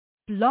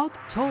Blog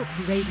Talk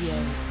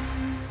Radio.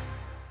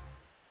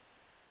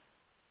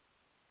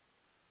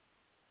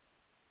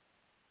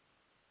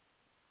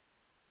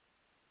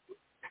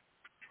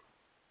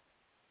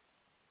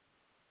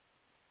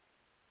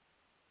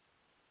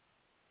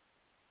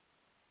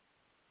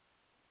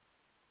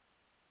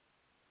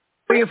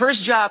 For your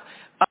first job,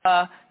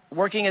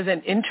 working as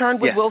an intern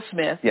with Will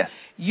Smith,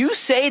 you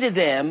say to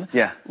them,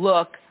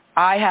 look,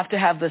 I have to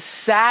have the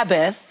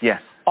Sabbath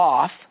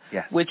off,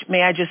 which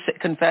may I just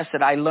confess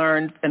that I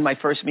learned in my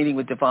first meeting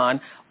with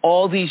Devon.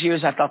 All these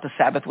years I thought the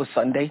Sabbath was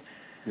Sunday.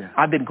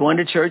 I've been going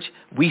to church.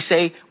 We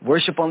say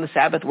worship on the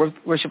Sabbath,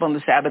 worship on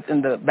the Sabbath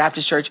in the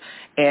Baptist church.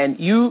 And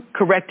you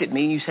corrected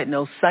me. You said,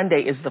 no,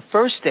 Sunday is the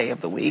first day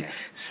of the week.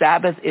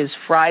 Sabbath is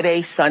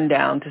Friday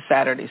sundown to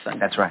Saturday sundown.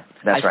 That's right.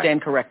 I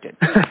stand corrected.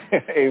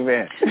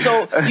 Amen.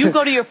 So you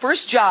go to your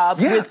first job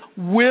with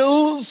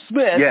Will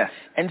Smith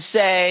and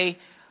say,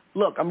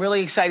 look, I'm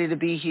really excited to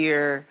be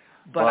here,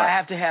 but I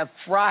have to have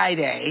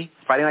Friday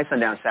night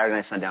sundown, Saturday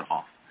night sundown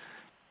off.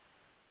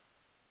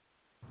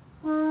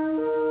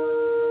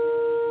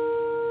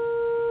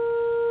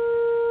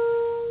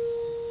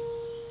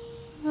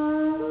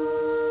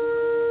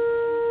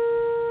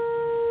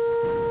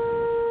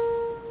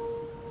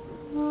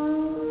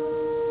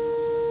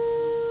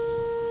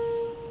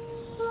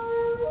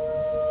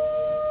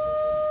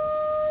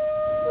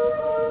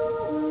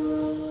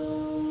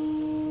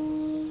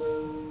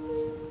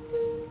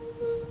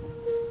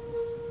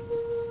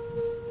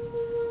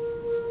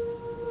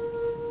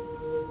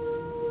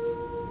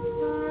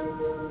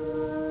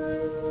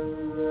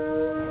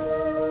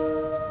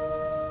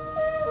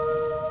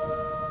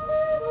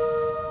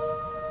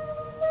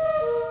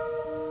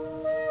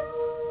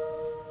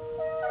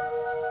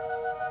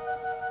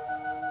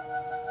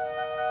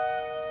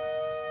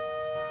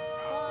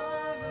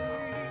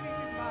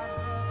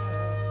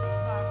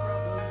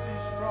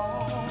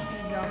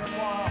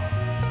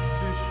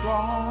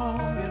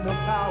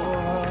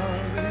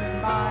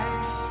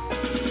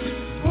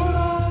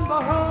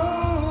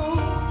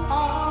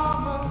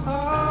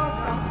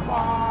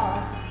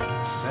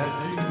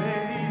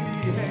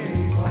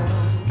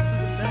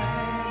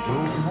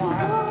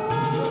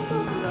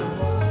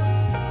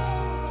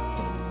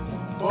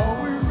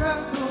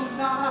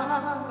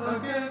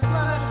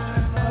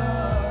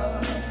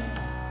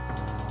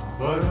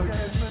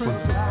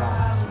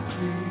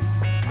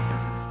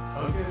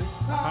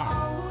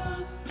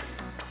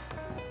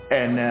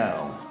 And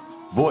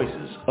now,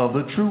 Voices of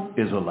the True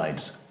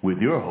Israelites, with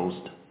your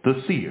host,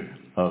 the Seer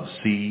of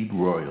Seed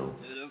Royal.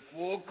 To the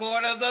four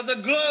corners of the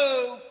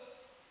globe,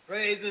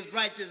 praise his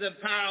righteous and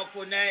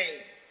powerful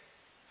name.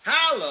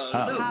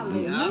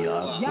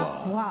 Hallelujah.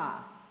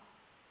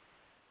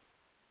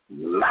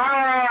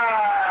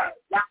 Live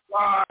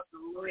Yahweh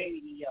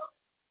Radio.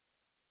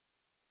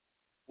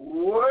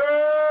 Worldwide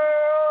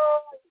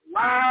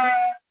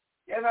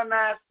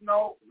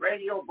international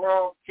radio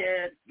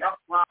broadcast,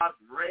 Yahweh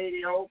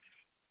Radio,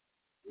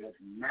 is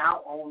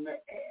now on the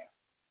air.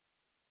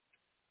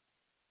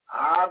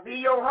 I'll be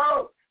your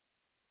host.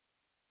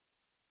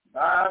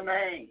 By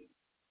name,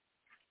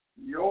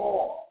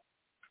 your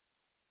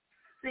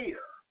seer,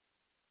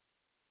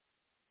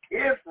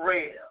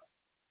 Israel.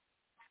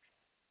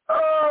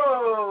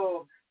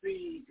 Oh,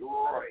 Seed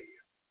Royal.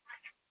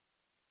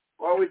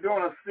 Well, we're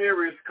doing a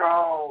series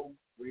called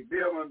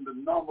Revealing the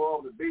Number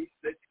of the Beast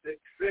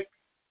 666,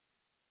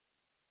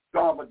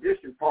 Son of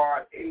Perdition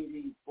Part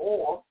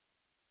 84.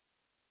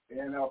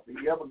 And if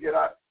you ever get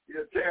a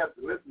chance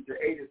to listen to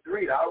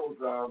 83, that was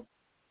a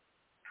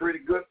pretty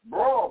good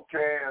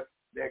broadcast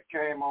that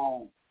came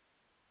on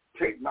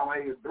tape number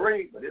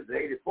 83, but it's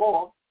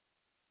 84.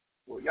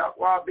 Well,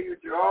 Yahweh be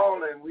with you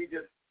all, and we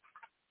just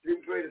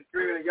pray the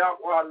spirit of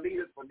Yahweh lead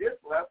us for this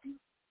lesson.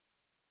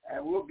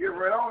 And we'll get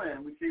right on it.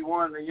 And we see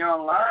one of the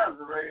young lions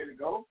are ready to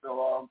go.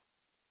 So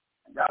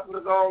and that's what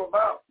it's all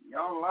about.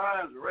 Young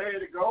lions are ready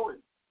to go.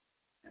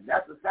 And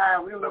that's the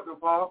sign we're looking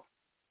for.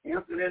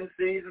 Instant in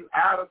season,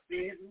 out of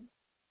season,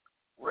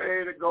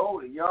 ready to go.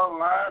 The young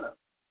lion,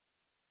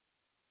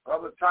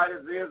 Brother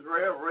Titus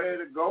Israel, ready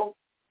to go.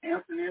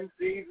 Instant in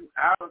season,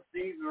 out of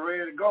season,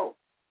 ready to go.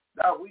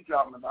 That's what we're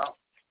talking about.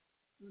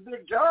 It's a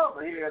big job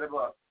ahead of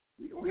us.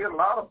 We hit a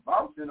lot of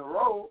bumps in the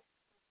road.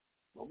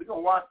 But we're going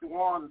to watch the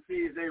ones and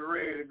see if they're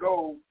ready to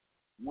go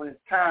when it's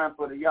time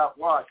for the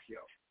Yahweh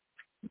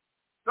show.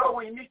 So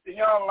when you meet the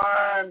young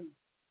lion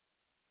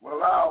with a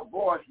loud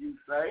voice, you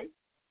say,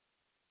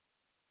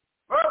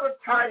 Brother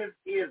Titus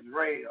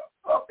Israel,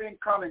 up and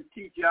coming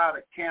teacher out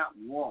of Camp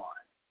 1.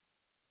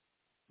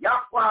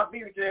 Yahweh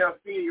be with you,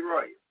 Seed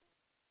Royal.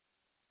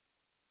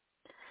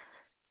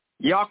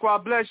 Yahweh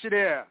bless you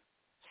there.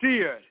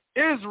 Seer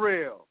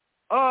Israel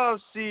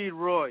of Seed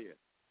Royal.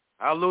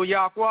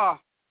 Hallelujah, Yahweh.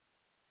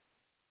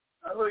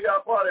 Hallelujah,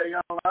 Yahweh there,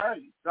 young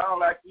lion. You sound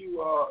like you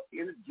are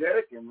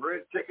energetic and ready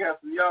to take out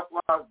some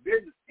Yahweh's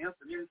business,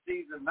 instant in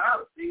season and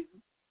out of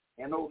season.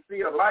 And those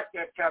seers like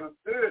that kind of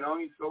spirit on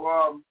you.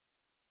 So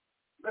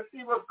let's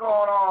see what's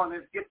going on.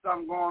 Let's get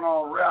something going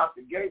on right out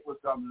the gate with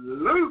some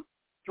Luke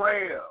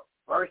 12,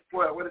 verse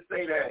 12. What does it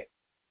say there?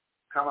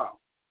 Come on.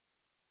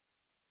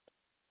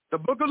 The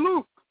book of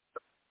Luke,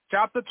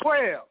 chapter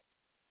 12,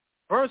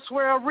 verse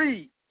 12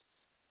 reads,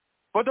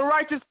 "For the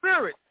righteous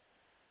spirit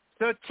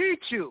to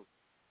teach you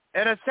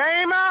at the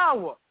same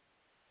hour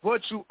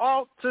what you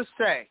ought to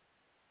say."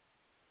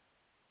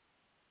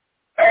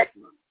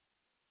 Excellent.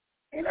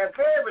 In that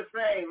very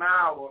same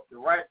hour, the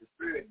righteous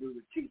spirit do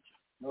the teaching,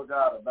 no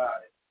doubt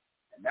about it.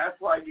 And that's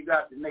why you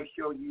got to make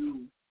sure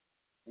you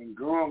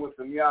growing with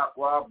some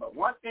Yahweh. But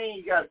one thing,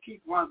 you got to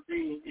keep one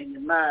thing in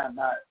your mind,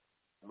 that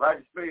the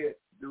righteous spirit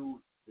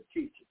do the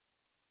teaching.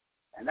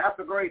 And that's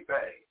a great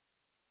thing.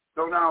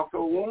 So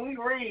when we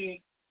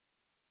read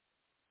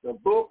the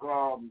book,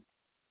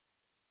 online,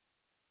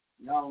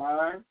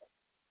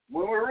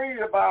 when we read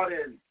about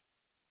it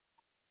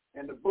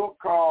in the book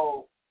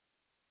called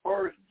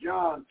 1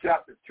 John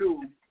chapter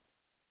 2,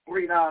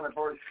 read down to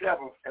verse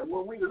 7, and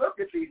when we look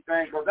at these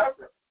things, because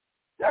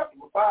that's a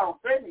profound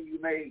statement you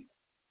made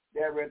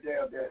there, right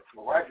there, that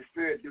the righteous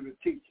spirit do the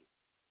teaching.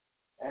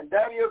 And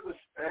that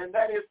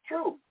is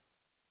true.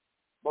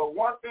 But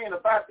one thing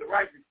about the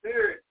righteous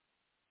spirit,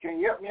 can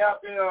you help me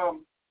out there,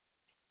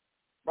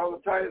 Brother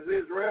Titus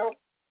Israel?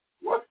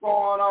 What's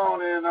going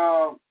on in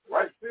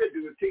righteous spirit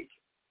do the teaching?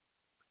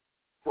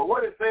 So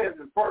what it says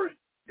in 1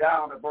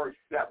 down to verse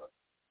 7.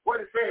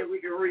 What it says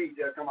we can read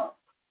there. Come on.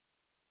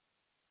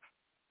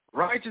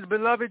 Righteous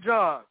beloved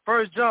John,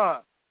 1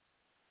 John,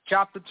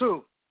 chapter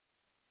 2,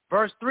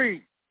 verse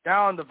 3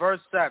 down to verse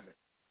 7.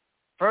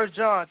 1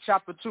 John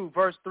chapter 2,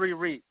 verse 3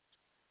 reads,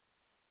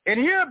 "And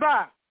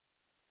hereby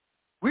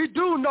we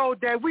do know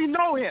that we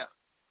know him,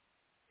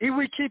 if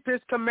we keep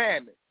his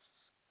commandments."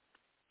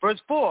 Verse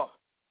 4,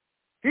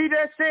 "He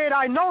that said,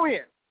 I know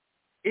him,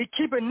 he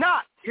keepeth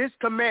not his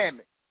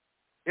commandments,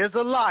 is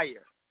a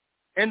liar,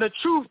 and the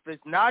truth is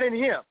not in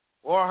him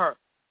or her."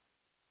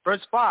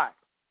 Verse 5,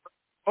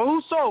 "For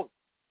whoso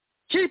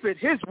keepeth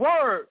his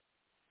word,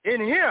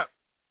 in him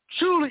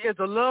truly is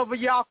the love of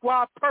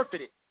Yahweh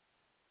perfected.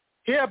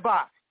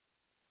 Hereby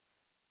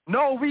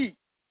know we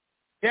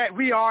that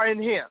we are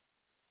in him."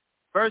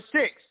 Verse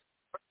 6,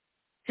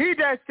 "He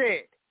that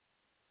said,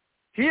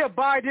 he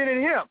abideth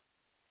in him,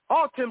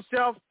 ought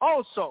himself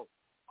also,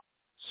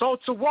 so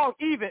to walk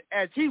even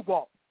as he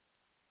walked."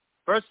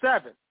 Verse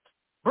 7,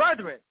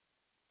 "Brethren,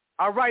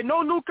 I write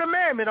no new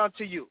commandment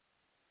unto you,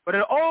 but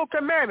an old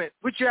commandment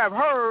which you have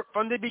heard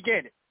from the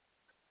beginning."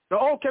 The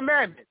old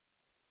commandment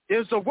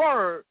is the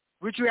word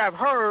which you have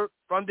heard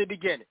from the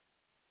beginning.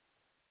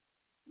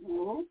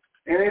 Mm-hmm.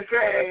 And it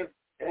says,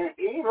 and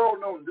he wrote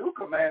no new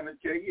commandment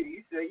to you.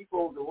 He said you're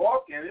supposed to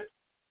walk in it.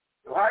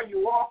 So how you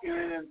walk in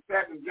it in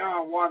 2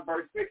 John 1,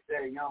 verse 6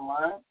 there, young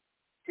man?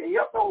 Can you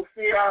help us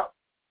see out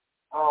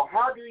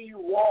how do you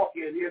walk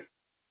in his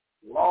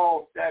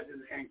law,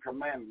 statutes, and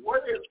commandments?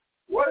 What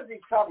is he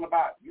talking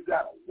about? You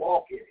got to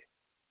walk in it.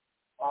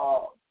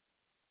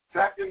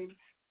 2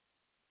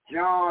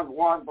 John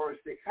 1, verse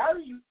 6. How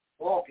do you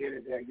walk in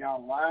it there,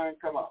 young lion?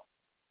 Come on.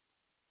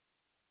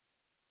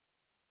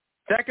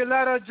 Second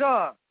letter of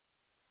John.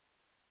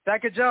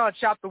 2 John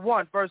chapter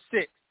 1, verse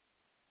 6.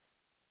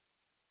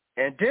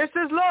 "And this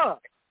is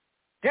love,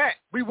 that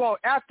we walk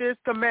after his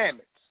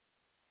commandments.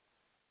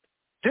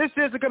 This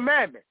is the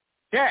commandment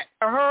that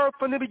I heard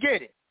from the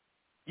beginning.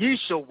 Ye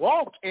shall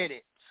walk in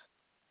it."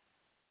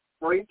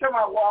 So he's talking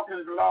about walking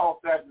in the law,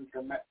 statutes, and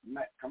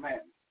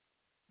commandments.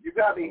 You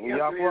got to be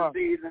into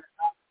his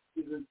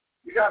season.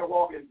 You got to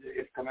walk into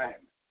his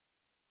commandments.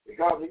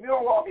 Because if you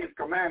don't walk in his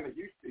commandments,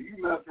 you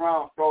mess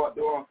around and start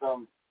doing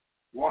something,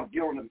 want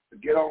to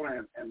get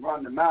on and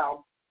run the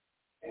mouth.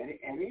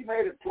 And he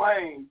made it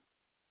plain.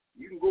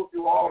 You can go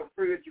through all the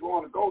spirits you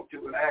want to go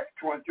to in Acts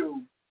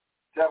 22,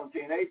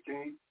 17,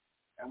 18.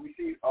 And we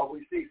see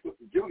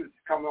Sister Judas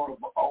coming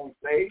on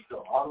stage.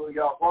 So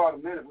hallelujah, for a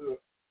minute we'll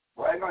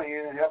bring her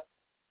in and help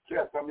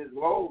share some of his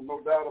load,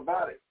 no doubt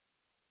about it.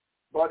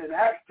 But in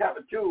Acts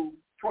chapter 2,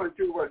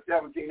 22, verse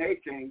 17,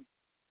 18,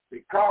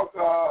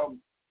 because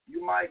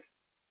you might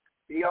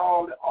be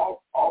all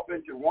off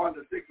into one of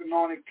the 6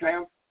 anointed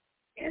camps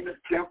in the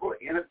temple,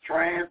 in a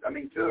trance,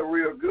 feel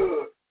real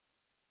good.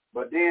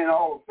 But then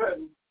all of a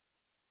sudden,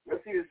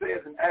 let's see what it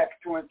says in Acts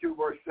 22,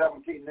 verse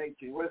 17 and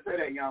 18. What does it say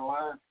there, young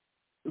lion?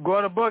 We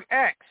go to the book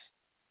Acts,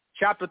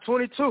 chapter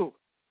 22,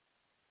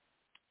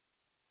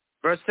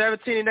 verse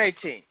 17 and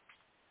 18.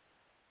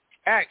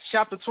 Acts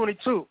chapter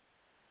 22,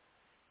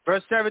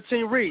 verse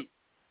 17 reads,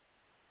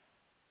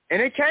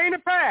 "And it came to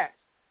pass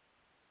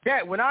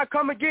that when I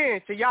come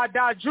again to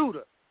Yada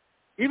Judah,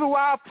 even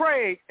while I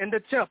prayed in the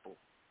temple,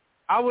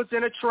 I was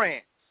in a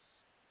trance."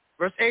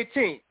 Verse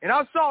 18, "And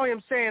I saw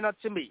him saying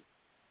unto me,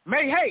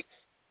 Make haste,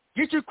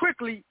 get you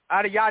quickly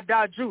out of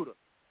Yada Judah,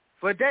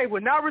 for they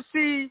will not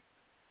receive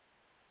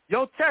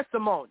your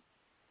testimony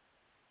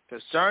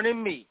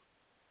concerning me."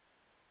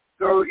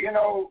 So, he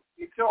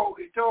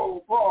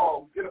told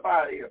Paul, get up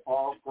out of here,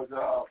 Paul, because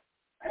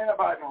ain't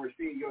nobody going to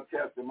receive your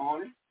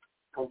testimony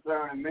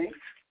concerning me,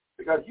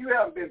 because you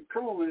haven't been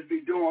proven to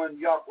be doing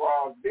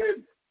Yahweh's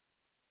business.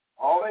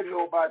 All they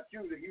know about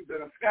you is that you've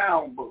been a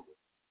scoundrel.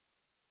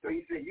 So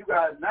he said, you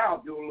guys now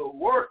do a little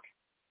work.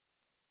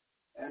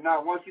 And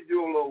now once you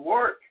do a little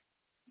work,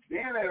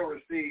 then they'll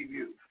receive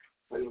you.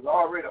 But it was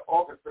already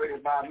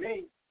orchestrated by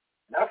me.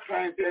 And that's the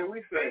same thing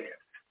we said.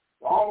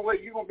 The only way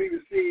you're going to be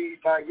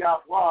received by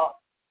Yahweh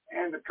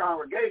and the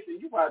congregation,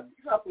 you got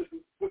to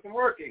put some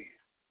work in.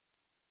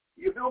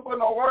 If you don't put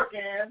no work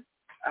in,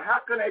 how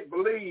can they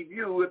believe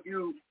you if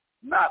you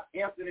not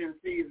empty in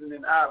season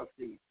and out of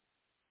season?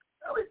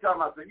 Now we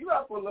talking about, so you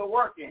got to put a little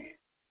work in.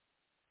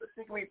 Let's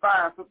see, can we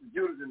find Sister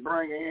Judith and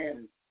bring her in?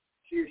 And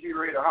she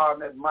ready to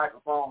hard that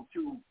microphone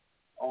too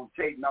on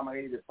tape number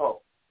 84.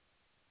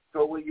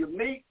 So when you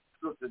meet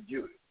Sister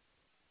Judith,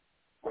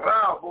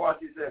 wow, boy,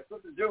 she said,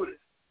 Sister Judith,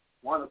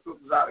 one of the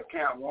sisters out of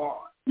Camp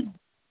 1,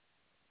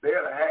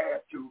 better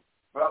have to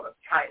Brother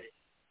Titus,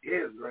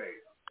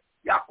 Israel.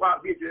 Yahweh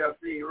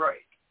BJLC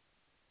right.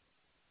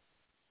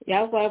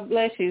 Yahweh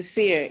bless you,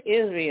 Seer,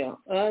 Israel,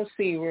 of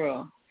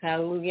Seer.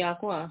 Hallelujah.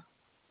 Hallelujah,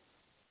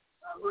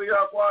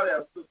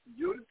 that's Sister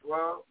Judith.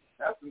 Well,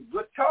 that's some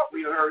good talk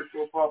we heard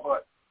so far,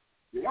 but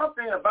the one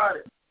thing about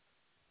it,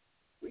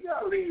 we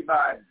got to lead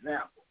by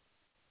example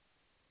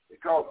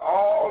because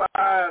all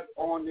eyes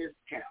on this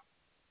camp.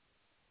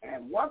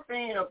 And one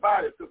thing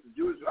about it, Sister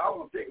Judith, I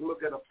want to take a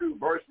look at a few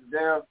verses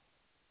there,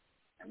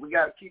 and we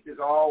got to keep this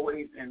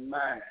always in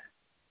mind.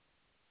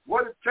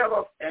 What it tells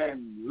us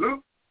in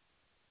Luke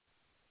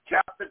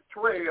chapter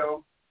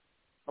 12,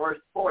 verse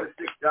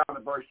 46 down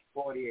to verse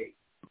 48.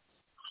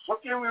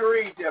 What can we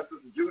read there,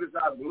 Sister Judith,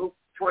 out of Luke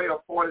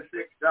 12,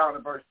 46 down to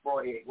verse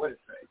 48? What does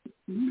it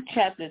say?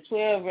 Chapter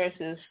 12,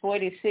 verses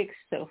 46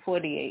 to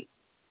 48.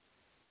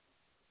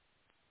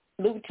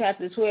 Luke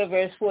chapter 12,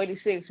 verse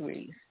 46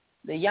 reads,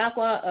 the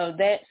Yahweh of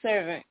that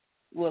servant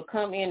will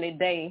come in a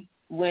day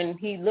when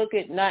he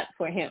looketh not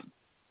for him.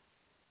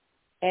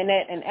 And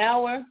at an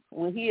hour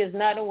when he is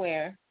not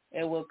aware,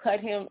 it will cut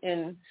him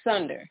in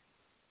sunder,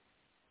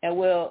 and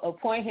will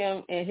appoint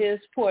him in his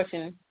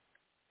portion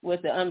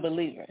with the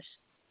unbelievers.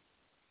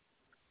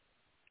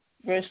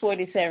 Verse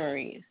 47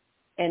 reads,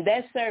 and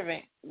that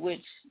servant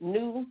which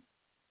knew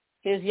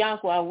his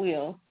Yahweh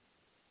will,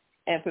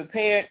 and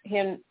prepared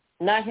him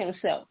not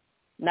himself,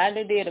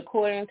 neither did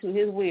according to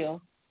his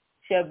will,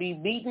 shall be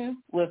beaten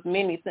with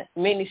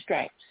many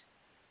stripes.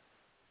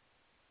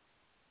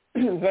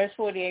 Verse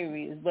 48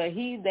 reads, but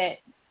he that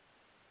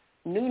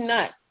knew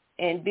not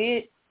and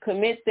did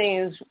commit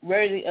things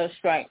worthy of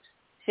stripes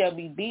shall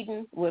be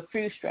beaten with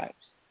few stripes.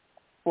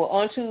 For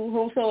unto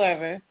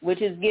whomsoever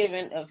which is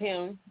given of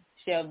him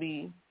shall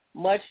be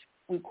much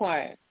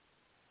required,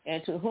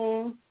 and to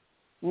whom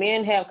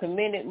men have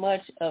committed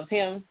much of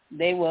him,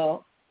 they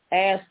will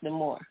ask the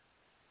more.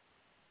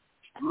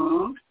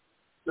 Mm-hmm.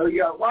 So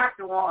you got to watch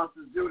the ones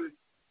to do this,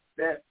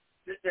 that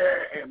sit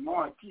there and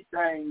want to keep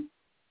things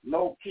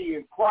low key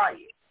and quiet.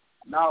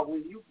 Now,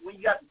 when you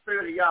got the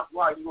spirit of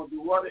Yahweh, you're gonna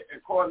do what?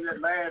 According to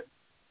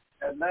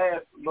that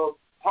last little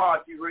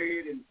part you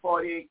read in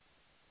 48.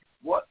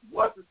 What's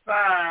the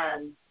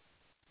sign?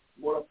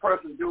 What a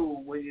person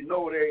do when you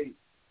know they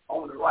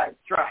on the right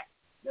track?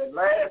 That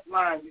last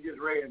line you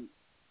just read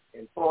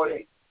in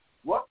 48.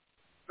 What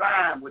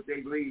sign would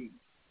they lead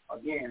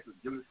again to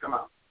Judas come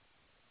out?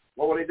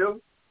 What will they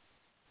do?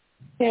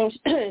 Him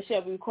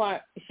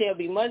shall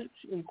be much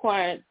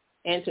required,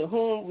 and to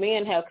whom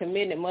men have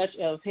committed much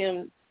of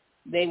him,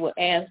 they will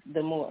ask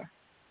the more.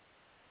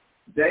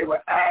 They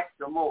will ask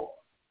the more.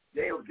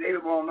 They want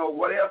to know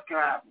what else can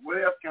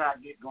I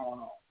get going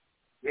on.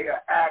 They will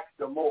ask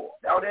the more.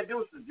 That's what they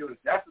do to Judas.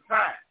 That's the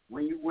sign.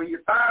 When you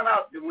find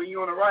out that when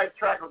you're on the right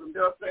track of them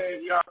just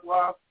saying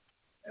Yahweh,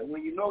 and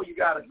when you know you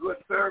got a good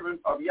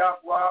servant of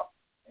Yahweh,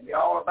 and they're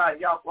all about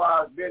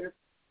Yahweh's business,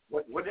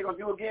 what they gonna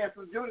do again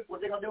for Judas?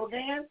 What they gonna do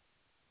again?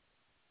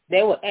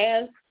 They will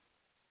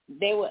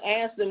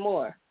ask the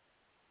more.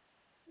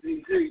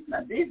 See,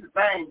 now these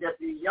are things that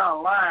these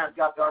young lions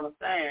got to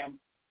understand.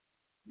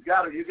 You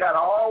gotta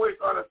always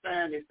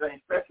understand these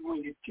things, especially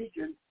when you're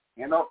teaching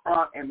and up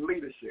front in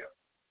leadership.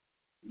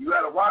 You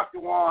gotta watch the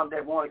ones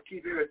that want to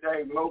keep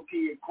everything low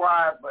key and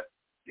quiet, but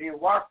then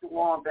watch the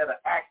ones that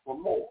ask for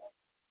more.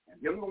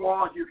 And them the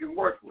ones you can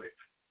work with.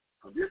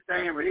 Because this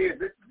thing right here,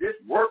 this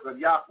work of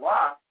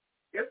Yahweh,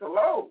 it's a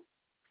load.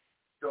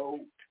 So,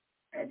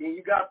 and then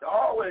you got to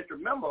always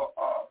remember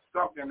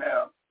something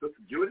else,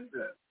 Sister Judith,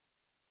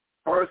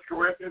 1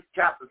 Corinthians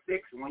chapter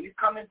 6. When you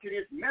come into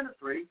this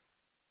ministry,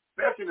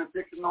 especially in the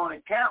 6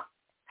 anointing camp,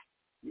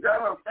 you got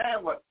to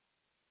understand what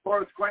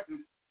 1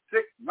 Corinthians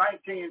 6,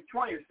 19 and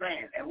 20 is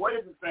saying. And what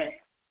is it saying?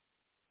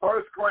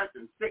 1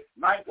 Corinthians 6,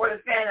 9, what is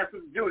it saying,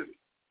 Sister Judith?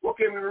 What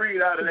can we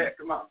read out of that?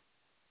 Come on.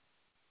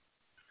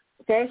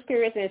 1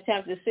 Corinthians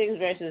chapter 6,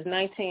 verses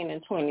 19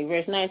 and 20.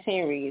 Verse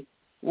 19 reads,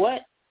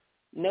 what?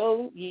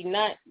 Know ye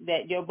not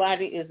that your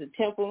body is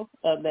a temple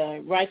of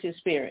the righteous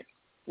spirit,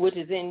 which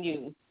is in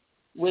you,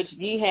 which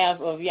ye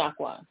have of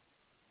Yahweh,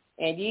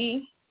 and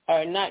ye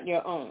are not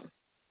your own.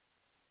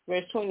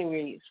 Verse 20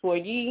 reads, for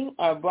ye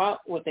are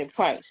bought with a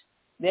price.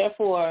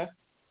 Therefore,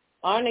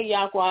 honor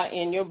Yahweh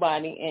in your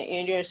body and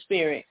in your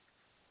spirit,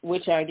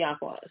 which are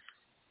Yahweh's.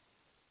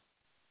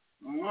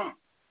 Mm-hmm.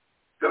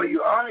 So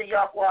you honor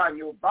Yahweh in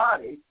your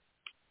body.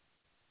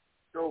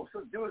 So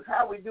Judith,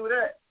 how we do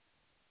that?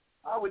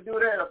 I would do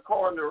that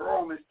according to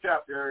Romans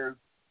chapter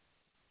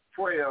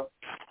 12,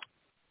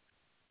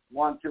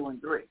 1, 2,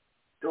 and 3.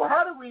 So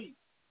how do we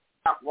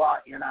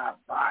Yahweh in our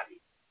body?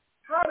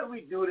 How do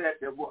we do that?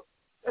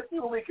 Let's see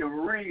what we can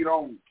read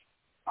on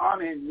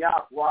honoring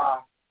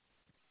Yahweh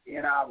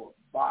in our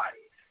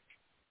bodies.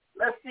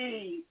 Let's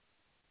see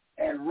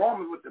in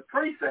Romans with the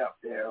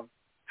precept there,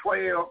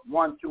 12,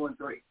 1, 2, and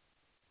 3.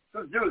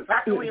 So Judas,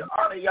 how can we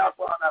honor Yahweh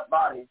in our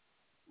body?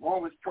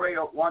 Romans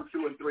 12, 1,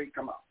 2, and 3,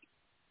 come on.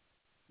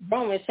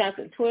 Romans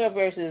chapter 12,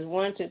 verses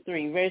 1 to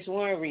 3. Verse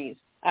 1 reads,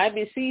 I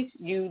beseech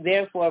you,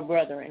 therefore,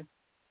 brethren,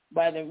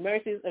 by the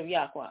mercies of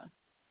Yahweh,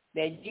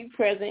 that you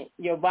present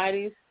your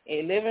bodies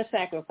a living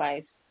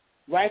sacrifice,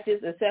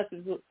 righteous,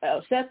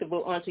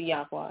 acceptable unto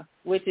Yahweh,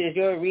 which is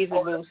your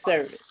reasonable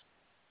service.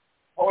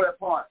 Hold that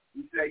point.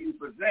 You say you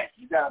present.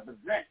 You got to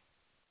present.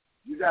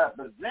 You got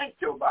to present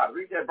your body.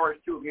 Read that verse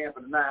 2 again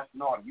for the ninth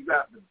and order. You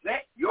got to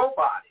present your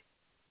body.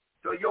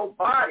 So your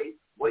body,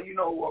 well, you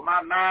know, well,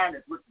 my mind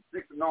is with the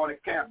 6th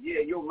anointed camp. Yeah,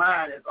 your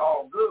mind is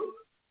all good.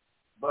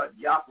 But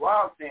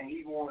Yahweh is saying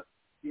he wants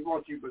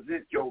you to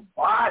present your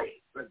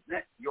body.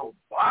 Present your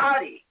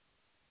body.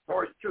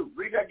 Verse 2.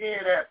 Read that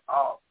again,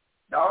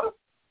 daughter.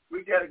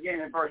 Read that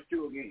again in verse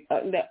 2 again.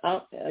 That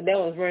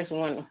was verse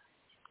 1.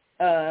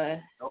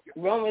 Okay.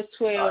 Romans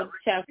 12,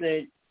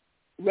 chapter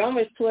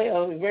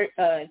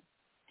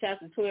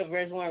 12,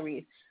 verse 1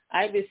 reads,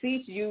 I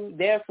beseech you,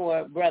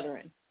 therefore,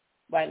 brethren,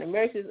 by the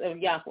mercies of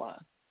Yahweh,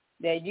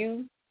 that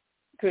you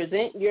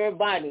present your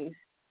bodies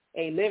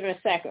a living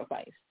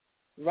sacrifice,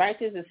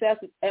 righteous,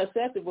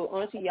 acceptable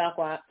unto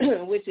Yahweh,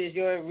 which is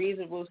your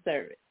reasonable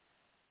service.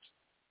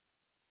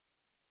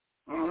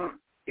 Mm-hmm.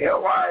 Yeah,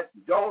 why?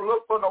 Don't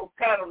look for no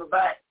pat on the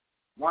back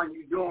when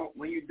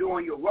you're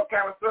doing your what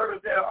kind of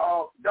service there,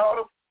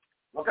 daughter?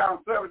 What kind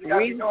of service you got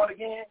to be doing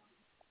again?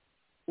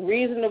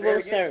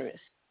 Reasonable service.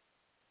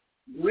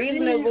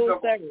 Reasonable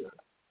service.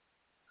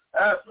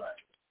 That's right.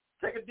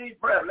 Take a deep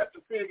breath. Let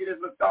the fear get his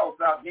little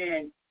thoughts out,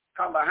 then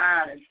come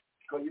behind it,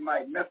 because you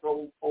might mess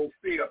old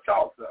fear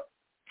thoughts up.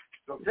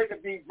 So take a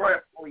deep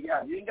breath.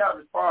 You ain't got to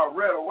respond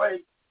right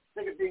away.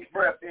 Take a deep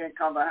breath, then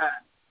come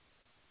behind.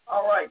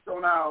 All right, so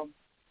now,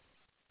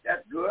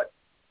 that's good.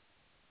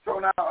 So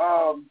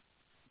now,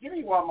 give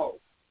me one more.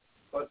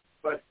 But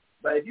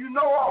if you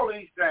know all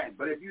these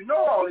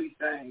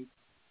things,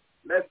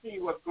 let's see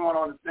what's going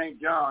on in St.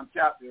 John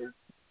chapter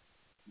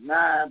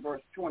 9,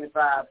 verse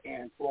 25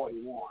 and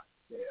 41.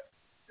 There,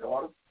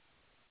 daughter.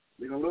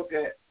 We're going to look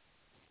at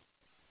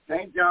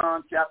St.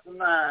 John chapter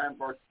 9,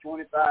 verse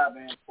 25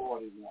 and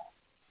 41.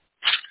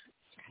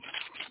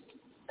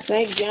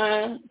 St.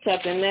 John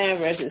chapter 9,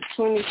 verses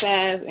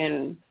 25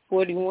 and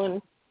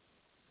 41.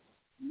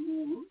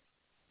 Mm-hmm.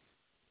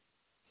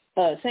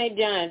 St.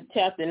 John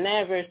chapter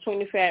 9, verse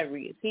 25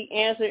 reads, He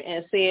answered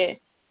and said,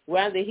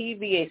 Whether he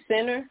be a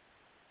sinner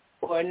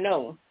or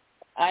no,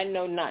 I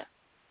know not.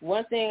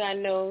 One thing I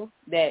know,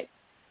 that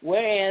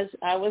whereas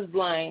I was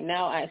blind,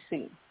 now I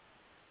see.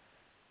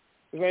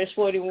 Verse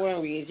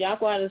 41 reads,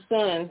 Yahweh the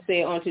Son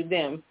said unto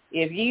them,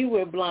 If ye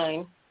were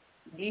blind,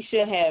 ye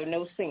should have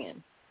no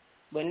sin.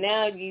 But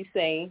now ye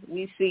say,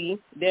 We see,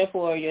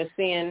 therefore your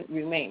sin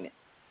remaineth.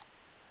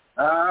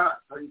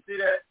 So you see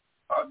that?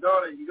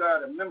 Daughter, you got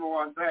to remember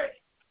one thing.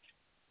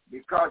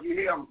 Because you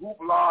hear them hoop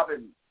lob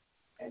and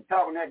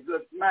talking that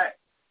good smack,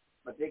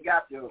 but they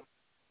got to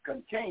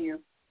continue.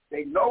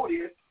 They know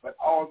this, but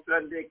all of a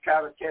sudden they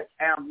kind of catch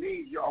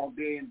amnesia on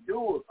being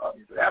doers of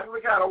it. So that's what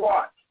we got to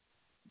watch.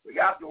 We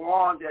got the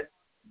one that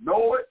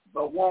know it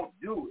but won't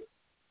do it.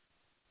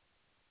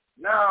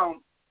 Now,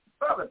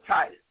 Brother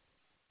Titus,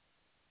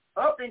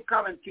 up and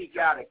come and teach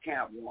out at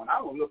Camp 1. I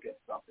will look at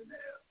something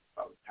there,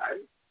 Brother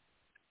Titus.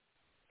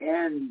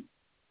 In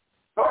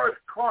 1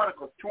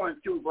 Chronicles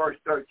 22, verse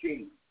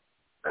 13.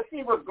 Let's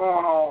see what's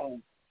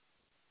going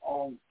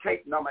on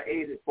tape number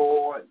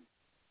 84 and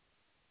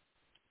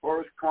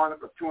 1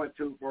 Chronicles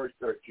 22, verse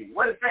 13.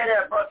 What does it say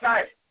there, Brother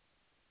Titus?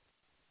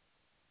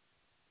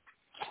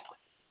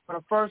 For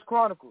the 1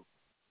 Chronicles,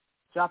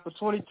 chapter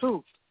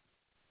 22,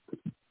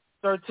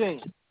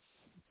 13.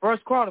 1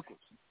 Chronicles,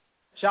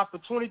 chapter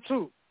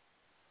 22,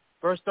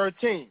 verse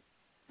 13.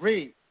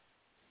 Read.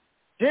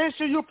 Then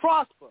shall you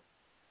prosper,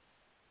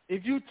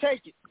 if you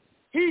take it,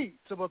 heed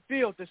to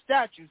fulfill the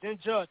statutes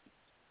and judgments,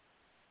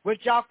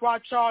 which Yahweh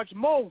charged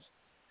Moses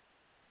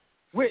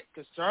with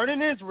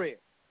concerning Israel.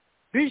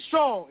 Be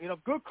strong and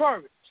of good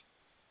courage.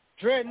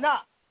 Dread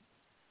not,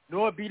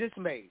 nor be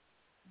dismayed.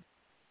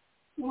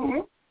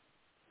 Mm-hmm.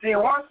 See,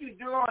 once you're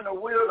doing the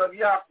will of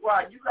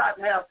Yahweh, you got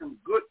to have some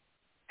good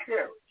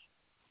courage.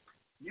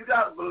 You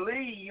got to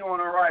believe you're on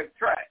the right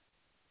track.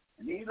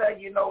 And he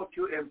let you know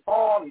to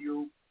inform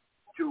you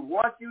to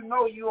once you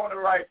know you're on the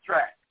right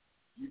track.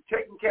 You're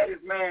taking care of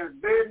this man's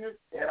business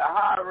at a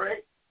high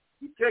rate.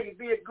 You tell you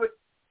be a good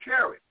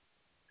courage.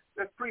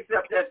 Let's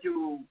precept that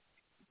to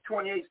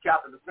 28th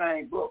chapter of the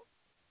same book.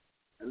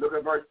 And look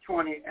at verse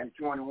 20 and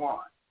 21.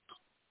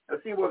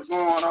 Let's see what's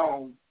going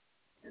on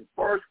in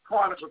 1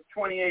 Chronicles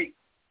 28,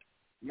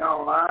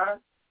 young line.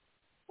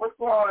 What's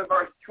going on in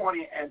verse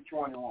 20 and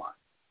 21?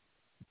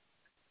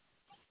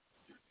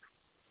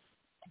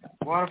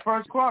 One of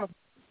First Chronicles,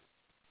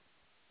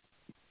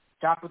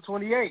 chapter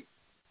 28,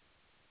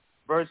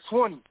 verse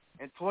 20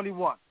 and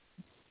 21.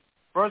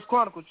 First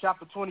Chronicles,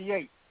 chapter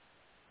 28,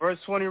 verse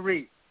 20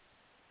 reads,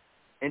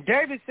 And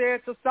David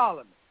said to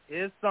Solomon,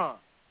 his son,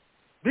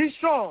 Be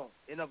strong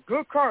and of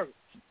good courage,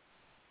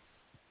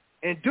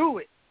 and do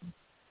it.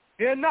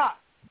 Fear not,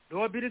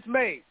 nor be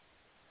dismayed.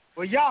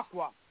 For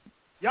Yahweh,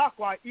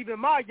 even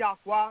my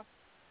Yahweh,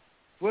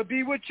 will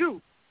be with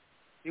you.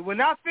 He will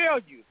not fail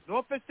you,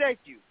 nor forsake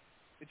you,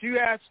 until you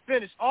have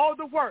finished all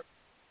the work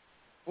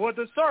for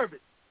the service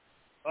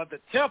of the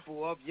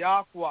temple of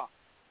Yahweh.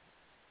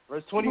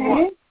 Verse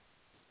 21.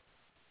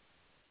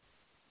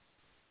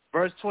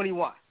 Verse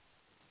 21.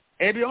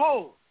 And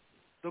behold,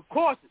 the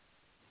courses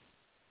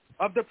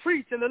of the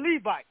priests and the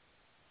Levites,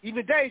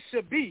 even they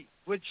should be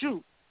with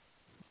you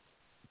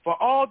for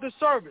all the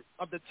service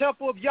of the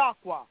temple of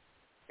Yahweh,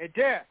 and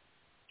there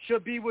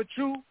should be with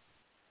you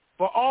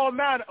for all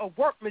manner of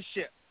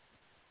workmanship,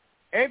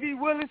 every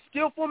willing,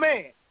 skillful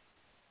man,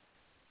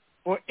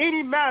 for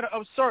any matter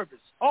of service.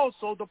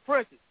 Also the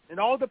princes and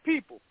all the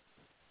people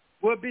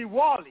will be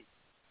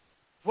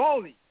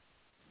wholly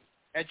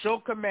at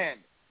your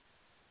commandment.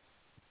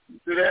 You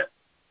see that?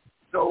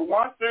 So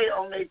once they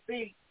on their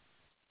feet,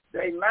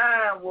 their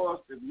mind was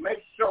to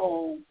make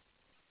sure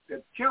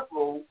the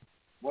temple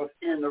was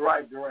in the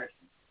right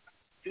direction.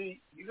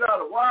 See, you got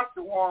to watch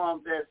the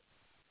ones that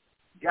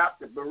got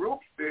the Baruch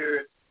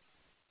spirit,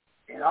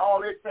 and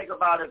all they think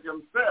about is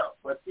themselves.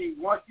 But see,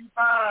 once you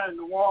find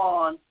the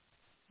one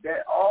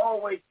that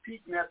always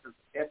peeking at the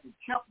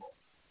temple,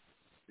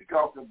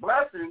 because the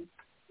blessing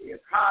is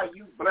how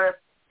you bless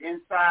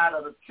inside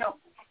of the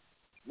temple.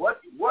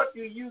 What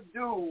do you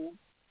do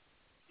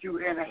to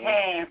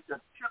enhance the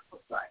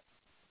temple site?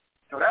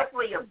 So that's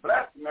where you're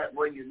blessing at,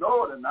 whether you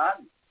know it or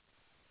not.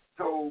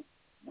 So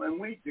when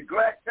we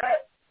neglect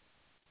that,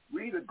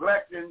 we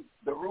neglecting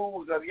the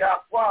rules of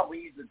Yahweh.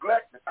 We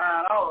neglect to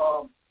find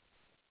out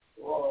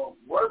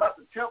what about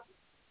the temple?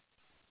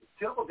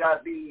 The temple got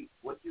to be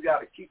what you got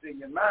to keep in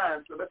your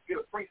mind. So let's get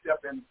a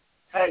precept in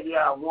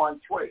Haggai 1:12.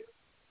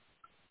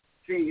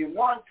 See, in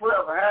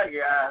 1:12 of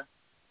Haggai,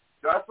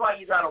 so that's why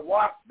you got to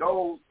watch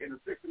those in the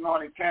 6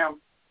 anointing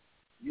camp.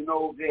 You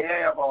know, they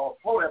have a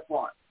holy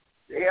point.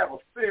 They have a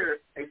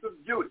spirit. Hey, Sister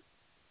Judy,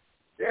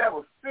 they have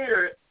a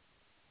spirit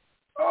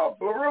of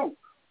Baruch,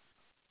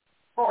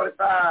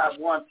 45,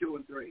 1, 2,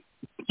 and 3.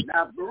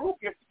 Now, Baruch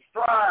is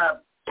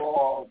described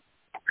for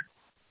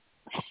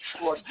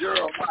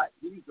Jeremiah.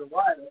 He's the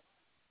writer.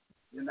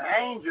 And the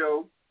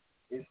angel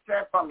is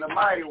sent from the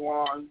mighty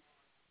one,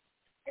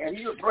 and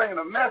he was bringing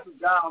a message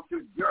down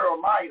to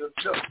Jeremiah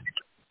to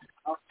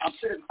I'm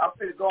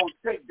going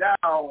to take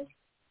down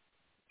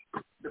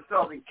the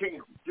southern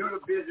kingdom. Judah,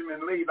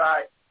 Benjamin,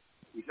 Levi.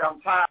 He said,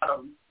 I'm tired of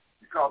them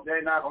because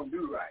they're not going to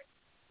do right.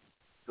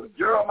 So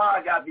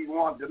Jeremiah got to be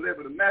one to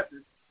deliver the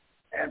message,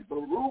 and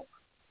Baruch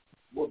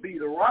will be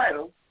the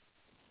writer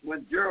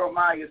when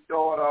Jeremiah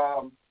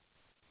started,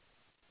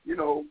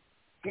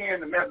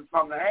 hearing the message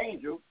from the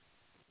angel.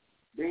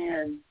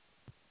 Then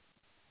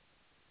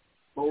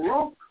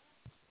Baruch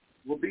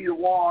will be the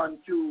one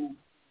to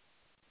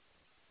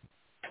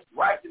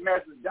write the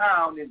message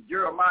down, and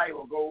Jeremiah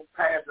will go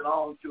pass it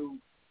on to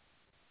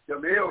the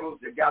elders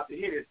that got to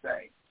hear this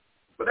thing.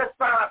 But let's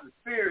find out the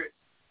spirit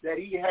that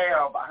he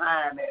had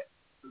behind that,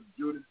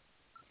 Judas.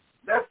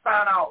 Let's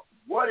find out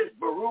what is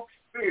Baruch's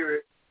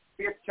spirit,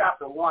 5th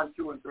chapter 1,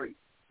 2, and 3.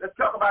 Let's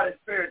talk about his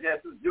spirit there,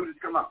 so Judas,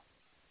 come on.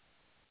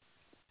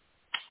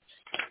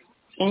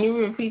 Can you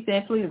repeat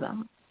that, please?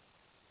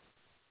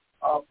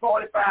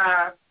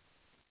 45,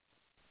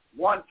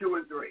 1, 2,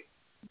 and 3.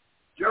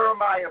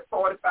 Jeremiah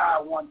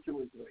 45, 1, 2,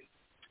 and 3.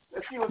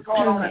 Let's see what's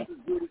going on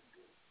with Judas.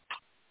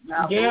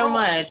 Now,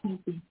 Jeremiah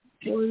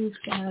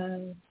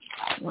 45,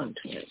 1,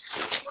 2,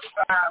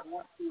 45,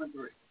 1, 2, and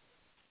 3.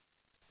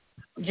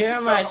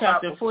 Jeremiah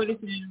chapter 45,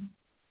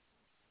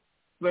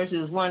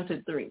 verses 1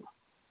 to 3.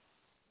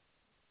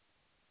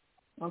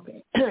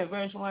 Okay.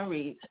 Verse 1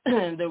 reads,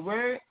 the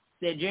word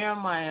that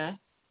Jeremiah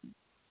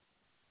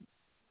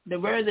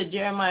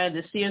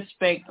the seer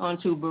spake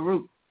unto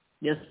Baruch,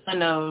 the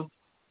son of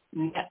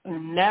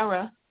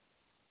Neriah,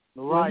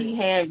 when he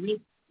had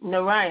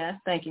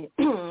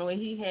when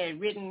he had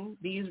written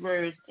these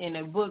words in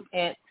a book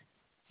at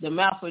the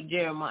mouth of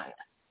Jeremiah.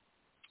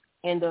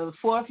 In the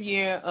 4th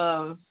year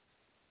of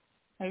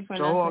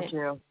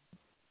Jehoiakim,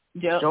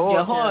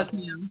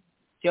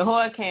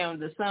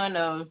 the son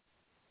of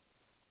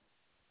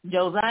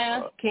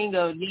Josiah, king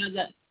of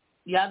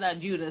Yada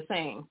Judah,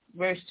 saying,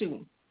 verse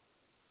 2,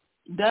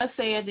 Thus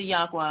saith the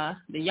Yahweh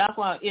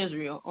of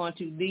Israel,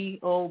 unto thee,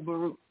 O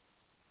Baruch.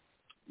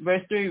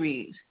 Verse 3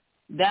 reads,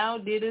 Thou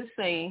didst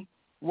say,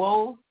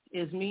 Woe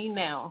is me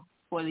now,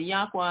 for the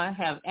Yahweh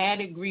have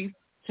added grief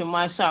to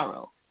my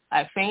sorrow.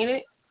 I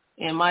fainted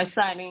in my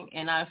sighting,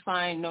 and I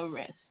find no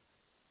rest.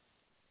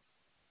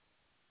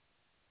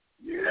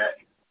 Yeah.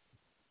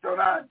 So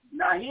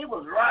now he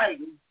was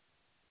writing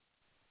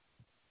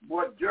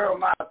what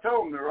Jeremiah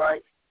told him to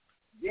write.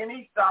 Then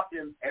he stopped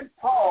and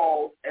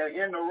paused and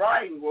in the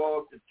writing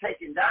was the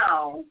taking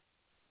down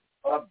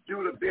of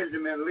Judah,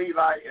 Benjamin,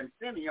 Levi, and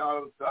Simeon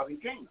of the southern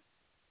kingdom.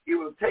 He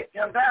will take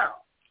them down.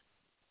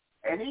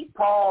 And he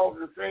paused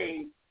and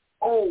said,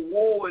 oh,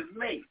 woe is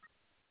me.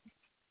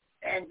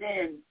 And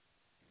then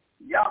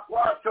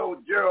Yahweh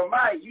told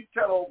Jeremiah, you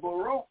tell old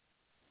Baruch,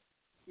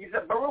 he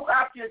said, Baruch,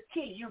 I should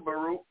kill you,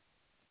 Baruch,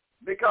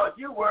 because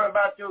you worry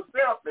about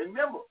yourself.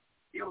 Remember,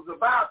 it was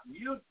about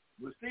you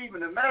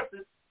receiving the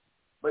message,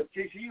 but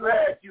since you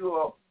had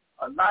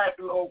a nice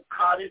little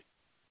cottage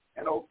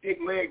and old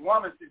thick-legged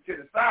woman sit to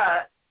the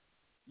side,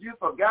 you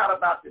forgot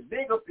about the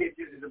bigger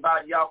picture. It's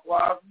about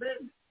Yahweh's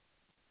business.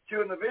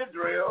 Children of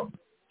Israel,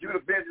 Judah,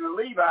 Benjamin,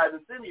 Levi,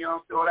 and Simeon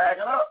started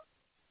acting up.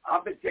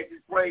 I've been taking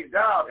praise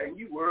out, and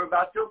you worry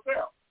about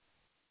yourself.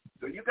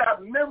 So you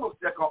got members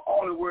that can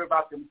only worry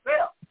about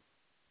themselves.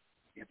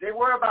 If they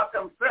worry about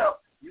themselves,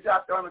 you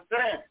got to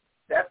understand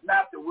that's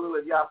not the will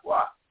of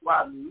Yahweh.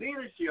 Why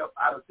leadership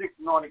out of 6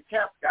 anointed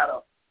camps got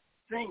to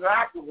single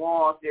out the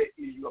ones that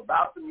is you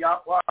about some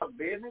Yahweh's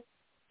business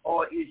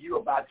or is you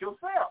about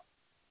yourself?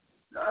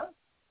 Huh?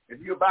 If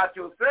you're about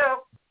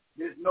yourself,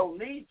 there's no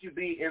need to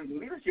be in the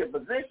leadership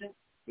position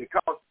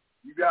because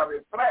you got to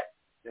reflect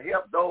to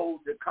help those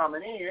that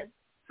coming in,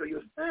 so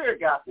your spirit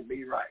got to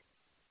be right.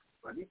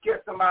 But you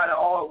get somebody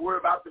all worry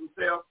about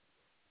themselves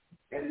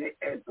and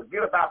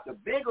forget about the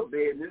bigger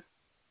business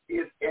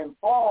is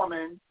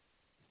informing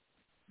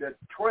the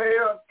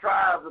 12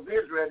 tribes of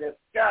Israel that's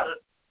scattered.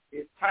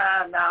 It's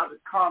time now to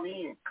come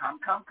in. Come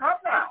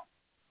now.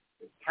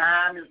 The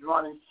time is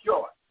running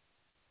short.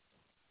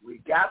 We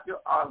got to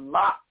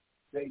unlock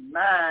their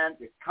mind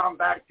to come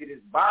back to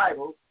this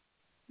Bible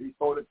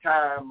before the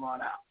time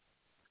run out.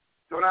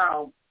 So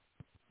now,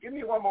 give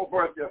me one more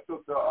verse there,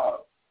 Sister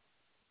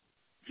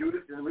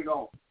Judith, and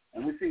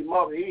we see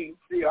Mother Eve.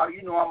 See,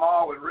 you know I'm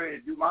always ready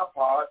to do my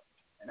part,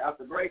 and that's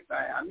a great thing.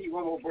 I need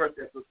one more verse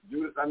there, Sister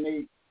Judith. I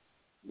need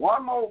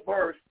one more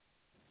verse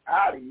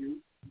out of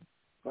you,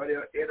 but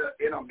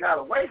it don't got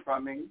away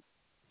from me.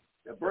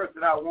 The verse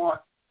that I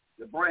want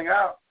to bring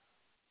out,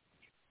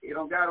 it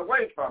don't got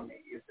away from me.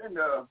 It's in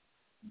the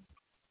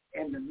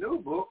new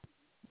book,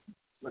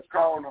 what's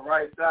called on the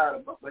right side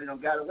of the book, but it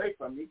don't got away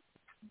from me.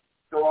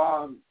 So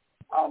I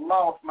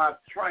lost my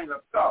train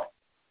of thought.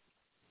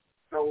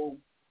 So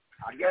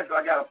I guess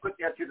I got to put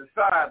that to the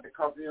side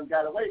because it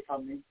got away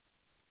from me.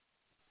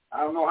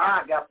 I don't know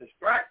how I got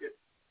distracted.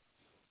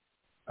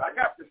 I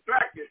got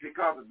distracted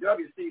because the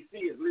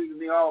WCC is leaving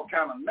me all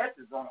kind of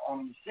messages on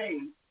the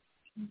machine.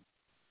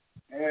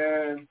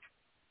 And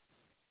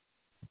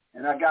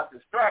I got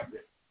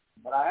distracted.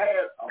 But I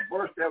had a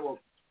verse that was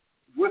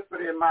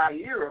whispered in my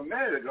ear a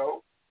minute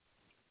ago,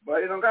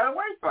 but it don't got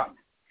away from me.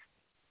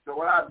 So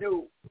what I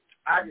do,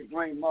 I just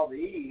bring Mother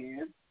E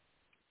in,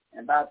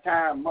 and by the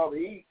time Mother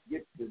E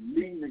gets to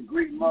meet and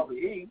greet Mother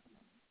E,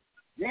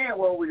 then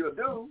what we'll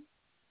do,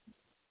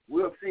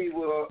 we'll see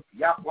will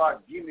Yahweh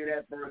give me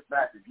that verse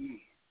back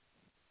again.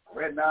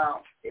 Right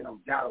now, it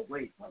don't got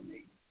away from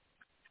me.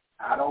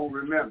 I don't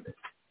remember it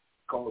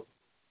because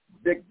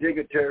big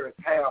dignitaries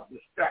have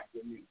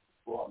distracted me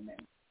for a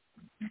minute.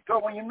 So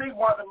when you meet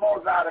one of the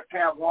mothers out of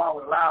Camp 1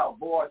 with a loud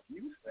voice,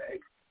 you say,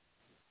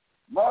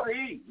 Mother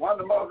E, one of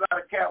the mothers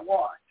out of Camp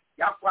 1,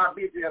 Yahweh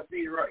be there,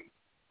 see right.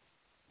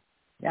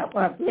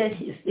 Yahweh bless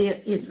you,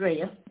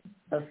 Israel,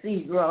 a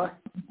seed roar.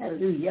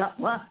 Hallelujah,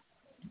 Yahweh.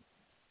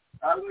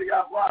 Hallelujah,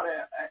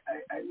 Yahweh.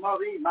 And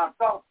Mother E, my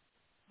thoughts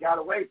got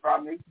away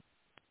from me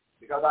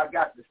because I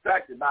got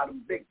distracted by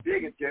them big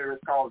dignitaries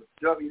called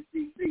the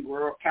WCC,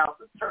 World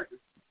Council of Churches,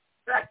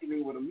 distracted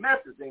me with a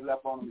message they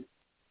left on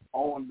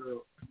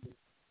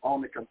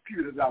the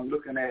computers I'm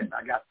looking at, and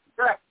I got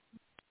distracted.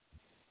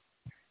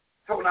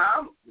 So now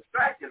I'm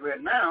distracted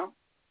right now,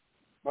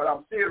 but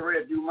I'm still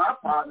ready to do my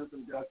part and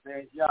just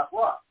say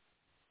Yahweh.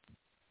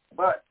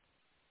 But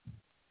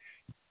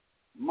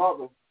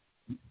Mother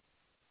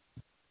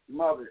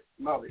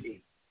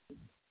E.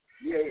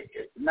 Yeah,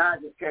 now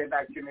it just came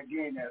back to me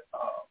again,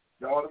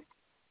 daughter.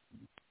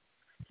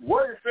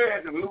 What it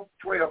says in Luke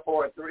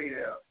 12:43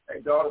 there.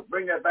 Hey, daughter,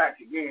 bring that back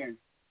again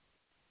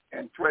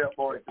in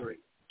 12:43.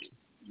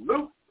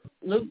 Luke,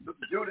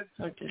 Judith,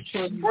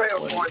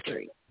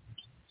 12:43.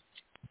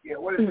 Yeah,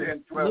 what is it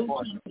in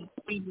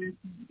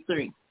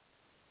 12:43?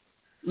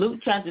 Luke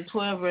chapter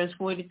 12, verse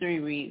 43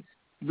 reads,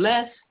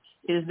 Blessed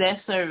is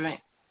that servant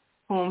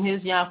whom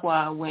his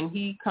Yahweh, when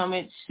he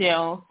cometh,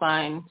 shall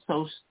find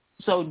so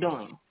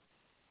doing.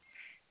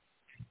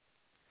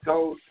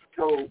 So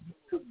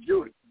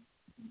Judith,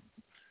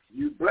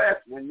 you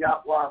blessed when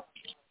Yahweh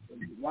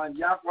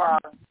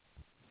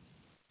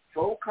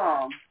so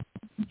come,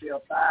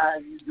 shall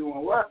find you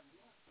doing what?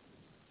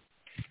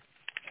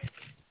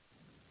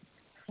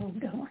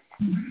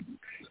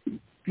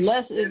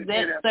 Blessed is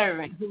that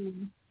servant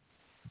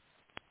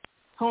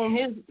whom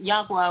his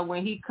Yahweh,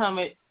 when he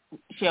cometh,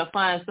 shall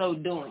find so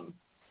doing.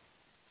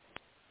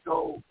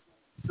 So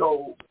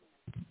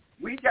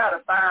we got to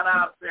find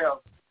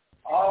ourselves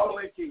all the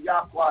way to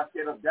Yahweh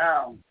set us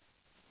down.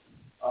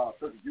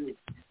 So to do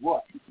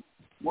what?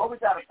 What we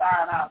got to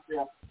find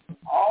ourselves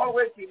all the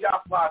way to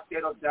Yahweh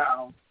settle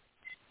down.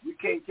 We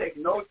can't take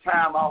no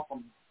time off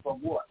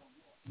from what?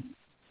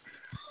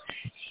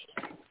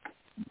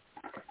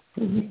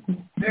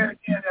 There again,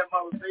 that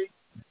Mother Z.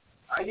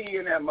 I hear you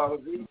in that, Mother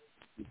Z.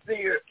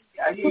 See her,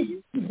 I hear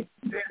you. Say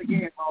it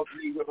again, Mother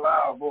Z, with a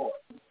loud voice.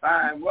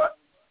 Find what?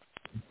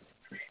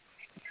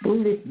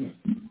 Foolishness.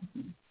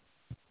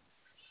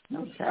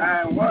 No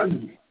time. Find what?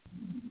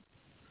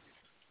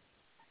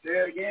 Say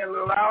it again a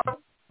little louder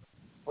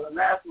for the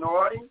national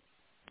audience.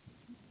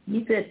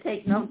 You said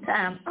take no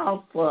time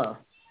off for.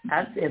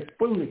 I said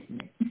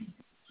foolishness.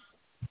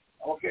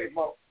 Okay,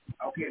 well,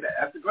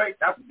 that's a great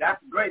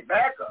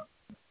backup.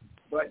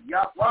 But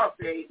Yahweh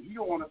said he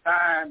want to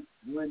find,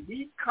 when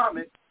he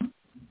cometh,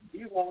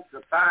 he wants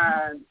to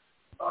find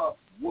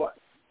what?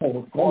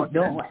 Oh,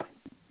 doing.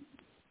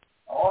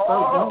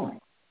 Oh,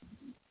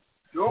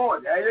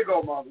 doing. There you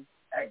go, Mother.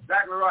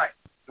 Exactly right.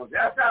 So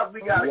that's how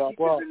we got to keep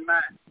this in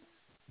mind.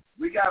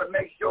 We got to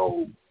make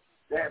sure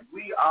that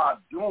we are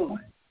doing.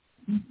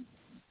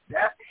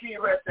 That's the key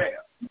right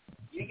there.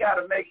 You got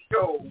to make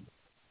sure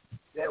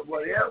that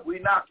whatever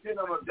we're not sitting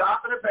on the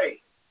dock of the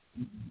bay,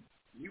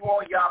 you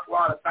want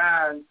Yahweh to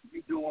find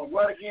you doing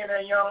what again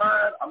in your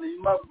line? I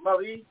mean,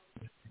 Mother E?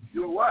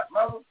 Doing what,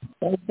 Mother?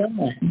 Slow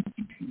down.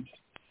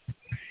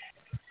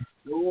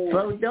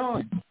 Slow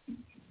down.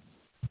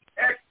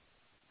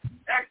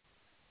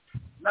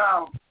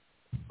 Now,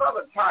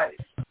 Brother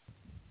Titus,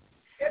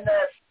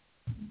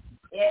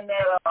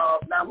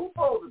 now who's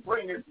supposed to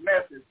bring this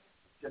message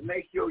to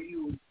make sure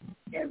you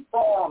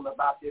informed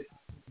about this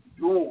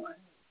doing?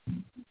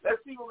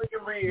 Let's see what we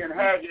can read in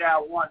Haggai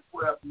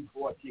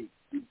 1:12-14.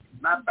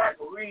 Matter of fact,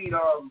 we'll read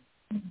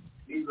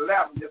these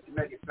 11 just to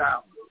make it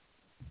sound good.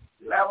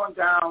 11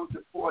 down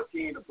to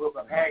 14, the book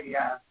of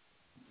Haggai.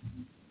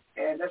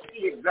 And let's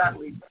see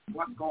exactly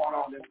what's going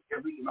on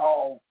that we can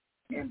all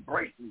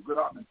embrace and good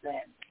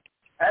understanding.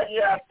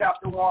 Haggai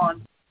chapter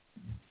 1,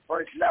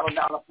 verse 11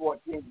 down to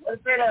 14.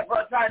 Let's say that,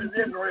 Brother Titus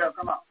Israel.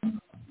 Come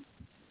on.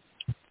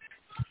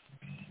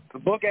 The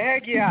book of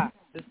Haggai,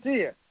 the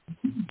seer,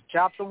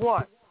 chapter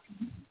 1,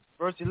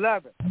 verse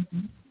 11,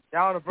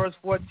 down to verse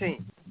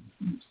 14.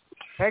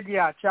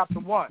 Haggai chapter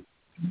 1,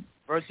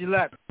 verse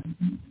 11,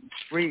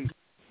 read,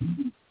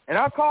 And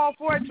I call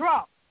for a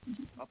drop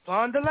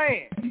upon the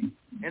land,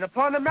 and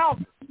upon the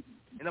mountains,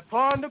 and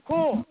upon the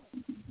corn,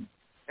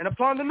 and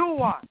upon the new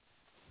wine,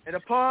 and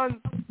upon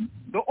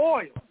the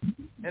oil,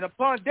 and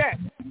upon that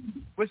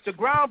which the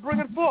ground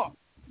bringeth forth,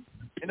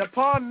 and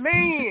upon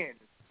man,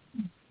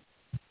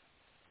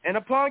 and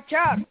upon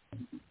cattle,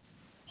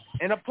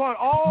 and upon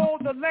all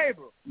the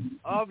labor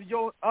of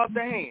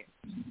the hand.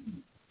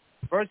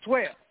 Verse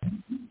 12.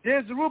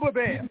 Then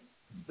Zerubbabel,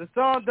 the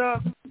son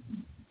of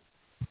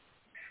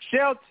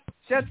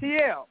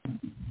Shealtiel,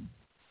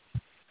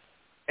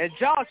 and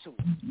Joshua,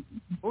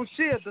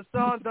 Hoshea, the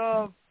son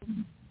of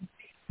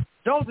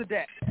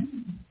Jozadak,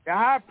 the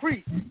high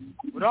priest,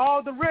 with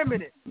all the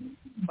remnant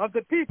of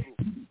the people,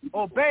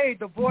 obeyed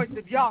the voice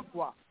of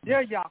Yahweh,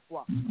 their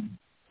Yahweh,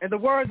 and the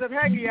words of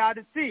Haggai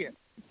the seer,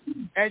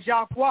 as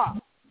Yahweh,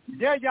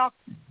 their Yahweh,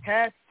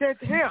 had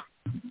sent him.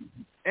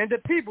 And the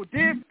people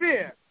did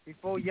fear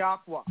before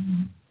Yahweh.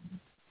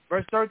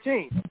 Verse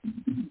 13.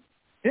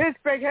 Then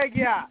spake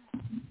Haggai,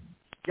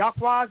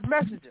 Yahweh's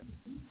messenger,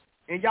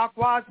 and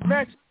Yahweh's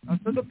message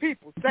unto the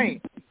people,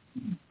 saying,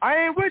 I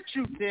am with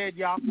you, said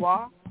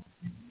Yahweh.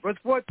 Verse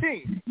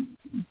 14.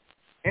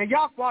 And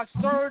Yahweh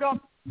stirred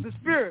up the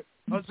spirit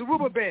of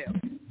Zerubbabel,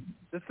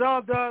 the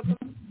son of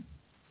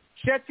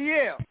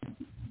Shealtiel,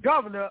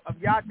 governor of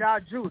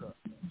Yada Judah,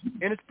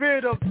 and the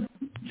spirit of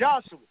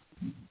Joshua,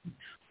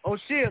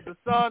 Hoshea, the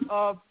son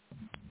of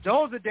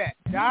Jozadak,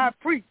 the high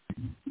priest,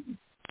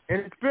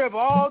 and the spirit of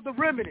all the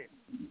remnant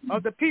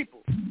of the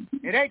people.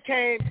 And they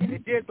came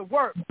and did the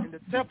work in the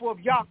temple of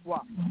Yahweh,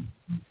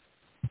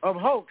 of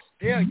hosts,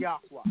 their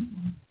Yahweh.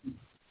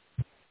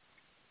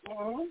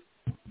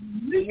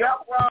 The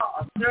Yahweh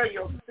will stir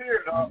your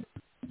spirit up,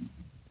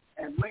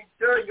 and when you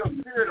stir your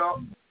spirit up,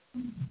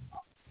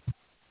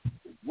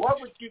 what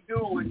would you do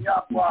when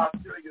Yahweh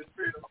stir your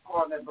spirit up,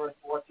 according to verse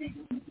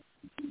 14?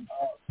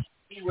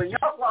 When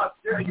Yahweh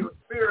stir your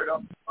spirit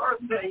up,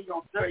 first thing he's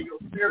going to stir your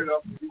spirit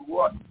up to do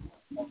what?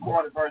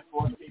 According to verse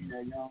 14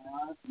 there, young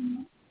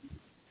man.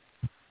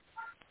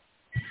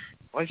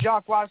 When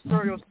Yahweh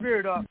stir your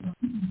spirit up,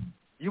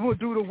 you will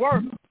do the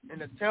work in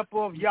the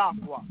temple of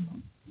Yahweh.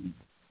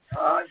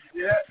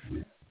 Yeah.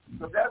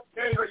 So that's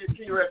there you go, your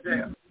key right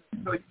there.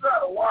 So you got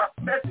to watch,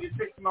 especially if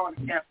you're taking on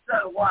the camp, you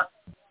got to watch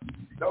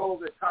those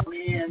that come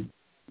in,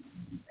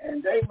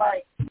 and they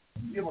might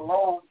give a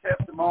long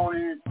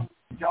testimony,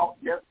 short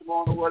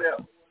testimony, or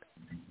whatever.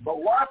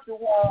 But watch the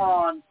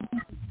one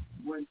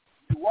when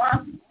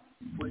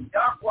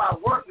Yahweh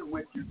working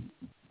with you,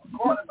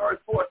 according to verse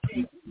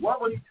 14. What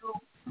will he do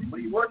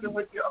when he's working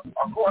with you,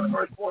 according to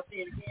verse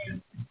 14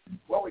 again?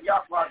 What will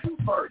Yahweh do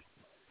first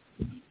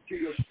to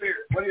your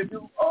spirit? What do you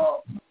do,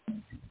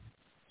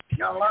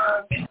 young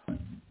lion?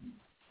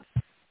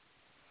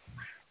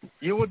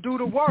 You will do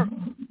the work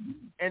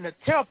in the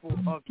temple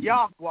of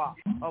Yahweh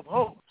of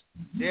hosts,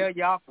 Del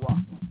Yahweh.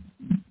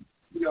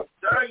 You'll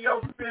stir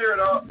your spirit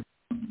up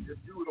to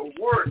do the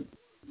work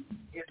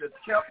in the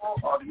temple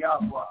of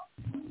Yahweh.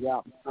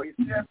 Yeah. So he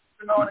said,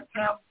 on the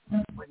camp,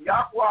 when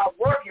Yahweh is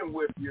working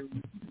with you,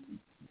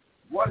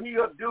 what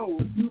he'll do,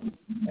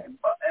 and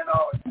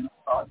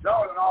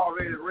Jordan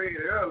already read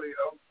earlier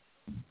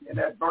in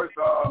that verse,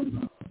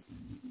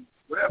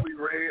 whatever we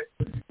read,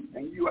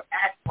 and you will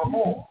ask for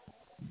more.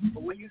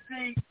 But when you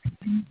see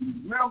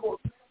members,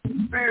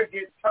 spirit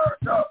get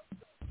turned up,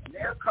 and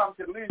they'll come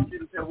to leadership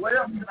and say, what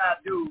else can I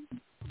do?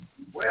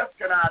 What else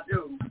can I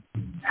do?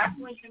 That's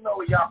when you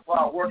know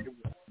Yahweh working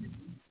with you.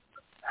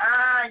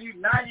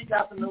 Now you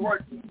got them to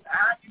work with.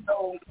 Now you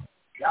know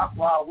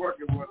Yahweh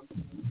working with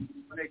them.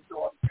 When they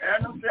start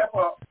tearing themselves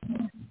up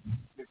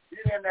to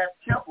get in that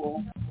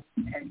temple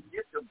and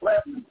get the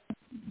blessings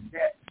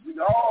that we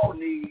all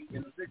need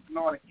in the 6th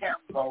anointed camp.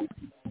 So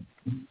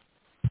we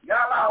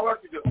got a lot of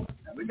work to do.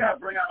 And we got to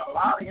bring out a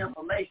lot of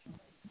information.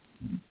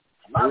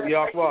 A lot of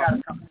information got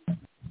to come.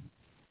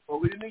 So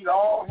we need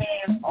all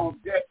hands on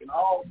deck in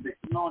all 6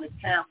 anointed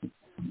camps.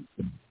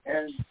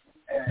 And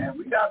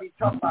we got to be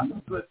talking about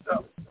some good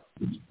stuff.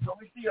 So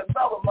we see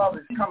another mother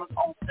is coming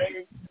on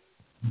stage.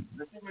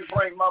 Let's see me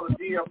bring Mother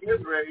D of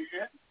Israel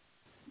in.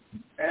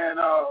 And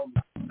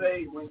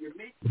say, when you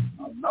meet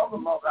another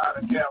mother out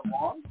of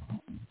Gabon,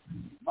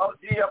 Mother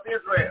D of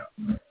Israel.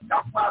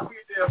 That's why we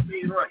there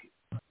being raised.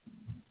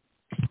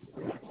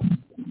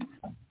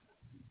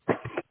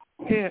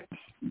 Yeah.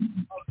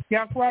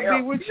 Yahweh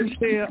be with you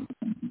still.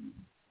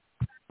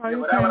 Are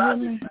you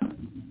saying me?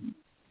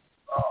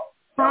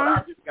 That's what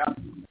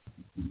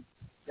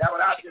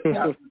I just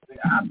got to say.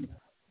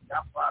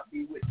 Yahweh be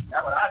with you.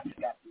 That's what I just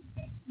got to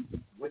say.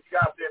 What you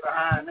got to say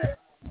behind that?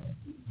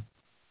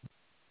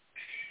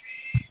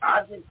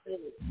 I just said,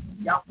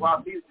 Yahweh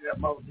be with you, that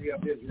Mother D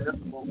of Israel.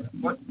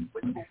 What you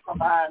going to come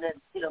behind that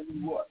and tell me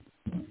what?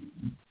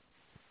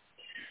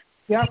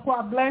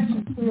 Yahweh bless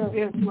you still,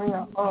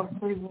 Israel of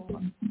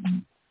Freewood.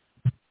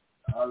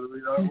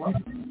 Hallelujah. All right.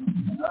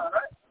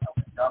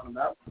 I'm talking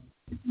about.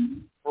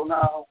 So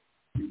now,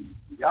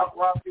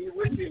 Yahweh be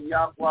with you and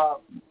Yahweh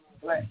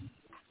bless.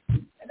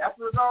 And that's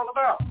what it's all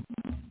about.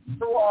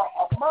 So our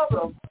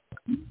Mother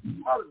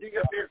D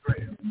of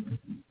Israel,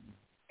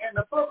 in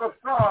the book of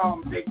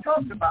Psalms, they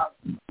talked about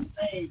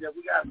things that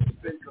we got to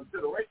take into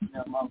consideration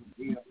of Mother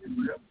D of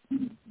Israel.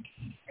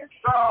 In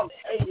Psalms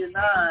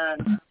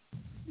 89,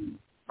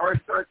 verse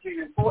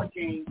 13 and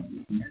 14,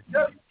 and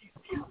just she's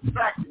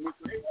distracting me,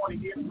 so they want to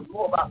hear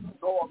more about the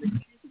northern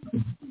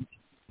kingdom.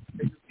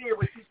 They can see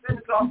when she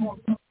finished off on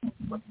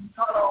what she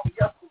taught on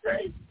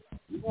yesterday,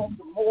 we want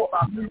some more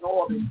about the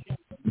northern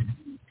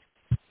kingdom.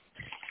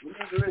 We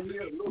need to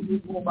hear a little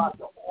bit more about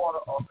the order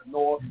of the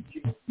northern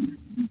kingdom.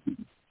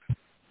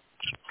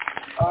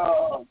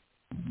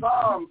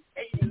 Psalm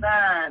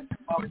 89,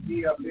 Mother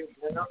D of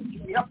Israel.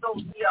 Can you help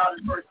those see out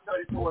in verse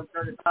 34 and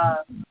 35?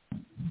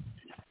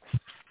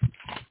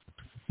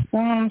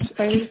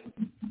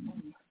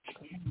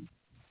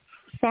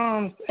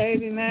 Psalms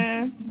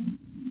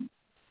 89.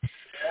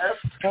 Yes.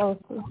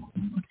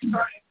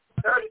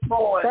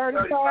 34 and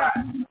 35.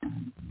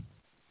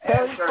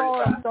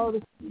 34 and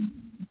 35.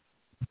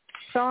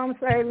 Psalms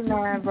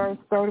 89, verse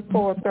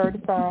 34 and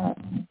 35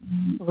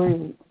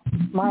 reads,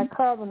 my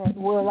covenant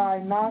will I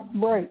not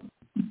break,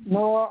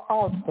 nor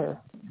alter.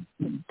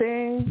 The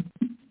thing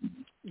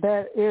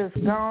that is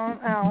gone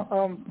out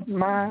of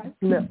my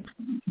lips.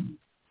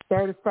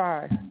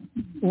 35.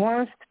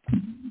 Once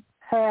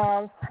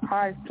have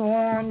I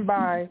sworn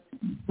by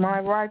my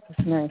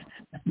righteousness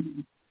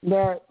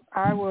that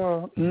I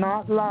will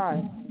not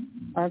lie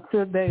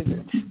unto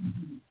David.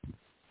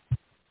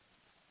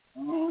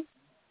 Mm-hmm.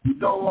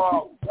 So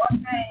one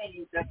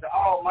thing that the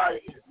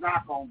Almighty is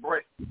not going to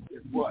break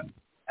is what?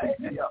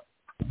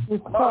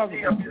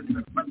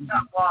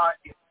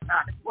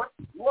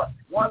 What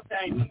one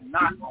thing he's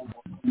not going to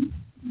break?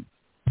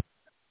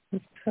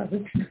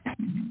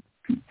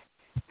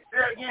 Say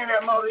it again,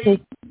 that Mother E. Say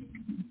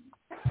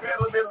it a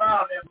little bit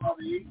louder, that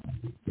Mother E.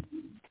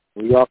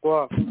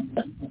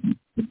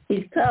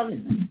 He's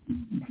coming.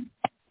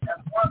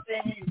 That's one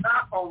thing he's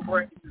not going to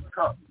break is his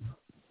covenant.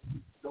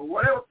 So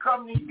whatever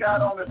covenant he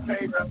got on the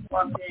table, that's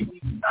one thing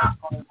he's not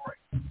going to break.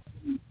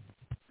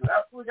 So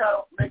that's what we got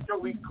to make sure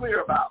we're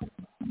clear about.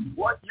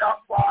 What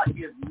Yahweh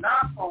is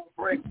not going to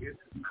break is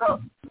his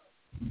covenant.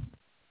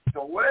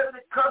 So whatever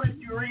the covenant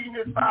you read in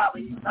this Bible,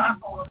 he's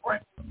not going to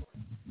break.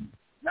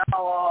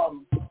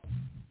 Now,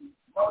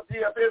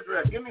 Hosea of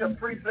Israel, give me a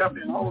precept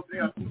in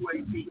Hosea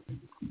 2:18.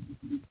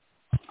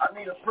 I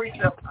need a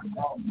precept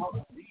called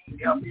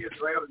Hosea of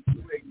Israel in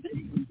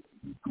 2:18.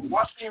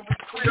 One thing we're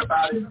clear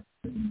about is,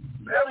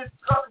 whatever his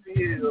covenant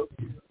is,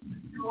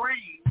 you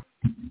read,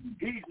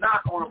 he's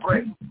not going to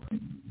break it.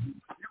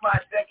 You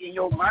might think in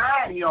your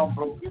mind he don't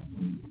broke it,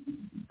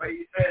 but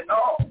he said,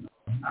 no,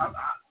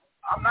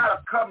 I'm not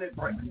a covenant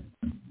breaker.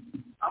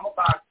 I'm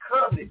about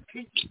covenant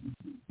keeping.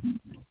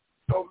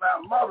 So my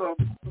mother,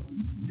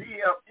 D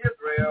of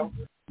Israel,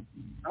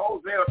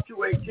 Hosea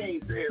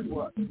 2:18 says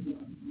what?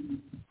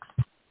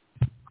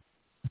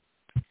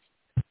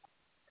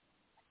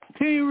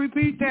 Can you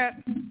repeat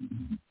that?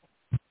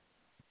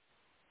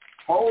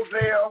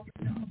 Hosea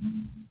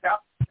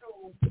chapter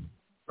 2,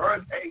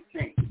 verse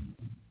 18.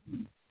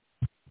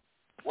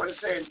 What it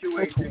say in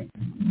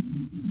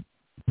 2:18?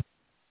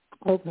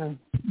 Okay.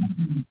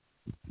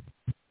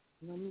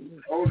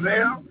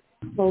 Hosea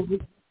 2,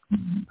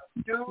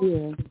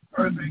 yeah.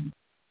 verse 18.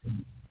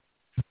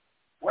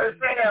 What it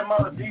say there,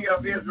 Mother D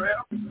of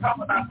Israel? Talk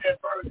about that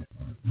verse.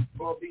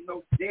 There'll be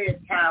no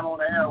dead time on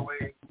the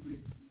airway,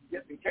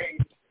 just in case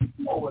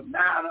over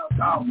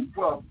 900,000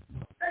 plus.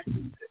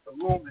 The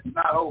room is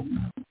not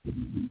open.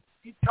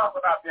 He talk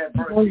about that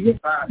verse. You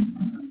said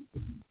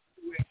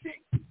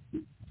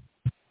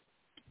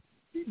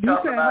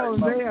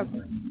Hosea.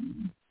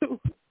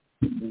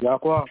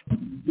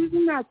 He's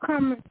not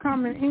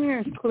coming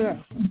in clear.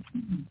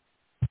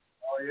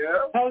 Oh,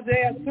 yeah?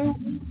 Hosea 2,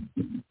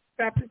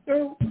 chapter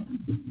 2.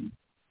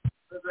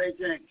 Verse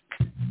 18.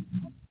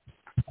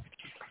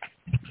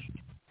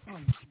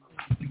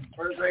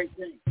 Verse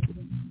 18.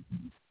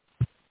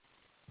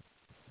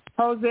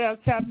 Hosea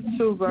chapter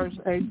 2, verse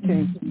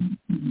 18.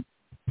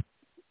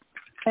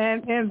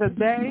 And in the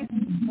day,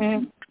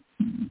 and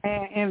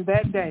in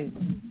that day,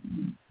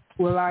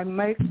 will I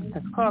make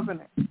a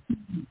covenant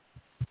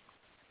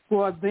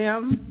for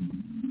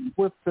them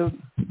with the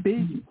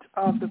beasts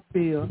of the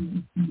field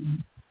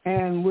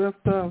and with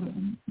the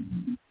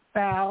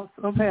fowls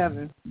of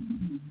heaven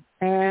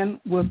and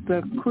with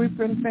the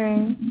creeping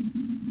things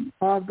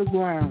of the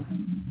ground.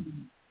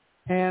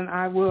 And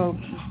I will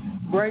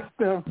break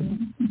the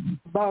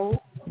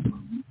bow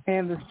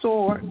and the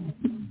sword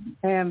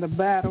and the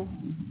battle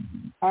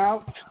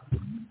out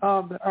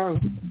of the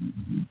earth,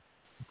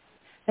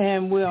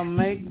 and will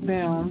make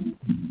them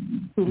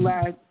to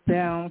lie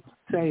down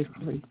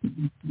safely.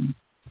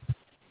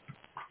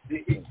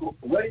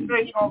 What he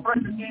said, he's going to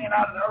break the king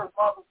out of the earth,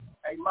 Mother?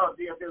 Hey, Mother,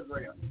 dear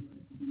Israel.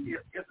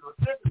 It's a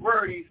specific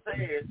word he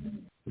said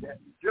that's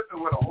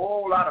dripping with a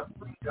whole lot of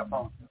precept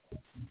on it.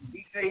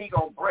 He said he's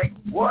going to break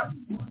what?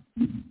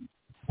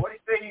 What he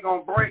said he's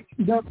going to break?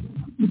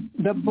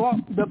 The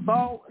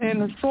bow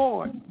and the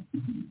sword.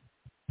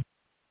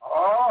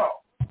 Oh.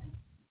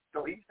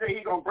 So he said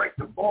he's going to break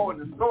the bow and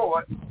the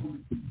sword.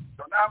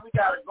 So now we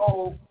got to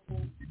go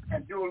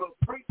and do a little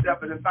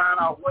precept and find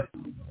out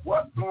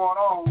what's going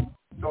on.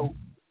 So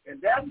in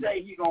that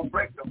day, he's going to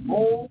break the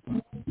bow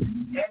and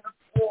the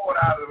sword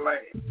out of the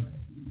land.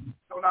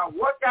 So now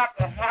what got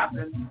to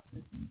happen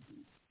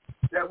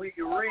that we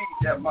can read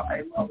that,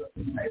 hey,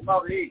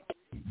 Mother E?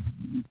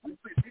 We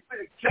put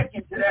a check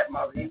into that,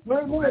 Mother E.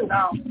 And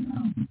now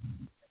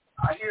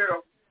I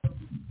hear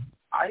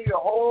a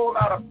whole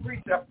lot of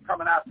precepts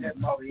coming out there,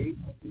 Mother E.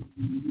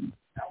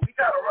 Now we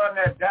got to run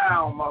that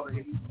down, Mother E,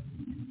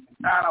 and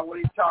find out what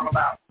he's talking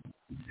about.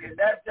 In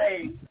that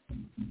day,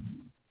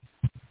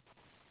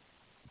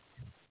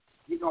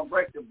 he's going to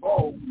break the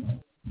bow.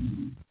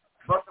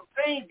 But some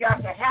things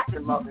got to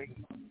happen, Mother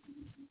E.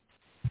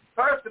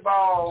 First of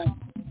all,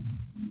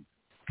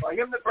 for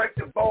him to break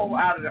the bow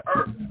out of the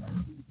earth,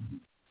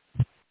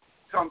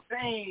 some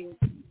things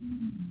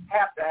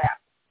have to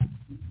happen.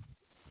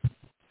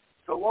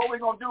 So what we're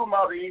going to do,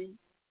 Mother E,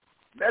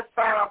 let's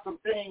find out some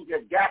things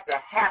that got to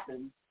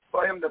happen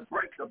for him to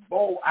break the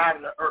bow out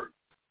of the earth.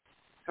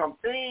 Some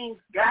things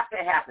got to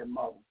happen,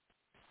 Mother.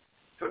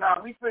 So now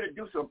we're going to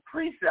do some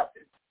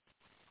precepting.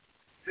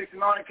 6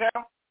 and on the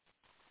count,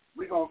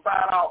 we're going to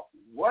find out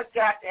what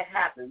got to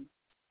happen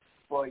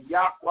for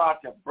Yahweh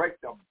to break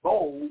the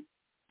bow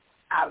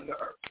out of the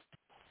earth.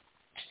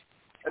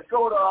 Let's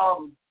go to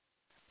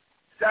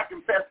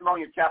 2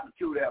 Thessalonians chapter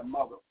 2 there,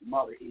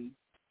 Mother E.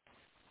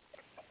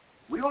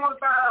 We want to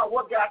find out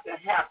what got to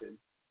happen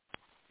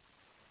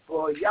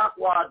for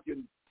Yahweh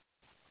to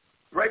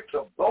break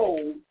the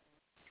bow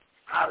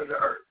out of the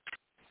earth.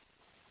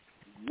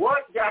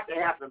 What got to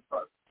happen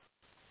first?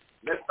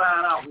 Let's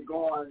find out. We're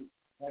going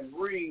and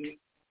read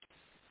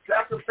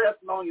 2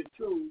 Thessalonians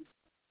 2,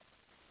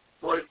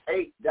 verse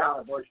 8 down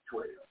to verse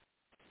 12.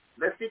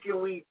 Let's see,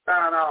 can we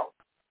find out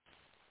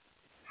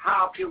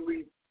how can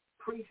we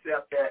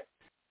precept that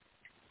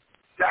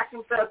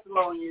 2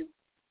 Thessalonians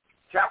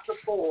chapter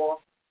 4,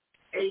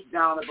 8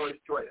 down to verse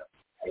 12.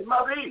 Hey,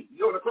 Mother E,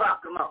 you're on the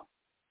clock. Come on.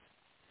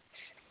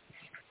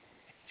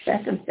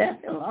 2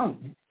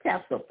 Thessalonians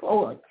chapter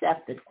 4,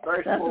 chapter 2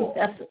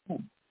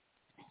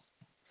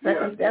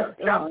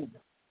 Thessalonians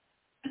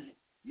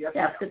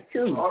chapter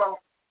 2. Hold on.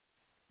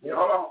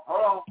 Hold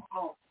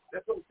on.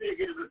 Let's go see and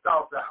get his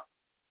thoughts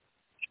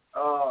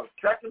out.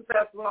 2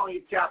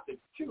 Thessalonians chapter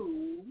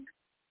 2,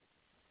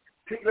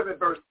 pick up at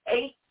verse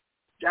 8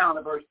 down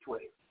to verse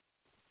 12.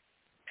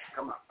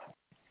 Come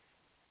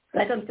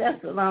on. 2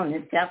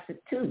 Thessalonians chapter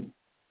 2,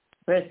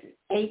 verses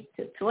 8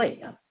 to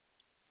 12.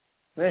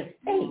 Verse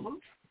 8. Mm-hmm.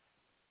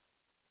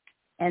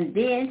 And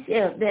then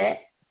shall that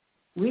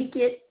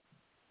wicked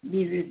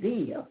be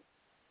revealed,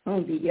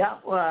 whom the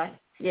Yahweh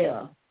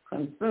shall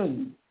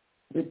consume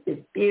with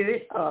the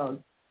spirit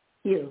of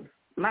his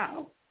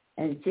mouth,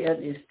 and shall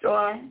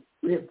destroy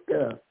with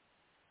the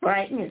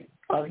brightness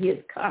of his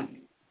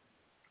coming.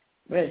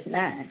 Verse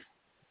 9.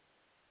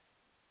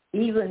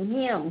 even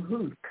him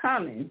whose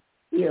coming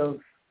is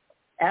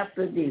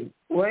after the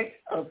work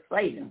of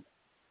Satan,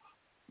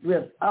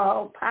 with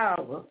all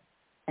power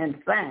and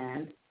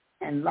signs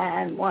and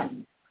lying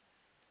wonders.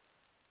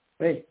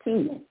 Verse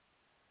 10,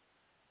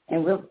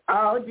 and with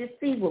all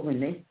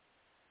deceivableness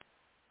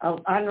of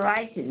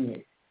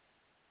unrighteousness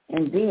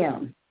in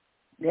them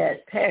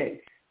that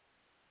perish,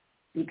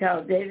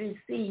 because they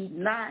receive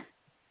not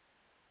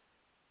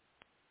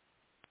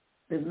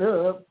the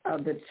love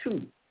of the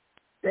truth,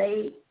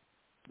 they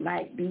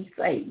might be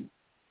saved.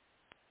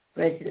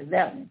 Verse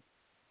 11,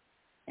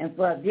 and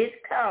for this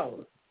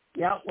cause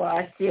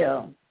Yahweh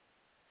shall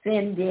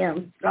send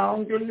them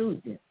strong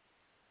delusion,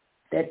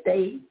 that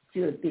they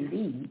should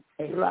believe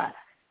a lie.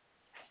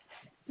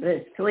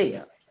 Verse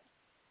 12,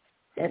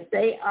 that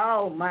they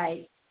all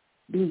might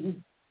be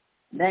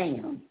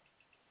damned,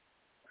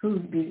 who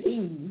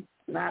believe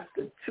not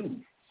the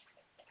truth,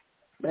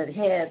 but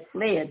have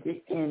fled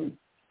in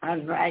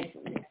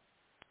unrighteousness.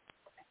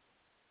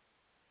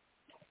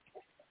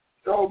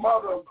 So,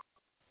 Mother,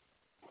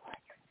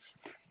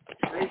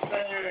 they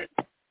said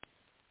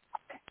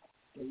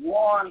the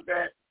ones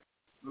that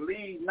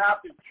believe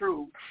not the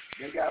truth,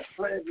 they got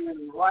pleasure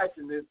in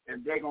righteousness,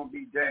 and they're going to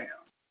be damned.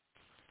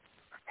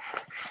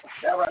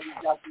 That's why you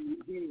got to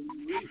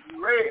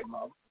read,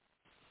 Mother.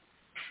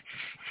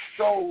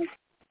 So,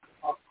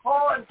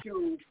 according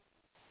to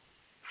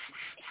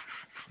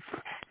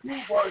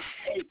 2 verse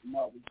 8,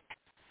 Mother,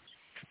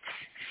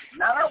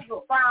 now that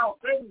was a final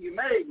thing you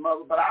made,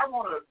 Mother, but I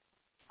want to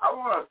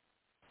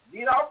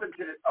get off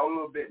into it a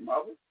little bit,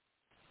 Mother.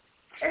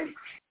 And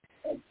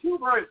 2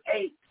 verse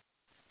 8,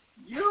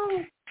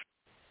 you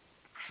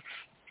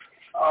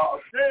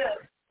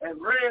said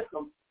and read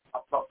a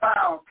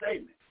profound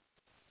statement.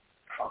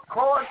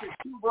 According to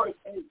 2 verse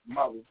 8,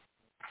 Mother,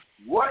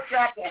 what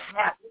got to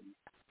happen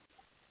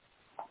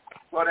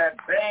for that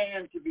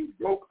band to be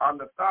broke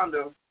under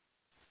thunder?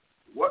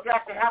 What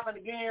got to happen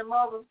again,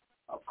 Mother?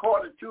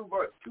 According to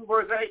 2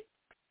 verse 8.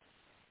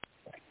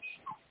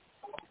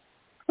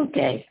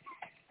 Okay.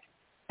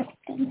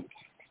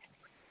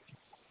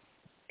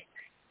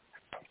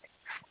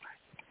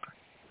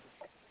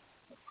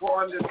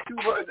 According to 2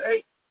 verse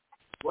 8,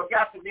 what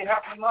got to be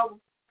happening, Mother?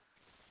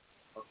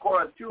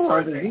 According to 2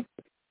 verse 8.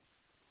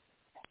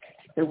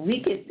 The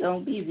wicked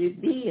don't be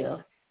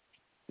revealed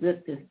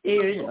with the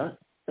spirit of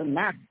the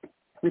mouth,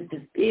 with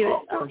the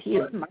spirit of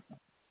his mouth.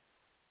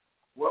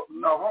 Well,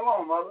 no, hold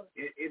on, Mother.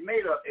 It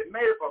made a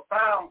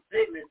profound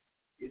statement.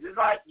 It's just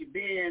like you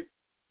being.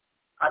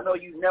 I know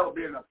you've never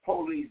been in a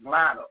police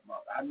lineup,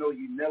 Mother. I know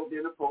you've never been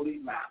in a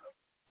police lineup.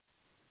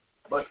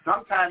 But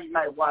sometimes you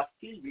might watch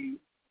TV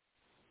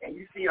and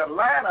you see a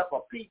lineup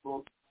of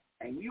people,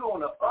 and you on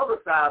the other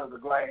side of the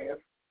glass,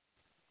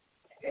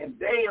 and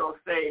they'll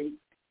say,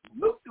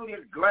 "Look through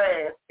this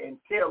glass and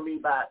tell me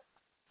about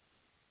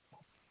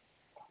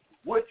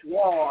which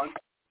one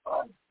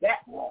or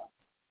that one."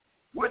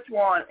 Which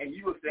one? And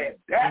you will say,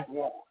 that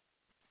one.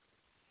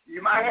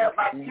 You might have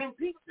about 10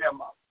 people there,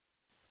 Mother.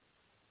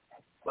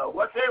 But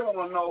what they want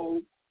to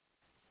know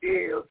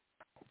is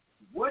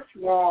which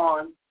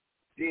one,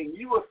 then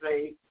you will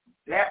say,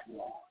 that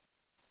one.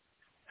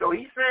 So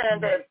he's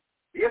saying that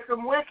it's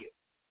some wicked,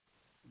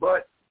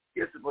 but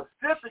it's a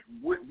specific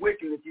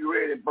wicked that you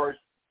read in verse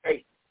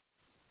 8.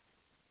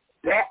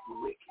 That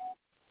wicked.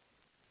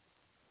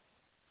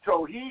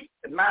 So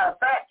matter of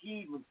fact,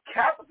 he even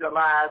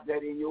capitalized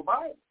that in your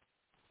Bible.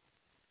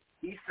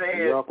 He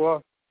said,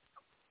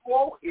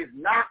 "Quote is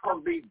not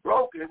going to be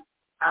broken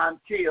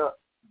until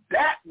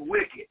that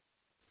wicked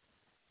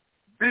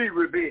be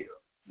revealed."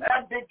 Now,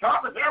 that's big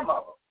talk with their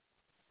Mother.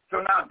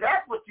 So now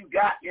that's what you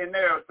got in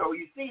there. So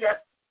you see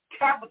that's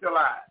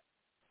capitalized.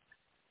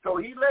 So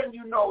he's letting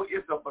you know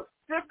it's a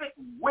specific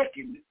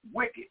wicked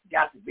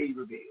got to be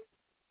revealed.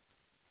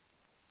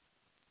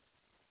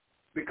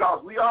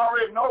 Because we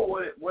already know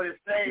what it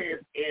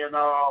says in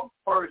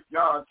 1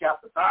 John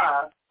chapter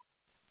 5,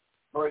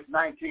 verse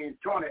 19 and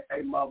 20,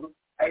 hey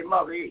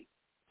Mother E.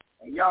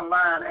 A young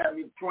lion has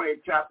the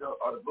 20th chapter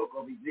of the book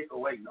of Ezekiel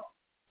waiting on.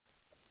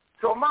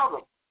 So, Mother,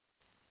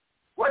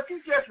 what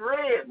you just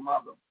read,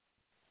 Mother,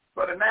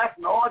 for the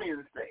national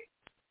audience sake,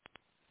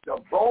 the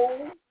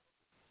bow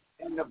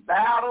and the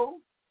battle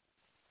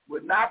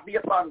would not be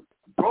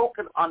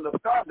broken under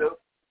thunder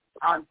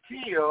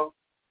until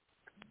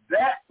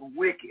that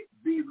wicked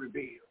be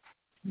revealed.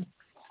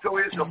 So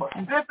it's a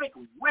specific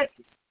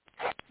wicked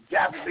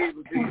got to be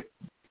revealed.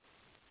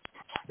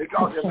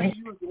 Because if we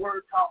use the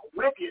word called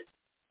wicked,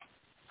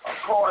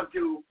 according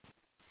to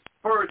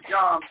 1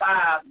 John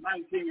 5,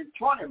 19 and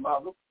 20,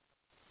 Mother,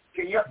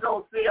 can you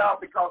go see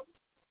out because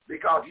you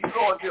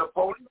go into a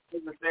police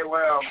and say,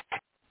 well,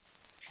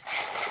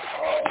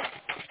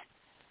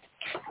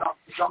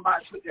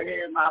 somebody put their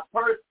hand in my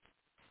purse,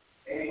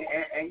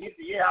 and you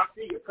say, yeah, I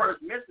see your purse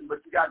missing,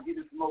 but you got to get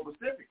it some more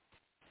specific.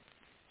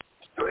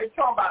 So they're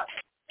talking about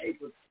a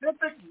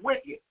specific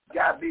wicked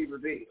got to be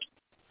revealed.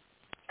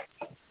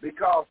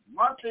 Because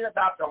one thing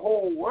about the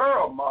whole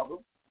world, Mother,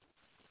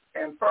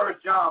 in 1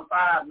 John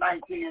 5,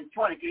 19 and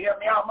 20, can you help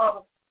me out,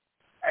 Mother?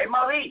 Hey,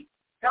 Mother E,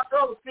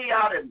 Go see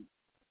out in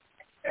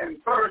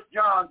 1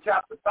 John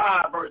chapter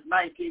 5, verse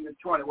 19 and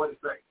 20. What does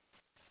it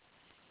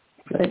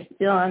say? 1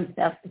 John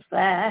chapter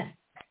 5,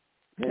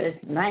 verse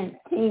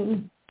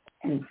 19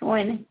 and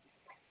 20.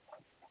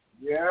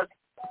 Yes.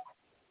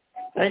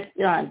 1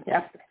 John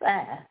chapter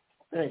 5,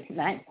 verse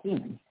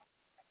 19.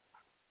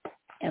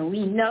 And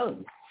we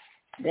know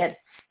that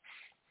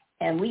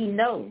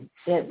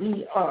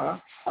we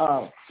are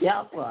of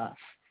Yahweh,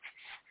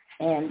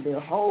 and the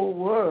whole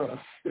world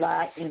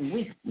lie in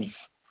weakness.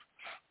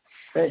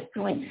 Verse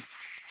 20.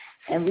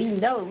 And we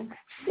know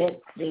that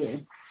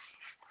the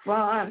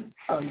Son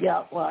of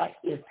Yahweh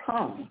is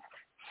come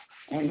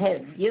and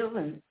has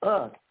given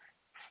us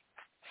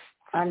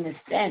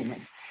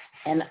understanding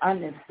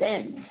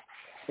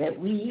that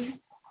we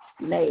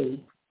may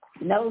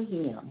know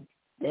him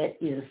that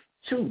is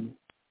true.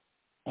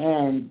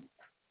 And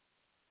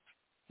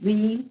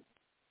we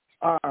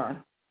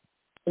are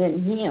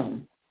in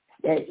him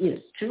that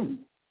is true,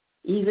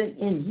 even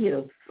in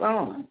his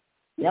Son,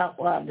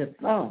 Yahweh the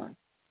Son.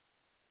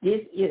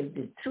 This is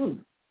the truth,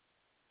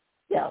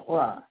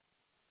 Yahweh,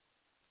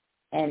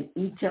 and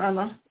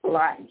eternal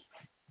life.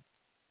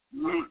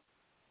 Mm-hmm.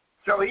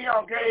 So he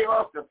gave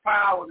us the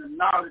power and the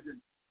knowledge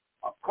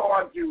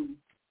according to,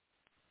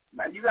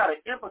 now you got to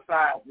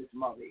emphasize this,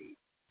 Mother Eve.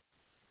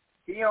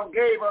 He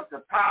gave us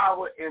the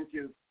power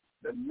into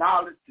the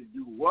knowledge to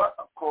do what?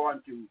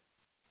 According to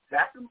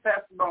 2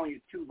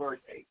 Thessalonians 2, verse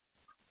 8.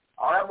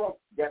 All I want,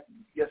 that's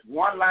just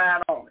one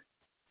line on it.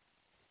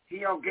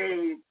 He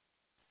gave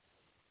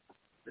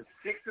the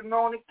 6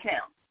 anointed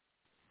camps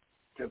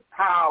to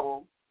power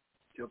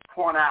to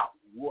point out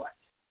what?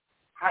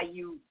 How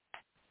you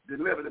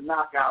deliver the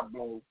knockout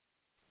blow.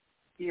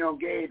 He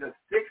gave the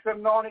 6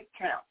 anointed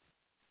camps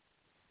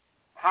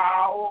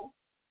power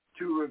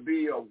to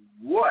reveal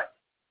what?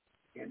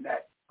 In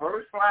that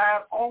first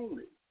line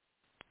only,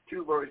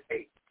 2 verse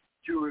 8,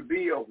 to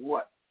reveal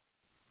what?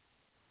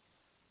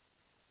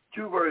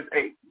 2 verse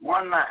 8,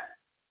 one line.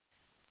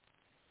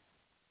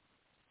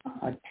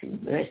 2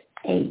 verse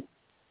 8.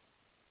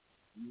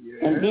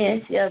 Yes. And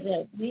then shall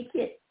the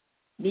wicked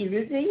be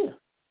revealed.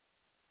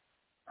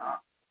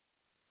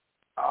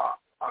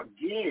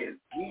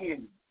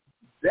 Again,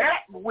 that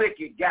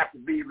wicked got to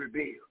be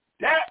revealed.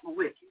 That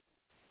wicked.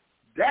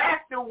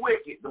 That's the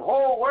wicked. The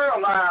whole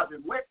world lies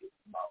in wicked.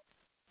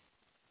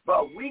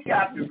 But we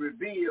got to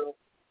reveal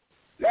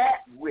that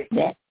wicked.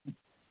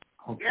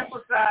 Okay.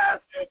 Emphasize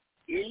that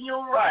in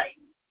your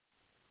writing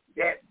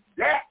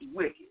that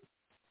wicked.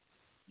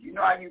 You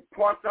know how you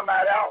point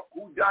somebody out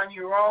who done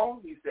you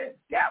wrong? You said,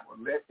 that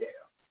one right there.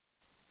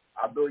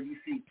 Although you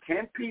see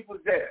 10 people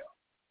there,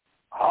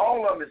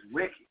 all of them is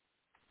wicked.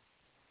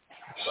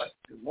 But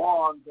the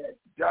one that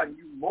done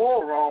you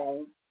more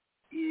wrong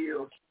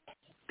is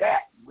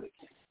that wicked.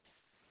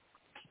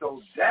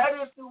 So that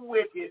is the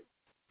wicked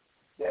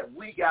that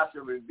we got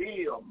to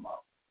reveal, Mother.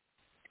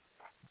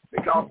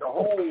 Because the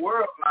whole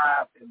world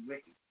lies in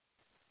wicked.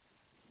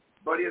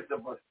 But it's a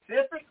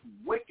specific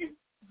wicked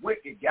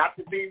got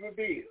to be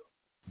revealed.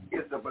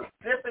 It's a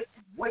specific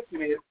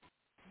wickedness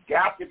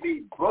got to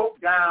be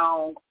broke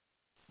down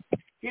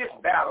his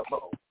battle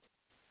bow.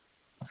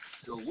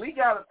 So we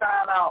got to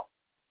find out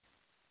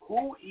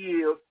who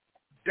is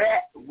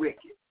that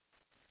wicked.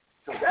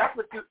 So that's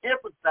what you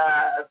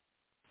emphasize,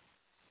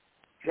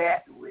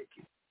 that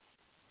wicked.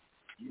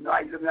 You know how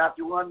you looking out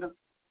your window?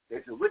 They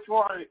say, which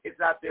one is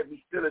out there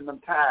be stealing them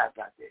tires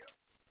out there?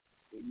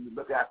 And you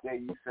look out there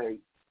and you say,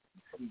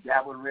 see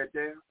that one right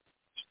there?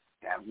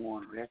 That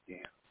one right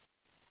there.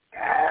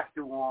 That's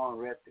the one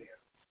right there.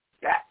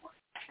 That one.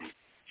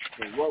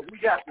 So what we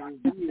got to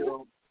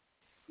reveal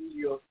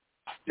is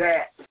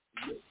that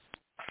wicked.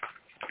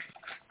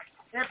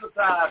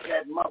 Emphasize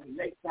that, Mother,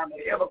 next time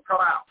they ever come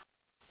out.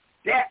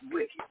 That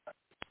wicked.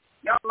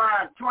 Young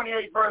line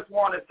 28 verse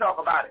 1, let's talk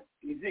about it.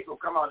 Ezekiel,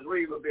 come on,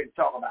 read a little bit and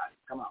talk about it.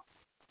 Come on.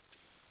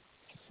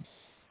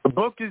 The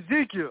book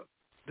Ezekiel,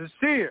 the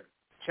seer,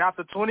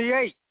 chapter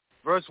 28,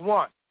 verse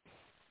 1.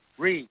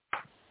 Read.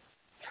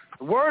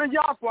 The word of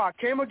Yahweh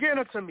came again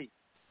unto me,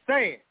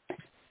 saying,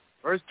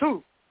 verse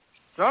 2,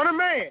 Son of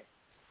man,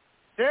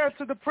 say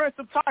to the prince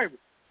of Tyrus,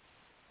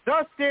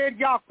 thus said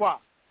Yahweh,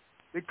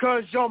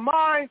 because your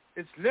mind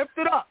is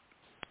lifted up.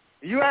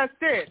 You have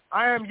said,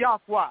 I am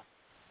Yahweh,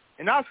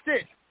 and I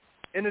sit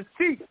in the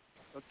seat,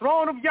 the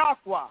throne of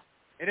Yahweh,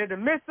 and in the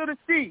midst of the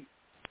sea.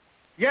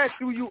 Yet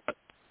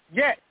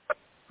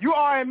you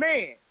are a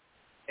man,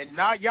 and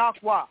not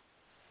Yahweh,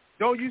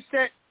 though you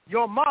set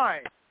your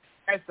mind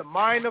as the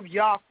mind of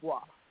Yahweh.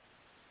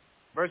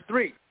 Verse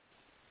 3,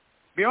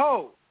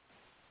 behold,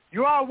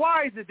 you are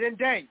wiser than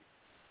Daniel.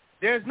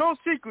 There is no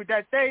secret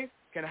that they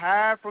can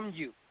hide from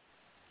you.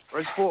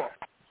 Verse 4,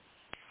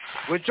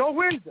 with your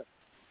wisdom,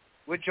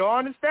 with your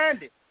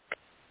understanding,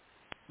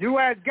 you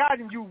has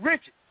gotten you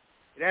riches.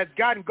 It has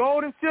gotten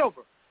gold and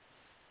silver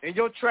in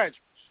your treasures.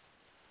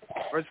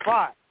 Verse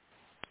 5,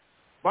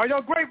 by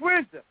your great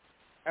wisdom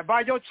and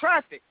by your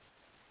traffic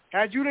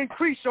has you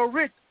increased your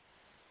riches,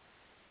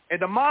 and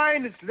the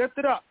mind is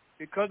lifted up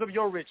because of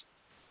your riches.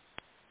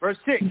 Verse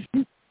 6,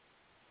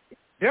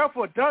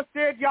 Therefore, thus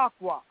said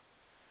Yahweh,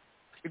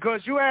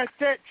 because you have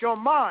set your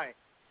mind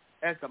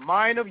as the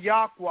mind of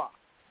Yahweh.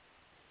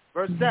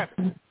 Verse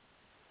 7.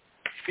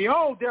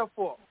 Behold,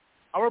 therefore,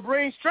 I will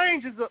bring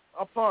strangers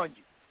upon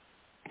you,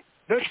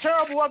 the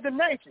terrible of the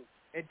nations,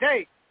 and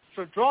they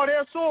shall draw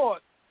their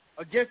swords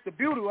against the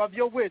beauty of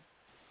your wisdom,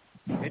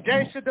 and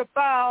they shall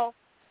defile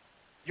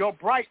your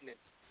brightness.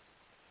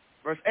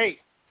 Verse 8.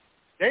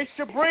 They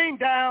shall bring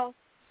down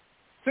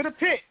to the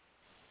pit.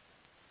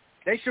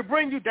 They shall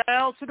bring you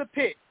down to the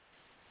pit,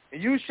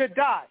 and you shall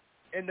die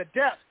in the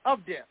depths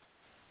of death.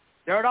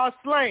 There are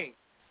slain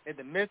in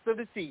the midst of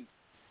the sea.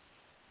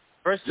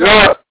 Verse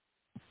 12.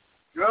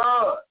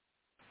 Good.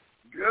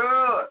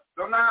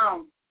 So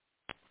now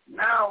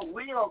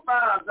we gonna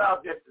find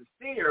out that the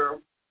seer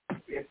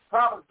is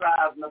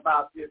prophesizing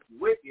about this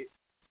wicked,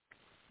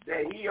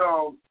 that he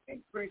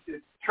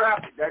increases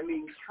traffic. That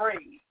means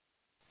trade.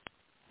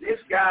 This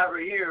guy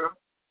right here,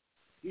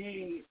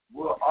 he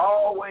will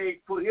always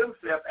put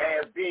himself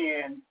as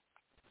being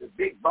the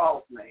big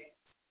boss man,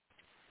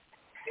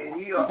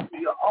 and he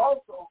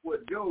also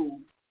would do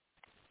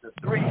the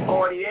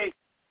 348,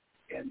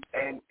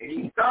 and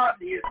he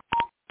started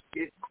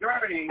his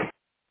journey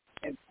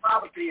in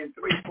prophecy in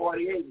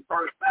 348, the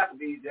first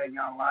Maccabees, that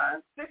young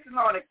line. Sitting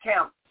on the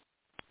camp.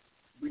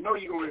 We know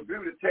you're going to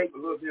review the tape a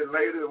little bit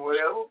later or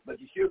whatever, but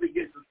you should be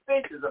getting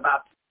suspicious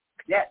about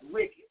that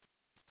wicked.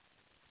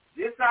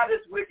 This how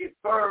this wicked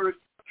first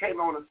came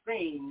on the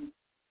scene.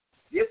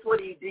 This what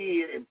he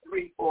did in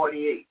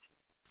 348.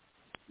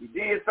 He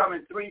did something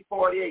in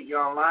 348,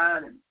 young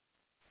line, and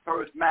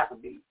first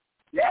Maccabees.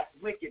 That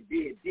wicked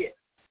did this.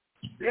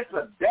 This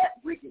what that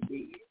wicked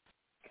did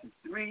in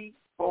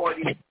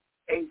 348,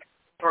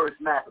 first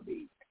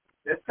Maccabees.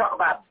 Let's talk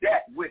about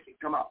that wicked.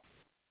 Come on.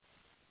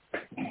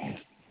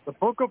 The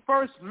book of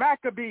First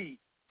Maccabees,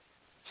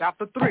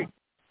 chapter 3,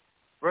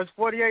 verse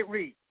 48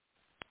 reads,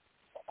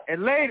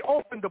 and laid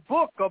open the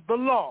book of the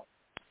law,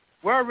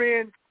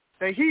 wherein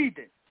the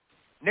heathen,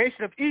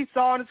 nation of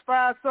Esau and his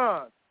 5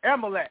 sons,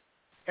 Amalek,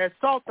 had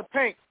sought to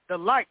paint the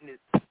likeness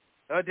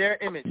of their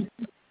images.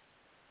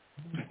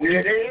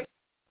 It is.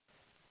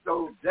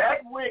 So that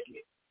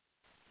wicked,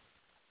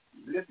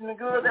 listen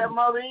good, that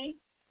Mother Eve,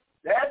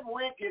 that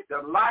wicked,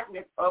 the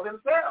likeness of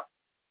himself.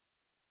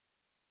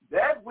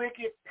 That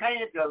wicked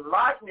painted the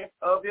likeness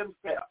of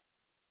himself.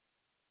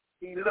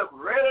 He looked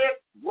right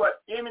at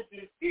what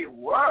images it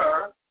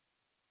were,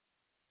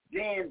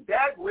 then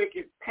that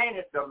wicked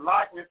painted the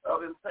likeness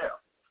of himself.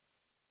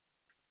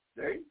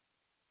 See?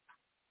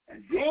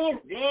 And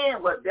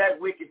then what that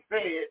wicked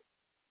said,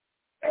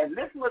 and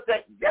listen what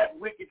that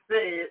wicked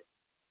said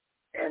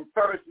in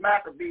First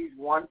Maccabees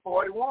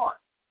 1:41.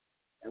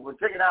 And we'll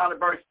take it out of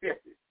verse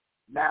 50.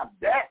 Now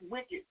that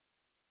wicked,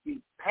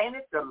 he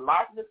painted the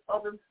likeness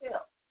of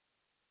himself.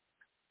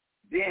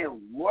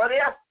 Then what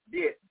else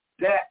did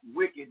that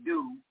wicked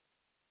do,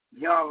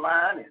 young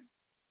line,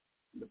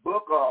 in the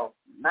book of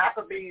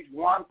Maccabees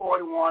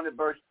 1:41 to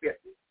verse 50?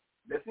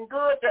 Listen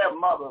good there,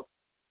 Mother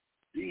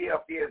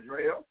D.F.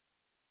 Israel.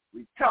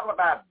 We talk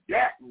about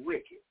that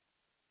wicked.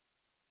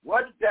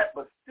 What did that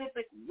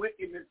specific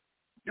wickedness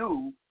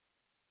do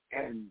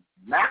in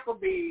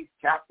Maccabees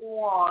chapter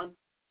 1,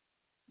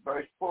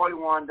 verse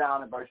 41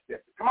 down to verse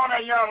 50? Come on,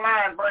 that young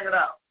line, bring it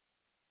out.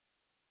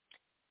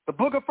 The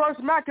book of First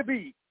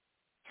Maccabees,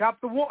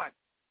 chapter 1,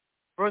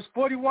 verse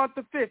 41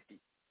 to 50.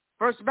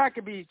 First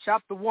Maccabees,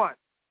 chapter 1,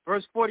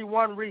 verse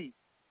 41 reads,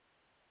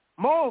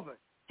 moreover,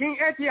 King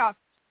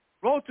Antiochus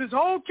wrote to his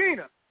whole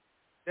kingdom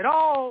that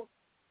all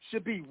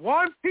should be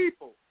one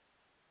people.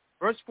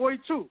 Verse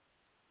 42,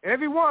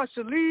 everyone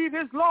should leave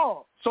his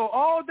law. So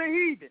all the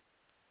heathen,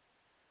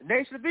 the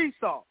nation of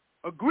Esau,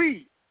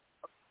 agreed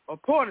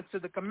according to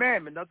the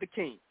commandment of the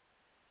king.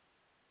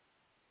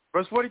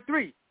 Verse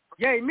 43,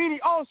 yea, many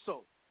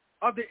also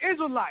of the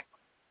Israelites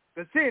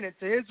consented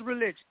to his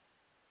religion,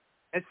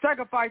 and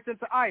sacrificed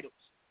unto idols,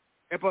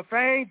 and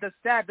profaned the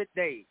Sabbath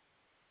days.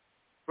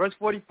 Verse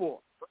 44,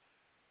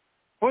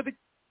 for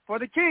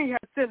the king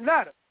hath sent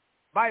letters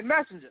by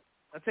messenger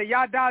unto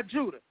Yada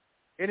Judah,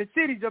 in the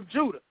cities of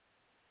Judah,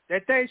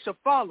 that they shall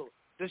follow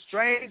the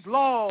strange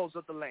laws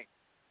of the land.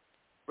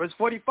 Verse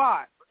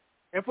 45,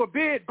 and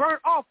forbid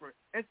burnt offerings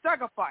and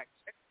sacrifice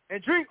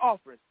and drink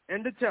offerings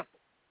in the temple,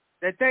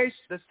 that they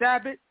the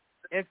Sabbath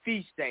and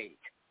feast days.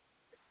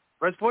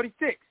 Verse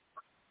 46,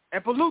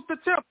 and pollute the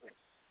temple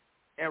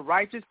and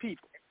righteous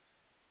people.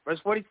 Verse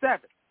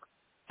 47,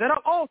 set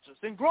up altars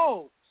and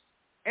groves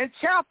and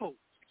chapels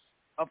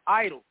of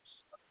idols,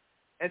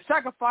 and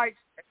sacrifice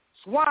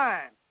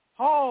swine,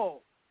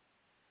 whole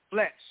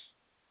flesh,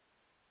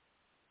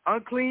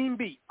 unclean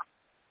beast.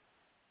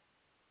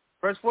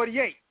 Verse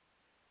 48,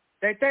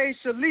 that they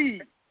shall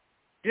leave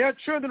their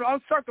children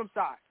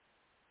uncircumcised,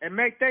 and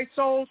make their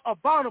souls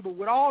abominable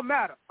with all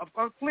matter of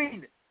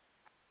uncleanness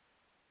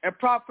and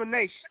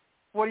profanation.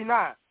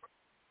 49,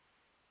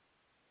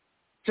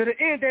 to the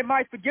end they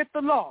might forget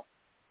the law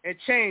and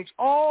change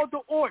all the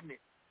ordinance.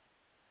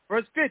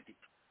 Verse 50,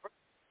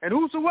 and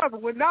whosoever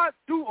would not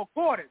do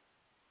according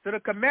to the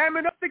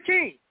commandment of the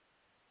king,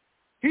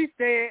 he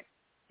said,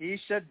 he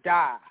should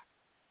die.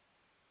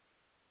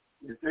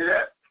 You see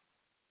that?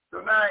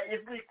 So now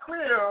it's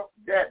clear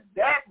that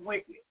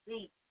wicked,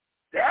 see,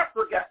 that's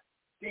what got,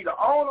 see, the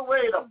only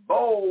way the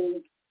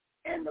bow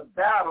and the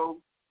battle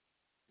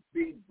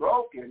be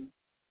broken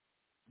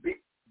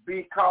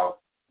because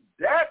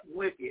that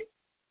wicked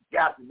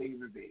got to be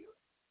revealed.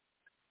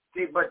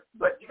 See, but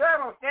you got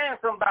to understand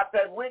something about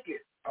that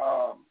wicked,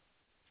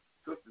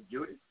 Sister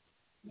Judy.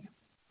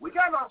 We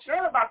got to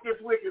understand about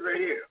this wicked right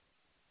here.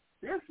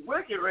 This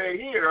wicked right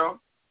here,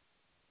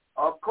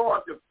 of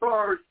course, the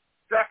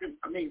Second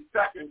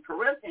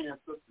Corinthians,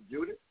 Sister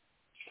Judy.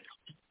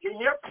 Can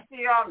you ever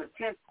see on the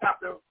 10th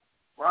chapter,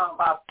 around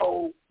about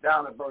 4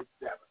 down to verse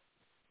 7?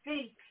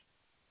 See,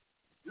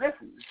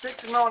 listen, the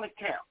 6 and on the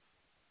count.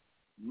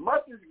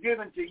 Much is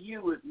given to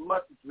you as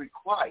much is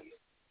required.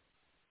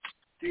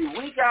 See,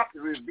 we got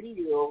to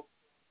reveal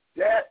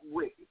that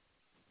wicked,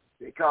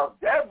 because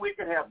that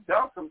wicked have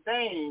done some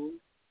things,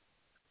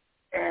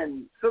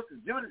 and Sister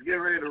Judy's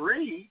getting ready to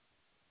read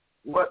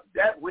what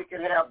that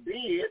wicked have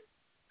did,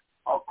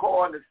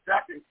 according to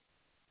 2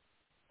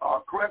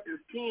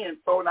 Corinthians 10,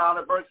 4 down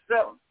to verse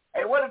 7.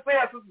 Hey, what is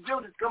that, Sister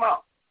Judy? Come on.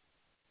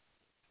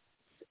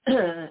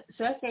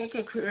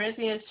 2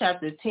 Corinthians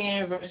chapter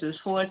 10, verses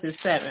 4 to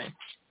 7.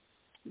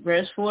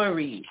 Verse 4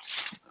 reads,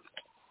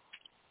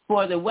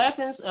 "For the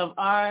weapons of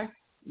our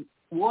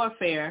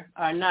warfare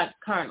are not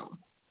carnal,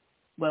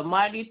 but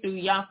mighty through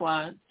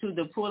Yahweh to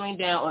the pulling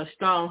down of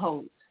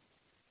strongholds."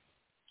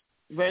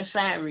 Verse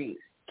 5 reads,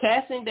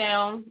 "Casting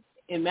down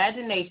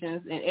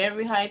imaginations and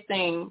every high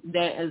thing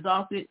that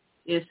exalted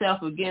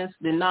itself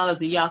against the knowledge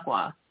of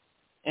Yahweh,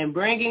 and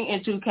bringing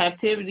into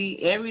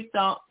captivity every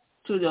thought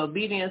to the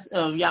obedience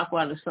of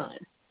Yahweh the Son."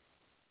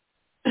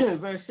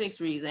 Verse 6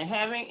 reads, "And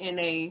having in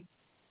a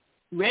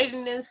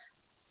readiness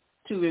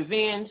to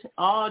revenge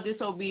all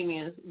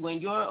disobedience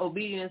when your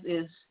obedience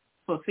is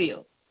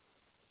fulfilled."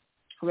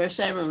 Verse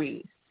 7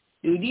 reads,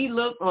 "Do ye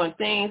look on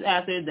things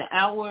after the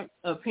outward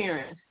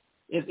appearance?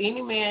 If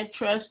any man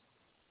trust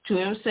to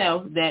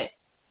himself that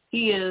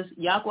he is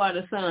Yahweh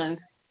the Son,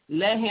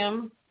 let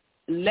him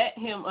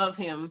of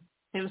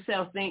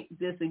himself think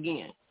this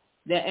again,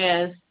 that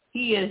as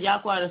he is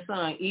Yahweh the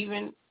Son,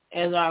 even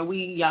as are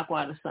we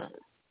Yahweh the Son."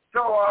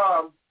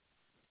 So,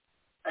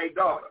 hey,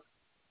 daughter,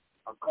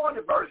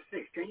 according to verse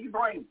 6, can you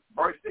bring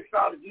verse 6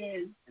 out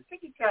again? And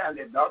take your time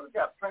there, daughter. We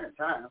got plenty of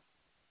time.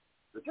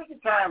 So take your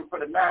time for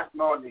the master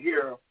to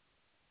hear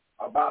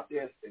about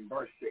this in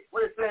verse 6.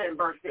 What does it say in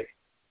verse 6?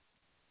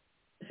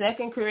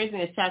 2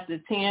 Corinthians chapter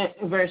 10,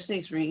 verse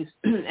 6 reads,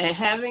 "And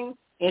having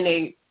in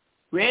a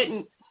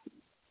readiness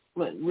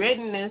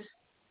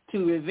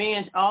to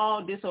revenge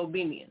all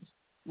disobedience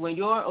when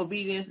your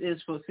obedience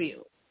is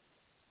fulfilled."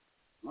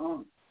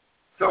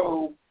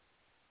 So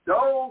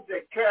those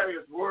that carry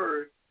his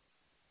word,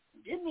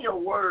 give me a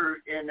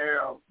word in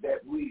there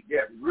that we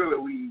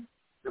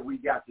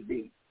got to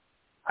be.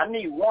 I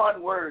need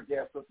one word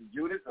there, Sister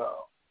Judith.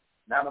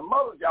 Now the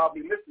mothers, y'all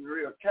be listening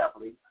real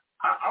carefully.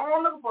 I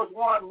want to look for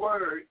one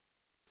word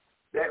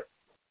that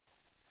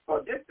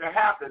for this to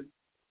happen.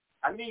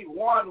 I need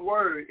one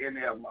word in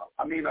there,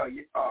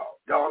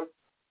 daughter.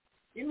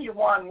 Give me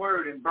one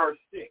word in verse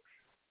 6.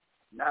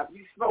 Now, if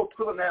you slow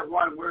pulling that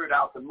one word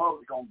out, the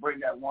mother's going to bring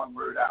that one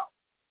word out.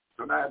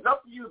 So now it's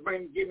up to you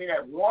to give me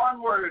that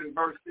one word in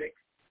verse 6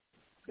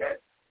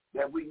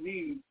 that we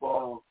need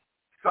for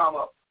sum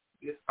up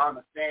this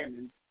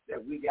understanding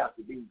that we got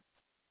to be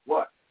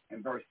what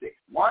in verse 6.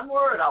 One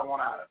word I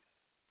want out of it.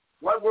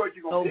 What word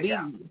you going to pick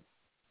out?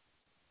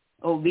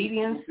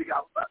 Obedience. You pick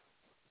out what?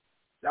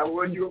 That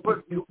word you going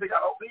to put? You pick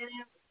out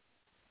obedience?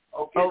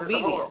 Okay,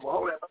 obedience.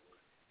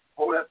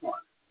 Hold that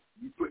one.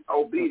 You put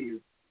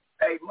obedience.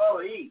 Hey,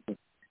 Mother E.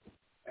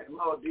 Hey,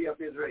 Mother D of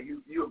Israel,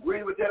 you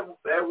agree with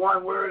that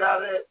one word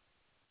out of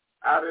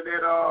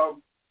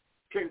that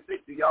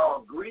 10:6? Do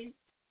y'all agree?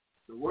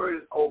 The word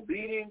is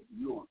obedient.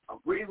 You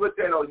agree with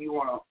that, or you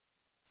want to?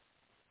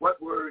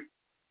 What word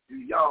do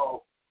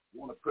y'all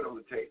want to put on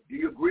the table? Do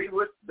you agree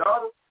with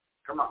daughter?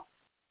 Come on.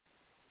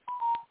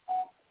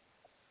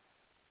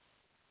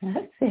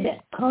 That's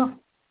it.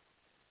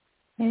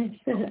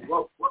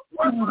 What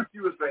word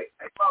you would say?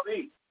 Hey, Mother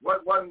E,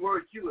 what one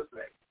word you would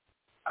say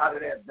out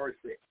of that verse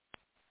 6?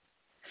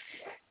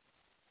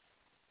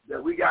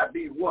 That we got to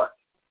be what?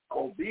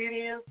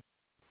 Obedience?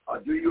 Or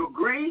do you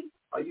agree?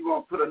 Or you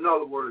want to put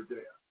another word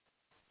there?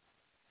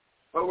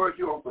 What word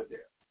you want to put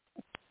there?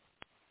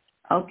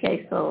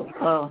 Okay,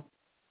 so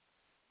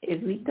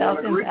if we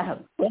talking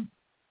about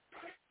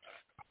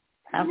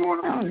I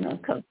don't know,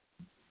 Coach.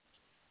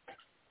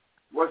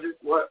 What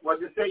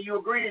you say you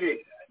agree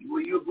to?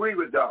 Will you agree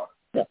with daughter?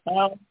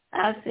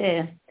 I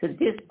said to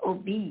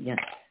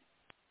disobedience.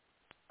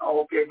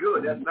 Oh, okay,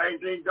 good. That's the same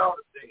thing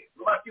daughter said.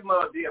 What about you,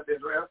 Mother D of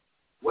Israel?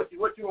 What you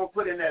want to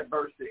put in that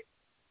verse 6?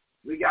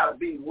 We got to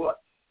be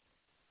what?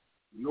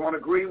 You want to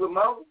agree with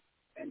Mother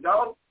and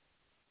daughter?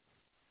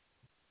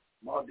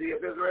 Mother D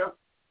of Israel?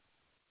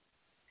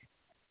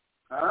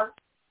 Huh?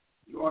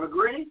 You want to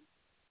agree?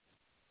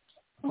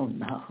 Oh,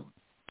 no.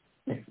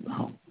 It's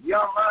wrong.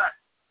 Young man.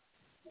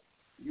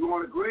 You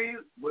want to agree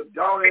with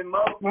daughter and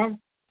mother?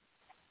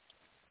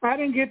 I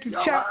didn't get the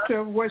chapter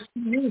of what she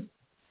knew.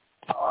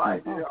 All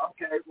right,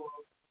 okay.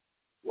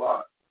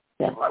 Well,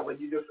 when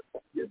you just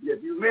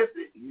if you miss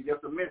it, you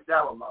just missed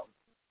that one, mother.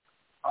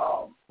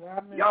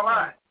 Young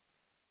line.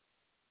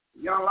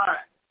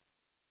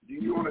 Do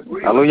you want to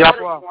agree? Hallelujah.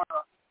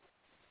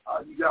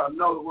 You got to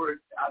know the word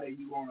out there.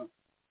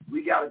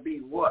 We got to be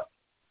what?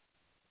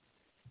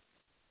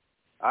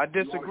 I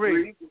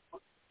disagree.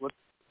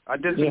 I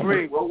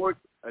disagree.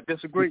 I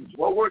disagree.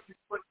 What word you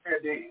put there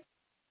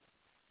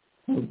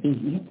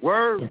then?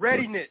 Word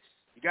readiness.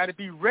 You got to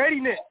be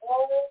readiness.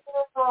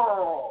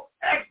 Oh,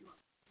 excellent.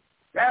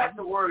 That's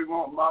the word we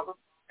want, mother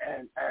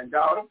and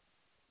daughter.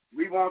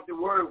 We want the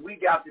word. We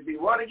got to be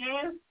what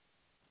again?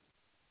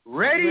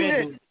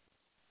 Readiness.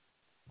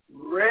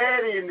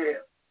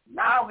 Readiness.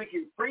 Now we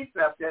can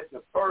precept that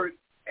to 1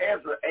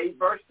 Ezra 8,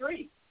 verse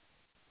 3.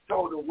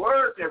 So the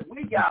word that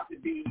we got to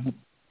be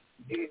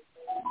is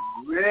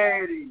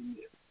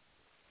readiness.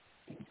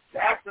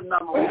 That's the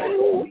number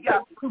one. We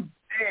got to be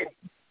ready.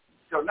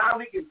 So now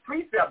we can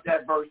precept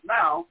that verse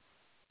now.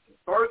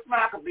 1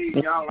 Maccabees,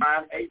 young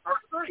line, 8,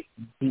 verse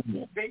 3.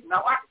 See,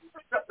 now I can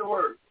precept the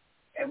word.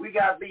 And we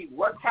got to be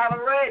what kind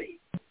of ready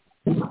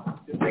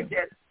to take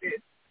that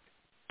fit.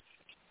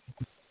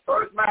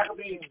 1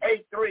 Maccabees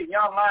 8:3,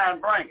 young line,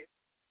 bring it.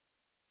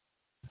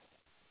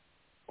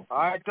 All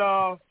right,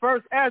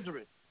 First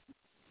Ezra,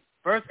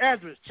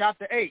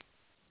 chapter 8,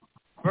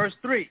 verse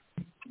 3.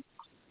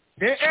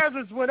 Then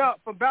Ezra went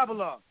up from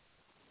Babylon,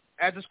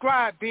 as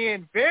described,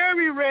 being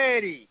very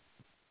ready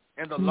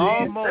in the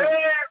law of Moses.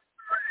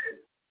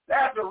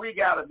 That's what we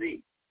got to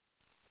be.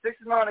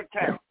 600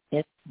 count.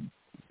 The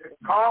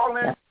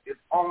calling is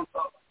on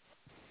us.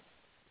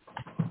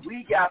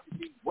 We got to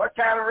be what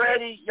kind of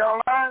ready,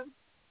 young line?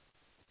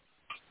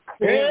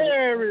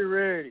 Very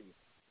ready.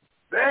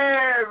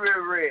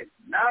 Very ready.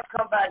 Now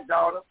come back,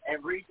 daughter,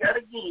 and read that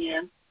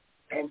again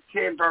in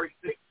 10 verse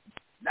 6.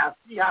 Now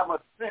see how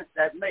much sense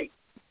that makes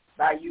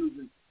by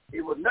using.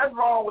 It was nothing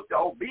wrong with the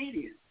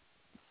obedience,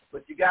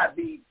 but you got to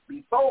be,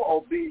 before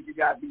obedience, you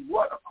got to be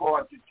what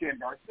according to 10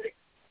 verse 6.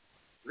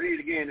 Read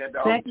it again, that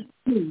daughter.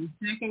 2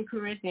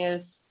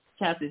 Corinthians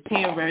chapter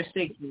 10, verse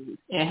 6.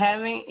 And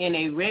having in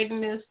a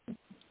readiness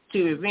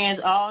to revenge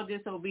all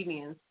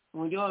disobedience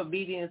when your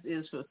obedience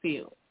is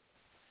fulfilled.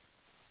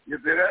 You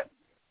see that?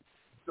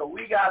 So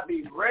we got to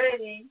be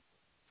ready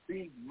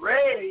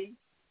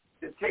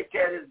to take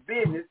care of this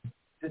business,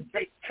 to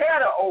take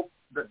care of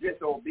the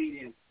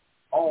disobedience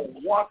on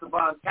once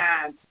upon a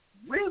time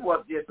we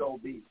was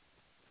disobedient.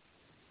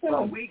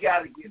 So we got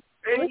to get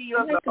ready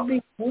enough.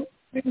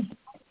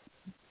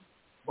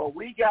 But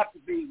we got to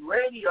be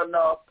ready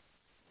enough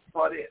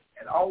for this.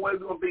 And always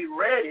going to be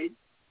ready,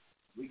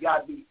 we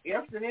got to be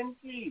instant in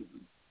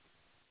season,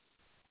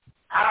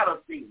 out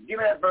of season. Give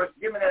me that verse.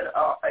 Give me that,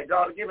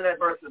 daughter, give me that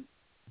verse in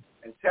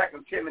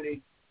 2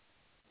 Timothy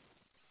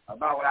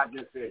about what I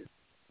just said.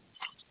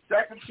 2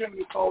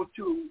 Timothy 4,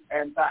 2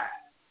 and 5.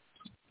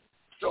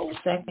 So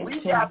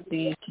we got to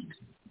be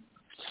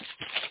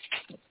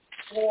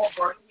 4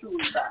 verse 2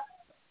 and 5.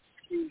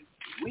 See,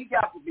 we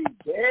got to be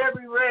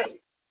very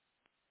ready.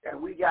 And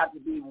we got to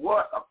be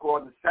what?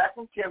 According to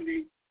 2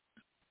 Timothy,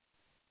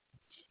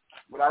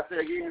 what I say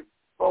again,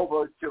 4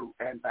 verse 2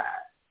 and 5.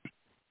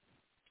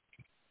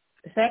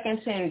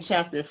 2 Timothy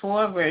chapter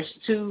 4, verse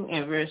 2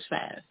 and verse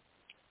 5.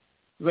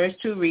 Verse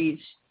 2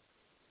 reads,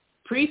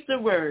 preach the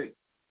word,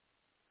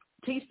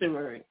 teach the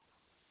word,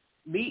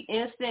 be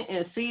instant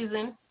in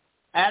season,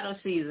 out of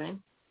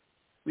season,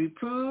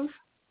 reprove,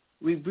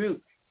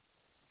 rebuke,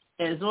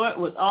 exhort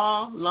with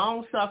all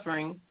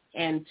long-suffering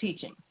and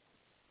teaching.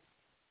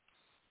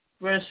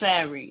 Verse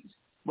 5 reads,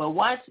 but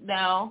watch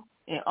thou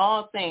in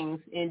all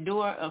things,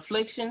 endure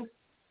afflictions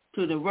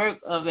to the work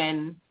of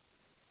an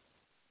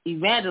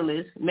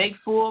evangelist, make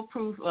full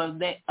proof of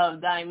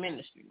thy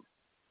ministry.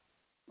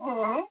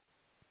 Mm-hmm.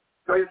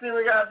 So you see what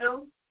we got to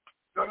do?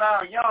 So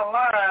now, young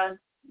line,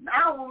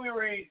 now when we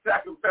read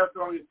 2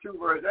 Thessalonians 2,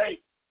 verse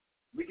 8,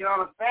 we can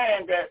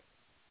understand that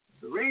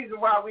the reason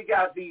why we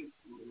got to be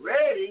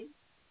ready,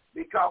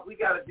 because we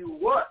got to do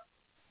what?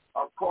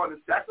 According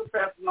to 2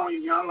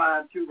 Thessalonians, young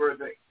line 2, verse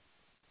 8.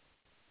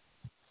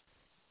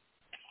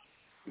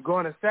 We're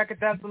going to 2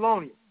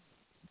 Thessalonians,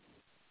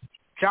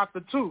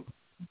 chapter 2,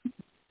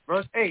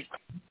 verse 8.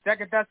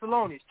 2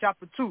 Thessalonians,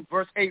 chapter 2,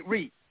 verse 8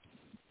 reads,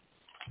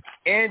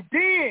 and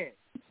then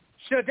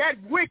shall that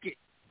wicked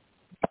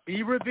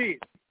be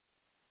revealed.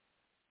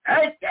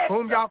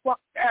 Whom y'all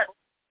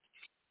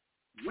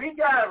we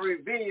got to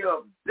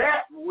reveal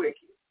that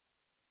wicked.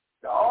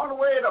 The only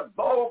way the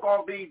bow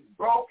going to be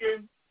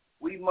broken,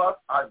 we must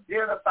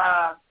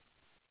identify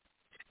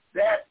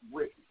that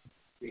wicked.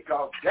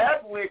 Because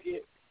that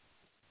wicked,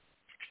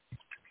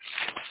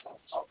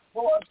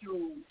 according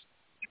to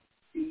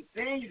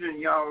Ephesians,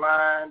 young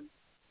line,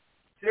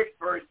 6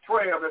 verse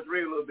 12, let's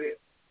read a little bit.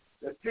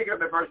 Let's pick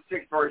up at verse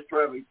 6, verse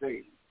 12,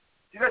 Ephesians.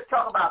 See, let's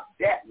talk about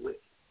that wicked.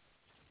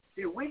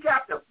 See, we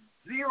got to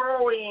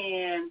zero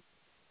in,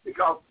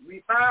 because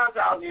we found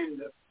out in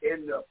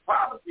the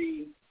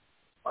prophecy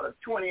or the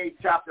 28th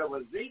chapter of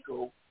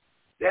Ezekiel,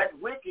 that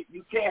wicked,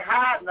 you can't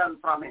hide nothing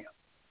from him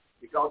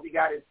because he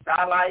got his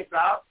satellites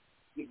out,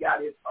 he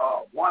got his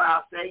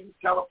one-eye Satan,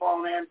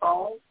 telephone and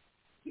phone,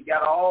 he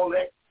got all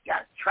that,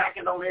 got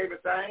tracking on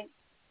everything.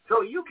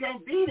 So you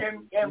can't beat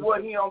him in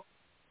what he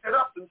set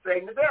up through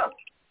Satan the devil.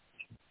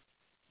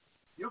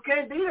 You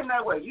can't beat him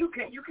that way. You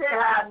can't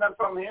hide nothing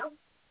from him.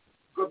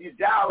 Because if you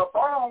dial a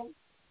phone,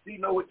 he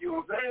know what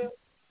you're going to say.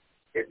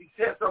 If you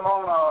set them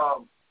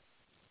on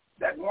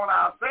that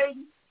one-eye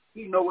Satan,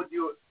 he know what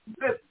you're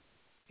listen.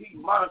 He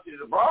monitors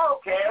the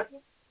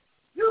broadcasting.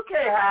 You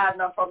can't hide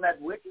nothing from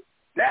that wicked.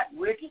 That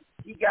wicked,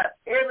 he got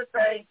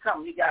everything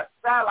coming. He got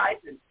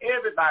satellites in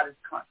everybody's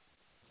country.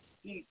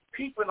 He's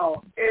peeping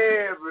on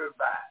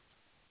everybody.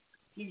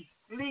 He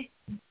sleeps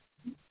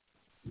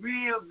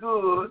real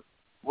good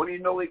when he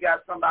know he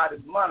got somebody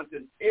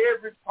monitoring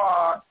every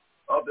part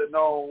of the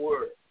known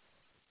world.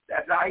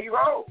 That's how he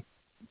rolls.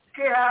 You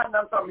can't hide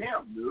nothing from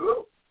him.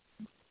 No.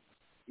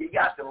 He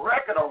got the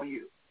record on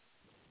you.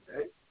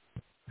 Okay?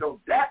 So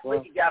that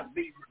wicked got to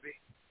be revealed.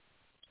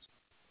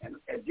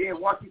 And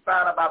then once you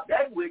find out about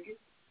that wicked,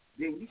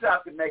 then you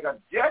have to make a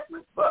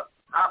judgment. But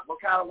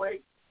what kind of way?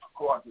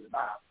 According to the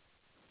Bible.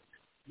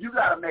 You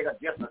got to make a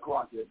judgment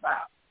according to the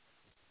Bible.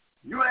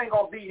 You ain't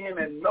going to beat him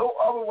in no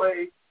other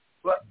way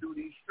but through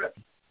these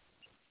scriptures.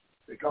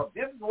 Because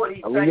this is what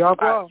he thinks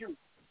about you.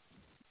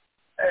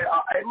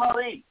 Hey,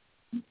 Mother E.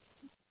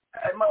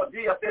 Hey, Mother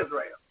D of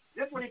Israel.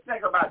 This is what he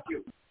thinks about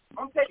you.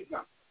 I'm going to tell you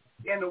something.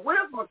 In the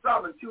wisdom of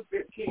Solomon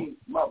 2:15,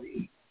 Mother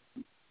E.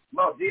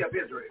 Mother D of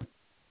Israel.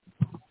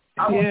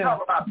 I want to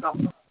talk about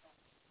something.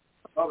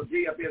 Mother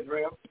D of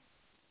Israel.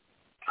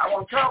 I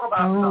want to talk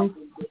about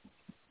something.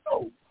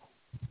 So,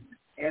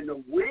 in the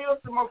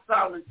wisdom of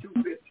Solomon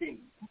 2:15.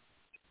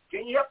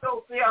 Can you help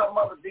those see out,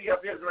 Mother D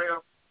of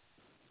Israel?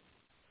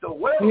 So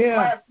where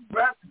was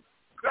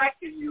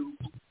cracking you?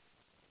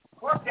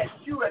 What that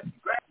you at the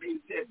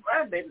grandbaby said,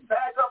 grandbaby,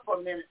 back up for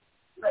a minute.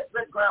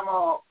 Let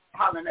Grandma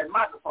holler in that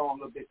microphone a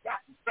little bit.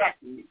 That's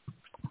distracting me.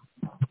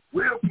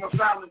 Wisdom of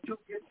Solomon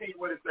 2:15,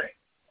 what it say?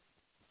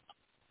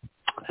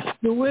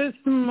 The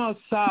Wisdom of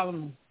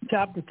Solomon,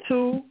 chapter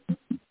 2,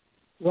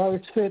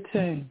 verse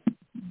 15.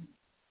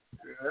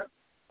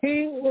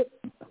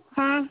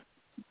 Yeah.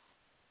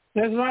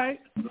 That's right?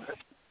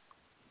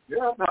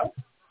 Yeah, no.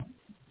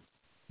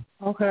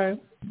 Okay.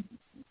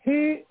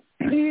 He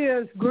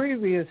is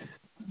grievous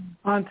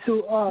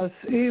unto us,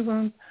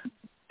 even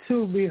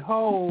to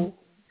behold,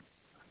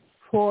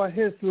 for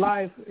his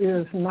life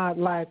is not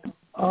like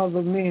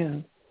other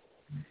men.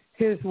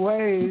 His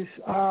ways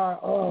are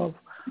of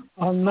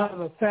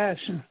another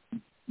fashion.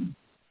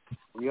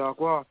 You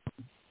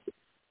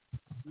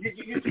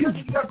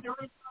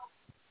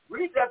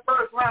read that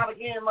first line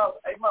again, Mother.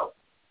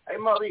 Hey,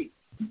 Mother E.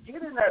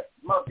 Get in that,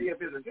 Mother D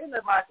of Israel. Get in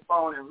that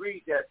microphone and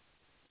read that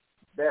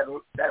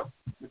what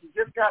you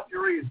just got to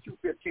read is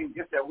 2:15,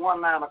 just that one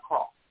line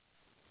across.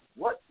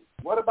 What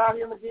about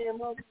him again,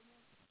 Mother?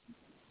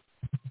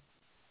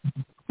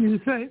 You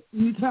talking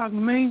to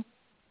me?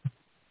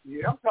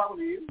 Yeah, I'm talking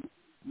to you,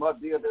 Mother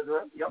D of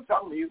Israel. Yeah, I'm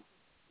talking to you.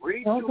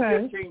 Read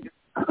 2:15.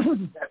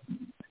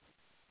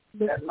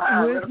 That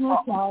line Wisdom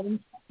of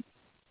Solomon.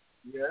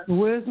 Yeah. The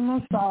Wisdom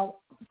of Solomon,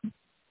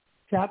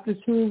 chapter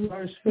 2,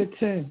 verse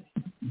 15.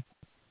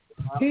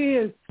 He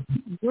is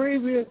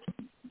grievous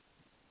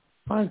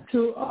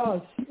unto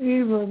us,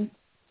 even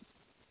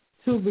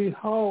to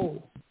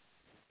behold,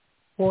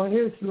 for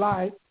his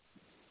life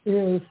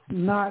is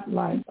not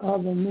like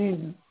other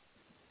men.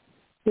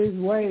 His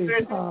ways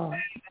are...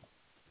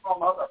 I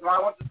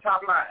want the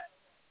top line.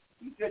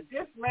 He said,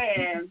 this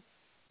man,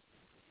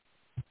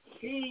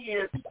 he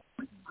is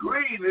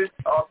grievous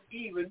of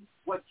even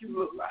what you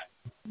look like.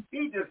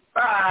 He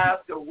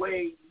despised the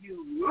way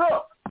you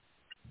look.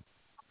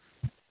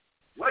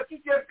 What you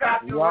just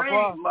got to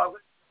read,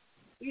 Mother.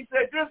 He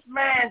said, this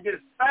man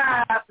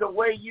despised the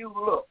way you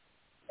look.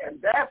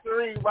 And that's the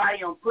reason why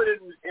you put it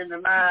in the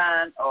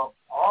mind of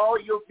all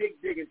your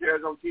big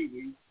dignitaries on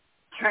TV.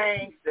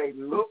 Change they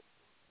look,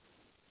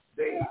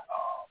 they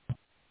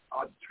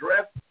are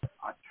dressed,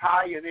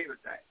 attire, and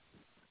everything.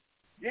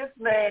 This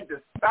man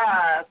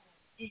despised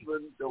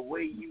even the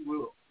way you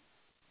look.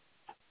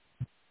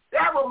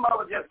 That's what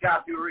Mother just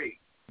got to read.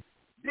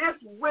 This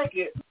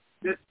wicked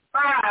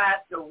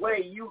despised the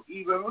way you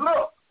even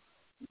look.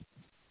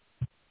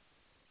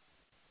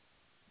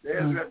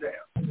 There's right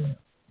there.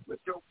 With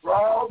your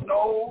broad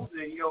nose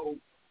and your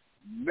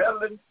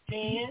melon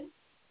skin,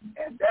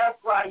 and that's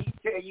why he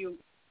tell you,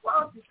 why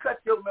don't you cut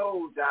your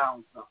nose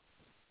down some?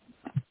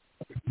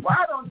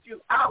 Why don't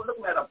you, I was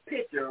looking at a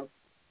picture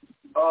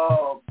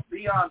of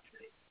Beyonce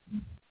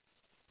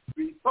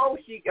before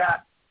she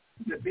got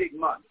the big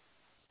money.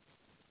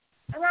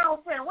 And I was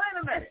saying,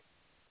 wait a minute.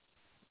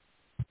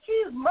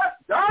 She's much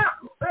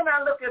darker. When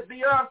I look at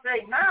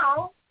Beyonce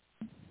now,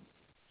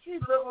 she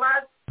look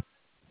like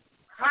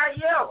high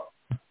yellow.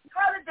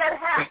 How did that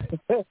happen?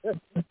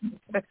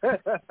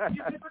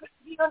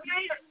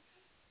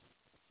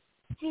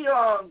 She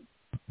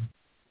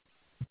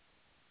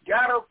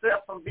got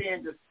herself from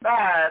being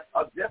despised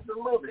just a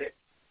little bit.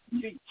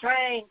 She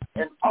changed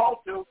and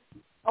altered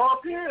her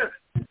appearance.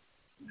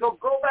 So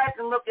go back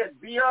and look at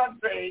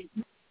Beyonce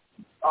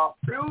a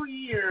few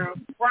years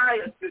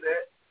prior to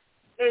that,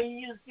 and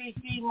you see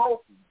she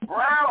most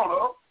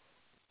browner,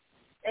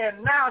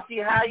 and now she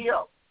high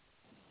up.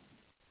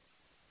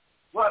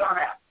 What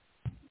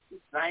happened? The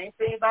same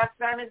thing about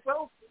Sammy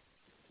Sosa,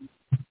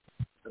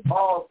 the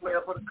ball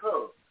player for the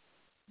Cubs.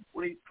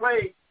 When he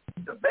played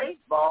the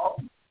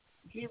baseball,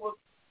 he was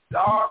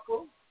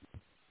darker,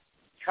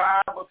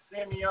 tribe of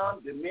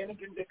Simeon,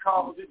 Dominican, they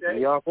call him today.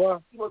 Yeah, boy.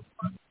 He was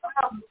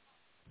darker.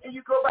 And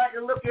you go back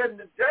and look at him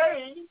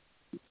today,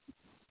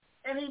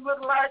 and he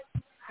looked like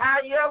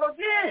high yellow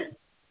again.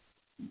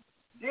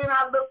 Then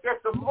I looked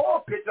at some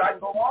more pictures. I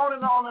can go on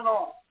and on and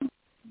on.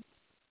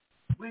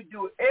 We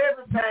do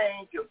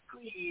everything to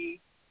please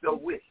the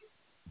wicked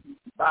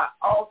by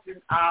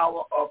altering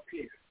our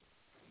appearance.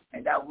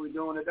 And that's what we're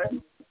doing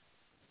today.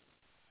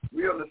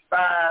 We'll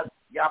despise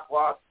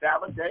Yahweh's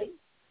Sabbath day.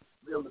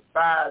 We'll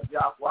despise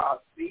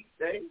Yahweh's feast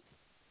day.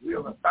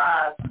 We'll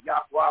despise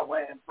Yahweh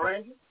wearing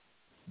fringes.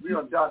 We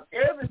have done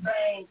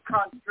everything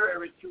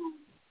contrary to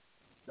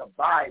the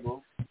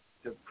Bible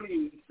to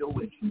please the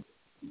wicked.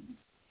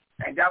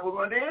 Ain't that what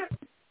we did?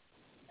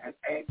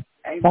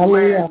 Ain't we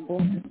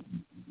wearing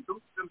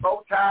suits and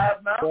bow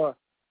ties now? Sure.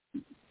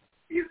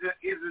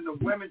 Isn't the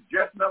women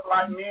dressing up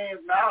like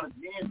men now and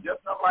men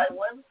dressing up like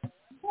women?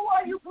 Who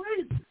are you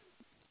pleasing?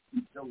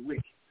 The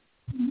wicked.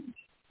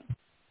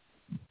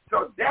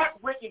 So that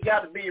wicked got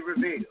to be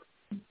revealed.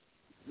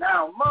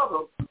 Now,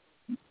 Mother,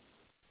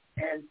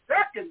 and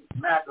second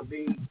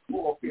Maccabees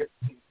 4:15.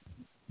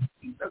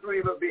 Let's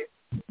read a little bit.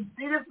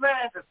 See, this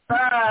man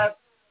despised,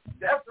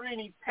 that's when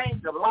he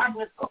paints the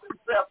likeness of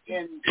himself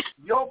in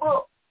your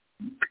book.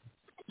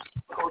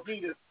 Because he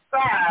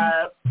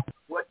despised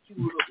what you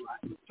look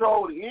like. He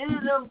told any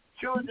of them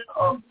children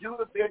of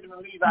Judah, Benjamin,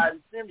 Levi,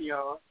 and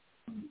Simeon,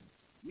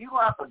 you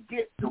going to have to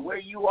get the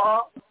way you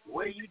are, the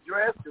way you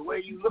dress, the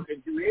way you look,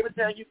 and do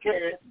everything you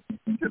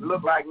can to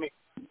look like me.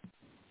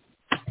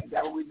 And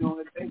that's what we're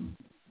doing today.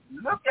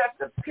 Look at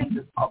the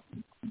pictures of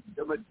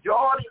the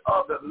majority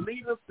of the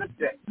leaders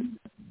today.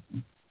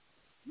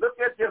 Look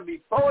at them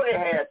before they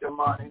had the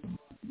money,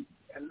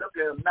 and look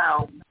at them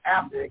now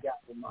after they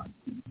got the money.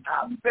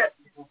 I bet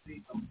you will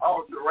see some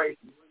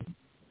alterations.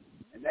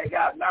 And they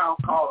got now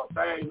called a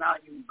thing, now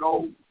you can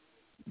go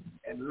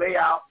and lay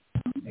out,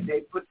 and they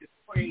put the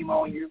cream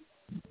on you,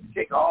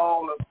 take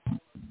all the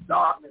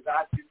darkness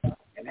out you,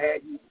 and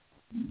have you,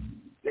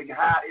 they can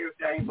hide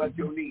everything but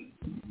your needs.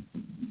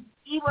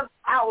 Even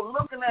I was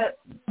looking at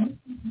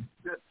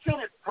the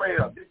tennis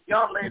player, this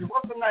young lady.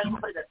 What's her name?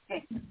 Play that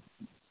tennis.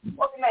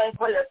 What's her name?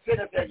 Play that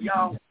tennis. That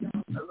young,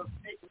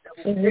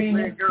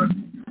 Serena. Girl.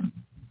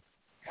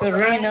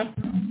 Serena.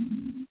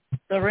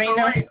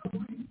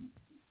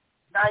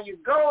 Now you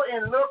go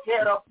and look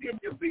at her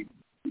picture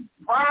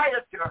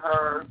prior to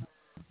her,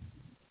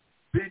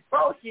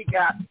 before she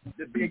got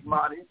the big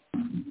money,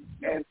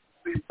 and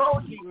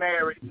before she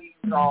married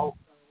Esau.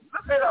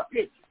 Look at her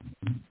picture,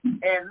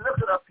 and look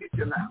at her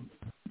picture now.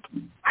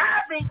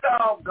 I think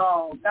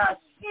doggone, now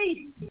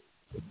she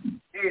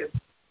is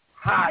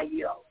high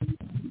yellow.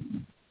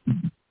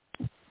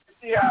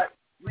 See how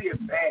we are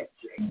bad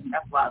shape.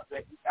 That's why I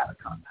said you gotta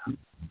come now.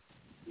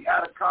 You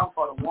gotta come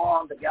for the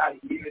one that got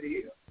to give it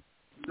here.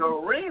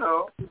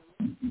 Serena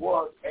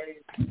was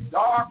a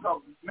darker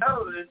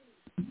melanin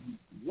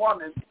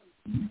woman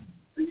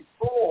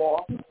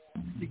before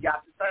she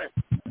got the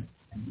thing.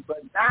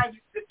 But now you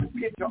put the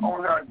picture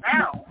on her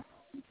now,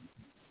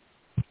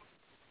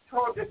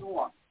 towards this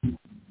one.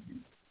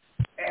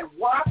 And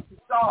watch the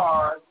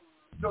stars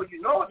so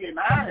you know their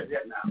mind is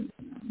at now.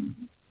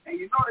 And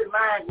you know their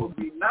mind will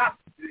be not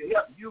to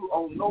help you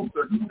on no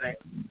circumstance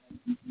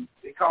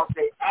because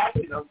they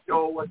actually don't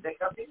show what they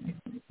have in.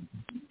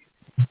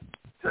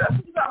 So that's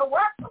what you got to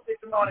watch for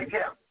picking on the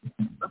camera.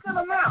 Look at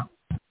them now.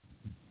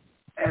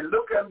 And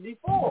look at them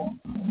before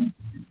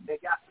they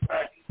got the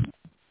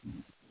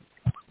thing.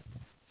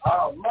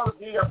 Mother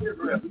D of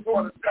Israel, we're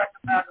going to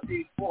Second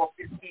Maccabees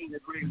 4:15 to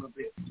agree with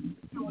this.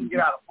 Soon we get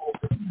out of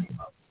 4:15.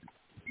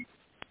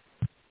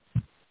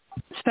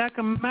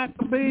 Second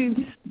Maccabees.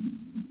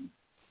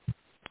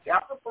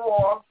 Chapter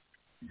 4,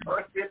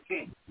 verse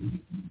 15.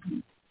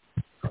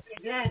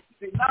 Then,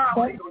 now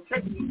they're going to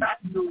take me back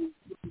to,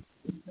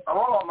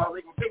 hold on, Mother,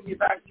 they're going to take me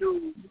back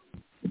to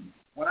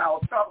when I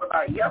was talking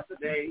about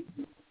yesterday,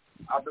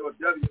 although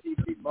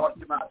WCC brought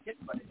to my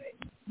attention for today.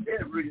 They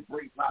didn't really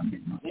break my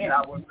attention. Then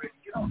I wasn't ready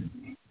to get on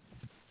it.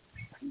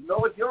 You know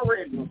what your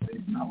radio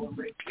said. I wasn't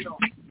ready to get on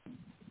it.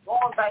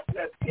 Going back to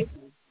that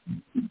picture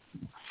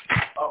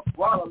of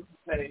Guadalupe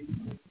that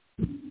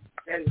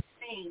is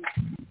seen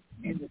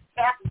in the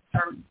Catholic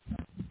Church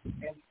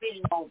and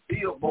seen on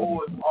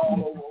billboards all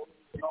over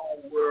the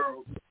known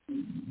world.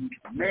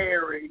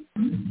 Mary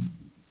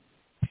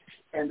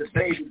and the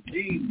baby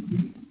Jesus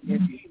in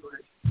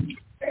English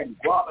and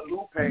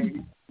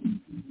Guadalupe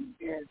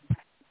in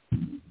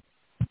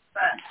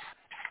Spanish.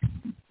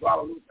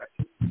 Guadalupe.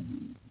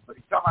 But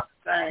he's talking about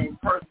the same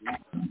person.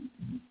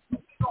 We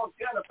don't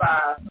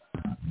identify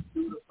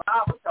through the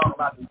Bible talking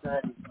about the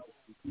same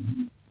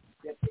person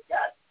that they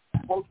got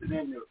posted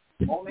in the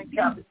Roman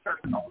Catholic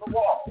Church on the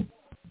wall.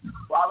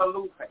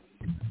 Guadalupe.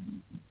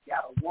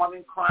 Got a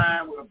woman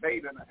crying with a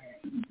baby in her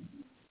hand.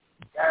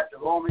 Got the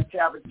Roman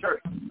Catholic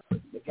Church.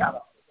 They got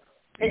a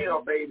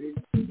pale baby,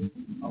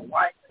 a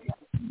white baby,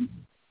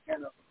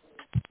 and a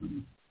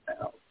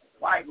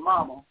white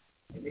mama,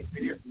 and they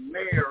say it's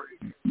Mary,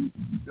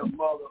 the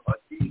mother of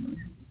Jesus.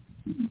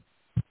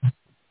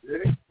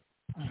 Really?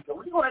 So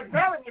we're going to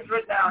examine this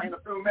right now in a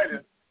few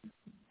minutes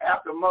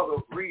after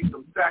Mother reads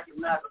from 2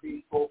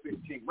 Maccabees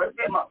 4:15. What's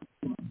that, Mother?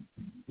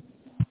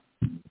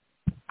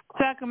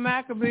 2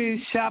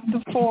 Maccabees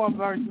chapter 4,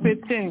 verse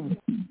 15.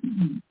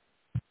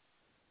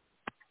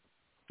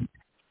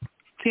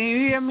 Can you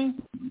hear me?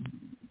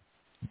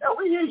 Yeah,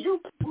 we hear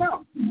you. Come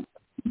on.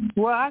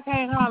 Well, I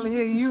can't hardly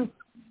hear you.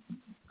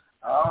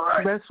 All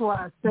right. That's why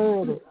I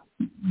said it.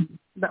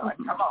 Right,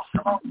 come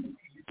on.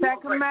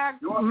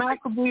 2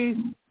 Maccabees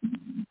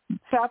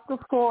chapter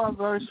 4,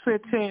 verse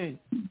 15.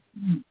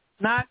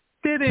 Not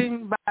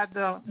sitting by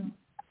the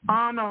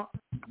honor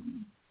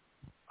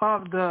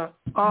of their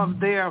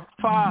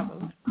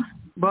fathers,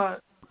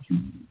 but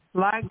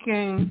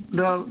liking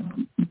the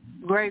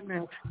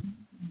greatness,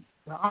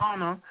 the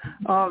honor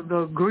of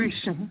the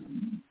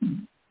Grecian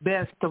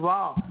best of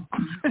all.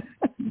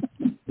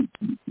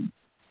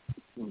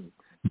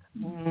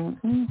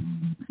 Mm-hmm.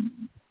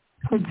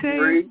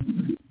 Continue.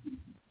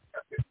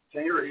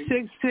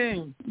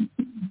 16.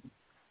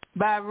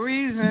 By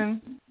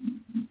reason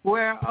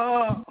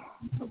whereof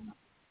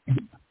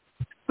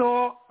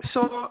sore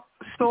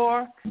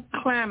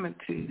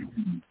calamity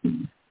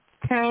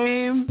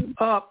came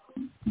upon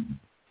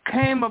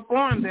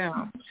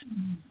them.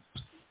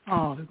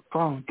 Oh, the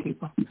phone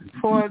keeper.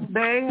 For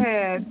they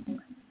had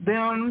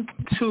them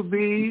to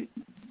be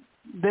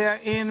their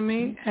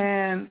enemy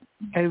and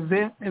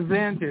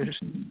avengers,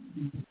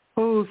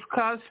 whose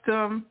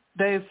custom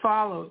they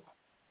followed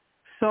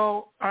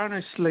so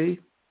earnestly,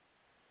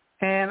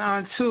 and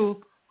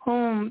unto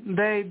whom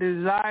they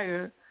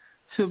desire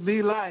to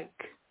be like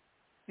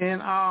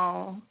in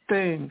all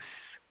things.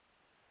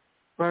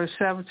 Verse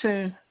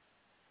 17,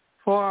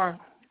 for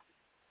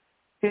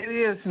it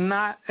is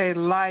not a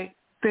light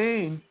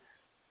thing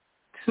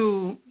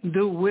to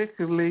do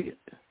wickedly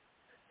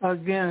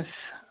against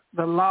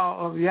the law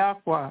of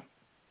Yahweh,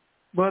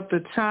 but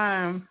the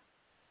time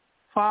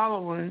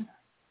following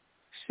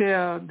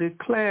shall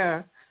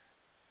declare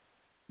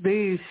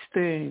these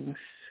things.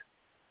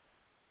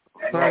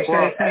 Hey,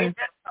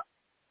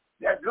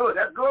 that's good.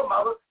 That's good,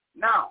 Mother.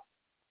 Now,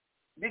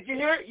 did you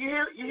hear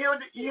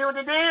what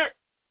they did?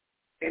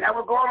 And that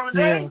was going on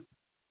today.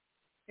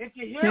 Yeah. Did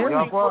you hear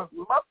what Mother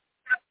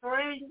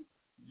 3?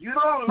 You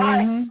don't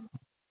like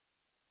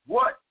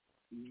what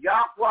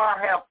Yahweh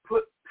have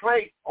put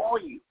place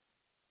on you.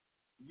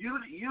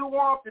 You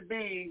want to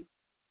be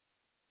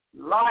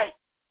like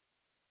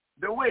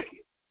the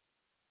wicked,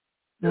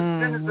 the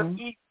sinners of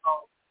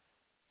evil,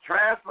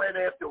 translated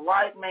as the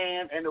white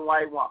man and the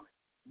white woman.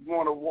 You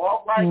want to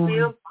walk like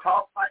them,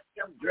 talk like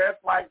them, dress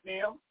like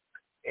them,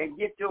 and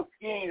get your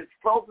skin as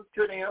closer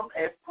to them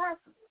as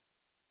possible.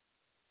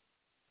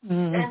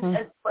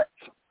 But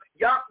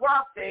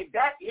Yahweh said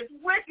that is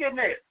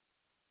wickedness.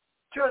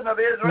 Children of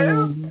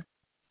Israel,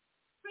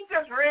 we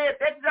just read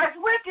that's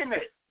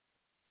wickedness.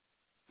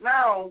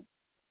 Now,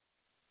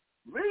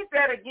 read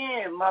that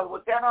again, Mother,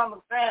 with that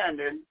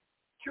understanding.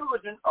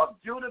 Children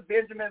of Judah,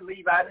 Benjamin,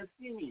 Levi, and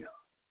Simeon.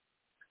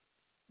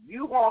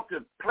 You want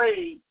to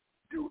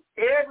do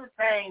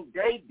everything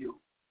they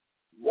do.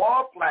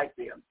 Walk like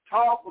them,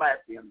 talk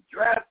like them,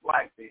 dress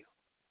like them,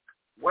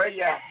 wear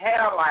your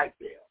hair like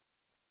them.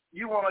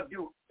 You want to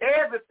do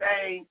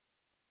everything,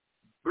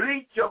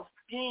 bleach your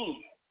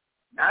skin.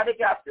 Now they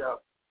got the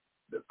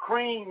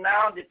cream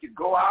now that you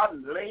go out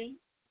and lay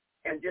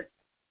and just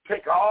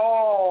take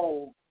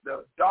all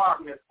the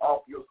darkness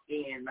off your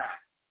skin now.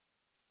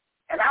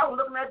 And I was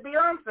looking at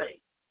Beyonce.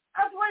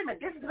 I said, wait a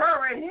minute, this is her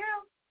right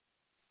here?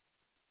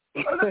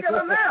 But look at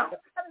her now.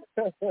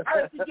 How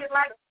did she get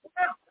like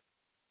that?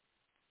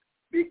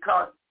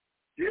 Because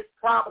this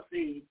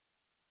prophecy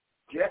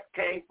just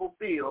came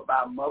fulfilled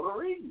by Mother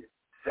reading it.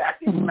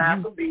 2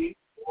 Maccabees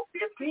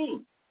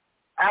 4:15.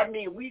 I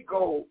mean, we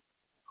go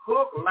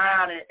hook,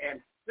 line,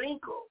 and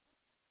sinker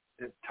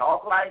to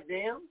talk like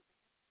them,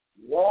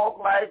 walk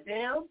like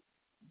them,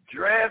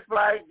 dress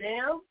like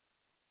them.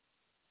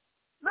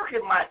 Look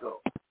at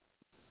Michael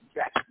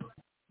Jackson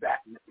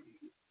back in the day.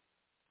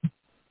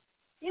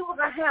 He was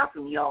a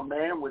handsome young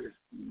man with his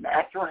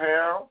natural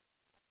hair,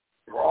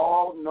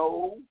 broad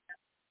nose,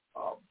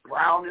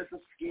 brownness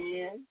of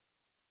skin.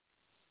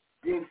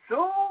 Then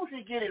soon as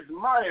he get his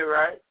money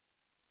right,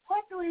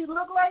 what do he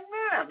look like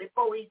now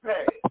before he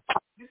pays?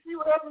 You see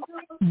what happened to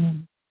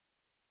him?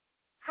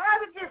 How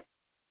did this?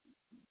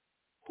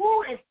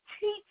 Who is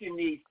teaching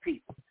these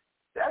people?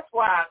 That's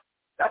why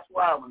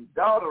when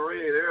daughter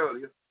read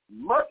earlier,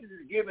 much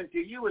is given to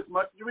you as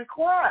much is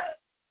required.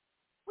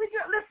 We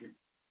just listen.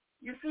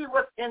 You see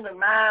what's in the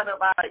mind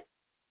of our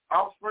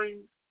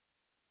offspring,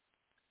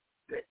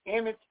 the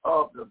image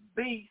of the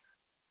beast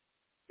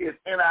is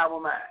in our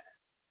mind.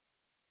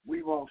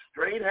 We want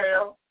straight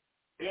hair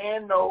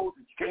and nose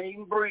that you can't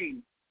even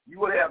breathe. You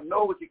would have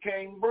nose you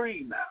can't even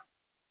breathe now.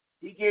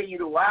 He gave you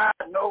the wide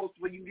nose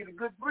where you can get a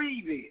good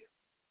breathe in.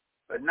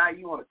 But now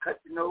you want to cut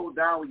your nose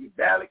down where you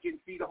barely can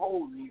see the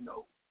holes in your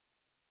nose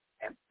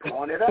and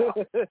point it out.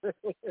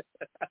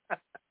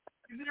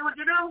 You see what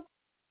you do?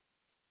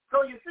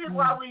 So you see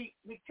why we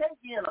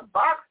can't be in a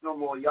box no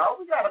more, y'all.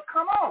 We got to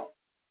come on.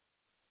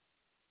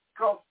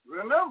 Because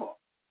remember,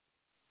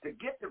 to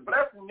get the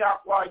blessing,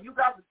 Yahweh, you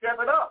got to step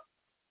it up.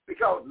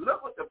 Because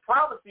look at the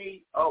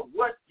prophecy of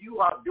what you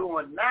are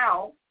doing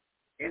now,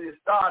 and it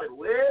started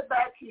way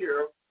back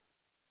here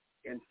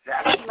in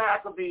 2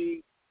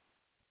 Maccabees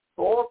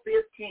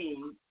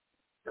 4:15.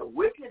 The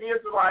wicked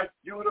Israelites,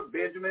 Judah,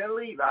 Benjamin, and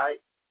Levi,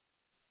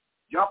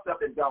 jumped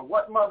up and done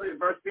what, Mother, in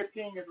verse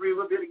 15? Let's read a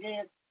little bit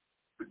again.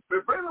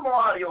 Bring them more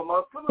audio,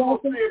 Mother. Put a little more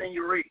spirit in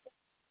your reading.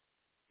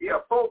 Yeah,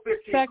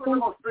 4:15. Put a little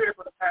more spirit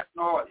for the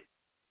national audience.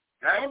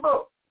 That ain't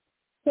book.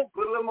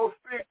 Put a little more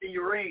spirit in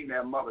your reading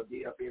there, Mother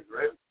dear, up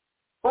Israel.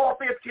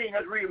 4:15,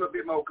 let's read a little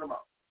bit more. Come on.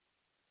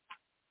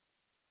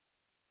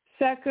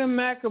 2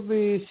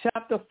 Maccabees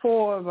chapter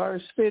 4,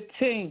 verse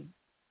 15.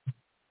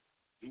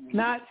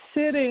 Not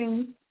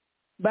sitting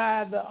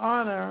by the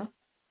honor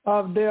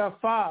of their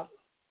father,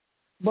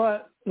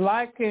 but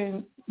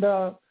liking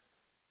the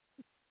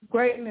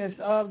greatness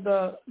of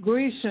the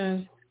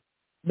Grecians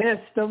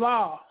best of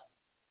all.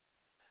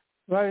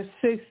 Verse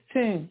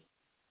 16.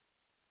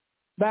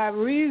 By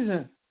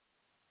reason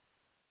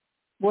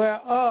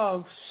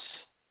whereof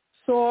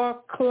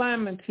sore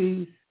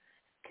calamities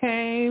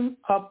came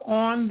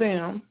upon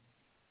them,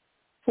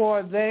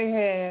 for they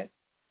had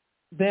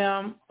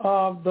them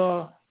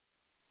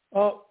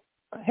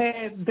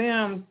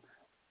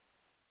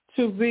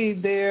to be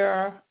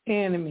their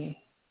enemy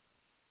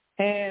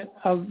and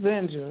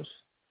avengers,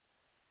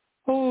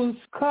 whose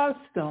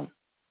custom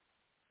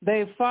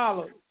they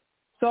followed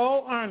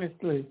so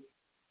earnestly,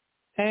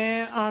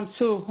 and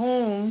unto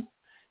whom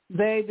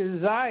they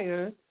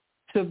desire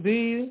to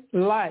be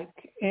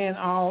like in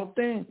all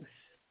things.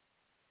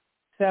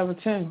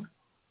 17.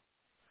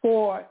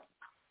 For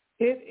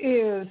it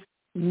is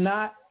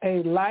not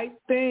a light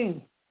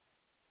thing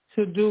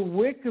to do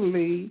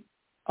wickedly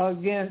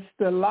against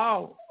the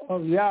law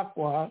of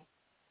Yahweh,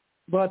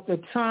 but the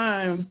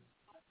time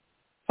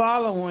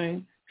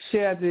following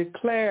shall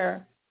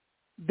declare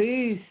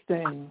these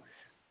things.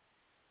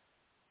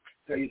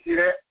 So you see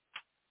that?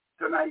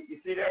 So now you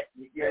see that?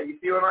 Yeah, you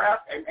see what I have?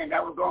 And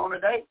that was going on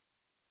today.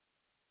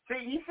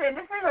 See, he said,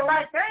 this ain't a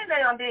light thing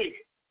they undid.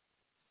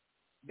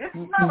 This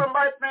is not a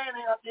light thing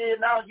they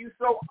undid. Now you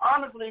so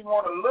honestly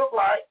want to look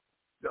like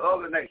the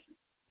other nations.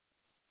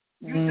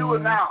 You do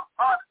it now.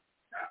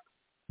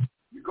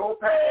 You go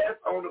past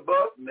on the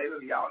bus, and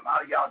maybe a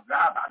lot of y'all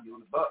drive by you on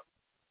the bus,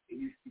 and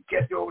you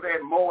catch you over there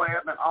in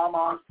Moab and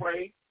Armand's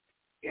place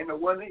in the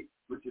winter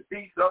with your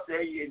feet up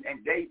there,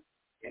 and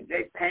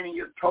they painting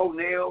your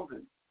toenails,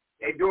 and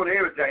they doing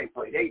everything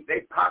for you.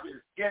 They pop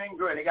your skin and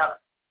grin. They got to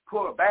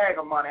pull a bag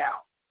of money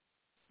out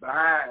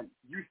behind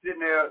you sitting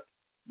there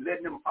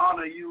letting them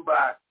honor you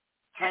by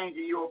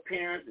changing your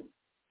appearance and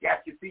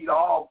got your feet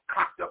all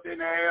cocked up in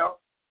the air,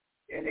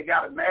 and they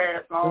got a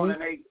mask on,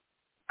 and they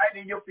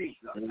tightening your feet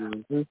up.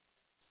 Saying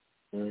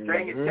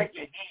you take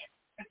your hand,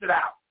 piss it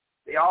out.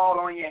 They all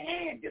on your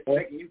hand, just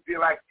making you feel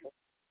like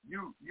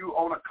you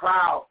on a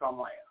cloud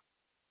somewhere.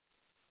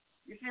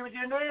 You see what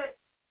you did?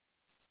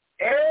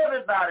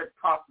 Everybody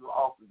prospered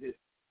off of this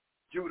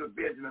Judah,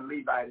 Benjamin,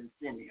 Levi, and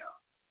Simeon.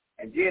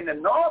 And then the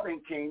northern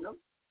kingdom,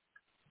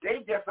 they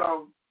just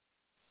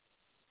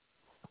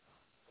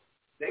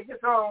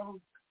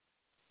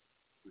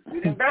we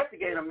should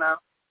investigate them now,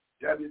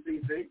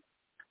 WCC.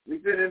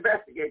 We should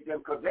investigate them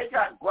because they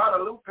got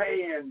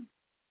Guadalupe and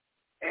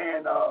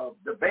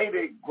the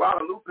baby,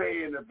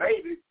 Guadalupe and the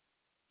baby.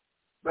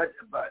 But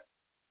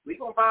we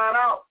gonna find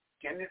out,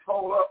 can this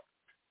hold up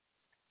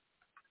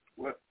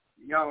with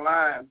young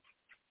lion?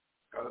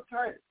 Cause I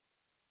tell you,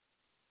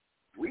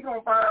 we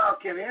gonna find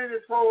out, can any of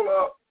this hold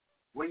up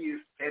when you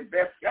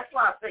invest? That's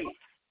why I say,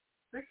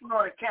 6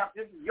 months camp.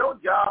 This is your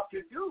job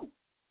to do.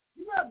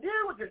 You got to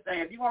deal with this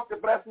thing. If you want the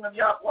blessing of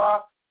Yahweh,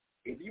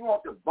 if you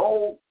want the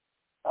bow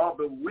of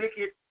the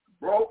wicked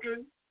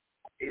broken,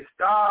 it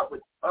starts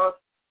with us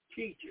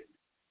teaching.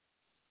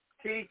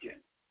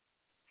 Teaching.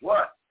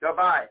 What? The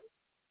Bible.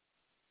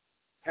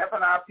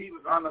 Helping our people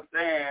to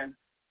understand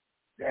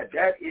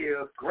that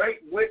is great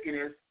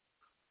wickedness.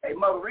 Hey,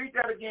 Mother, read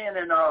that again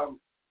in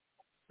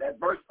that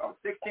verse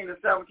 16 and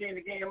 17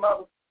 again,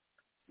 Mother.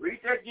 Read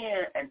that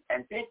again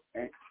and think,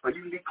 so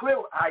you can be clear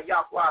with how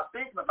Yahweh is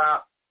thinking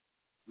about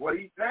what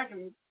he's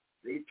thinking.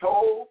 He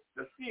told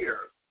the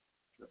seers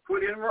to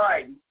put in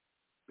writing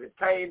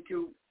pertaining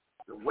to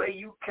the way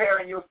you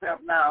carrying yourself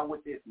now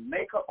with this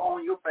makeup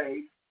on your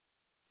face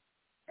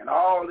and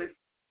all this,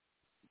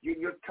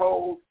 getting your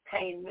toes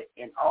painted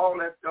and all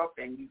that stuff,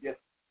 and you just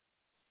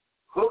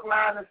hook,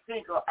 line, and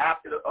sinker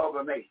after the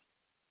other nation.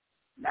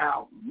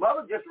 Now,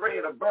 Mother just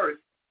read a verse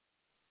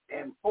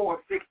in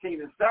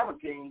 4:16 and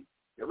 17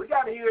 that we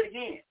got to hear it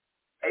again.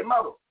 Hey,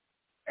 Mother,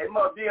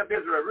 dear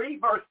Israel,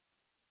 read verse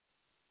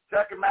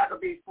 2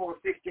 Maccabees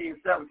 4:16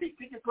 and 17.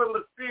 She can put a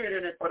little spirit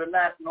in it for the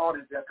national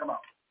audience there. Come on.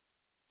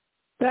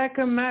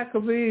 2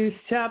 Maccabees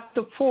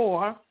chapter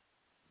 4,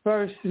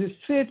 verses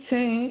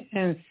 15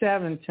 and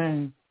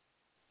 17.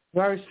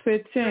 Verse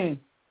 15.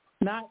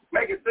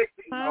 Make it 16,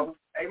 Mother.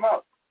 Hey,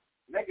 Mother,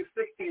 make it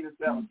 16 and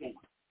 17.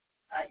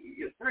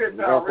 Your spirit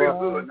sounds real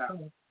good now.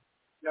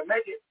 Now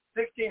make it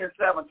 16 and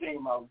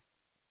 17, Mother.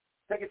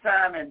 Take your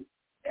time, and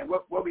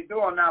what we're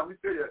doing now, we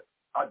should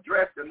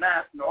address the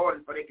national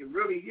audience so they can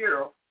really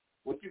hear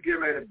what you get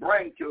ready to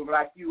bring to them,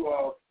 like you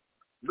are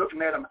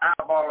looking at them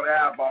eyeball to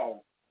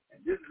eyeball.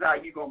 And this is how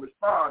you're going to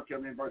respond to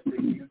them in verse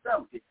 16 and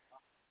 17.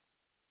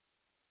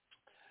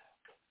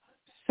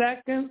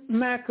 2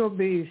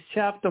 Maccabees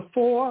chapter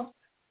 4,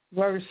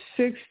 verse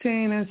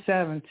 16 and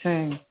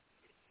 17.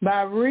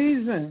 By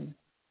reason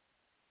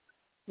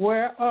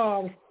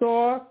whereof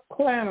sore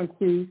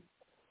calamity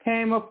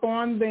came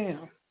upon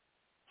them,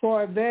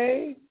 for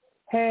they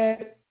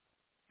had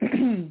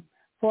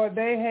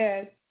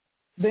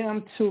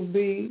them to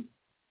be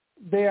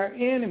their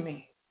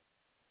enemy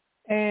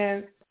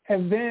and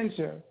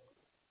avenger,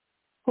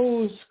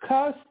 whose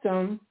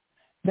custom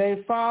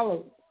they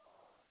followed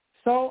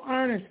so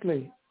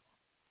earnestly,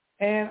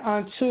 and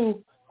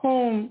unto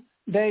whom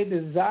they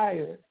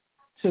desired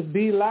to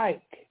be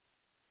like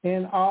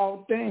in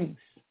all things.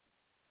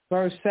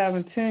 Verse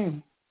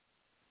 17,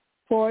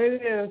 for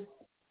it is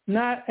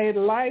not a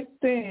light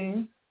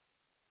thing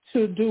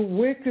to do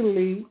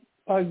wickedly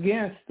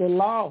against the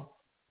law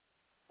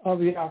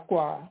of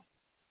Yahweh,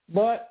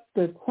 but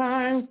the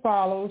time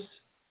follows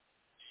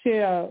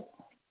shall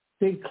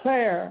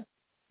declare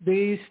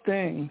these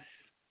things.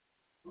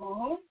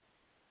 Mm-hmm.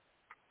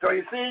 So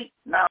you see,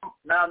 now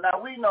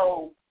we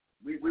know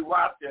we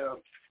watch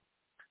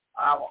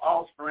our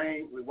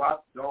offspring, we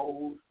watch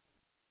those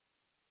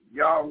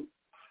young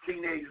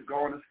teenagers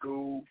going to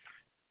school,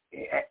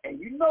 and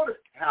you notice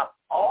how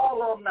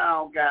all of them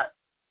now got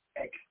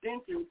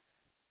extensions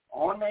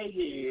on their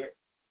head.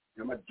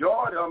 The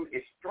majority of them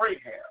is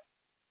straight hair,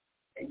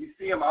 and you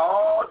see them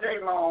all day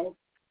long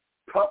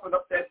puffing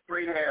up that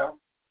straight hair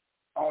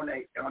on their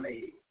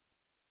head.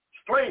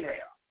 Straight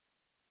hair.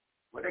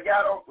 What they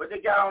got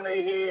on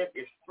their head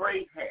is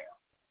straight hair,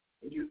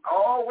 and you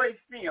always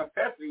see them,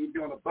 especially you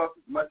doing a bus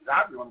as much as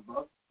I do on a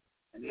bus,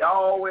 and they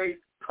always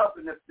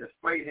puffing up the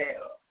straight hair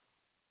up.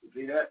 You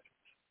see that?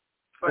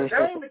 But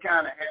that ain't the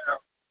kind of hair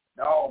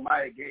the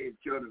Almighty gave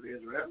children of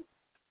Israel.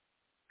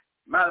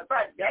 Matter of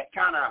fact, that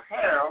kind of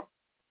hair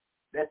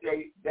that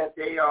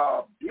they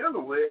are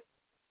dealing with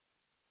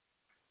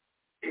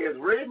is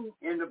written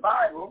in the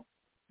Bible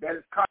that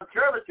is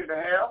contrary to the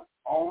hair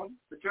on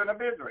the children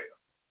of Israel.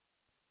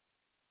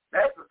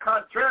 That's the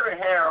contrary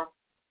hair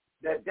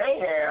that they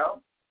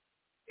have,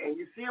 and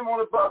you see them on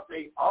the bus.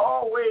 They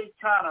always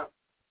trying to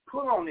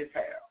pull on this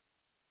hair.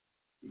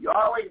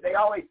 They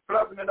always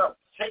fluffing it up,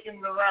 shaking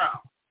it around.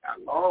 Got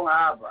long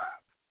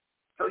eyebrows.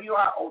 So you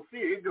are OC,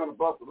 he's doing the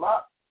bus a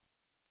lot,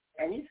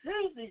 and he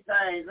sees these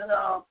things,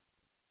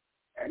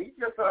 and he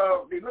just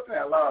be looking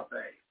at a lot of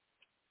things.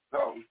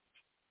 So,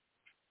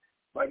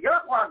 but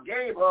Yahweh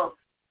gave us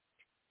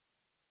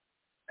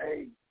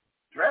a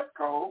dress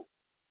code,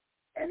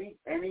 and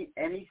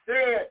he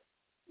said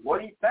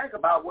what he think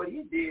about what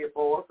he did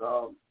for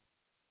us.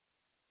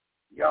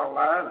 Y'all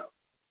line up.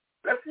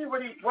 Let's see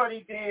what he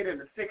did in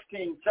the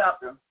 16th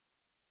chapter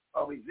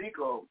of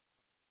Ezekiel,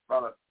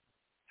 Brother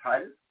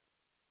Titus.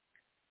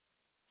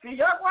 See,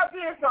 Yahweh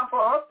did something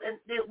for us, and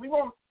we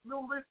won't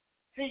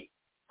see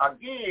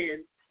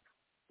again.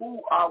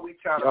 Who are we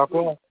trying to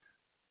please?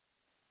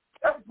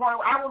 That's the point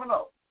I want to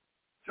know.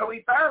 So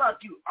we found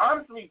out you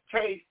honestly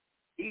chased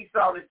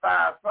Esau's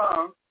 5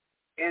 sons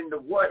into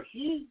what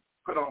he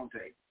put on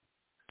tape.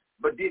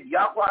 But did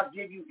Yahweh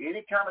give you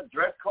any kind of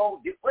dress code?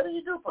 What did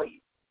he do for you?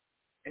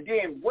 And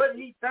then what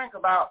did he think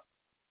about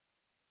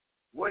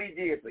what he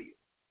did for you?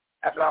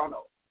 That's what I don't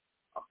know.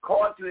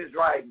 According to his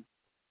writing,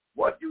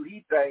 what do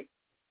he think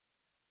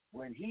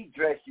when he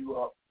dressed you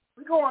up?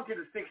 We go on to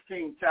the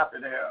 16th chapter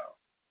there.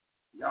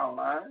 Y'all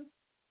mind?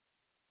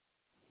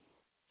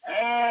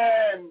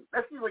 And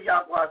let's see what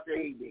Yahweh said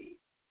he did.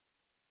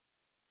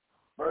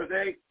 Verse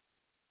 8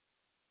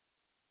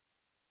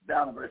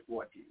 down to verse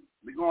 14.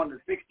 We go on to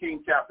the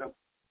 16th chapter.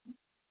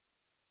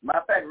 Matter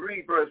of fact,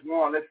 read verse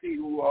 1. Let's see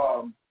who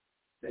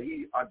that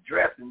he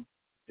addressing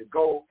to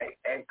go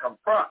and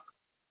confront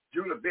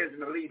Judah,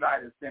 Benjamin, Levi,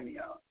 and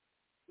Simeon.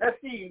 Let's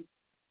see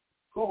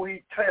who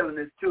he's telling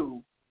this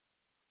to.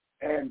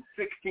 And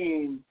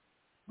 16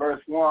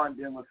 verse 1,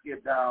 then we'll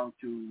skip down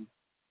to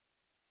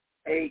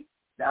 8,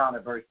 down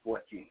to verse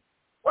 14.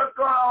 What's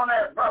going on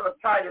there, Brother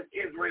Titus,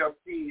 Israel,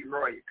 C.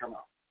 Roy? Come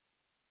on.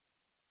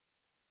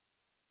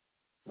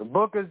 The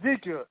book of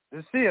Ezekiel,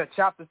 the seer,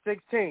 chapter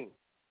 16,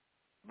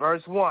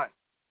 verse 1.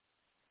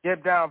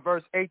 Skip down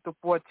verse 8 to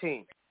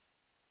 14.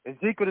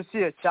 Ezekiel the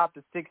seer,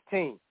 chapter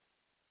 16,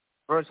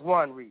 verse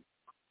 1 reads,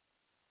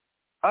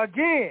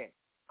 Again,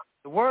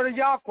 the word of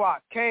Yahweh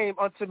came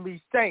unto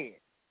me, saying,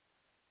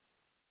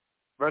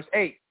 verse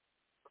 8.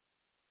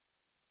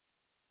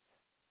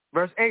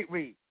 Verse 8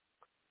 reads,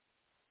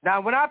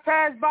 Now when I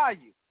passed by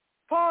you,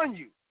 upon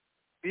you,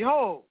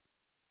 behold,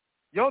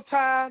 your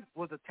time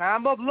was a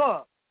time of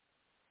love,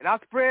 and I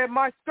spread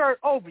my skirt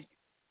over you,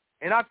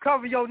 and I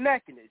cover your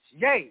nakedness.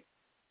 Yea,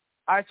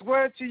 I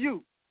swear to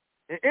you,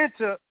 and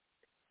enter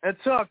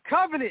into a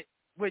covenant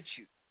with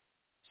you,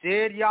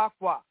 said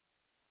Yahweh,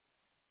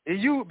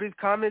 and you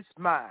become his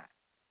mine,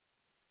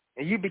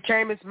 and you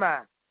became his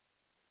mine.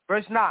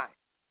 Verse 9,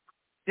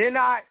 Then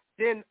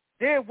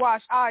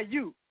wash I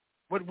you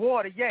with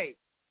water, yea,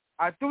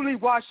 I thoroughly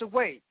wash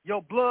away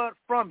your blood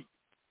from you,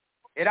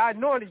 and I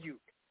anointed you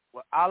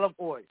with olive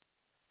oil.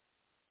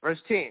 Verse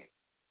 10,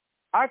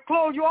 I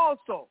clothe you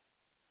also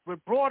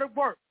with broidered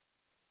work,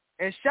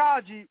 and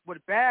shod you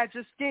with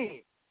badger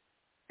skin,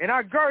 and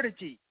I girded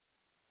you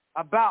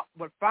about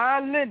with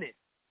fine linen,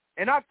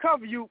 and I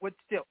cover you with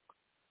silk.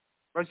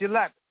 Verse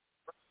 11,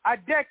 I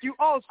deck you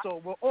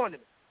also with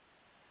ornaments,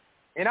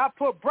 and I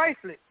put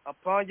bracelets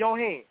upon your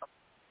hand,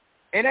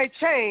 and a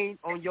chain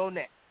on your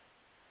neck.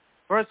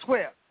 Verse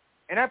 12,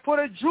 and I put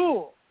a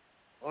jewel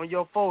on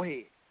your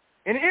forehead,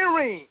 an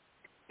earring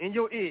in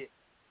your ear,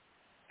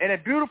 and a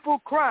beautiful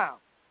crown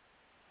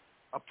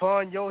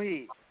upon your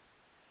head.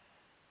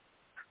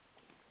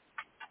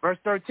 Verse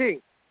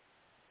 13,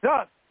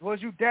 thus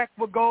was you decked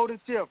with gold and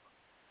silver,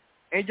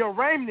 and your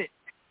raiment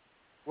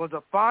was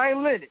of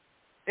fine linen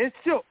and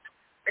silk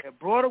and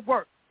broidered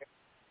work,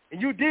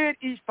 and you did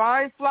eat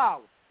fine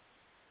flour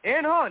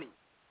and honey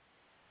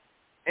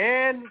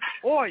and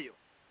oil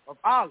of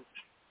olives,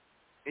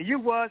 and you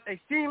was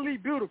exceedingly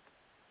beautiful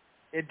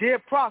and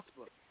did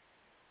prosper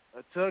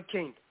unto a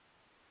kingdom.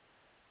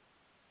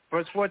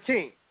 Verse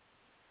 14,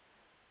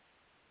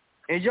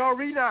 and your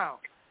renown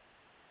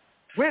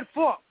went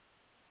forth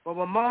from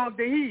among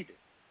the heathen,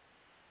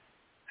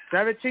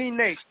 17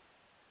 nations,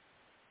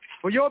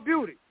 for your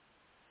beauty,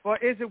 for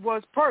as it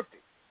was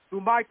perfect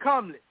through my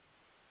comeliness,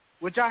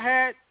 which I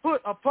had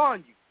put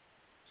upon you,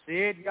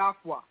 said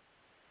Yahweh.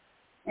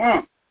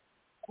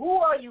 Who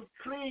are you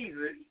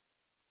pleasing?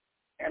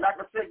 And like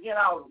I said again,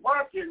 I was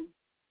watching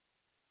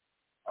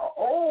an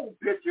old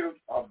picture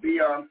of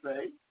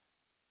Beyonce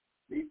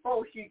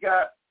before she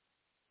got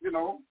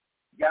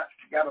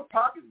her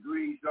pockets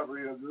greased up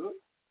real good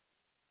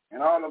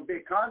and all the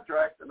big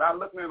contracts. And I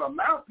looked at a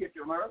now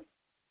picture of her,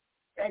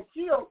 and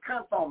she'll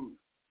come from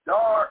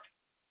dark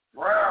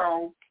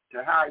brown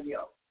to high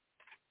yellow.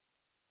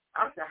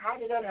 I said, how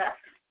did that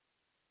happen?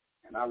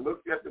 And I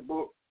looked at the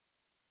book,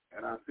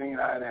 and I seen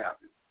how it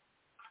happened.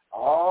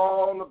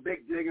 All the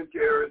big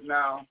dignitaries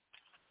now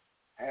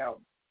have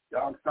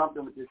done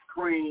something with this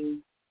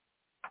cream.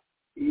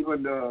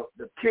 Even the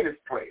tennis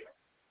players,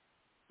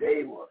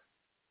 they were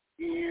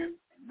in,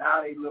 and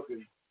now they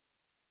looking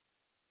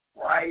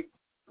bright.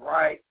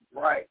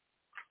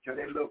 Till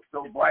they look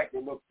so bright,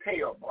 they look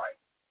pale bright.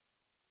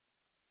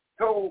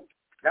 So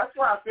that's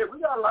why I said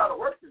we got a lot of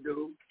work to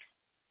do,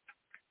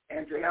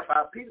 and to help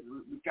our people,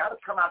 we got to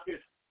come out this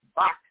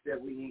box that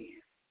we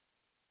in,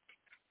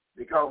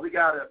 because we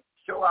got to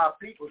show our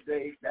people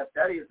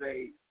that is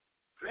a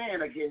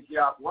sin against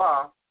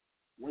Yahweh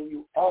when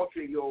you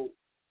alter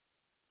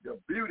the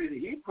beauty that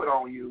He put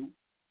on you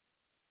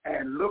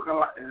and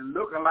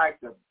looking like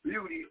the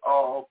beauty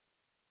of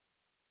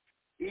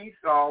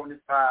Esau and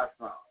his 5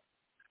 sons.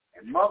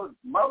 And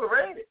mother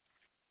read it.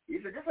 He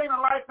said, this ain't a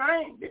light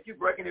thing that you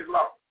breaking His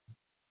law.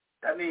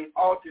 That means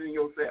altering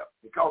yourself,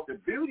 because the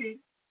beauty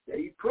that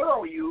He put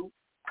on you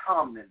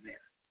comes in there.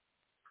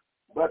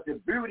 But the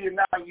beauty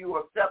now you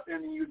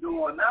accepting and you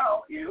doing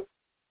now is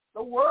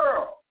the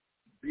world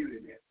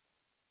beautiness.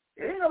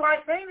 It ain't a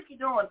light thing that you're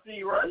doing,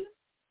 see, right?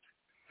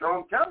 So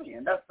I'm telling you,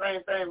 and that's the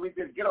same thing we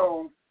could get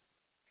on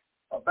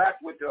back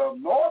with the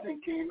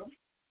northern kingdom,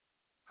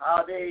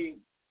 how they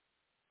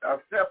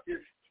accept this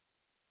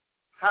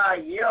high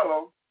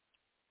yellow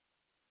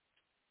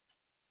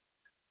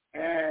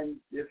and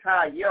this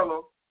high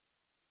yellow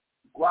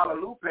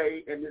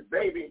Guadalupe and this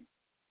baby,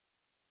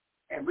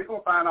 and we're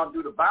going to find out,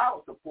 do the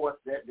Bible supports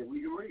that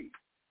we can read.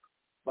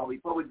 But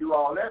before we do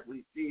all that,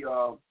 we see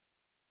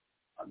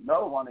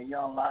another one of the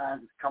young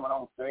lions is coming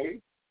on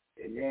stage,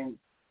 and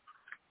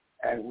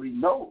we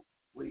know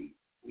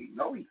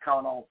he's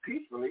coming on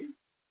peacefully,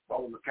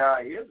 Brother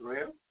Micaiah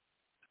Israel.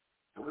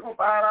 So we're going to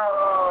find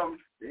out,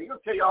 he's going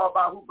to tell you all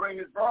about who bring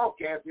this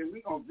broadcast in.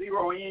 We're going to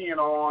zero in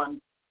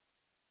on,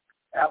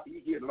 after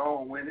you get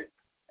long-winded,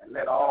 and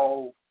let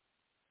all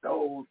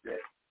those that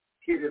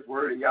hear this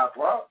word of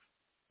Yahweh,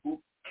 who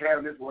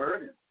carry this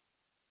word,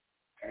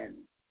 and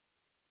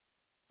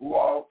who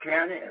all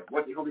carry it, and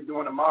what they're going to be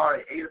doing tomorrow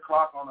at 8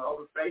 o'clock on the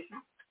other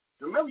station.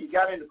 So remember, you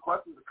got any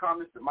questions or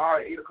comments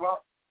tomorrow at 8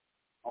 o'clock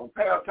on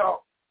Pale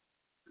Talk.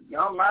 The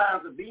young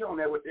lions will be on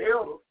there with the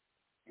elders,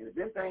 and if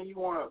there's anything you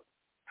want to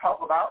talk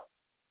about,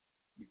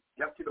 you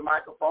jump to the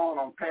microphone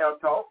on Pale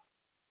Talk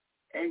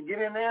and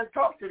get in there and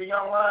talk to the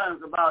young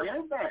lions about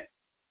anything.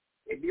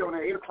 It'll be on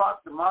at 8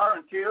 o'clock tomorrow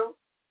until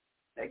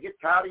They get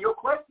tired of your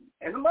questions.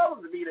 And the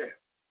mothers will be there.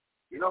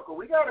 You know, because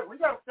we got to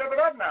step it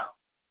up now.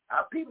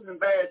 Our people's in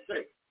bad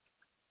shape.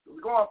 So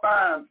we're going to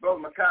find Brother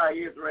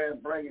Micaiah Israel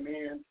and bring him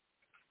in.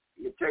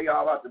 He'll tell you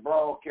all about the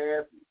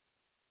broadcast.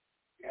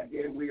 And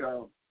then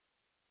we'll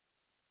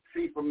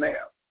see from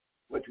there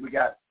what we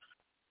got.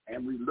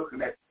 And we're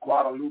looking at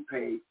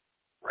Guadalupe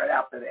right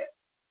after that.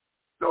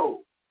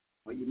 So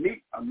when you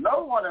meet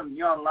another one of them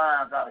young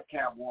lions out of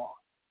Camp 1,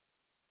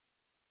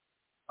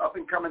 up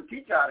and coming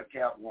teacher out of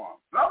Camp 1,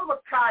 Brother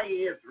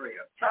Micaiah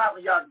Israel, tribe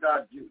of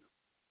Yahweh Judah.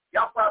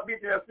 Y'all probably be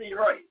there, see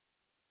right.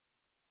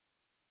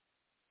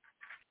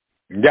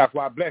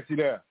 Yahweh bless you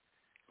there.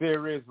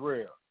 There is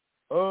real.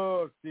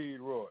 Oh, Seed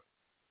Roy.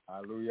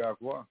 Hallelujah.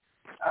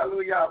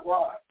 Hallelujah.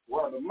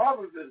 Well, the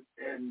mothers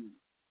and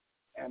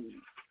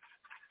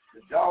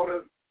the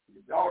daughters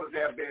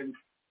have been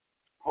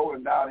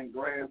holding down in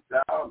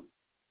grandstyle.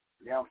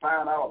 They'll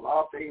find out a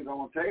lot of things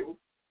on the table.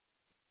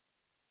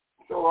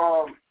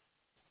 So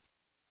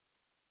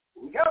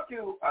we got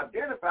to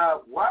identify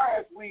why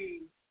is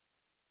we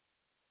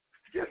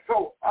just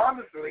so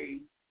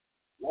honestly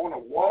want to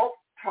walk,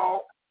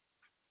 talk,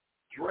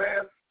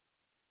 dress,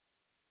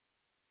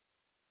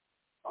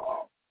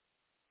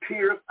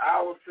 pierce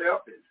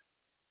ourselves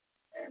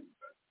and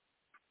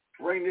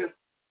bring this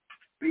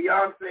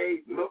Beyonce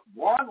look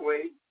one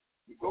way.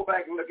 You go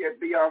back and look at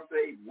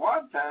Beyonce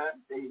one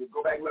time, then you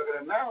go back and look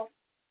at her now.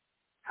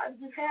 How did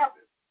this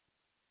happen?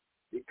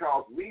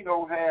 Because we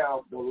don't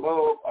have the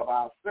love of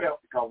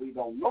ourselves, because we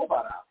don't know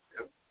about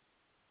ourselves.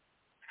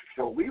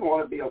 So we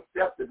want to be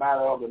accepted by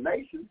the other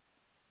nations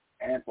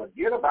and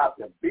forget about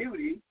the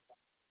beauty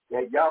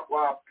that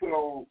Yahweh put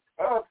on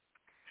us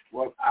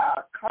was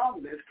our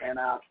calmness and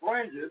our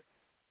fringes.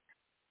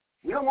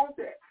 We don't want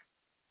that.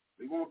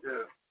 We want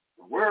the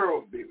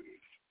world's beauty.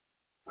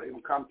 So it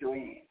will come to an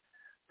end.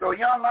 So,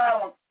 young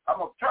man, I'm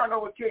going to turn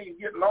over to you and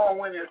get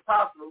long-winded as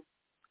possible,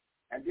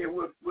 and then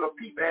we'll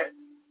peep at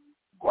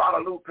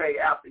Guadalupe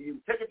after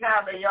you. Take your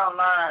time there, young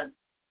lion.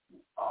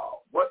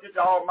 What did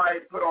the Almighty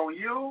put on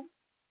you,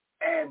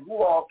 and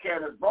who all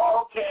can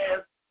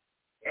broadcast,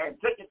 and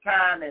take your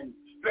time and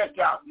stretch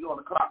out. You on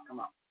the clock,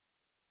 come on.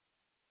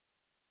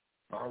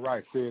 All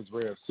right, see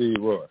Israel, see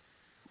Roy.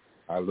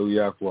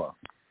 Hallelujah. Well,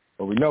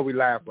 we know we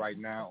live right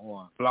now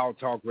on Blog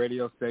Talk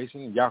radio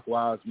station,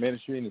 Yahweh's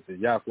ministry, and it's at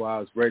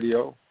Yahweh's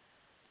radio.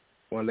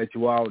 I want to let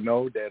you all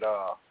know that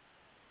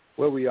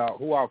where we are,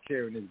 who all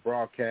carrying this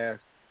broadcast.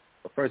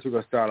 But first, we're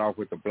going to start off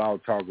with the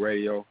Blog Talk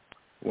radio.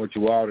 I want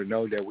you all to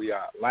know that we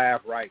are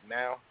live right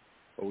now,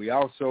 but we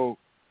also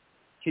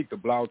keep the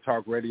Blog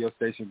Talk radio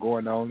station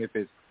going on if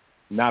it's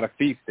not a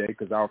feast day,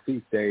 because our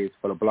feast days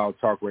for the Blog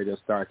Talk radio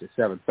starts at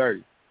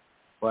 7:30.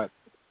 But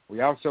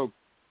we also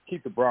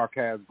keep the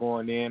broadcast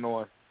going in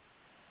on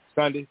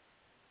Sunday,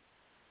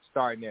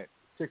 starting at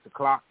 6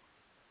 o'clock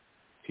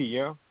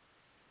p.m.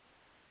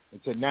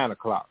 until 9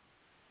 o'clock.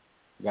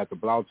 We got the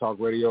Blog Talk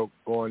radio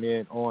going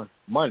in on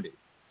Monday,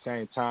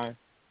 same time,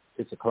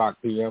 6 o'clock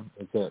p.m.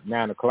 until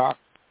 9 o'clock.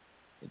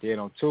 And then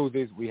on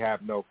Tuesdays, we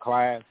have no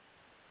class,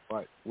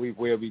 but we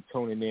will be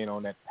tuning in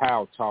on that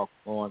Power Talk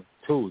on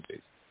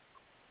Tuesdays.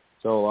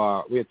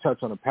 So we'll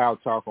touch on the Power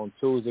Talk on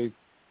Tuesdays,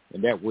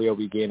 and that will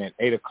begin at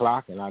 8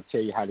 o'clock, and I'll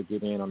tell you how to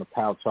get in on the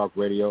Power Talk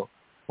radio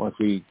once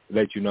we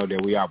let you know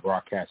that we are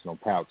broadcasting on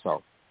Power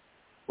Talk.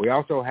 We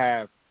also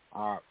have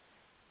our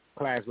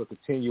class will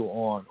continue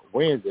on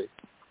Wednesday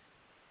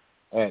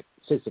at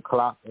 6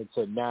 o'clock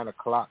until 9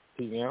 o'clock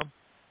p.m.,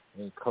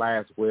 and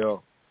class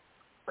will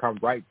come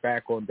right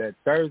back on that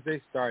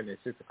Thursday, starting at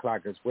 6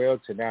 o'clock as well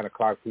to 9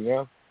 o'clock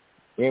p.m.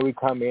 Then we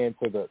come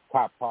into the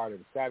top part of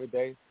the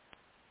Saturday,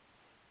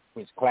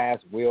 which class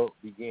will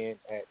begin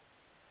at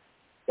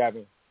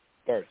 7:30.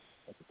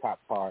 That's the top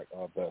part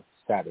of the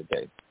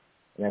Saturday,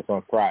 and that's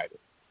on Friday.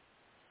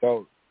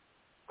 So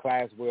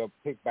class will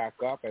pick back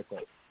up at the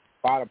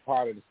bottom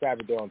part of the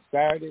Saturday on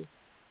Saturday.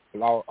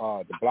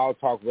 The Blog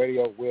Talk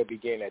radio will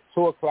begin at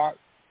 2 o'clock,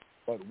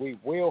 but we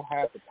will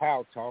have the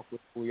Power Talk,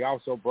 which we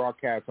also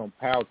broadcast on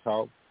Power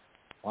Talk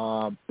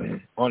on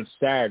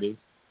Saturdays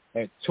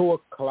at 2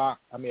 o'clock.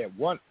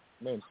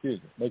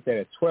 Make that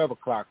at 12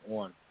 o'clock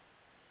on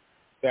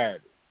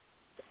Saturday.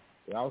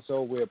 We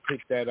also will pick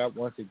that up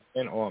once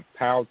again on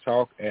Power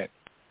Talk at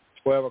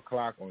 12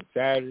 o'clock on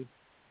Saturday.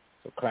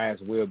 So class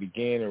will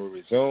begin and will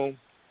resume.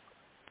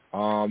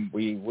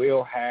 We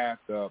will have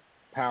the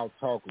Power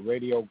Talk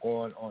radio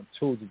going on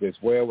Tuesdays as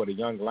well with the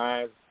young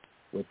lions,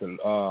 with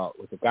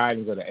the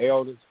guidance of the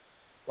elders,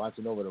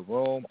 watching over the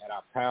room at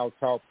our Power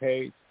Talk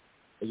page.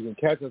 And you can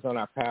catch us on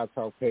our Power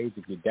Talk page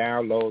if you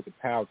download the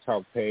Power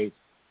Talk page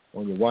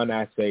on your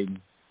One-Eye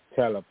Satan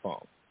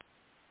telephone,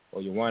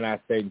 or your One-Eye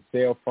Satan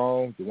cell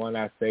phone, your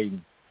One-Eye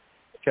Satan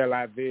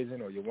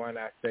television, or your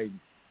One-Eye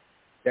Satan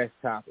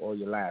desktop or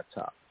your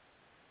laptop.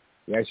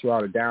 We ask you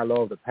all to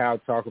download the Power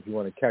Talk if you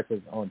want to catch us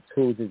on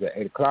Tuesdays at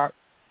 8 o'clock.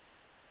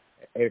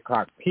 At 8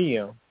 o'clock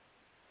p.m.,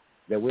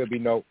 there will be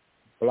no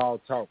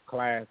Blog Talk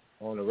class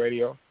on the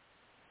radio,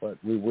 but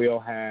we will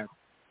have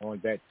on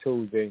that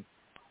Tuesday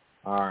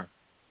our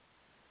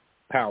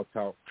Power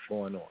Talk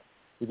going on.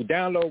 You can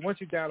download,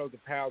 once you download the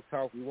Power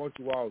Talk, we want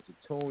you all to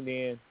tune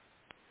in,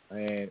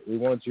 and we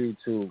want you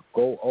to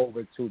go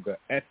over to the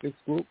Ethics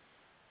group.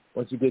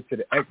 Once you get to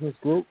the Ethics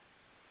group,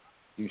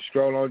 you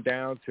stroll on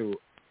down to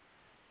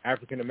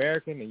African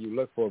American, and you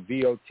look for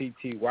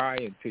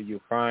VOTTY until you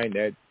find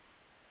that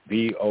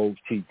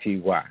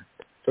VOTTY.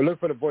 So look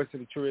for the Voice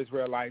of the True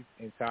Israelites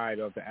inside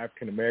of the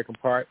African American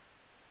part.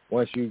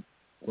 Once you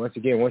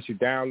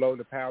download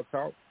the Power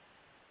Talk,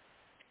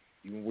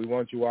 we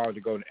want you all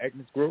to go to the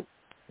Ethics group.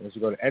 Once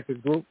you go to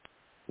Ethics group,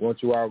 we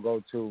want you all to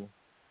go to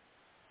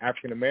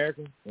African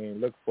American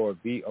and look for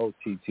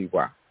VOTTY.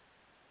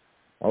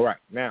 All right,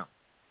 now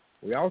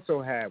we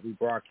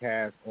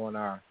broadcast on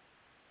our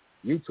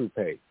YouTube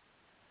page.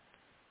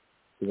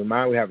 Keep in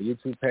mind, we have a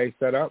YouTube page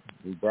set up.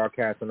 We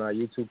broadcast on our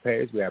YouTube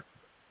page. We have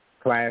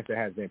class that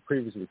has been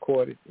previously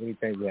recorded.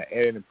 Anything we have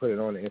edited and put it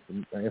on the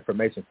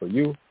information for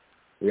you.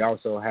 We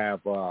also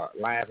have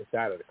live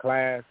inside of the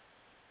class,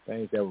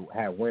 things that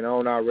have went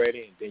on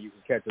already, and then you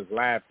can catch us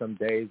live some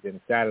days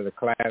inside of the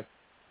class,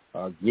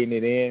 getting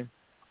it in,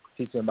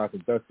 teaching about the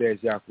Thus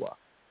Says Yahweh.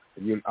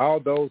 All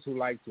those who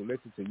like to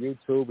listen to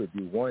YouTube, if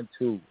you want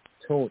to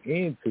tune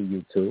into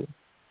YouTube,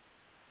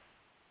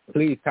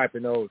 please type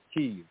in those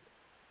keys,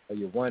 or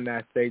your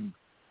one-night Satan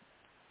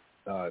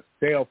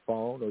cell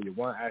phone, or your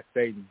one-night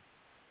Satan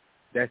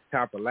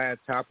desktop or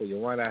laptop, or your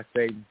one-night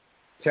Satan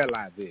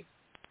television.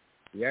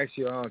 We ask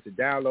you to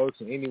download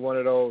to any one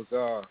of those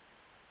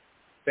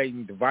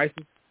Satan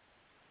devices,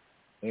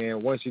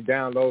 and once you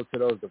download to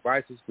those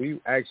devices,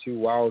 we ask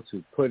you all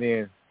to put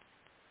in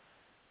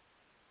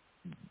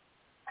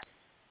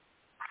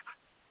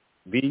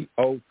VOTTY,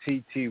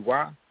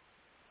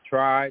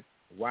 Tribe,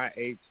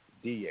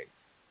 YHDH.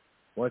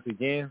 Once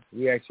again,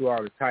 we ask you all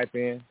to type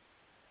in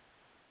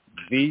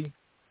VOTTY,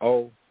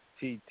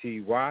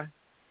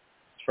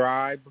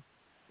 Tribe,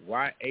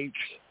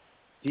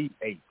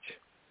 YHDH.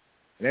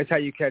 And that's how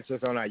you catch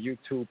us on our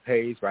YouTube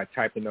page, by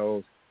typing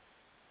those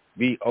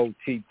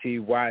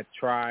VOTTY,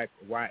 Tribe,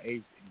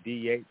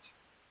 YHDH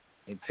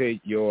into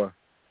your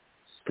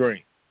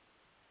screen.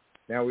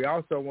 Now, we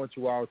also want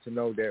you all to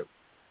know that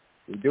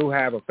we do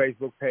have a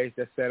Facebook page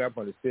that's set up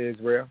on the Seer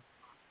Israel.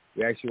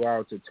 We ask you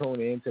all to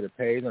tune in to the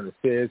page on the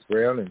Seer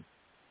Israel and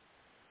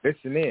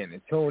listen in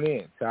and tune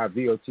in to our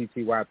VOTTY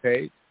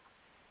page.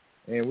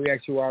 And we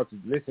ask you all to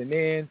listen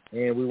in,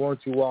 and we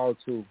want you all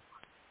to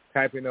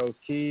type in those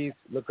keys,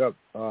 look up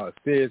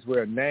Seer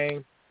Israel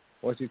name.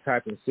 Once you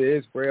type in Seer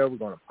Israel, we're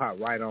going to pop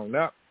right on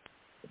up,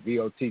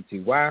 VOTTY.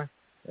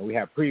 And we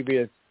have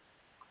previous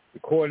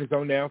recordings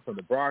on there from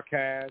the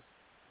broadcast,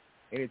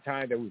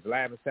 anytime that we was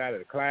live inside of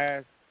the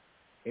class,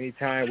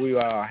 anytime we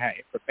had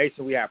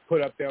information we have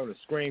put up there on the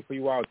screen for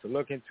you all to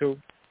look into.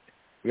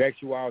 We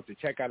ask you all to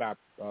check out our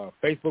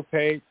Facebook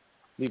page,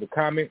 leave a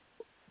comment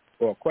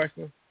or a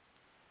question,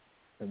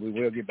 and we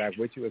will get back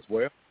with you as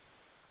well.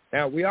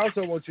 Now, we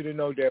also want you to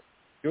know that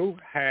we do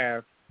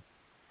have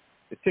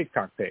the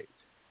TikTok page.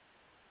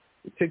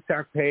 The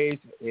TikTok page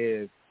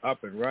is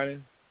up and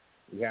running.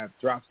 We have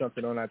dropped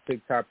something on our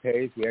TikTok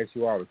page. We ask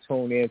you all to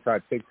tune in to our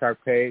TikTok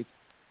page.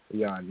 We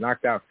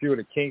knocked out a few of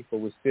the kinks,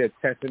 but we're still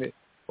testing it.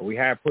 But we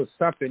have put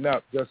something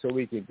up just so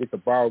we can get the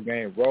ball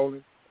game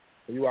rolling.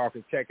 So you all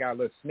can check out a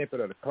little snippet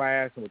of the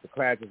class and what the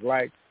class is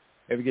like.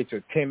 Maybe get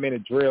your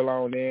 10-minute drill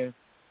on in.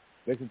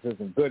 Listen to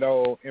some good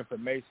old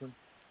information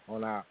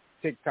on our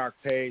TikTok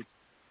page.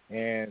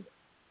 And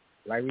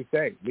like we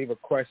say, leave a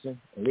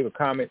question and leave a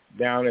comment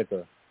down at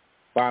the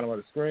bottom of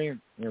the screen,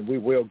 and we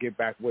will get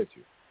back with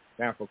you.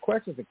 Now, for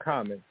questions and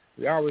comments,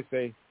 we always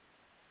say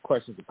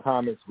questions and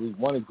comments. We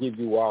want to give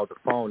you all the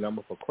phone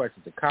number for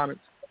questions and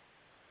comments.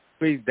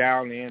 Please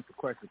dial in for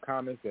questions and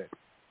comments at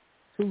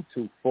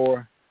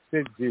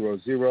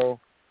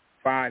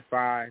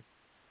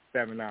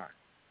 224-600-5579.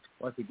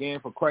 Once again,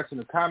 for questions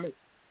and comments,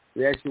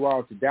 we ask you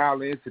all to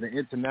dial in to the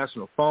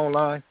international phone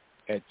line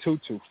at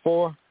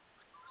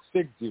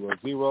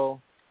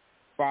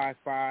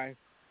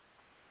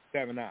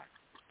 224-600-5579.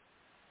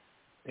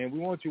 And we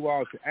want you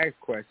all to ask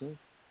questions.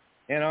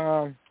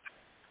 And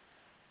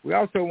we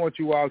also want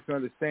you all to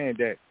understand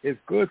that it's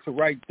good to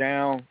write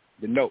down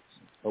the notes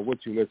of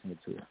what you're listening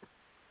to.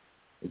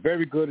 It's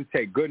very good to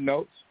take good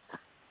notes.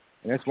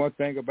 And that's one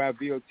thing about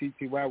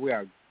VOTTY. We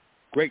are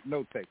great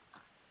note takers.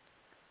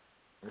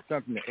 It's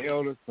something the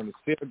elders, from the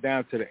field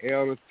down to the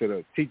elders, to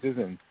the teachers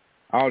and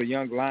all the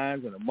young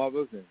lions and the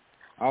mothers and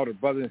all the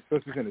brothers and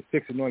sisters in the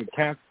 6 anointed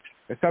camps.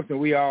 It's something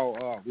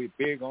we're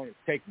big on, is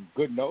taking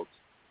good notes.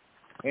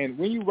 And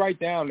when you write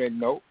down that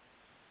note,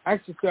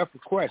 ask yourself a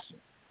question.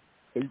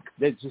 So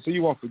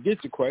you won't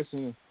forget your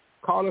question.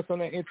 Call us on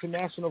that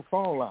international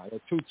phone line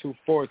at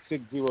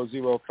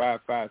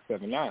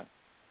 224-600-5579.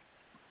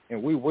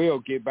 And we will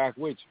get back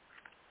with you.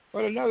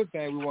 But another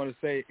thing we want to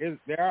say is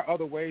there are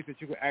other ways that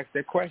you can ask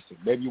that question.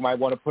 Maybe you might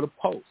want to put a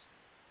post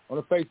on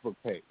a Facebook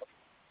page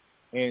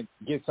and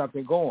get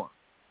something going.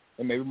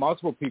 And maybe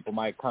multiple people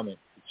might come and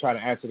try to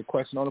answer the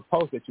question on a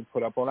post that you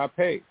put up on our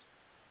page.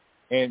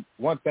 And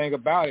one thing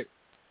about it,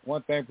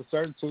 one thing for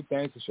certain, two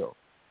things for sure.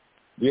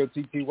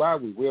 VOTTY,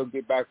 we will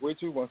get back with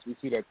you once we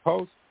see that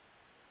post.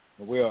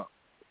 we'll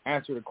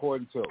answer it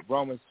according to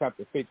Romans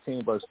chapter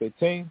 15, verse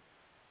 15,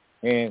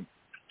 and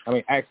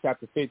Acts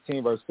chapter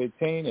 15, verse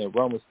 15, and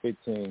Romans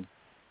 15,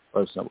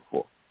 verse number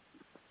 4.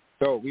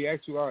 So we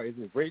ask you all, is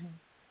it written?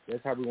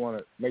 That's how we want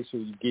to make sure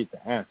you get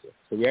the answer.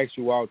 So we ask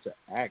you all to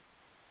ask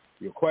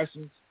your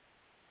questions,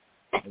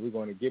 and we're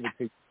going to give it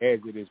to you as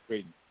it is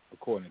written,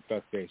 according to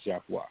thus says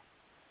Yahweh.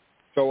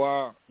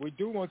 So we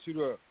do want you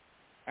to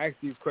ask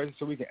these questions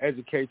so we can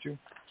educate you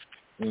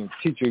and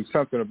teach you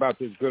something about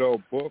this good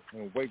old book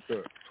and wake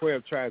the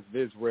 12 tribes of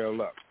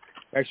Israel up.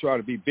 Ask you all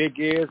to be big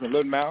ears and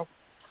little mouth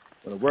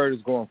when the word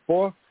is going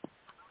forth,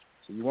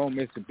 so you won't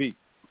miss a beat.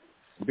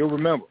 And do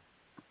remember,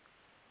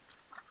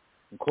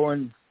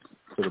 according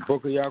to the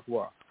book of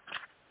Yahweh,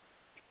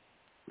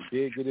 we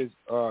did get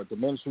the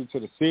ministry to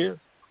the seer.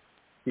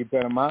 Keep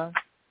that in mind.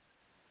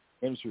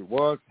 Ministry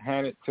was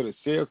handed to the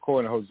seer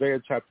according to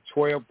Hosea chapter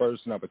 12, verse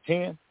number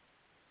 10.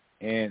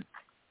 And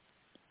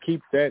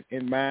keep that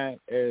in mind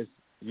as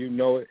you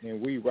know it.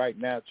 And we right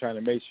now trying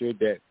to make sure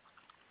that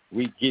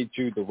we get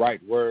you the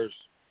right words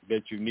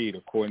that you need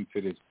according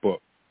to this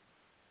book.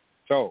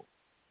 So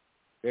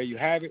there you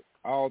have it.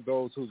 All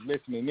those who's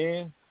listening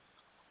in,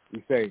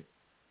 we say,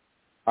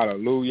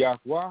 Hallelujah,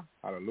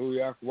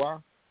 Hallelujah,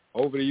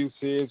 over to you,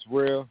 Sid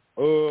Israel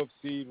of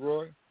Seed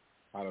Roy.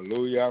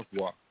 Hallelujah.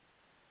 All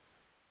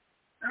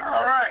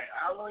right.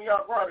 Hallelujah.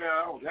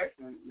 That was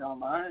excellent, young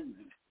man.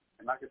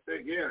 And like I said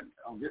again,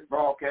 on this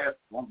broadcast,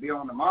 won't be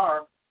on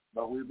tomorrow,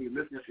 but we'll be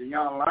listening to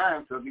Young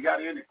Lion. So if you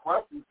got any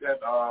questions that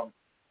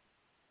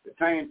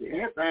pertain to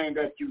anything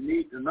that you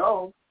need to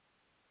know,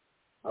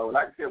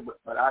 like I said,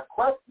 but our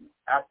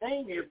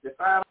thing is to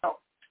find out.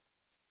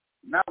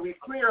 Now we're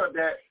clear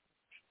that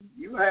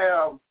you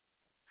have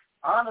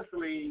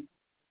honestly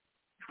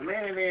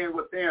blended in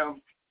with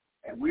them,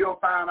 and we'll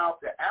find out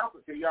the answer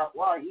to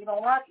Yahweh. He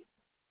don't like it.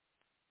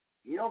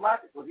 He don't like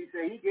it because he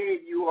said he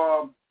gave you,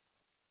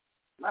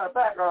 matter of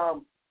fact,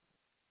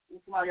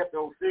 somebody have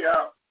to see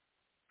out.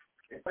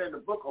 It's in the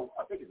book of,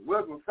 I think it's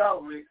Wisdom of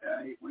Solomon,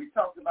 when he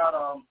talks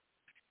about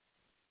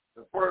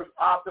the first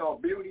author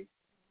of beauty.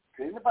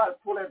 Can anybody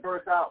pull that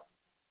verse out?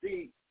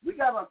 See, we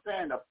got to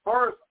understand the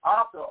first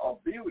author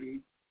of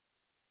beauty.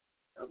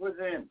 It was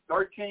in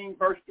 13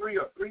 verse 3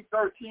 or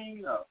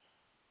 3:13.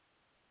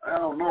 I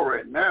don't know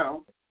right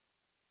now.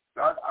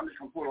 So I'm just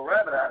going to pull a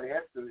rabbit out of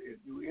here. So if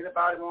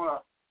anybody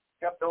want to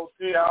help those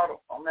see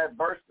out on that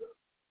verse,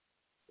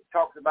 it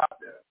talks about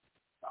the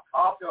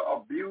author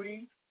of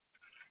beauty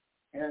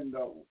and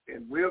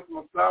in Wisdom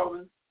of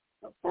Solomon,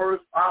 the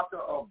first author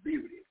of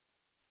beauty.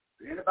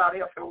 So anybody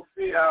help those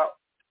see out?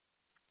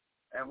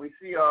 And we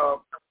see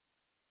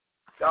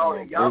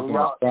Solomon.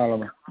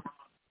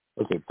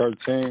 What's it,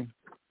 13?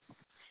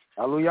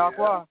 Hallelujah.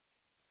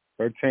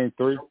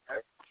 13:3.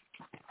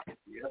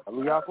 Yeah.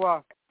 Hallelujah.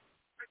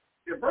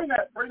 Yeah, bring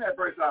that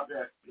verse out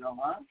there, you don't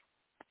mind?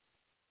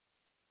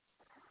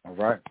 All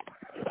right.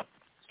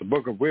 It's the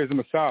book of Wisdom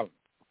of Solomon,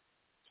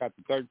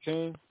 chapter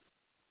 13.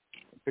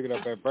 Pick it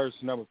up at verse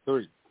number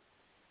 3.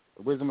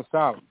 The Wisdom of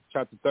Solomon,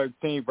 chapter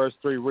 13, verse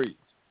 3 reads,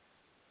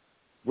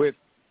 with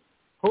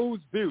whose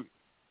beauty,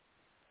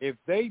 if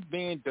they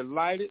being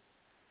delighted,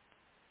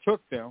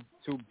 took them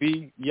to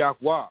be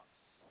Yahweh,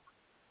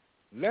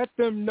 let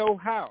them know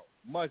how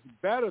much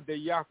better the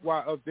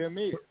Yahweh of them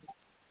is.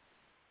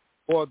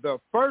 For the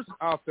first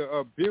author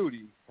of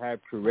beauty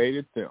have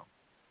created them.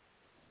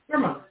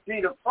 Come on.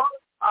 See, the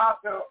first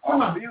author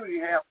of beauty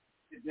have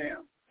created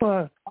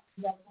them.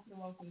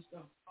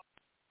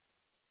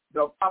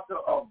 The author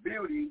of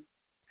beauty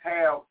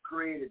have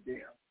created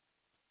them.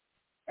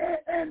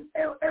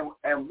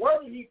 And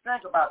what did he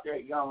think about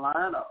that, young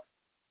lion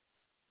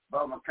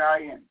of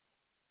Micaiah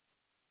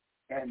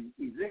and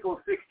Ezekiel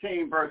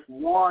 16 verse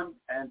 1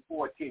 and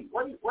 14?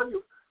 What do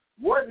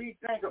you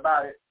think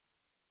about it?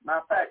 Matter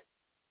of fact,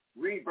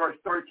 read verse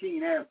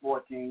 13 and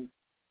 14.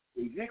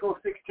 Ezekiel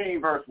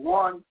 16 verse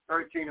 1,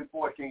 13 and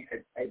 14.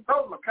 And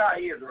Brother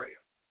Micaiah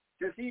Israel,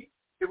 since we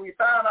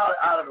found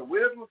out of the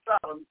Wisdom of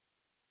Solomon,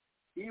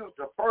 he was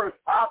the first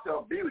author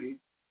of beauty.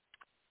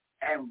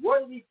 And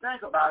what did he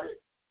think about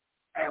it?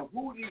 And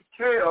who did he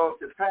tell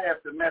to pass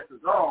the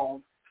message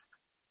on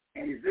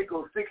in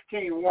Ezekiel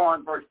 16,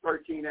 1, verse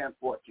 13 and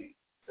 14?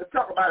 Let's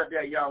talk about it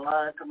there, young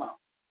lion. Come on.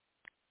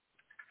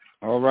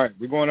 All right.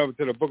 We're going over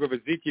to the book of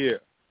Ezekiel.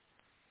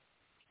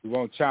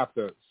 We're on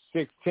chapter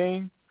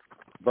 16,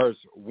 verse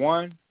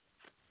 1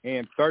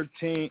 and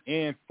 13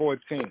 and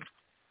 14.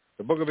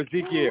 The book of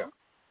Ezekiel,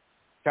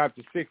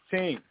 chapter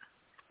 16,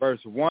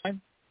 verse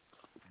 1,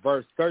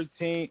 verse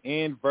 13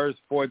 and verse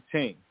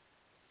 14.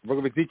 The book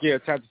of Ezekiel,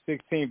 chapter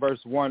 16, verse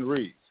 1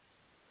 reads,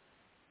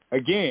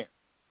 again,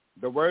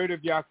 the word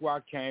of Yahweh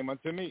came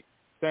unto me,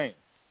 saying,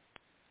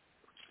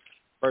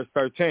 verse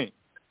 13,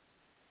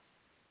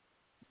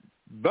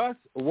 thus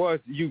was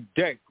you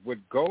decked with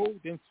gold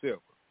and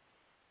silver,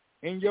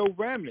 and your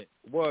raiment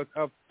was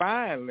of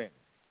fine linen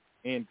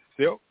and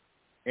silk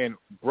and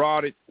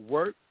broaded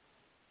work.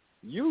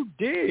 You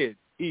did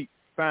eat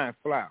fine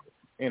flour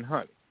and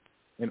honey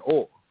and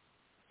oil,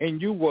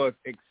 and you was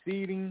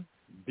exceeding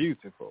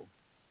beautiful.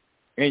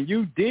 And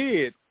you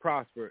did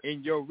prosper,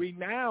 and your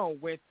renown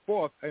went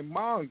forth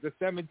among the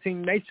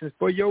 17 nations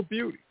for your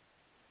beauty.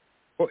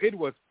 For it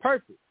was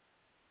perfect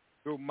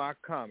through my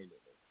comeliness,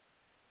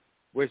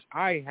 which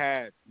I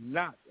had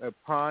not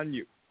upon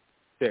you,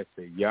 says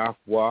the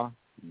Yahweh,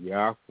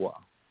 Yahweh.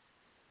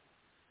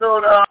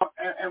 So,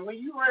 and when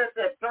you read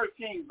that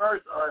 13th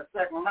verse or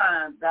second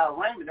line, thou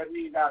raiment, that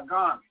means thou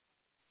garment.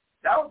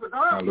 That was the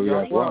garment.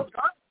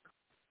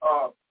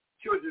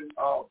 Children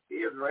of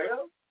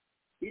Israel.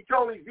 He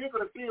told Ezekiel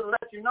to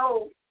let you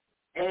know,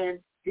 and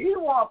he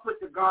didn't want to put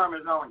the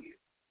garments on you.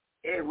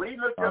 And when he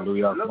looked at you,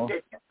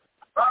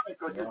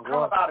 because you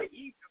come out of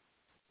Egypt,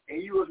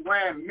 and you was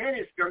wearing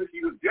miniskirts,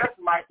 you was dressed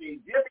like the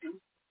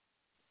Egyptians.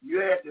 You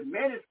had the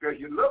miniskirts.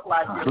 You looked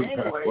like them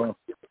anyway.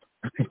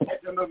 They had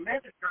the little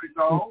miniskirts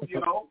on, you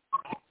know,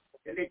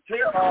 and they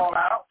tear all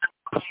out.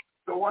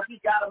 So once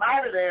he got them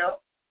out of there,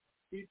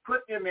 he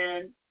put them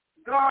in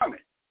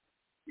garments.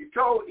 He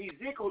told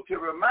Ezekiel to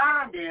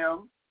remind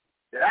them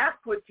that I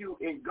put you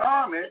in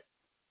garments,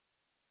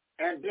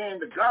 and then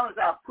the garments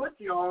I put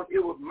you on, it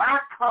was my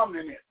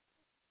comeliness.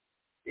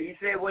 And he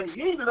said when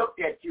he looked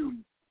at you,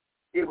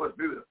 it was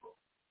beautiful.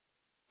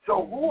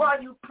 So who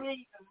are you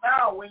pleasing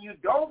now when you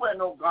don't wear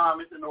no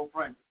garments and no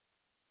fringes?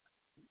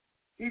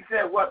 He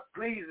said what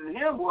pleased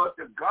him was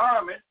the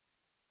garments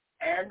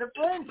and the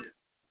fringes.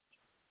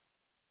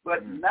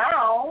 But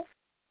now,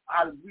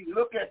 as we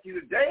look at you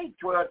today,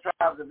 12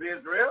 tribes of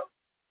Israel,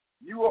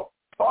 you will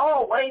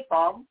fall away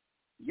from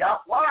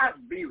Yahweh's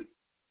beauty.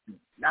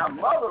 Now,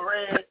 Mother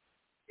read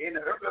in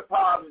the early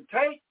part of the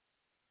tape,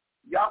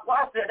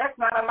 Yahweh said that's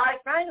not a light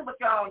thing what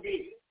y'all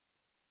did.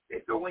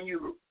 And so when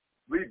you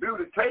review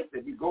the tape,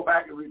 if you go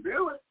back and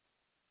review it,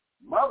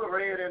 Mother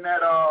read in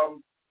that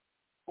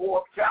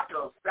 4th chapter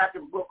of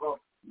 2nd book of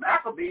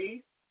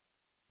Maccabees,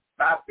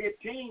 by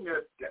 15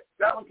 to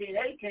 17,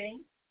 18,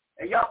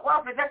 and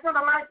Yahweh said that's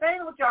not a light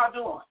thing what y'all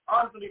doing.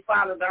 Honestly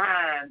following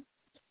behind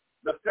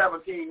the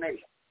 17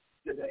 nations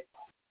today.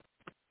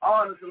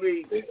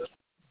 Honestly, bleak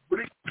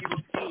evil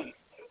king.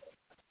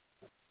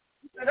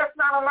 He said that's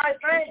not a light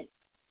thing.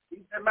 He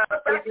said, matter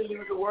of fact, he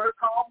used the word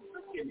called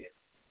wickedness.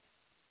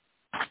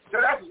 So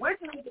that's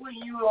wickedness when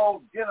you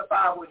don't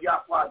identify what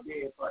Yahweh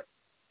did for you.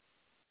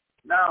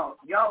 Now,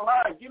 y'all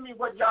lie, give me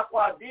what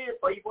Yahweh did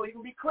for you before you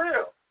can be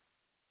clear.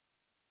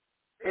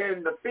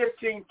 In the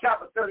 15th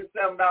chapter,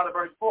 37 down to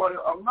verse 40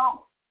 of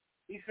Numbers,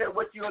 he said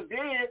what you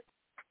did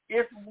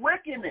is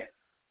wickedness.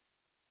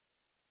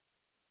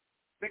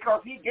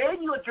 Because he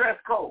gave you a dress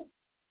code.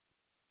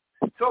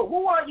 So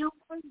who are you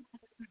pleasing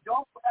if you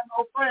don't have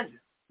no fringes?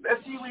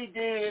 Let's see what he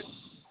did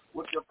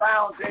with the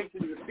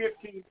foundation in the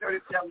 15,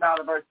 37 down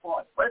to verse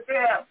 40. But they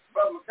have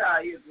Brother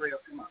Makai, Israel,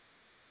 come on.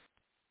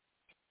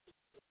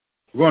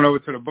 We're going over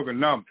to the book of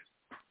Numbers,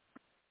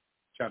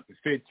 chapter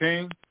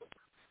 15.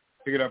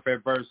 Pick it up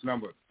at verse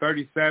number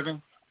 37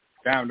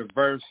 down to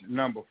verse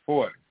number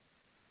 40.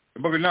 The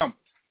book of Numbers,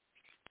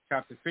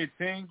 chapter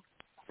 15,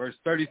 verse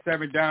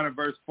 37 down to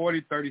verse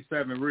 40,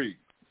 37 reads,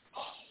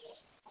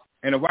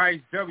 And the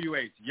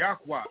YHWH,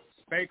 Yahweh,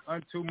 spake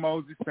unto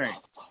Moses, saying,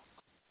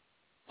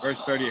 verse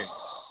 38,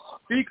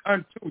 Speak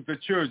unto the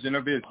children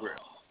of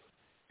Israel,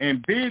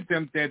 and bid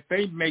them that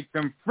they make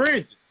them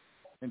fringes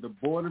in the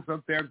borders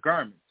of their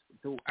garments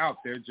throughout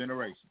their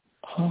generations,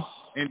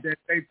 and that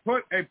they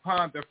put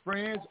upon the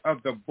fringe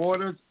of the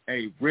borders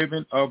a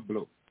ribbon of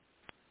blue.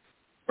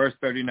 Verse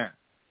 39,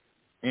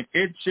 And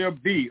it shall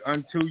be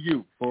unto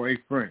you for a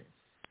fringe,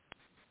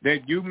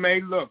 that you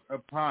may look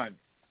upon it,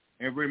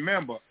 and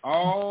remember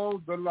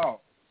all the laws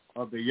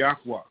of the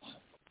Yahweh,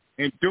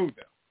 and do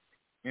them,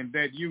 and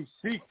that you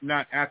seek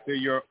not after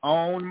your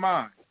own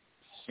mind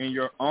and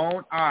your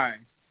own eye,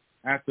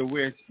 after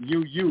which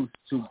you used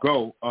to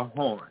go a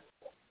whoring.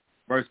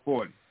 Verse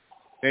 40,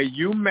 that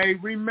you may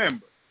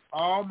remember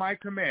all my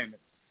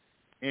commandments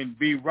and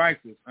be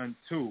righteous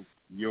unto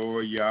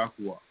your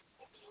Yahweh.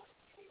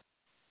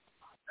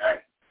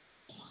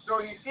 So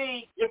you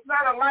see, it's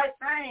not a light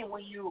thing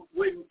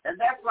and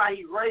that's why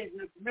he's raising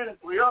this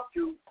ministry up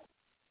to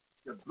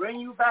bring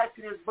you back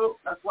to this book.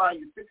 That's why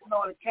you're fixing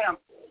on the camp.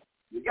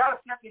 You got to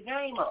step your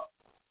game up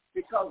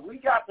because we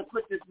got to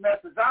put this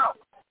message out.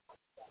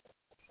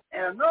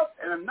 And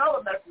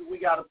another message we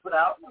got to put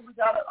out, and we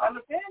got to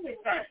understand these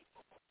things.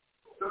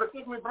 So let's see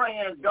if we bring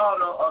in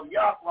daughter of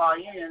Yahweh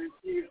in and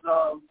see if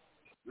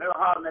let her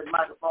holler in that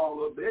microphone a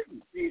little bit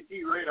and see if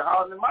she's ready to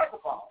holler in the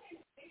microphone.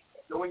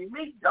 So when you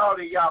meet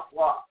daughter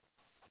Yahweh,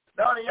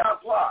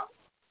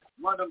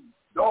 one of them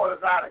daughters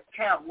out of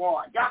Camp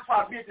 1,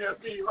 Yahweh be there,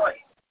 see you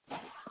right.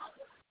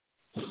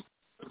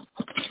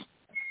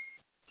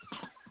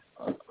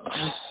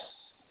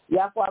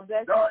 Yahweh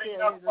bless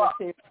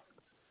you.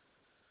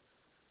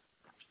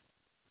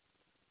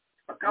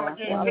 Come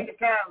again, take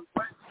the time.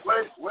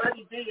 What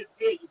you did,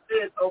 you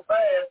said so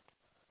fast,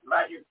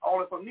 like it's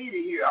only for me to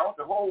hear. I want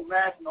the whole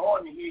national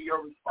audience to hear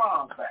your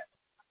response back.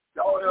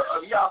 Daughter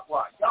of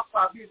Yahweh.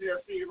 Yahweh be there,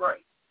 see you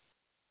right.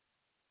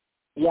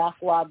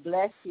 Yahweh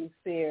bless you,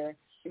 Sarah,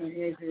 in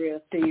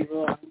Israel, see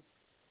you right.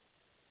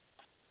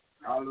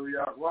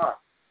 Hallelujah. Yahweh.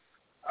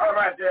 All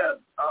right there,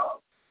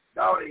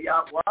 daughter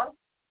Yahweh.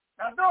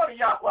 Now, daughter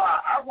Yahweh,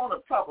 I want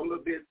to talk a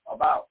little bit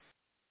about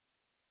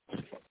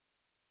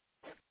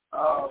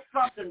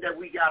something that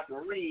we got to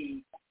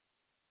read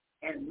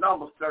in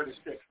Numbers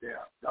 36 there,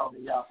 daughter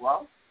Yahweh.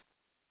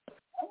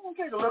 I want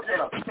to take a look at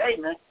a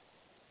statement.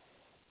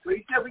 So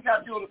he said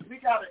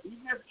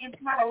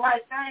it's not a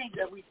right thing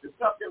that the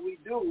stuff that we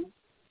do,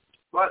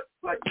 but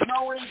you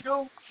know what he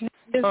do?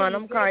 I'm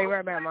going to call you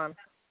right back, Monica.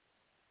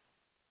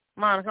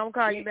 Monica, I'm going to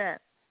call you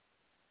back.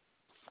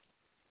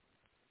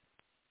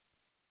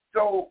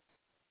 So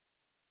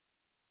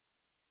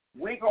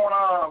we're going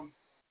to,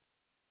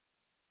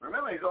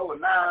 remember there's over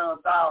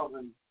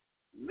 900,000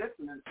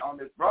 listeners on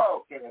this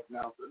broadcast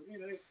now, so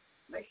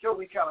make sure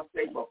we kind of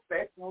stay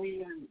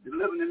professionally and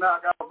delivering the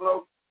knockout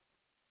blow.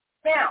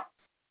 Now,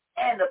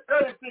 and the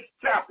 36th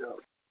chapter,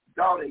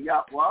 daughter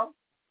Yahweh,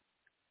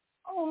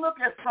 I want to look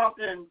at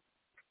something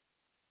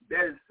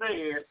that is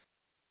said,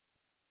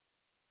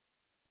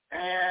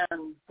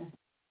 and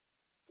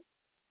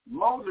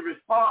Moses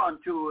respond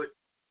to it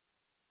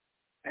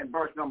in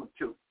verse number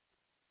 2.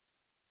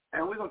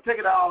 And we're going to take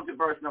it on to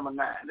verse number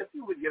 9. Let's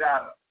see what we get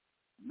out of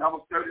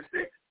Numbers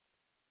 36,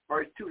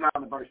 verse 2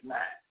 down to verse 9.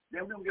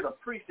 Then we're going to get a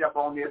precept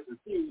on this and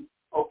see,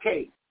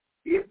 okay,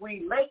 if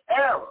we make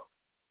error,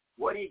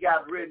 what he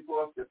got written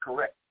for us to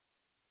correct.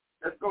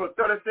 Let's go to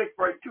 36,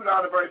 verse 2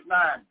 down to verse 9.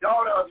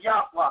 Daughter of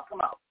Yahweh,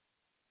 come out.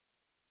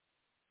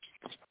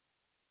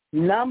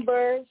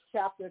 Numbers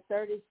chapter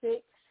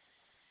 36,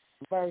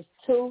 verse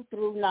 2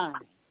 through 9.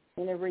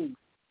 And it reads,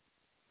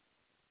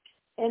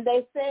 and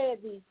they said,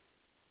 the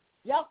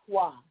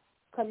Yahweh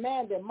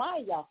commanded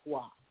my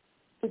Yahweh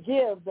to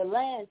give the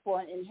land for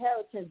an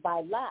inheritance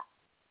by lot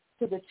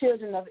to the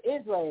children of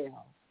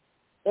Israel.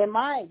 And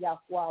my Yahweh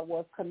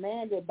was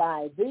commanded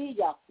by the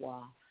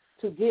Yahweh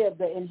to give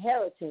the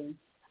inheritance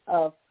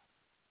of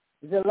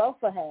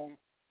Zelophehad,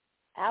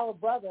 our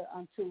brother,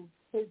 unto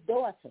his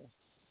daughters.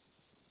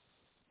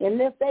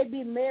 And if they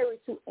be married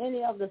to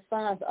any of the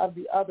sons of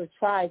the other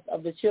tribes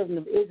of the children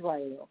of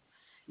Israel,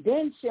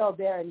 then shall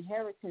their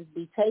inheritance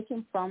be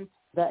taken from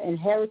the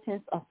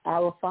inheritance of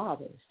our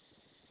fathers,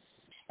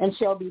 and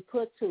shall be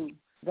put to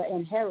the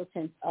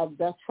inheritance of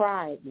the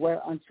tribe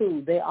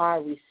whereunto they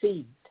are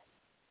received.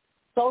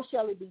 So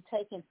shall it be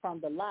taken from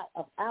the lot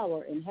of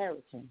our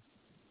inheritance.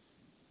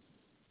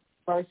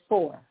 Verse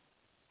 4.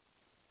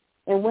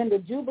 And when the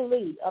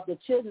jubilee of the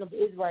children of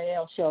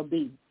Israel shall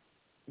be,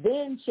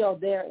 then shall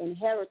their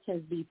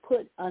inheritance be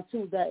put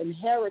unto the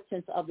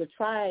inheritance of the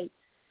tribe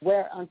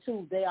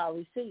whereunto they are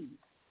received.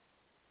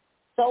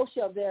 So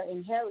shall their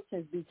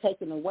inheritance be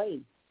taken away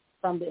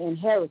from the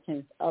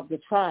inheritance of the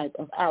tribe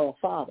of our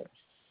fathers.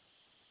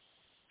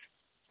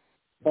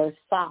 Verse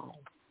 5.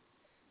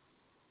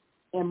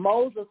 And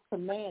Moses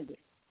commanded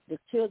the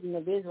children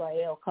of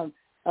Israel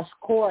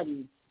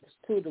according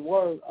to the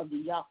word of the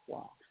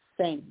Yahweh,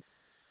 saying,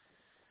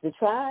 the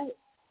tribe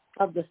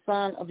of the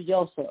son of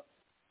Joseph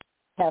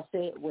have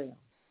said well.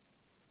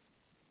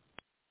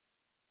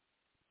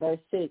 Verse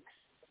 6.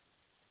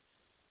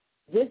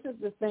 This is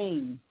the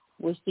thing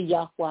which the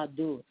Yahweh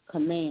doeth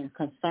command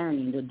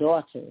concerning the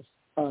daughters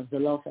of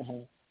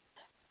Zelophehad,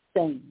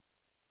 saying,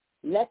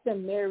 let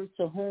them marry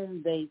to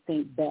whom they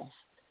think best.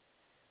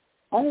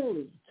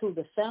 Only to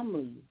the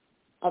family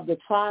of the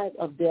tribe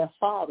of their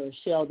fathers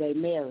shall they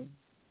marry.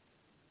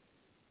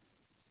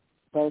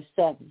 Verse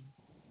 7.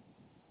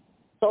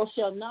 So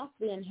shall not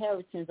the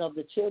inheritance of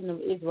the children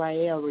of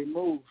Israel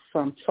remove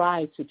from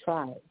tribe to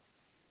tribe.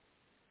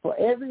 For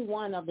every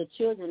one of the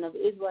children of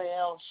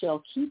Israel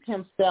shall keep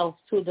himself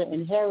to the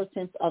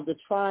inheritance of the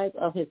tribe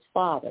of his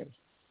fathers.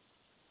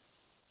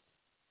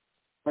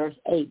 Verse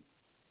 8.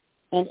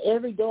 And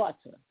every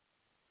daughter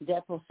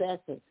that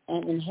possesses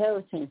an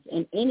inheritance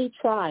in any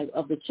tribe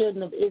of the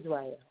children of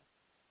Israel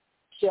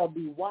shall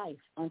be wife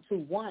unto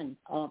one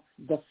of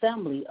the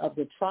family of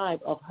the tribe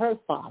of her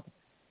father,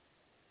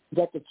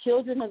 that the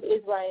children of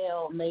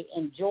Israel may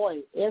enjoy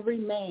every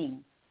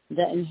man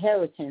the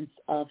inheritance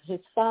of his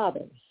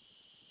fathers.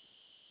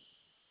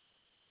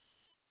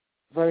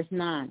 Verse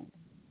 9.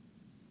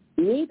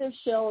 Neither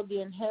shall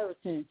the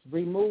inheritance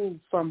remove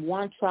from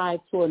one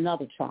tribe to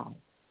another tribe,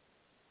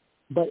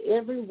 but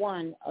every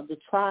one of the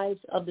tribes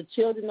of the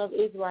children of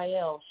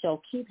Israel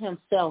shall keep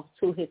himself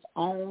to his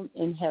own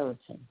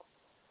inheritance.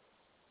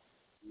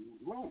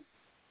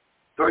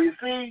 So you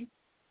see,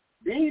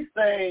 these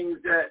things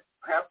that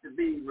have to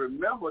be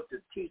remembered to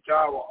teach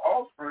our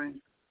offspring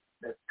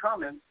that's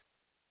coming,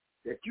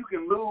 that you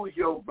can lose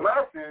your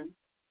blessing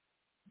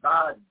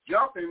by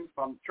jumping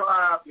from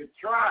tribe to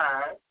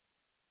tribe,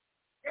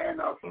 and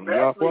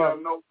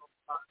especially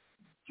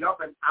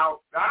jumping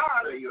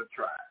outside of your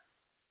tribe.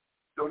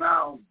 So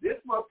now, this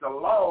was the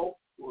law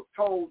was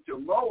told to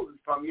Moses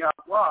from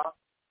Yahweh.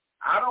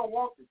 I don't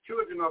want the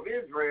children of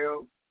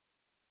Israel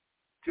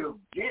to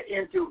get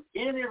into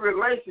any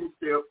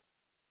relationship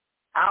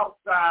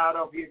outside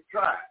of his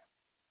tribe.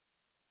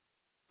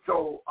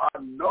 So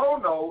a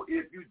no-no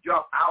if you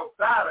jump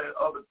outside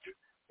of the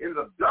is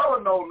a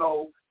double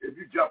no-no if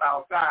you jump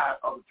outside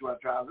of the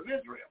 12 tribes of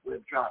Israel. Where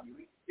the tribe you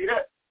see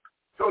that?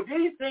 So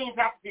these things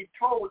have to be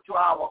told to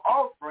our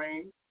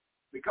offspring,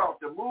 because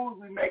the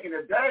moves we making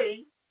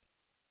today,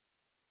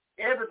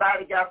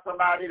 everybody got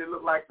somebody that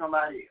look like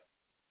somebody else,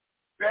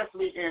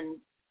 especially in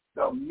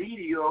the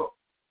media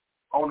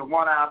on the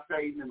one-hour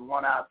station and the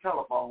one-hour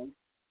telephone.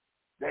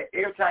 That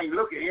every time you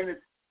look at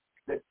it,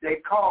 that they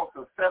call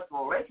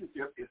successful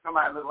relationship is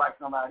somebody look like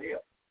somebody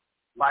else.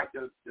 Like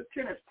the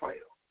tennis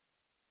player.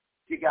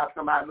 She got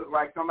somebody look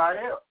like somebody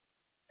else.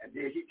 And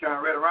then she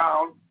turn right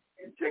around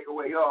and take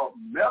away her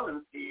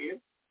melon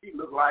skin. She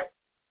look like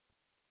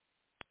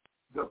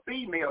the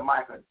female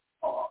Michael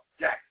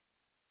Jackson.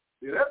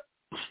 See that?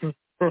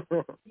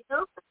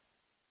 Yeah.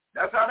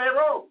 That's how they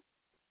roll.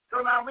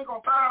 So now we're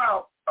going to find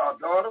out,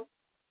 daughter.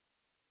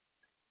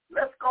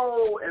 Let's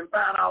go and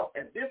find out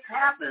if this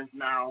happens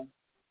now,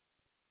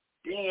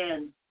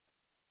 then,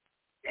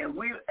 and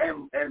we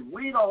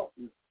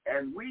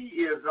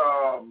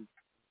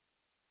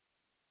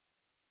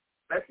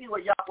let's see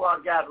what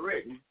Yahweh got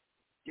written,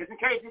 just in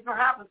case this will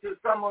happen to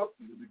some of us.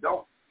 We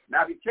don't.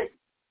 Now we check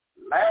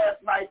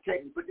last night,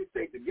 put this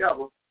thing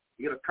together,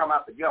 it'll come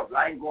out together.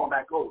 I ain't going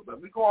back over,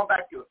 but we're going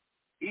back to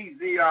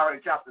Ezekiel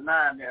chapter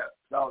 9 there,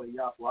 daughter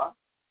Yahweh,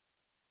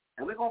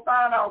 and we're going to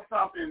find out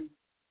something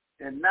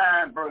in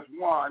 9 verse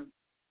 1,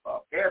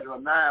 Ezra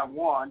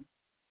 9:1,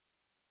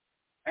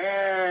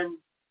 and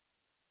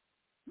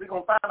we're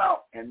going to find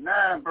out in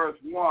 9 verse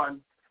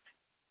 1,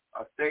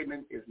 a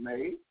statement is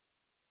made.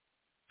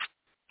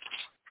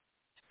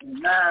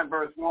 In 9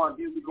 verse 1,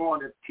 then we're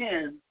going to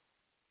 10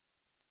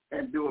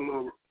 and do a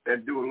little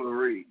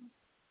reading.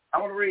 I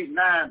want to read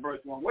 9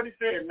 verse 1. What did it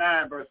say in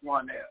 9 verse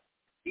 1 there?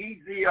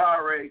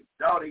 Ezra,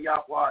 daughter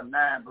Yahweh,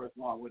 9 verse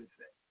 1. What did it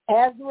say?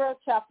 Ezra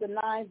chapter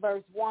 9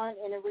 verse 1,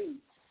 and it reads,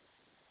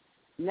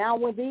 Now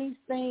when these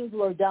things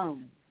were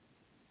done,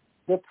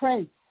 the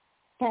prince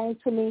came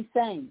to me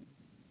saying,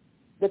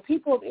 The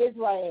people of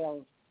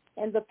Israel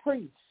and the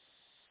priests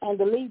and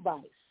the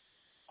Levites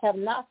have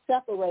not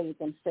separated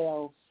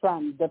themselves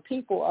from the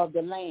people of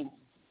the land,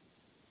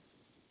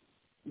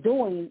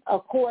 doing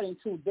according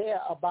to their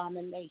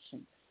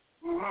abominations,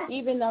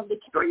 even of the...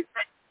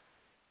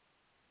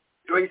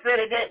 So he said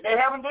that they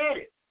haven't did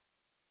it.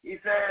 He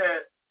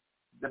said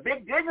the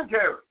big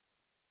dignitaries,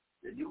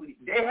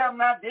 they have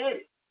not did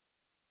it.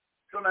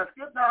 So now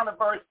skip down to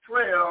verse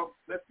 12.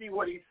 Let's see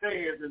what he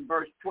says in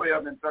verse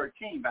 12 and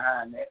 13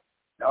 behind that.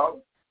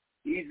 No?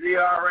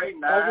 Ezra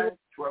 9,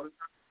 12 and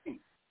 13.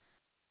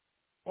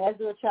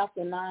 Ezra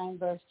chapter 9,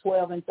 verse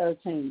 12 and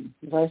 13.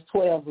 Verse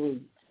 12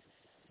 reads,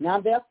 Now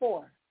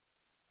therefore,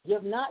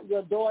 give not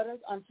your daughters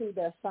unto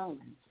their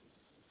sons,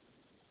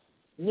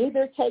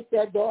 neither take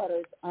their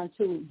daughters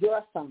unto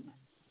your sons,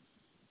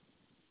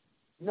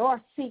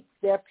 nor seek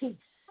their peace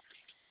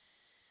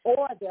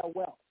or their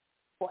wealth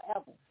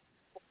forever,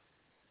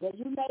 that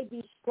you may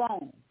be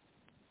strong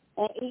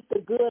and eat the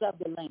good of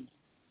the land,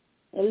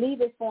 and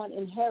leave it for an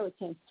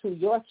inheritance to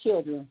your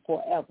children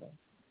forever.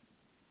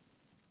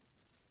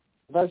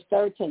 Verse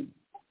 13.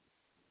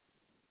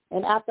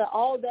 And after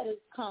all that has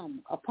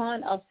come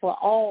upon us for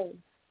our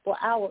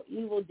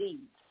evil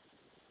deeds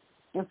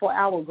and for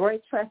our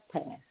great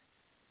trespass,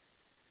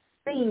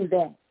 seeing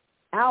that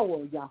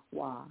our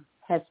Yahweh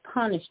has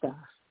punished us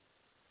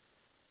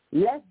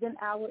less than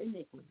our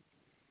iniquity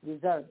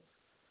deserves,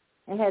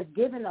 and has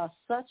given us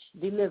such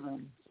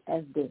deliverance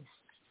as this.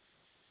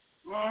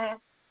 Mm-hmm.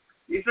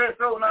 He said,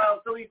 so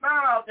he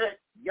found out that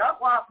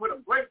Yahweh put a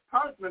great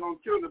punishment on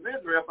the children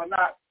of Israel for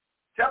not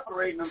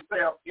separating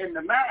themselves in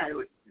the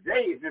mind.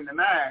 Today is in the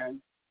mind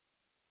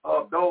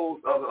of those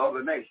of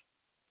the nation.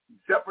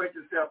 Separate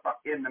yourself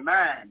in the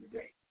mind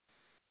today.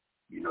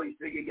 You know, you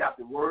think you got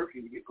to work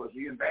and because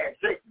you're in bad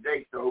shape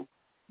today, so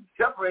you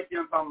separate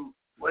them from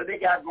what they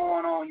got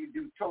going on. You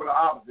do total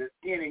opposite,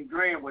 skin and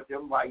grin with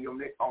them while you're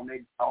on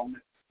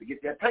to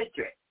get that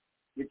paycheck.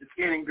 Get the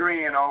skin and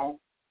grin on,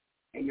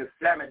 and your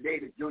 7 day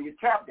to doing your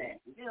tap dance.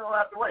 You don't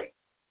have to wait.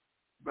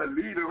 But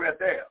leave it right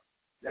there.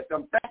 Let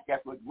them think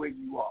that's where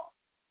you are.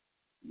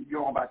 You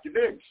go on about your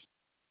business.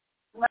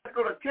 Let's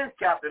go to the 10th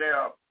chapter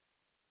there,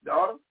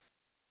 daughter.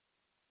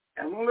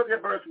 And we'll look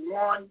at verse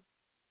 1,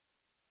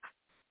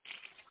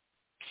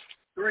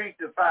 3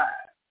 to 5.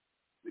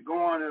 We're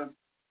going to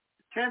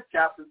the 10th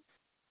chapter.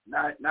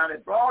 Now they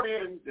brought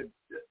in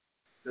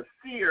the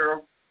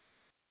seer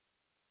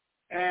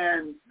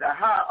and the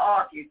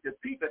hierarchy to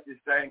peep at this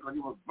thing because he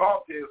was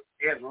brought to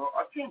Ezra's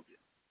attention.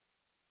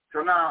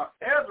 So now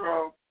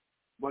Ezra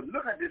was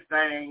looking at this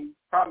thing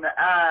from the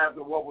eyes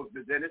of what was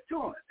presented to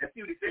him. Let's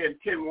see what he said in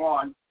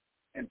 10:1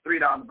 and 3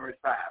 down to verse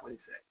 5. What did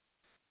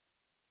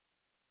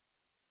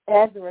he say?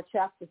 Ezra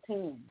chapter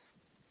 10,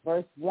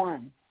 verse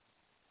 1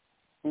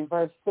 and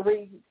verse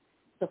 3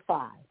 to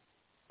 5.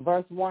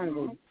 Verse 1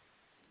 reads,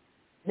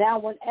 Now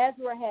when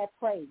Ezra had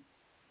prayed,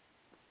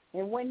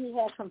 and when he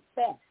had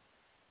confessed,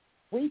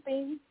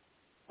 weeping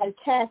and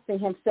casting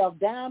himself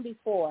down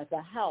before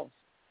the house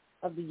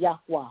of the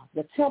Yahweh,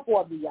 the temple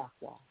of the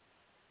Yahweh,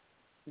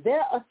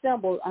 there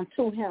assembled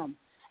unto him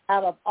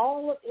out of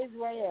all of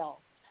Israel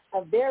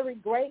a very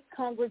great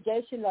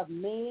congregation of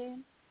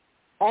men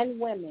and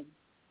women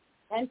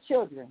and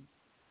children,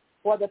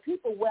 for the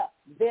people wept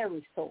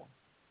very sore.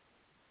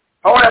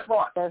 Hold that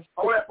point.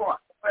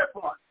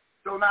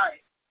 So now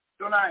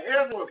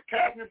Ezra was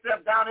casting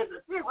himself down and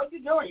said, see, what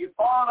you doing? You're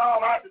falling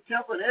all out the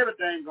temple and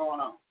everything going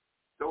on.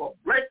 So a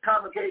great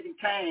complication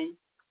came.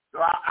 So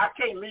I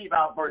can't leave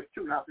out verse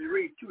 2. Now, if you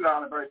read 2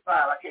 down to verse 5,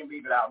 I can't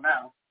leave it out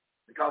now.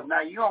 Because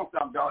now you own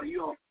something, daughter.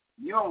 You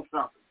own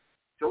something.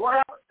 So what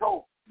happened?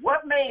 So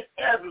what made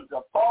Ezra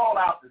to fall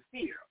out the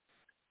fear?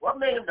 What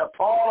made him to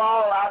fall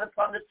all out in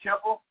front of the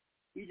temple?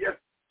 He just,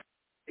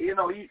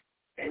 everybody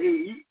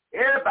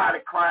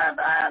crying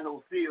behind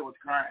those fields was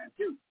crying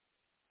too.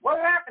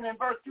 What happened in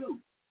verse 2?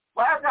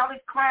 Why is all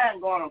this crying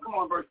going on? Come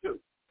on, verse 2.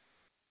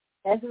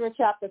 Ezra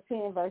chapter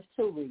 10, verse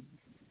 2 reads,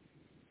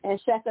 and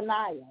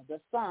Shechaniah, the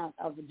son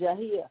of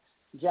Jehiel,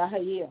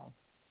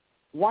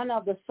 one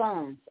of the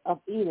sons of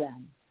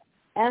Elam,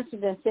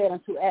 answered and said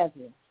unto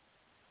Ezra,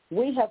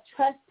 we have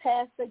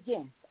trespassed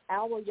against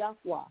our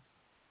Yahweh,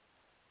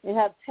 and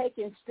have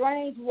taken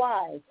strange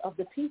wives of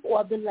the people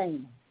of the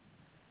land.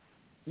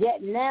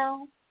 Yet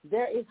now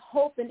there is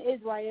hope in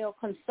Israel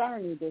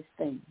concerning this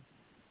thing.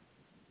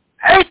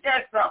 Ain't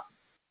that something?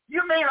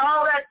 You mean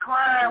all that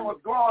crime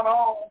was going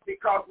on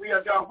because we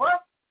are done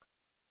what?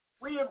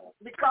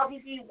 Because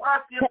he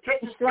watched them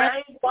taking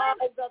strange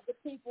wives of the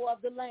people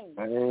of the land.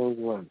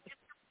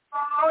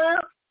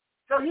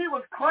 So he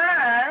was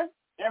crying,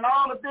 and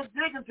all the big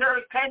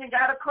dignitaries came and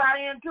got a cry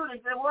in too.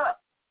 They said, what?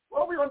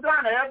 What we gonna do,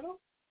 Ezra?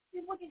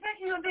 What you think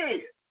you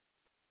did?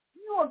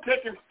 You were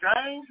taking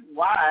strange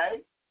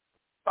wives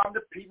from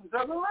the people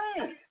of the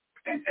land.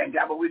 And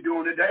that's what we're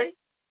doing today.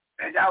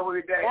 And that's what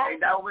we're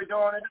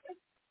doing today.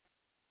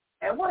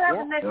 And what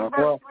happened next in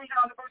verse 3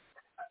 down to verse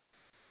 5?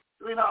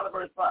 3 down to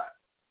verse 5.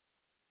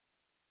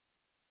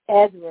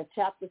 Ezra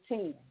chapter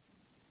 10,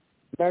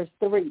 verse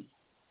 3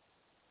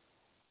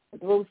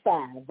 through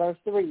 5. Verse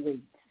 3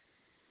 reads,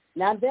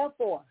 now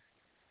therefore,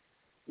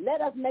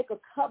 let us make a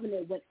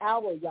covenant with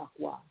our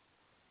Yahweh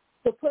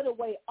to put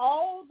away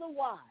all the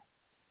wives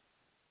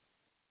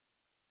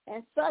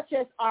and such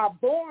as are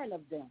born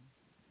of them,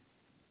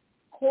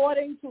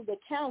 according to the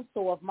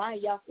counsel of my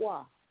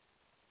Yahweh,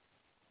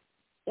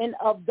 and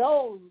of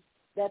those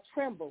that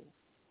tremble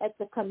at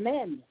the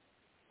commandment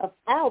of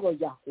our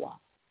Yahweh,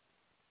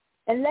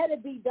 and let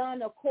it be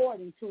done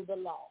according to the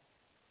law.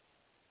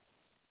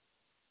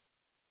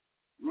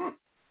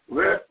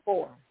 Verse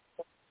 4.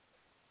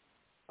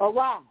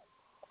 Arise,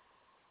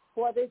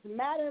 for this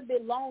matter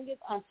belongeth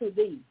unto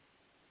thee.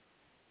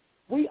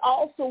 We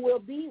also will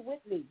be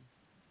with thee.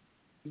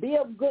 Be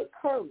of good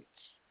courage,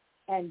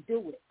 and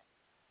do it.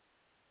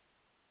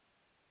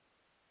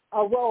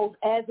 Arose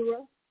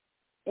Ezra,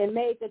 and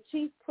made the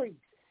chief priests,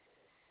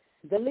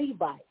 the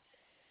Levites,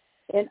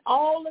 and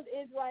all of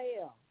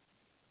Israel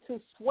to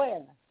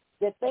swear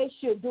that they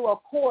should do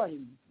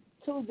according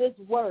to this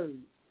word,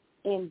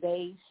 and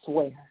they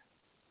swear.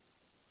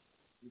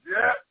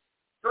 Yeah.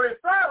 So it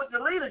started with the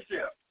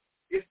leadership.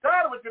 It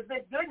started with the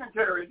big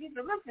dignitaries. He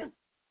said, listen,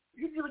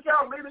 you see what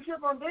y'all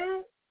leadership on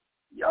did?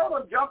 Y'all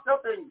have jumped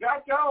up and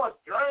got y'all a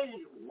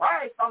strange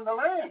wife from the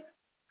land.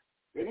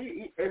 And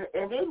he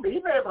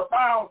made a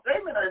profound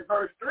statement in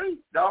verse 3,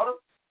 daughter.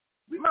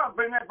 We might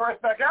bring that verse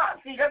back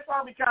out. See, that's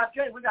why we try to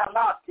tell you we got a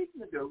lot of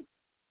teaching to do.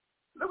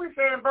 Look what we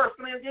say in verse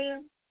 3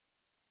 again.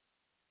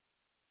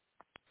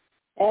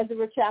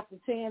 Ezra chapter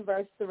 10,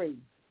 verse 3.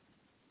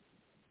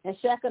 And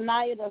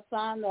Shechaniah, the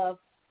son of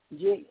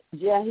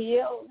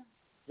Jehiel,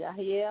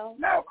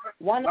 now,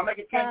 one of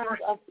the sons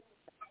of...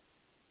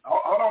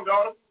 Hold on,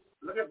 daughter.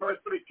 Look at verse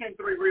 3,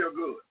 10:3 real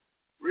good.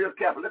 Real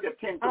careful. Look at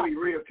 10:3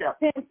 real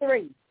careful.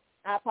 10:3.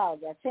 I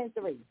apologize.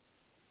 10:3.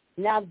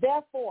 Now,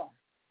 therefore,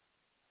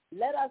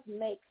 let us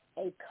make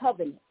a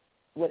covenant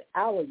with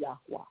our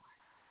Yahweh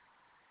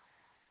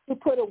to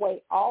put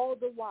away all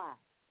the wives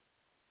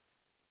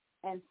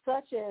and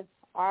such as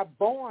are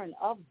born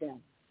of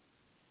them,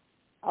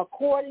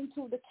 according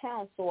to the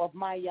counsel of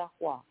my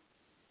Yahweh,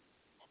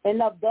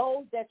 and of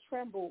those that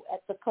tremble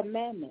at the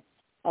commandments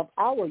of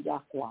our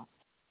Yahweh,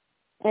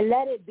 and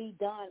let it be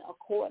done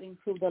according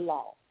to the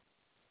law.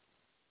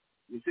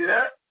 You see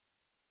that?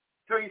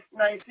 So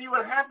now you see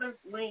what happens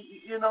when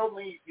you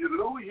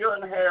lose your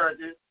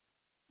inheritance,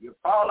 you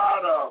fall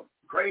out of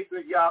grace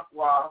with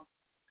Yahweh.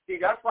 See,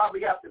 that's why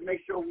we have to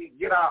make sure we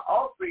get our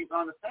offspring to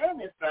understand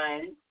this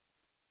thing,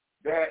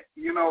 that,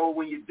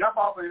 when you jump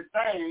off of this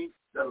thing,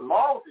 the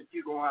laws that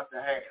you're going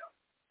to have.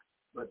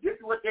 But this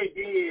is what they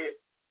did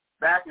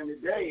back in the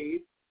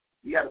days.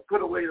 You had to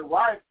put away the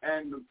wife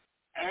and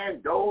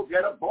those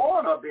that are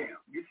born of them.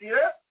 You see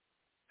that?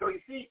 So you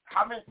see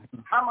how much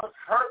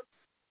hurt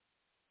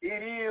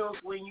it is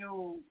when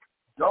you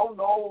don't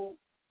know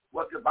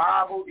what the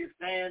Bible is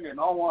saying and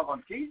no one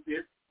going to teach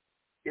this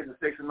is a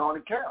 6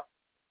 anointed cow.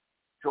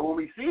 So when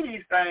we see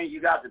these things, you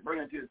got to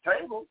bring it to the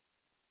table.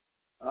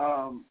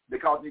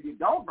 Because if you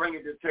don't bring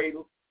it to the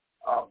table,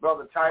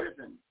 Brother Titus,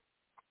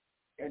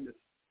 in the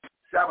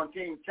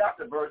 17th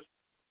chapter verse,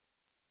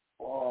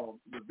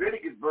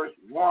 Leviticus verse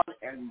 1,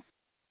 and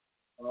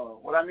the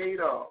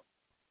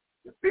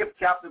 5th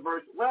chapter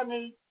verse,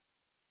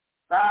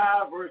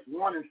 5, verse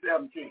 1 and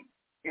 17.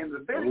 In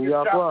Leviticus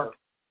chapter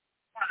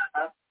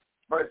 5,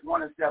 verse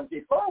 1 and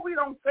 17. Before we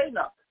don't say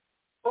nothing.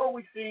 Before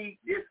we see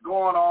this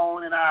going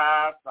on in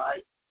our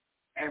eyesight,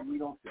 and we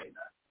don't say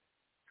nothing.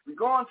 We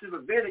go on to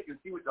Leviticus and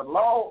see what the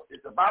law is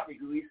about to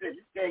do. He said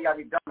this thing got to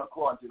be done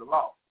according to the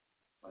law.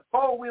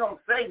 Before we don't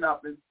say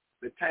nothing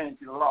pertaining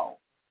to the law.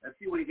 Let's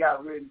see what he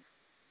got written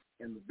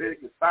in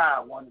Leviticus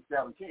 5, 1 to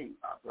 17.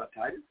 Brother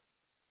Titus.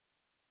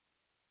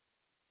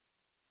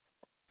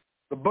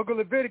 The book of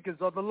Leviticus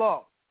of the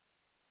law,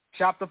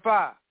 chapter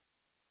 5,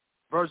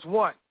 verse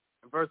 1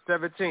 and verse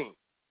 17.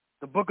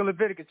 The book of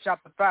Leviticus,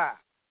 chapter 5,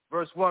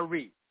 verse 1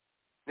 reads,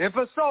 if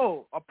a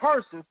soul, a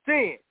person,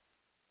 sins,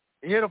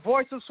 and hear the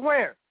voice of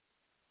swearing,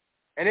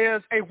 and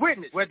is a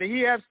witness, whether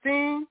he have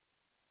seen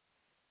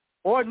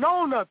or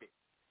known of it,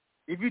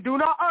 if you do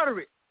not utter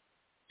it,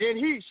 then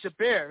he shall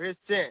bear his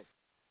sin.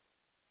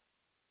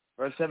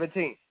 Verse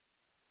 17.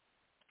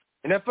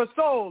 And if a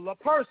soul, a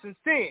person,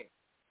 sin,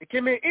 and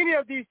commit any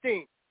of these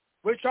things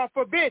which are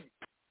forbidden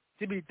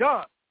to be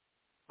done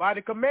by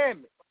the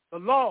commandment, the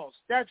laws,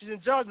 statutes,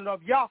 and judgment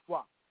of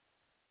Yahweh,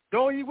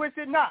 though he wish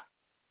it not,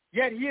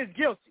 yet he is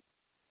guilty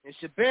and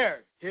should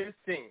bear his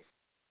sin.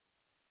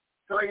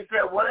 So he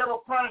said, whatever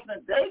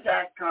punishment they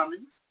got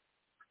coming,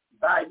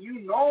 by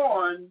you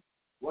knowing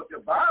what the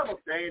Bible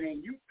said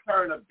and you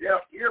turn a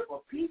deaf ear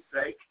for peace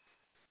sake,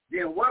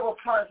 then whatever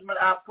punishment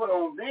I put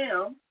on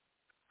them,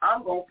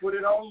 I'm going to put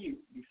it on you.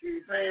 You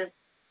see what I'm saying?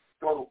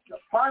 So the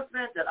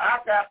punishment that I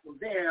got for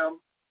them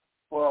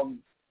from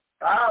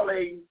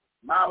violating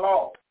my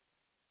law,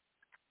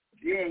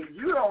 then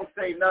you don't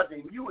say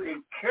nothing. You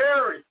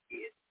encourage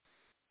it.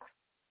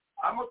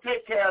 I'm going to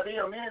take care of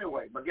them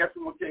anyway, but guess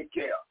who's going to take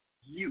care of?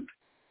 You.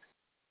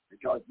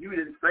 Because you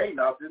didn't say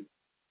nothing,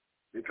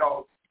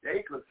 because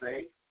they could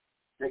say,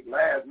 take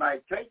last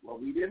night's cake. Well,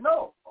 we didn't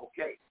know.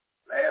 Okay,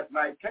 last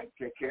night's cake,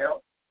 take care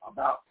of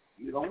about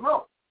you don't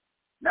know.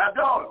 Now,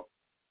 daughter,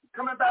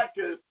 coming back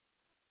to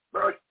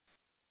verse,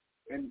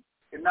 and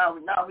now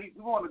we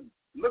want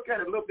to look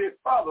at it a little bit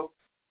further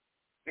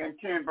in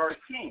 10 verse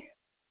 10.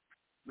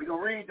 We're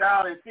going to read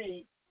down and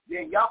see,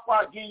 then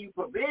Yahweh give you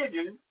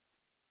provision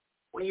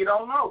when you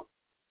don't know.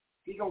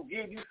 He's going to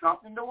give you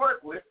something to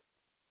work with.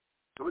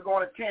 So we're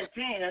going to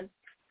 10:10,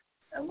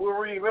 and we'll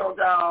read real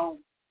down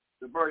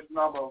to verse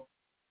number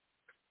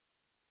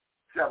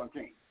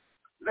 17.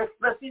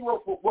 Let's see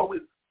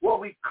what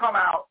we come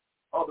out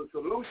of the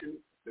solution,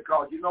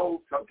 because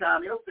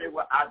sometimes they'll say,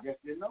 well, I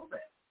just didn't know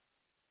that.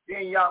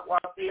 Then Yahweh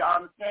say, I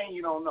understand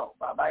you don't know.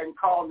 By him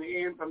calling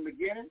the end from the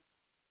beginning,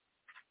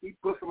 he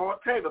puts them on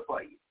a table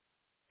for you.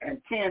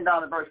 And 10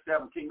 down to verse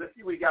 17. Let's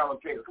see what we got on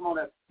the table. Come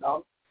on,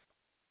 dog.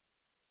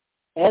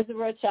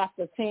 Ezra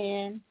chapter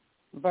 10,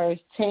 verse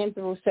 10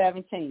 through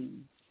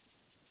 17.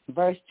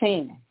 Verse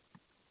 10.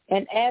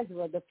 And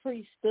Ezra the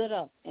priest stood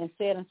up and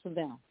said unto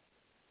them,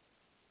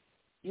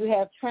 you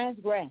have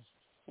transgressed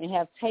and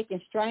have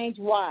taken strange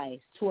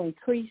wives to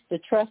increase the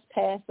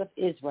trespass of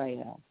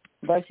Israel.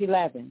 Verse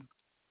 11.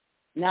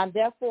 Now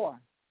therefore,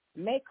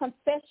 make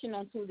confession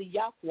unto the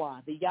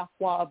Yahweh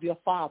of your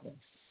fathers,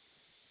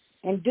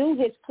 and do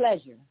his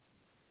pleasure,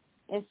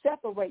 and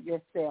separate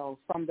yourselves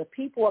from the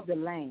people of the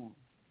land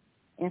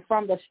and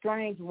from the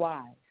strange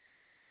wives.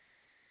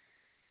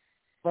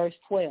 Verse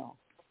 12.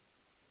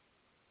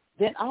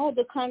 Then all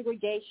the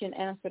congregation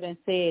answered and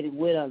said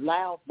with a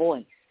loud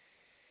voice,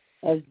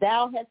 as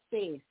thou hast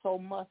said, so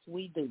must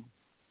we do.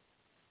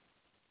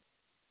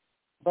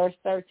 Verse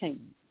 13.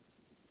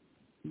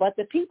 But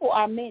the people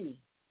are many,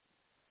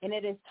 and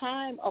it is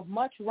time of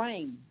much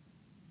rain,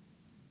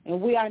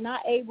 and we are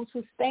not able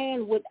to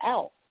stand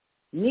without,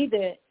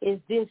 neither is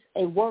this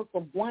a work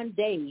of one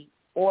day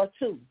or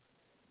two.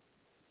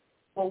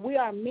 For we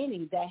are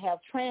many that have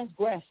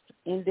transgressed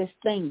in this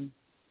thing.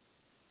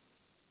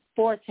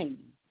 14.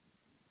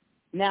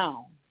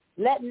 Now,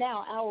 let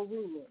now our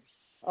rulers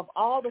of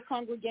all the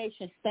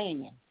congregation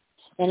stand,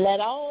 and let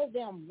all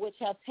them which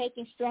have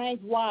taken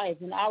strange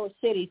wives in our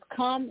cities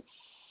come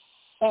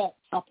at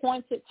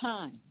appointed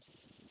times,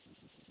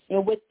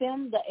 and with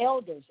them the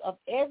elders of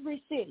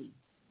every city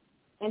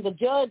and the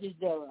judges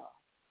thereof,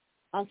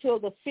 until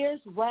the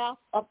fierce wrath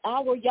of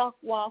our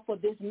Yahweh for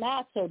this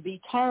matter be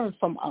turned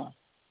from us.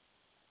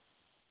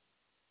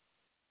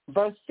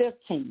 Verse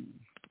 15.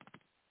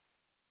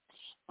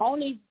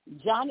 Only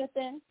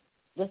Jonathan,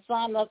 the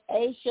son of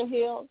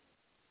Asahel,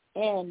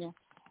 and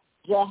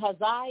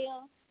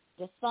Jehaziah,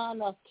 the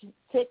son of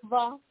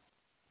Tikvah,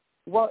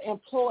 were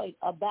employed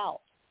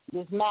about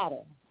this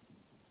matter.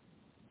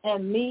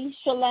 And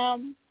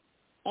Meshulam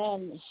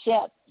and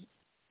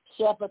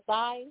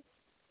Shephatiah,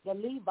 the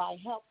Levite,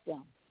 helped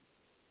them.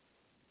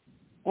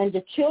 And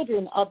the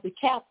children of the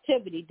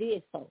captivity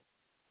did so.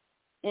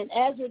 And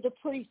Ezra the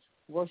priest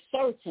were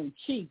certain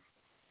chief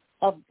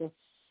of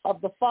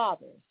the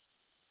fathers,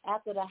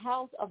 after the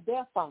house of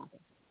their father,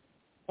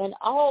 and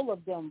all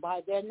of them by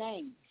their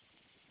names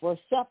were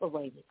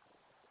separated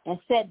and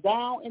set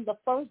down in the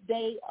first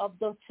day of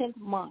the 10th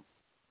month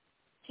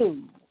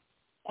to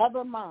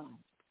ever mind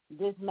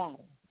this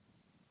matter.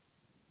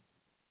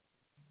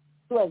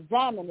 to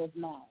examine his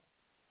matter.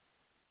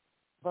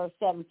 Verse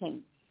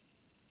 17.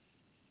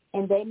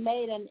 And they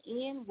made an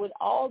end with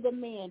all the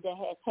men that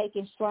had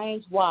taken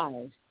strange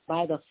wives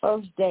by the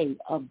first day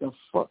of the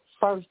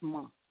first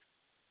month.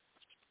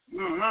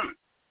 Mm-hmm.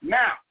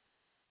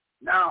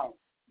 Now,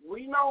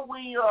 we know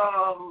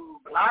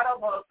a lot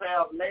of us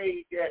have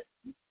made that,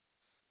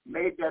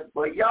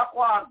 but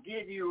Yahweh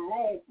give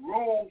you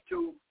room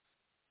to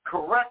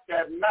correct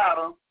that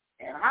matter.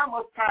 And how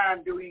much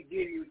time do he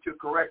give you to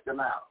correct the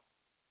matter?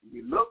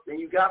 You look and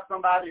you got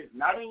somebody that's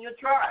not in your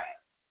tribe.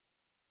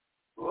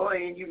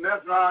 Boy, and you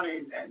mess around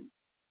and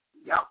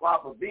Yahweh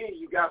forbid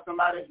you got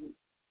somebody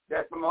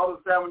that's from other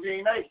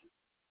 17 nations.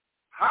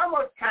 How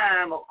much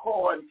time,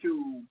 according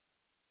to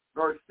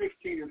verse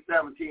 16 and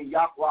 17,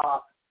 Yahweh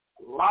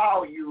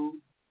allow you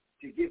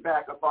to get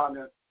back upon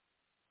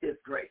his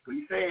grace? So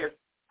he says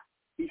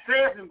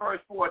in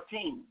verse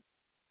 14,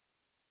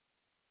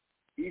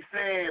 he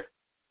says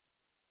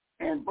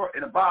in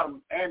the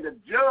bottom, and the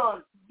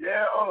judge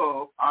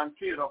thereof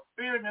until the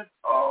fulfillment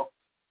of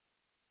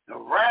the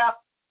wrath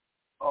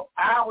of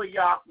our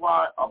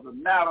Yahweh of the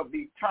matter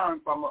be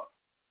turned from us.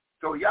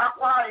 So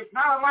Yahweh is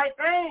not a light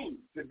thing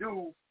to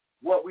do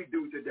what we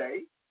do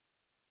today.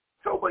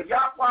 So but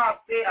Yahweh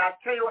said, I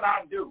tell you what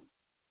I do.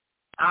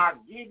 I'll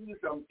give you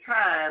some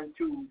time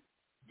to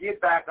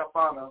get back up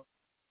on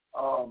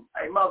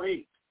hey, Mother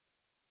E.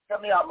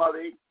 Help me out,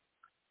 Mother E.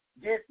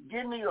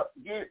 Give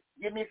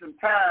me some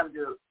time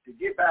to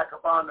get back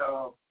up on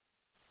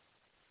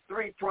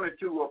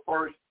 3:22 of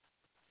first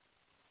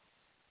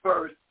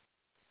 3:22.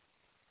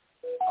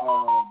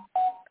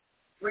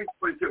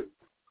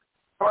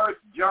 1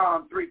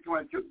 John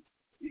 3:22.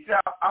 He said,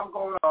 I'm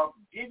going to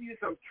give you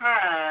some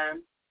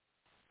time,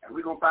 and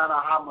we're going to find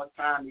out how much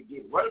time he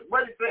gives. What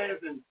it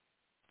says in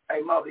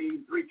Mother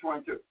Eve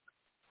 3:22.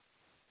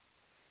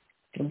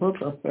 The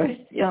book of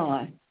 1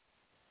 John,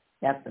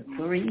 chapter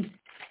 3,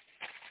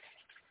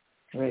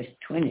 verse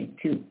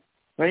 22.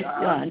 1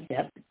 John,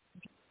 chapter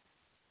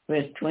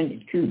verse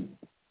 22.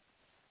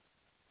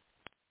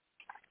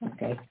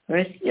 Okay,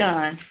 1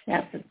 John,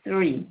 chapter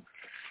 3,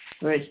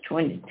 verse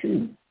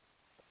 22.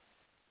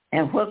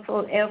 And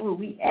whatsoever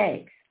we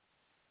ask,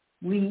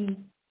 we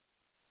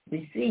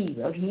receive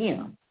of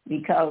him,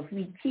 because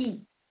we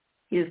keep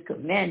his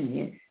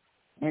commandments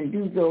and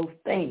do those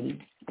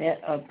things that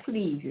are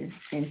pleasing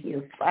in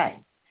his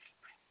sight.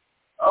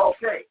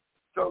 Okay,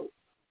 so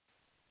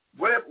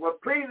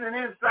what pleasing in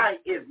his sight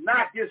is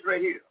not this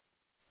right here.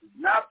 It's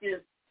not this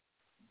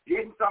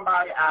getting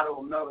somebody out of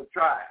another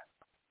tribe,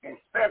 and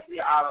especially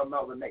out of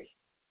another nation.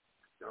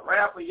 The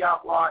wrath of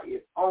Yahweh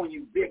is on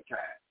you big time.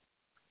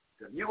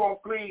 So if you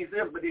won't please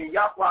him, but then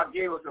Yahweh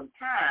gave us some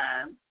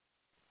time,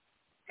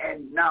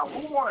 and now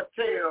we want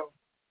to tell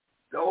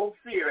the old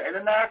seer and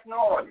the national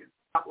audience,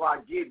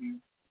 Yahweh give you,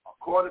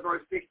 according to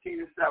verse 16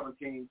 and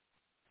 17,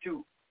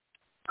 to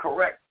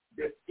correct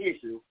this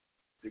issue,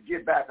 to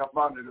get back up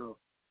under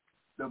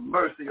the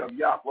mercy of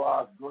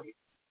Yahweh's grace,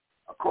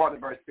 according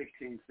to verse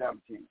 16 and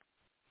 17.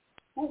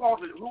 Who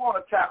wants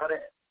to tackle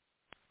that?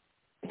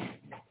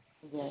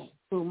 Yeah,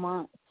 2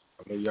 months.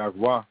 I mean,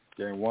 Yahweh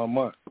gave 1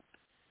 month.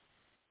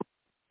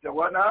 So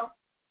what now?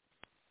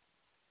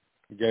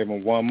 He gave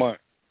him 1 month.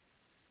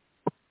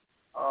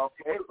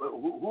 Okay.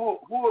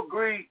 Who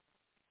agreed?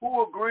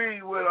 Who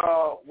agreed with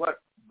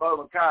what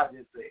Brother Kai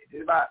just said?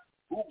 Anybody?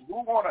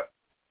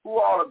 Who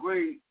all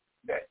agreed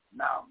that?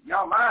 Now,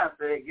 y'all mind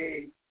said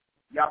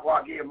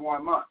Yahweh gave him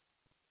 1 month.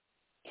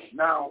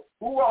 Now,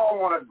 who all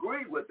want to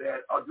agree with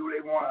that, or do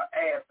they want to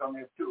add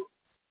something to it?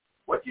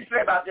 What you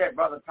say about that,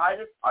 Brother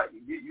Titus?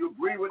 You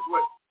agree with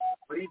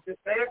what he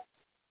just said?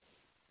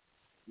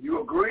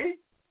 You agree?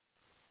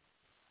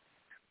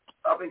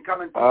 Up and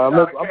coming. Look,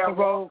 I'm gonna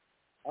roll.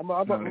 I'm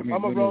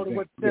gonna roll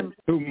with Tim.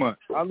 2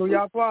 months.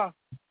 Hallelujah.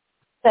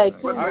 Say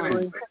 2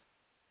 months.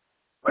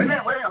 Wait a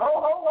minute.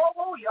 Hold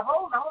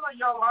on,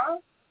 y'all line.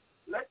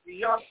 Let the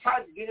young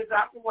Titus get it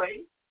out the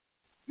way.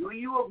 Do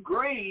you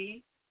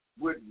agree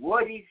with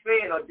what he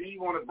said, or do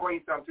you want to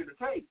bring something to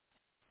the table?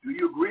 Do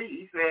you agree?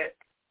 He said,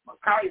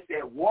 Micaiah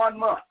said 1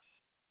 month.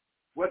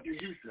 What do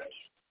you say?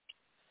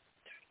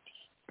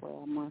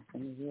 12 months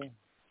in a year.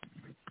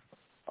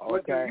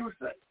 What do you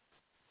say?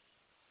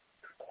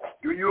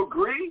 Do you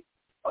agree?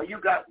 Or you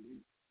got,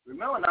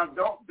 remember now,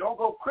 don't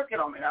go cricket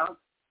on me now.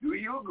 Do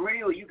you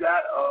agree, or you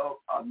got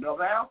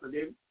another answer?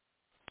 Then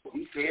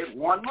he said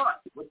 1 month.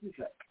 What do you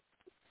say?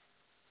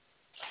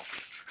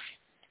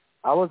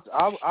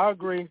 I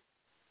agree.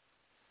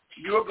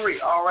 You agree?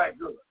 All right,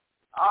 good.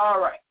 All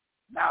right.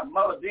 Now,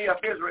 Mother D of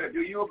Israel,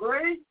 do you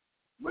agree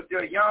with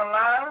your young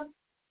lion?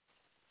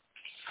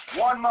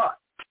 1 month.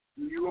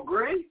 Do you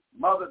agree,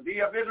 Mother D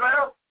of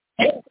Israel?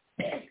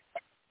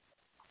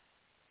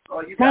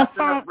 Oh, you got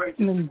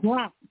celebration.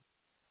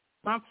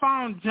 My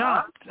phone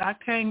jumped. I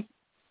can't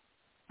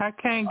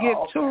get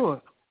to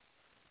it.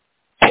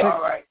 All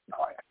right.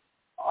 Well,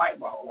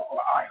 all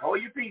right.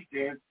 Hold your peace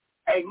then.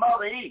 Hey,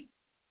 Mother E,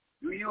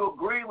 do you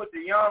agree with the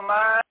young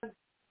lion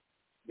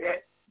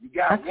that you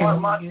got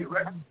 1 month to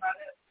rectify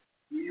that?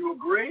 Do you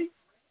agree?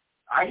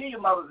 I hear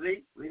you, Mother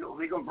Z. We're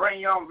going to bring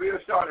you on real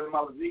shortly,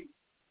 Mother Z.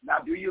 Now,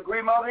 do you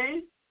agree, Mother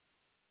E?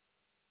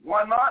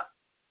 1 month?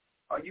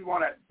 Or you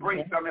want to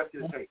bring something else to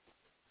the table?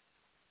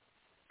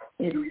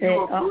 Do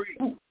you agree?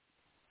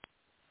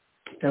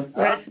 The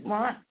first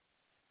month,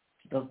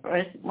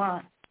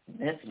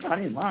 that's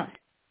 20 months,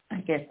 I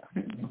guess.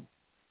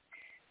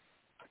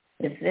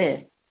 It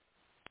says,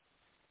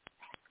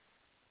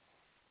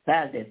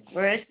 by the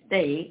first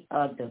day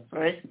of the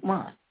first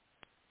month.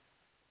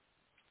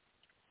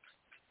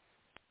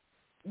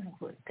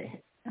 What the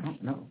heck? I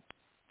don't know.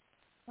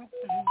 So,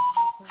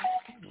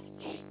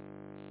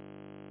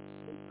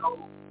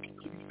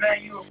 you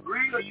saying you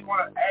agree or you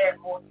want to add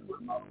more to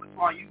it, Mother? Which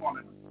one you want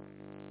to do?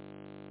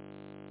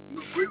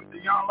 You agree with the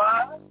young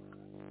lion?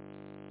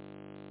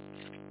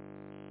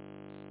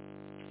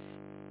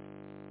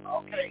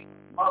 Okay,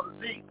 Mother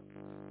Z.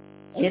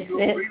 You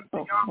agree with the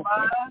young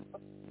lion?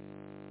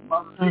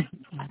 Mother Z,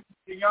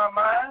 the young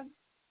lion?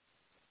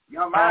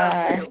 Young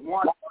lion said 1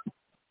 month,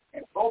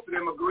 and both of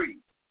them agree.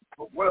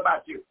 But what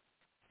about you?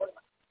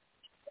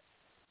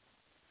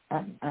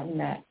 I'm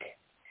not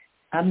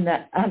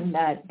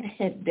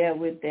there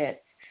with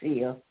that,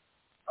 Seal.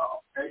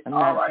 Okay. I'm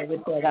not there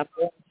with that. I'm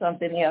doing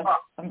something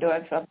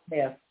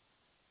else.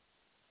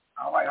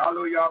 All right,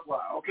 hallelujah.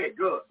 Okay,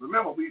 good.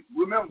 Remember we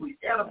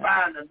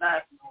edifying the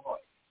national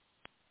voice.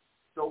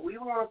 So we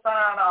want to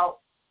find out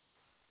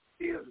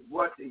is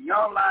what the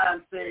young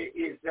lion say,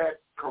 is that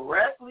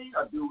correctly,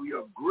 or do we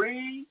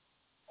agree,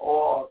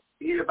 or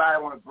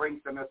anybody want to bring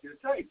something else to the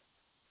table?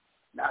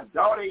 Now,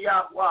 daughter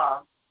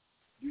Yahweh,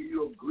 do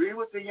you agree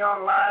with the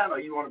young lion, or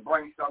you want to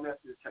bring something else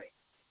to the table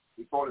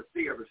before the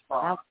seer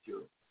responds to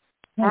it?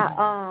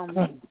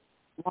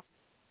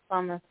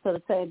 Something to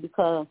the table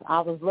because I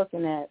was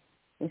looking at,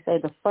 they say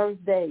the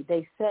first day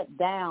they sat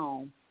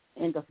down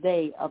in the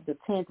day of the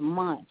 10th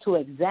month to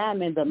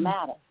examine the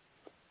matter.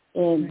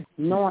 And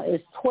knowing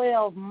it's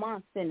 12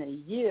 months in a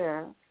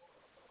year,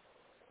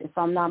 if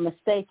I'm not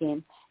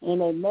mistaken, and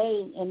they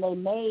made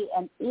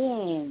an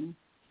end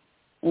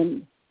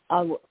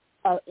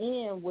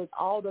with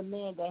all the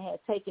men that had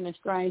taken the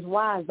strange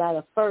wives by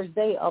the first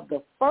day of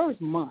the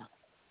first month.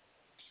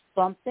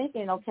 So I'm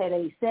thinking, okay,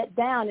 they sat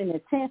down in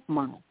the 10th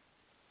month.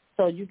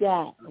 So you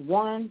got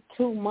 1,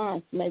 2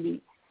 months,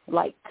 maybe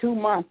like 2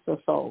 months or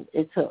so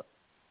it took,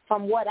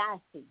 from what I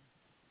see.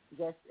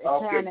 Just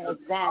trying to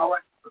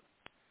examine.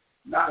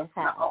 Now,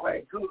 all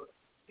right, good.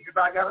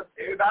 Everybody got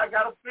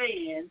a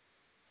pen.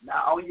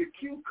 Now, on your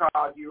cue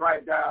card, you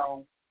write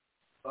down,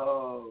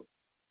 on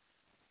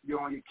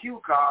your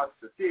cue card,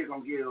 the seer's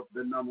going to give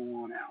the number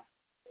 1 out.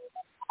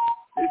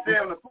 They say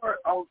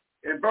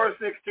in verse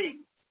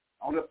 16,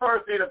 on the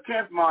first day of the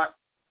 10th month,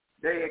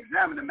 they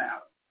examine the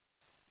matter.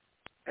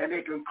 And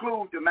they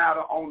conclude the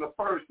matter on the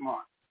first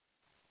month.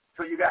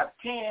 So you got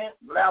 10,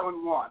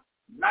 11, 1,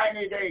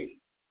 90 days.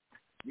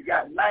 You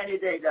got 90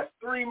 days. That's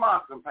 3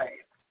 months to pass.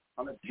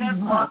 On the 10th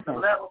month, the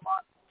 11th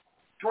month,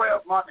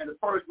 12th month, and the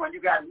first month,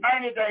 you got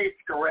 90 days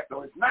to correct.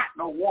 So it's not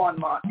no 1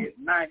 month. It's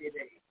 90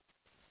 days.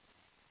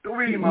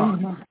 3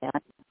 months.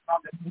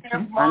 From the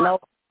 10th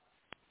month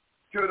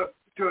to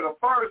the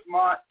first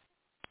month,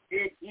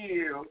 it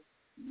is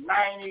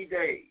 90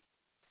 days.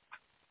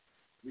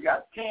 You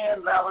got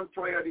 10, 11,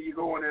 12, then you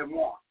go in there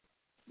 1.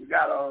 You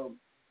got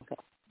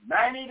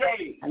 90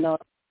 days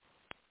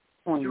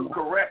to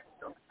correct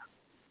them.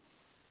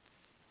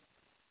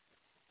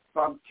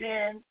 From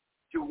 10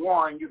 to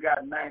 1, you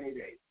got 90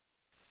 days.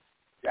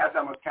 That's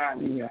how much time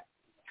you got.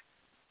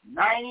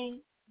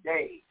 90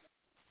 days.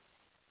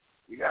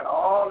 You got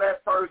all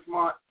that first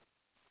month.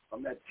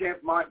 From that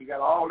 10th month, you got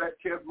all that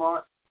 10th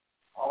month,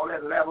 all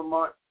that 11th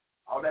month,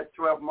 all that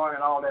 12th month,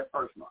 and all that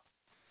first month.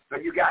 So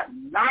you got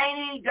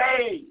 90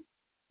 days.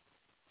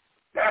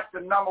 That's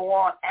the number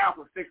 1 ounce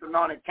of 6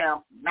 anointing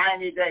count,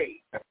 90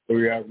 days.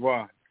 We have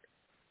 1.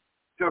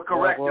 To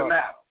correct the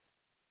matter.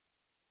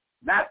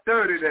 Not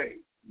 30 days,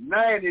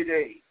 90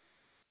 days.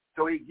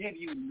 So he gives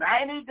you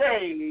 90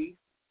 days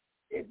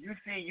if you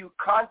see you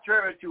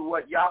contrary to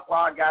what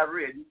Yahweh got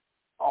written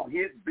on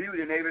his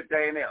beauty and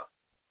everything else.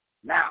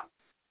 Now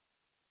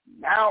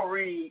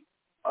read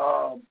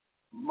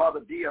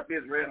Mother D of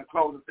Israel, and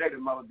close the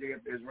statement, Mother D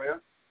of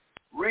Israel.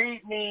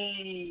 Read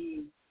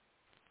me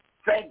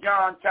St.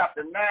 John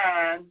chapter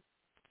 9,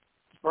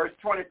 verse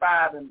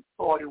 25 and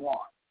 41.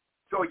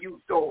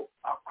 So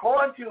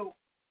according to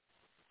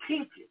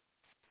teaching,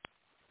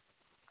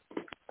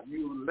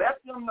 you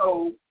let them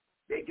know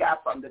they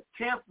got from the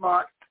 10th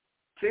month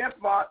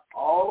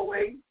all the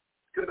way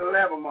to the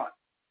 11th month.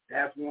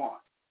 That's 1.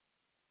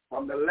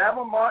 From the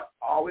 11th month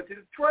all the way to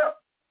the 12th,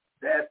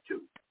 that's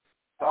 2.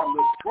 From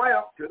the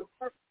 12th to the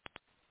 1st,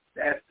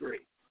 that's 3.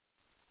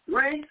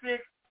 3,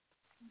 6,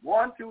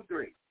 1, 2,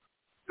 3.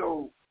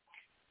 So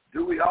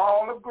do we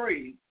all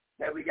agree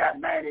that we got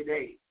 90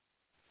 days?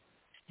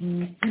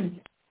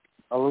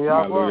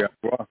 Hallelujah.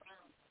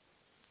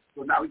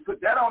 So now we put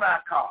that on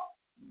our card.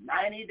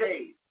 90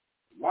 days.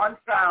 1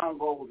 sound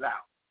goes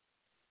out.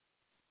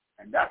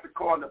 And that's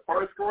according to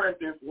 1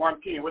 Corinthians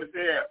 1:10. What it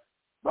says,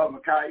 Brother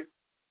Micaiah?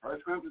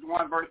 1 Corinthians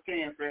 1 verse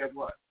 10 says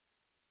what?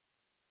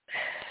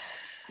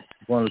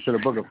 Going to the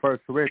book of 1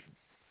 Corinthians,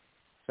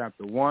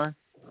 chapter 1.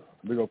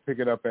 We're going to pick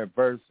it up at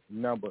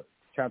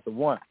chapter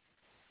 1,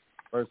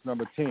 verse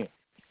number 10.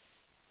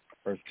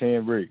 Verse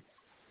 10 reads.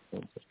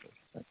 The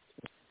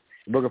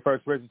book of 1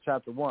 Corinthians,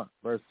 chapter 1,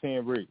 verse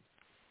 10 reads.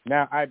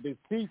 Now I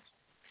beseech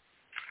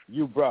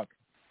you, brother,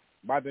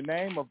 by the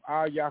name of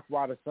our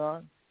Yahweh the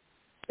Son,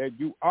 that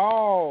you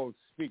all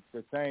speak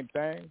the same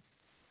thing,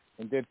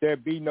 and that there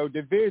be no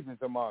divisions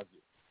among you,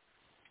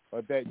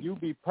 but that you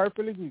be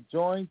perfectly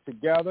joined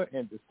together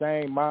in the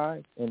same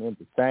mind and in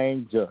the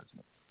same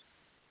judgment.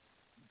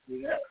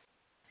 Yeah.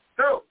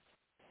 So,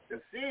 the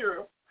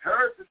seer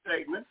heard the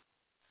statement,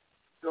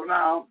 so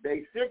now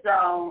they sit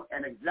down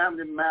and examine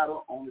the matter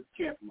on the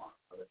 10th month.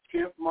 So the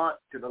 10th month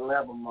to the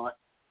 11th month,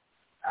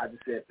 I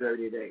just said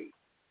 30 days.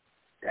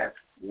 That's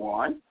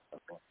 1.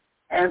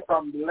 And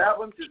from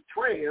 11 to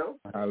 12,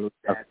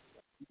 that's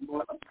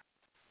 1.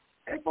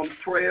 And from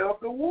 12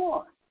 to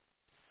 1,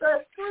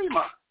 that's 3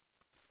 months.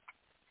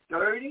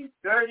 30,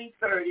 30,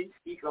 30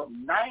 equals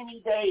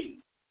 90 days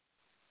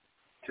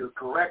to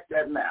correct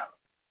that matter.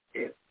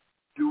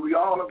 Do we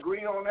all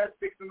agree on that,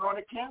 fixing on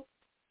the camp?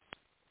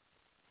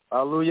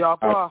 Hallelujah.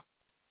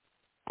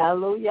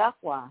 Hallelujah.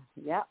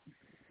 Yep.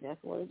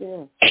 That's what it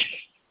is.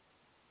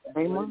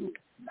 Amen.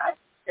 90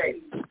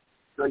 days.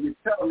 So you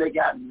tell them they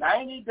got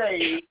 90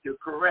 days to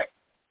correct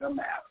the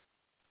matter.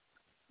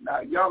 Now,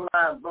 young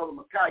lion, Brother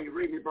Micaiah, you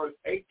read me verse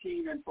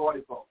 18 and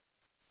 44.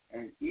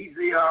 And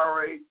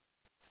EZRA,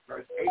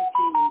 verse 18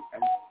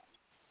 and...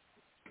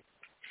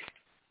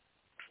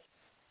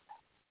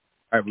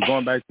 All right, we're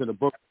going back to the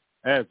book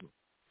of Ezra,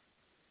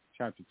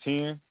 chapter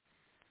 10,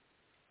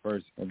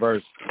 verse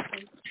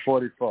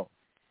 44.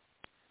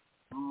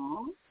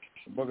 Mm-hmm.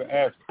 The book of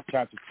Ezra,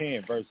 chapter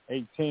 10, verse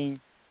 18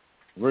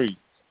 reads,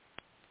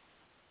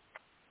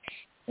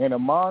 and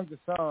among the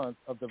sons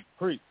of the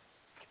priests,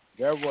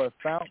 there were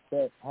found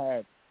that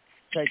had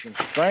taken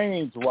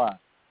strange wives,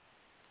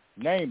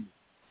 namely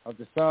of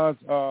the sons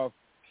of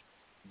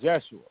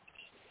Jeshua,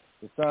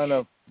 the son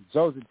of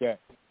Josadak,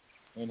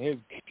 and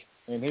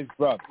his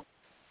brother,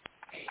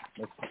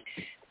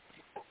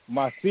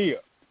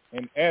 Masiah,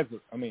 and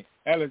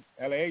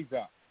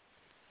Eleazar,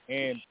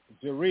 and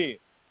Jered,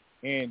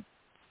 and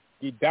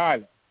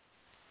Gedaliah.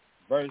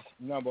 Verse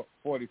number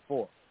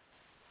 44.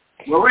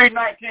 We'll read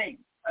 19.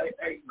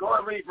 Hey, go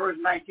and read verse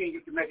 19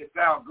 just to make it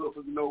sound good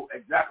so we know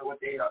exactly what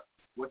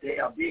they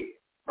have did.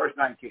 Verse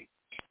 19.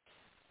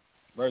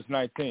 Verse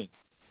 19.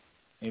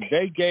 And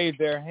they gave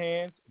their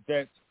hands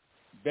that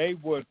they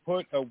would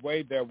put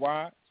away their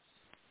wives,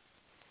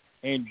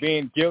 and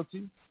being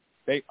guilty,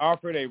 they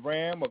offered a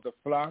ram of the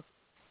flock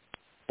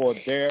for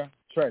their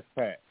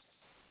trespass.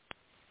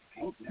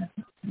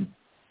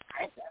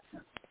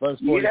 Verse 44.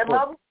 You hear that,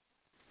 mother?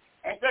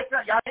 Ain't that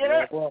something? Y'all hear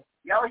that?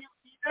 Y'all hear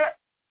that?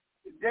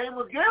 They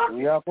were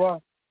guilty. Yeah, boy.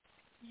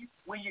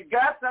 When you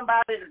got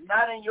somebody that's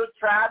not in your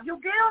tribe, you're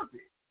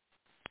guilty.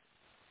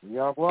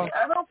 Yeah, boy.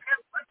 I don't care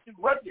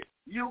what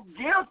you're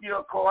guilty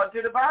according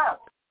to the Bible.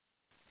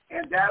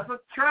 And that's a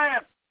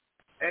trespass.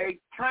 A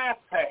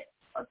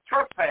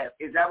trespass.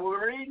 Is that what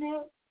we're reading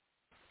here?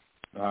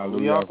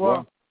 Hallelujah,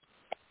 boy.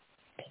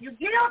 You're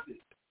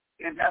guilty.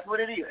 And that's what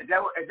it is. Is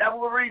that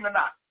what we're reading or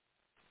not?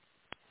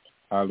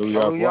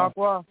 Hallelujah,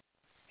 boy.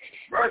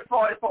 Verse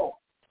 44.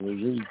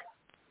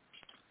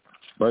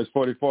 Verse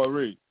 44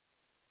 reads,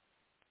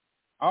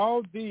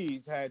 all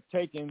these had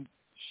taken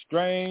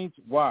strange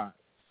wives,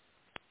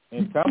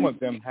 and some of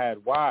them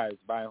had wives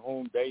by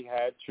whom they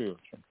had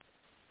children.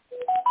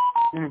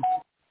 You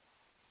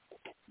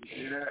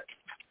see that?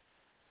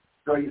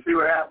 So you see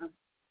what happens?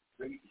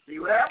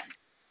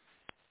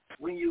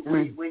 When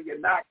you're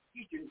not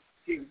teaching,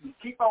 you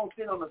keep on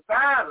sitting on the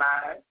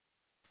sideline,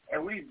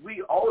 and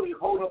we only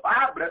hold up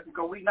our breath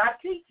because we're not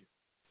teaching.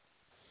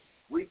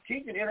 We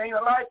teaching it ain't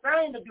a light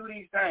thing to do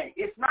these things.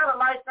 It's not a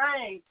light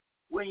thing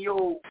when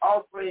your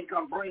offspring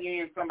come bring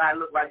in somebody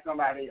look like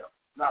somebody else,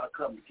 not a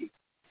covenant keeper.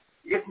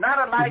 It's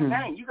not a light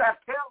thing. You got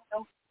to tell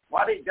them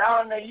why they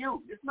down their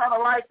youth. It's not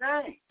a light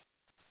thing.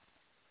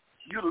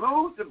 You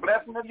lose the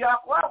blessing of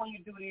Yahweh when you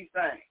do these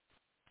things.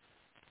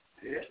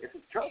 Yeah, it's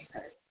a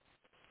trespass.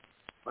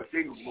 But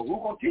see, who's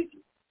going to teach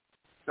you?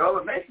 The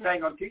other nation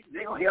ain't going to teach you.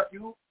 They're going to help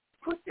you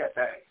push that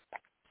thing.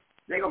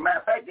 Matter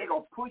of fact, they're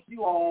going to push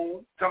you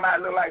on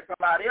somebody look like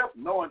somebody else,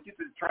 knowing you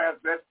to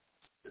transgress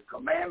the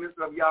commandments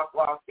of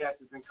Yahweh,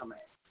 statutes, and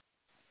commands.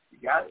 You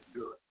got it?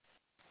 Good.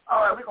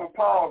 All right, we're going to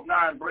pause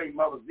now and bring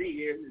Mother Z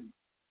here, and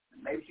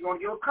maybe she's going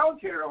to give a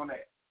commentary on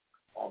that.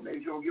 Or maybe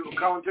she's going to give a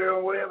commentary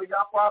on whatever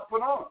Yahweh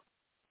put on.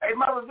 Hey,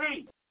 Mother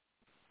Z,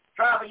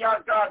 try for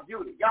Yahweh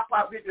Judy.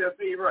 Yahweh visit her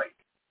see right.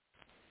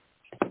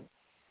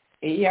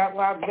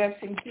 Yahweh bless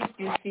and keep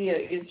you, see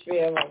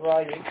Israel and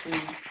royalty.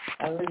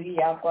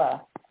 Hallelujah, Yahweh.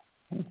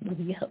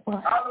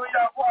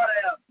 Hallelujah,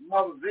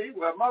 Mother Z.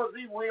 Well, Mother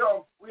Z,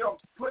 we'll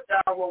put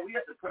down what we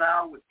have to put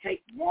down. We'll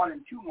take 1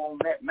 and 2 on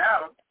that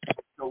matter.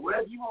 So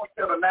whatever you want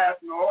to tell the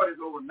national audience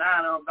over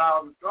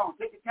 900,000 strong,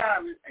 take your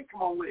time and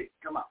come on with it.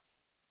 Come on.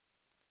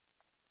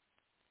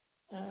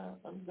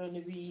 I'm going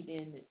to read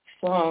in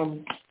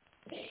Psalm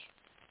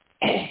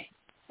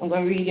I'm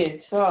going to read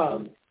in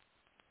Psalm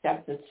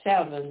chapter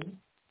 7.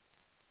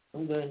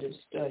 I'm going to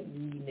start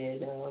reading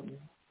it.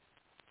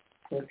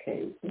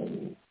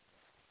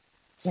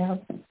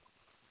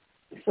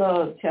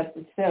 Psalm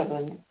chapter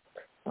 7.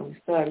 I'm going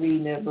to start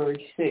reading at verse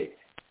 6.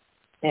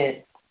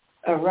 And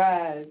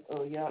arise,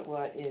 O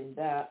Yahweh, in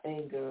thy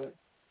anger.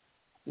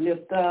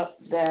 Lift up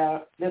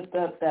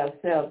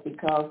thyself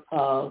because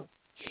of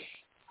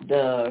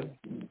the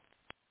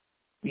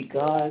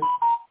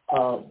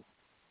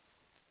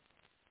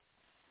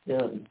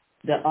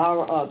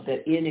hour of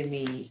the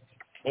enemy,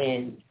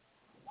 and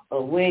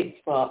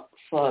await for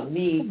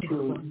me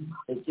to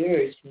the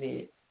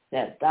judgment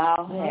that thou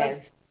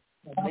hast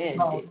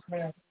commanded.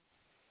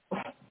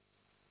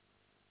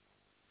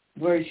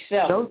 Verse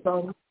 7.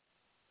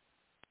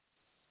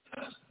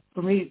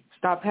 For me,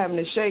 stop having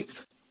the shakes.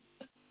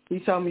 He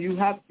told me you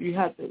have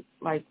to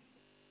like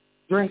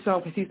drink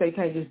something because he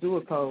can't just do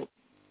it cold.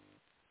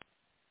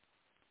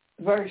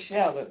 Verse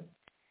 7.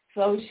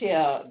 So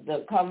shall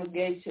the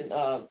congregation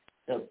of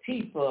the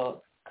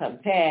people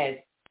compass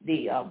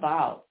thee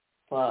about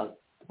for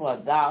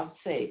thy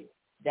sake.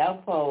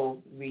 Therefore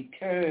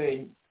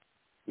return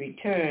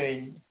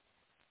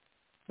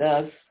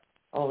thus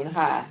on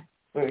high.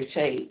 Verse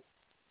 8.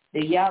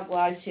 The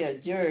Yahweh shall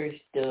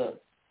judge the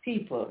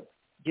people.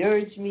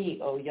 Judge me,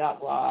 O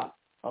Yahweh,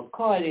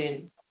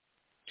 according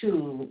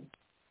to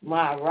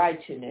my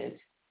righteousness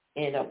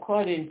and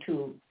according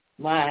to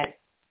my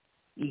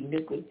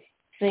iniquity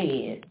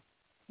sin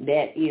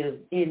that is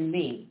in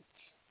me.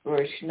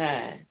 Verse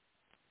 9.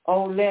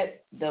 Oh,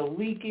 let the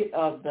wicked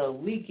of the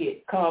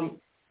wicked come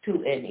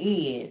to an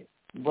end,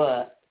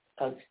 but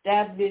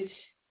establish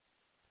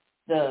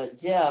the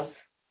just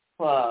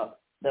for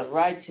the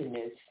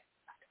righteousness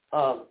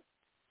of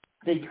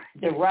the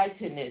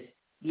righteousness.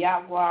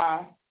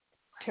 Yahweh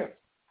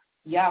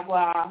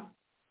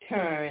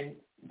turn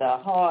the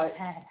heart.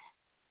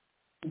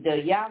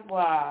 The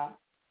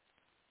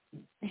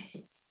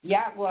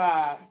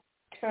Yahweh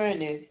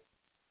turneth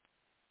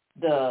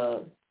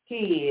the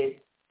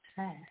head.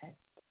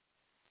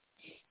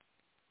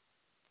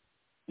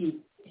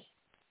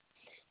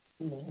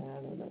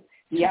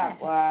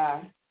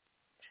 Yahweh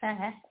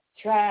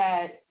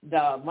tried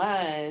the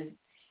mind.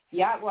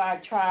 Yahweh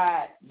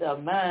tried the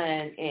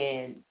mind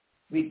and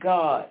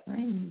regard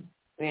and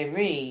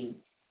read.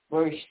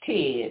 Verse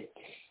 10.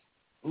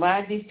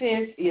 My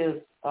defense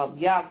is of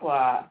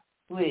Yahweh,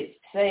 which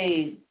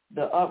saves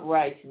the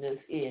uprightness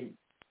in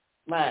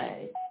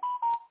mind.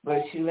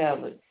 Verse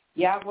 11.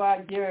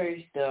 Yahweh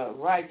judges the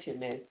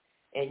righteousness,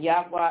 and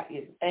Yahweh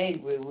is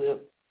angry with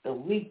the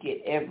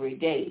wicked every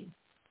day.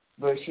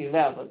 Verse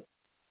 11.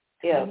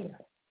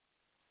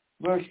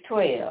 Verse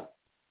 12.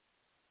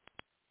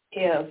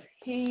 If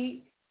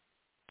he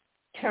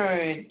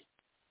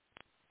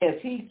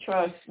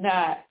trusts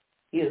not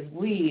his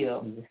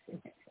will,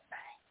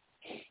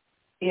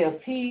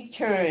 if he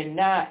turn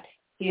not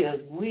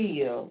his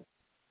will,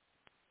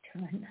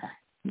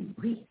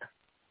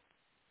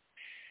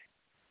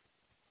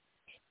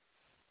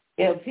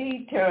 if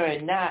he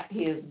turn not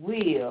his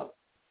will,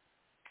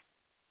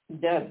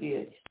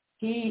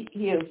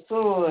 his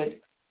sword,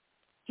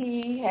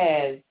 he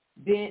has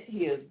bent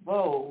his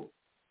bow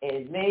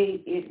and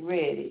made it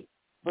ready.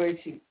 Verse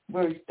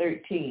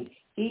 13.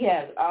 He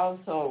has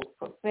also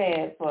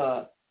prepared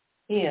for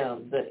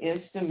him the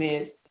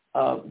instrument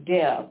of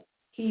death.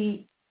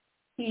 He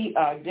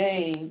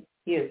ordained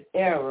his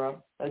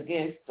arrow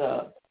against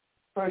the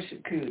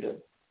persecutor.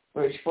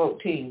 Verse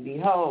 14.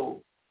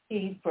 Behold,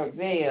 he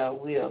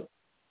prevailed with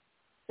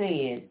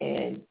sin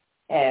and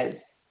has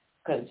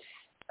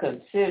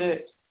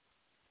conceived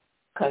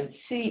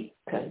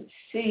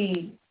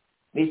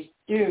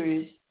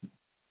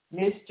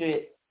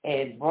mystery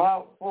and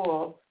brought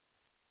forth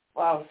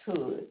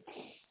falsehood.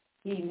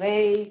 He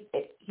maketh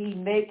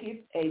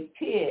a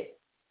pit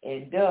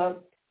and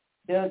dug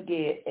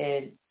it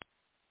and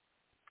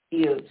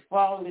is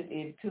fallen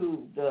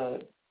into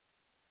the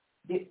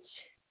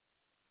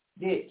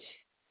ditch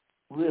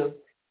with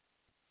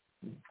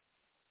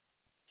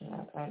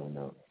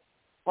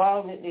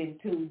fallen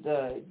into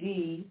the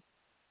deed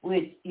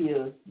which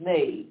is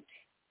made,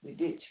 the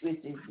ditch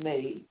which is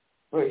made.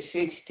 Verse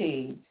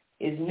 16.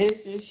 His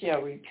mistress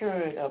shall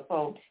return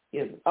upon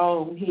his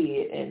own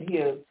head, and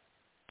his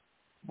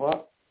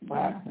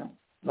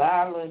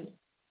violent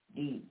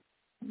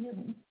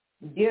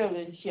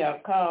dealing shall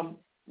come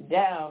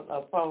down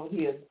upon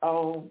his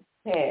own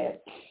path.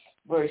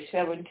 Verse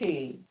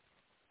 17.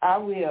 I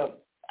will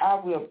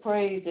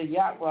praise the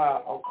Yahweh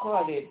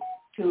according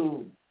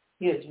to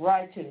his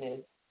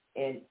righteousness,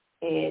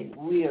 and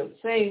will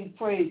sing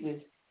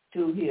praises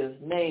to his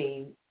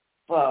name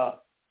for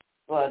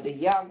the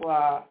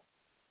Yahweh.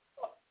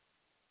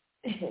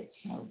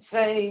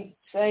 Sing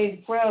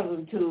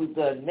present to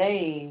the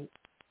name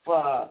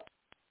for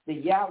the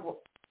Yahweh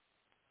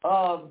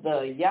of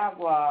the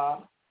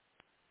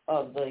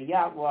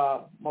Yahweh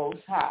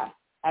Most High.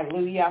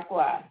 Hallelujah.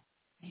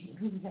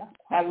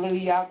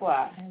 Hallelujah.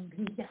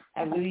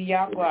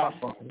 Hallelujah.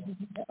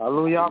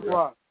 Hallelujah.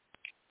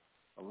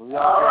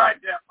 All right,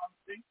 there,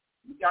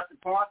 got the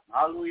point.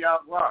 Hallelujah.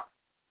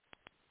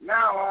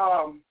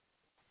 Now,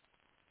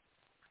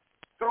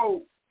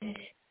 so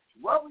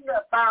what we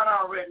have found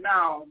out right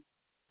now,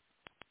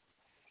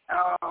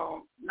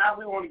 now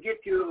we want to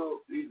get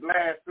to these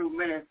last 2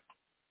 minutes.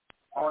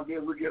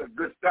 Then we'll get a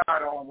good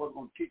start on what we're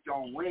going to teach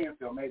on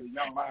Wednesday, or maybe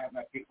Young Lions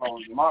might keep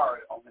on tomorrow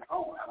on their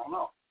own. I don't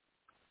know.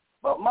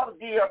 But Mother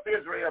D.F.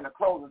 Israel, in the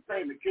closing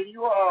statement, can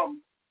you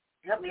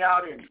help me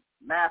out in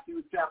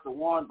Matthew chapter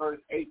 1, verse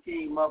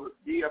 18, Mother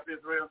D.F.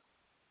 Israel?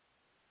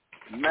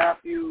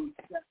 Matthew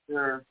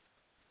chapter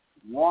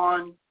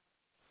 1,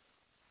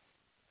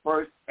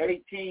 verse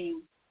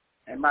 18.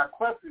 And my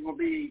question will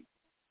be,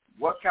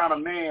 what kind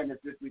of man is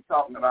this we're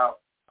talking about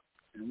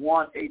in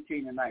 1,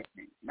 18, and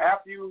 19?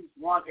 Matthew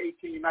 1,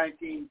 18,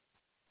 19,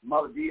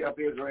 Mother D.F.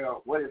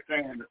 Israel, what is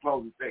saying in the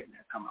closing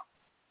statement? Come on.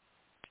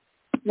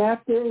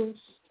 Matthew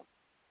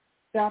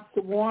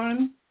chapter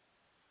 1,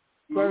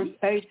 verse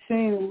 18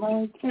 and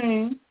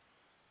 19.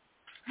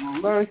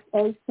 Verse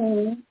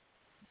 18.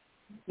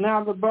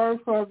 Now the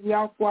birth of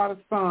Yahweh the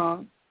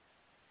Son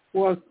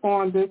was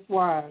on this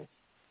wise,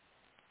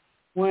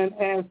 when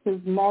as his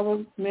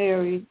mother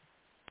Mary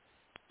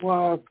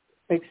was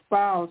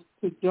espoused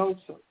to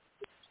Joseph,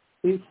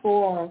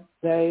 before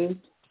they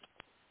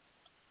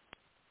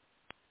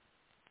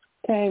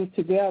came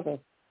together,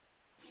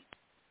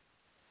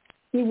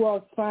 he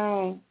was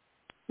found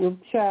with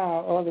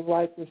child of the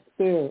righteous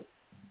spirit.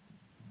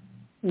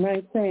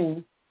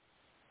 19.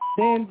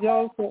 Then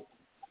Joseph,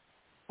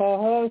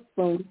 her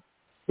husband,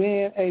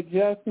 being a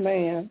just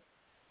man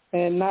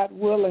and not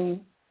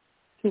willing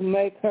to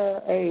make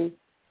her a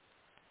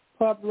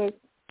public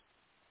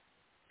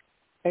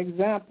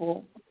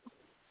example,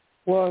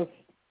 was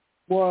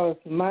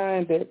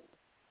minded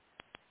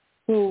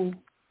to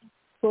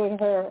put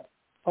her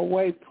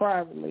away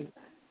privately.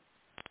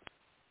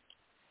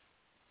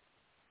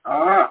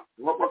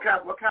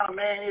 What kind of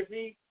man is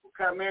he? What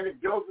kind of man is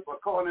Joseph?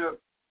 According to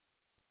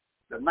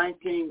the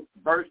 19th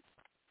verse,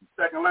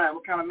 second line,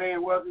 what kind of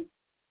man was he?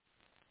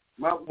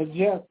 Mother? A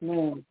just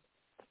man.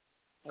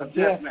 A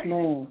just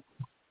man.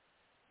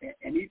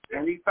 And he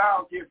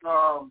found his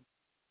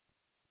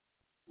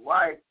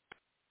wife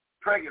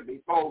pregnant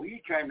before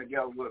he came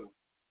together with him.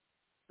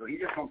 So he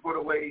just gonna put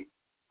away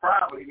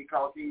privately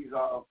because he's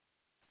a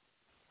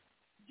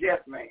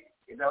just man.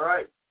 Is that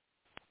right?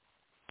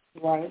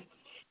 Right.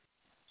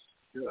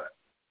 Good.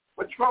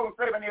 What you closing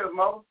statement is,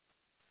 Mother?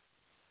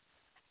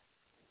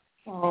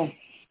 All right.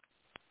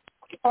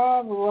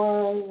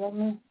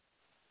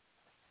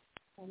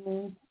 Let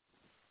me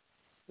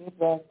get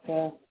back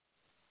there.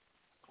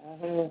 I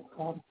heard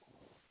something.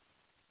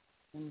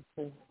 Let me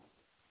see.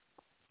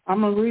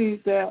 I'm going to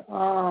read that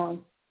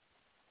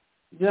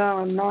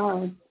John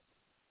 9,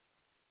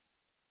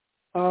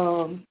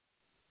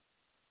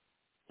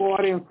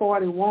 40 and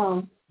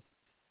 41.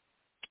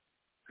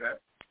 Okay.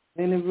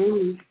 And it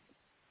reads,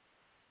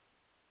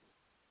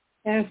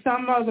 and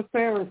some of the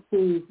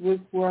Pharisees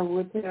which were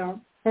with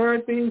him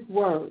heard these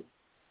words,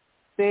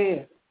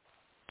 said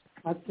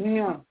unto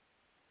him,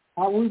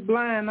 are we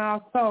blind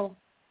also?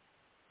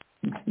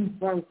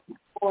 Verse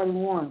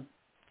 41.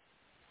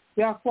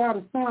 Yahweh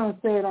the Son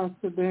said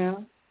unto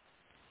them,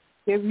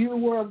 if you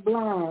were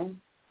blind,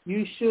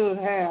 you should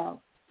have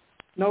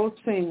no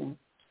sin.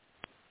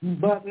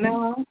 But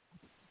now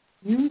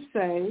you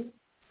say,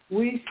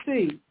 we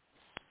see.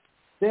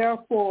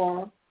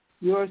 Therefore,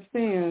 your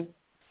sins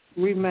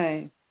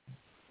remain.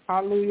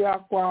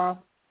 Hallelujah.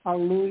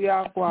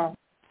 Hallelujah.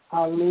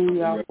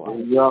 Hallelujah.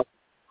 Hallelujah.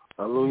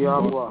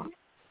 Hallelujah.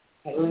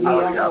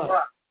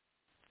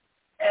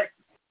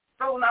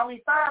 So now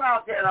we find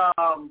out that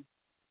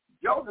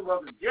Joseph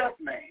was a just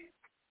man,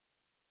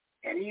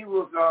 and he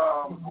was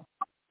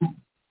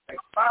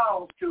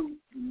espoused to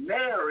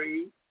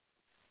Mary,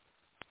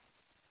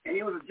 and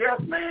he was a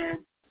just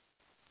man,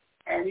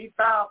 and he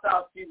found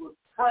out she was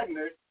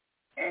pregnant,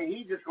 and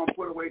he just gonna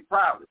put away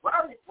privately.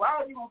 Why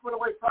would you gonna put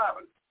away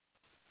privately?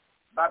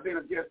 By being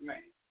a just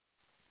man.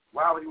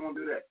 Why would you want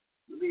to do that?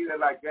 You leave it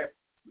like that.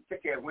 You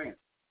take care of win.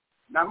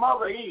 Now,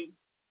 Mother E,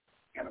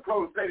 and the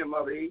closing statement,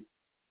 Mother E,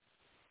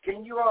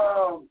 can you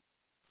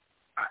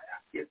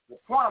it's the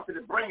point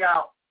to bring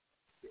out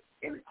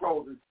in the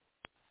closing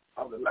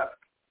of the letter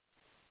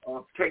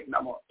on tape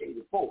number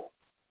 84.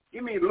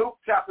 Give me Luke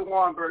chapter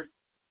 1, verse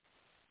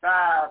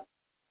 5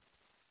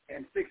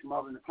 and 6,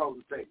 Mother, in the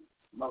closing statement.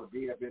 Mother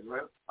D of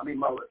Israel.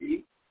 Mother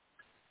E.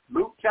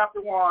 Luke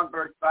chapter 1,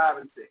 verse 5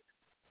 and 6.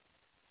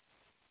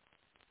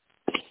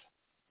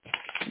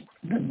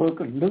 The book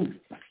of Luke,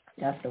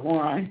 chapter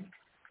 1,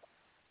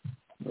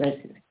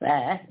 verses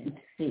 5 and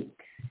 6.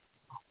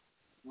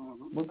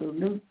 Book of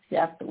Luke,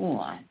 chapter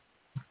 1.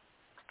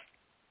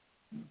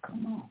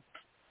 Come on.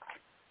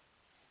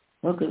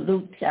 Book of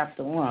Luke,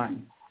 chapter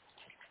 1,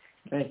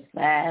 verse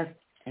 5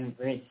 and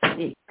verse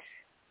 6.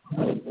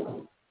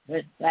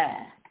 Verse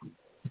 5.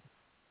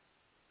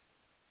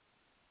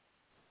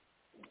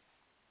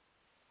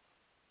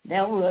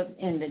 There was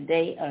in the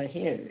day of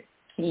Herod,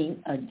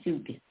 king of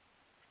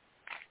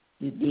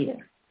Judea,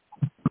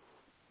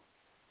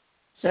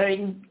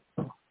 certain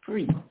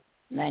priests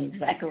named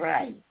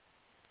Zacharias,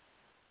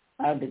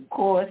 of the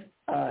course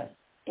of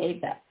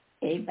Abi,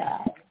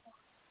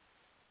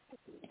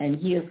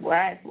 and his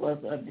wife was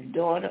of the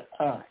daughter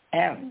of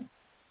Aaron,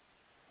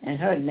 and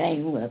her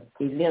name was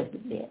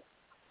Elizabeth.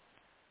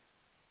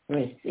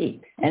 Verse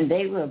 6, and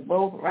they were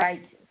both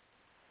righteous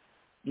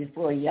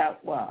before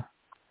Yahweh,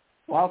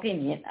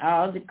 walking in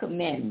all the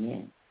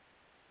commandments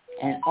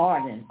and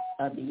orders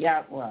of the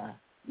Yahweh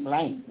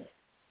blameless.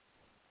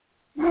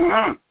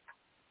 Mm-hmm.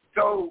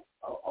 So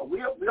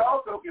we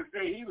also can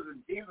say he was a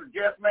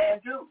just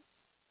man too,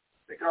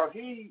 because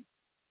he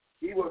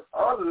was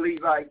of the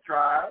Levite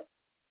tribe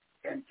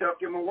and took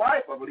him a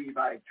wife of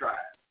Levite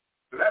tribe.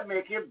 So that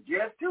makes him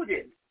just too,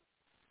 didn't it?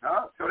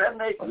 Huh? So that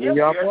makes him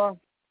just.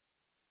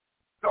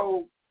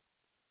 So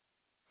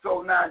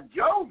now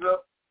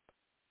Joseph,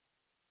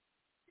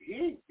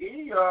 he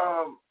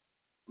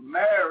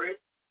married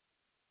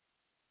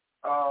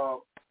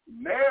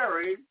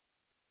Mary,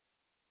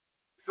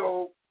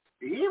 so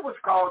he was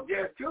called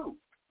just too.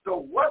 So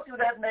what do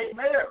that make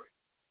Mary?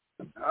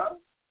 Huh?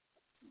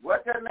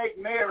 What that make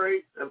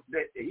Mary that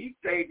he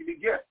stayed to be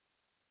just?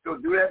 So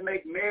do that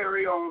make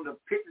Mary on the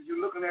pictures you're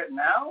looking at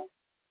now?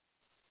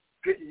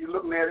 Pictures you're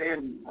looking at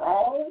in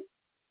Rome?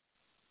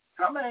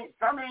 Some ain't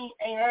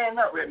adding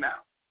up right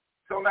now.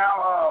 So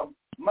now,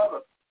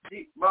 Mother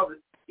E, what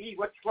you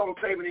supposed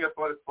to say me here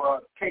for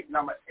case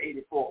number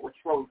 84? What you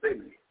supposed to say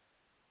me here?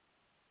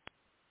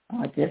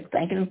 Just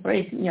thanking and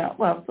praising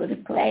Yahweh for the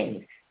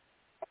class.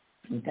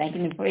 And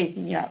thanking and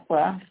praising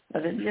Yahweh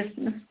for the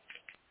listeners.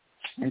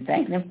 And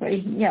thanking and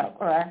praising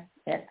Yahweh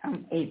that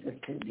I'm able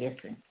to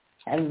listen.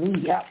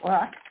 Hallelujah.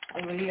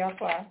 Hallelujah.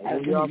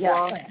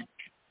 Hallelujah.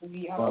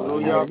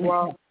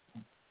 Hallelujah.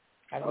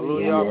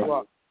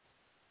 Hallelujah.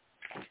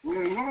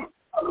 Mm-hmm.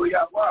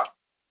 Hallelujah.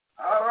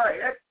 All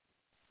right.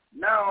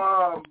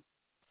 Now,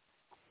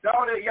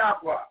 daughter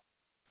Yahweh.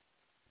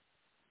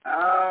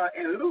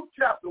 In Luke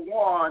chapter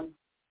 1,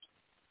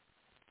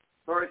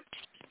 verse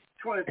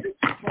 26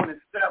 to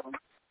 27,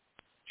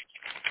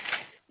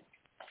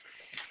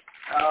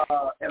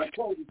 and a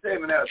closing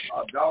statement as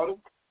daughter.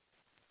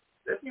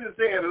 Let's even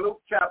say in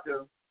Luke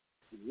chapter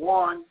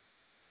 1,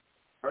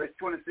 verse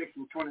 26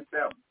 and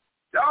 27.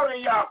 Daughter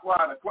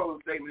Yahweh, and a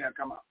closing statement here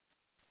come up.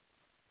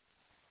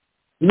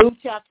 Luke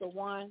chapter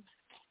 1,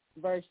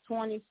 verse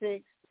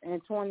 26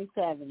 and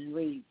 27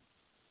 reads,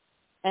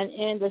 and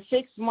in the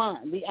 6th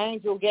month, the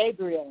angel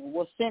Gabriel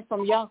was sent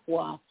from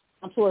Yahweh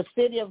unto a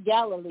city of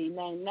Galilee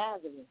named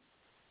Nazareth,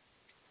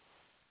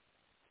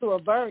 to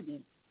a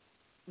virgin,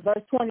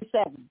 verse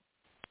 27,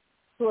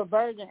 to a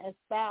virgin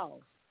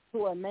espoused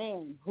to a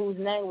man whose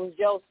name was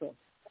Joseph,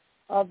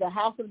 of the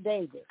house of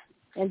David,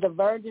 and the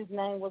virgin's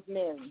name was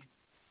Mary.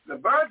 The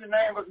virgin's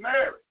name was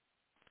Mary.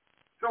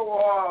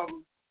 So,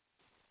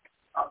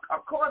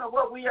 according to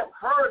what we have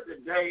heard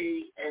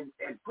today and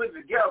put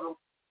together,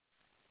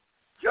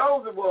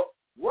 Joseph, what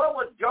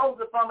was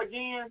Joseph from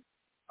again,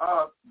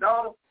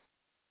 daughter?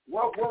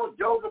 What was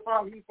Joseph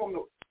from? He's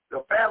from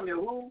the family of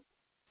who?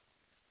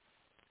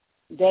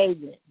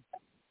 David.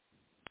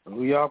 So,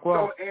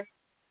 and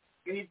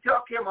he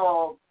took him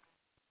a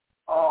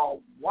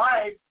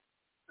wife,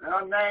 and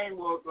her name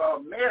was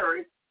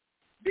Mary.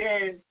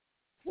 Then,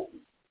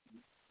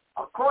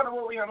 according to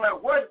what we have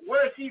learned,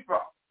 where is she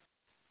from?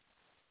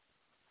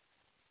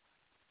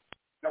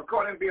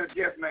 According to being a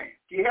just man,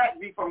 she had to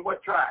be from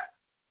what tribe?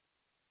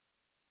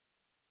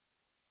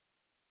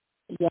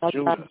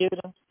 Judah.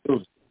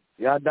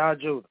 Yada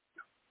Judah.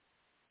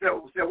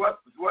 So what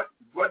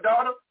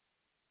daughter?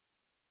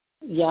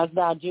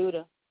 Yada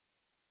Judah.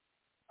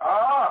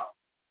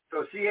 So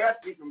she has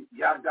to be from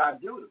Yada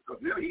Judah,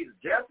 because really he's a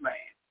just man.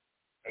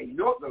 And you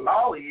know what the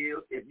law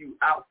is if you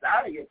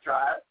outside of your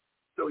tribe,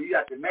 so you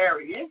have to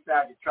marry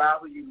inside your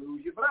tribe or you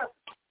lose your blessing.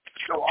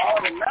 So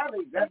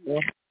automatically that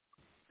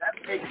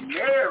makes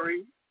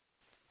Mary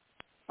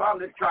from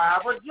the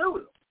tribe of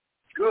Judah.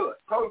 Good.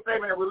 Closing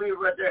statement, and we'll leave it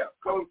right there.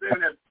 Closing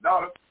statement,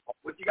 daughter,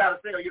 what you got to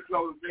say on your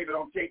closing statement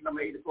on tape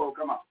number 84?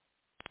 Come on.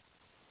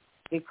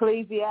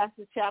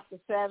 Ecclesiastes chapter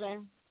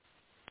 7,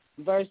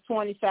 verse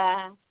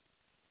 25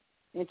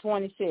 and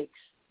 26.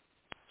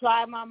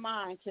 Try my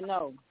mind to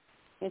know,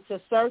 and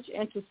to search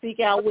and to seek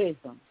out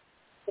wisdom,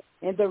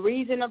 and the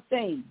reason of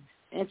things,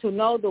 and to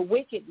know the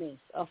wickedness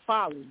of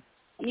folly,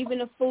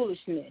 even of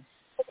foolishness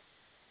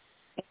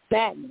and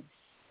madness.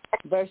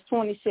 Verse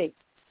 26.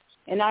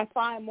 And I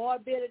find more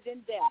bitter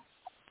than death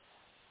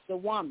the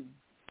woman,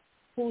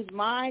 whose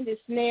mind is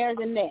snares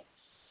and nets,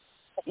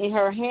 in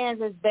her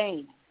hands is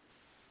bane.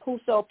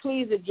 Whoso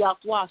pleaseth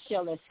Yahweh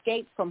shall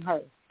escape from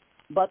her,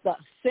 but the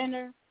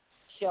sinner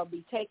shall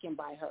be taken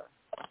by her.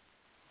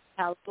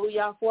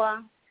 Hallelujah.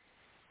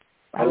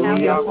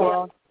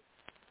 Hallelujah.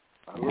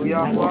 Hallelujah.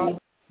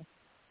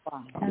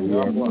 All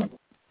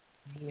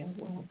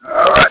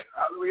right.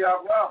 Hallelujah.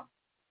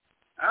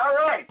 All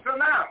right. So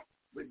now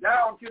we're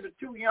down to the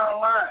two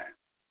young lions.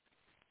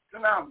 So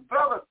now,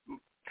 Brother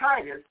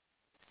Titus,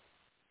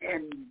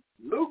 in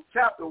Luke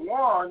chapter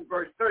 1,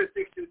 verse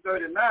 36 to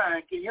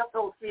 39, can you help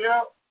those see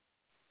out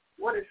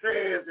what it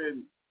says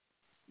in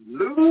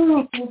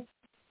Luke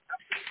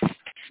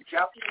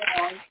chapter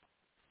 1,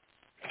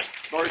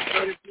 verse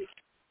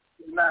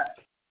 36-9.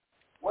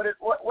 What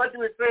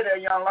do it say there,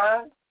 young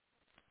lion?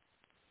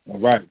 All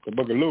right, the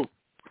book of Luke,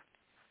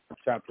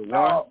 chapter 1.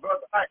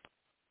 Brother Titus.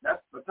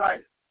 That's for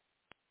Titus.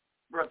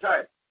 Brother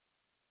Titus.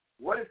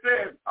 What it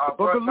says,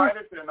 Brother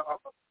Titus, and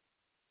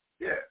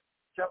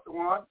chapter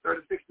 1,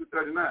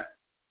 36-39.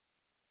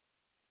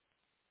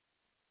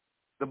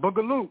 The book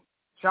of Luke,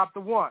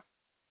 chapter 1,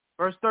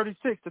 verse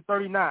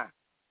 36-39.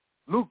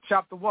 Luke,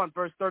 chapter 1,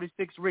 verse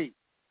 36 reads,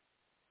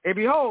 And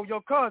behold,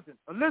 your cousin,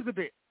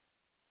 Elizabeth,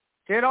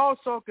 had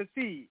also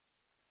conceived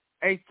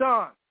a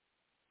son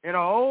in her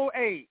old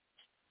age,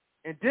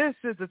 and this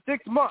is the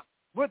 6th month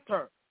with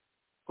her,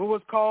 who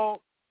was called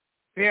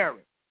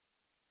barren.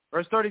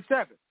 Verse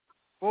 37,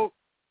 For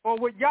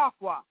with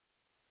Yahweh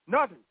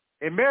nothing.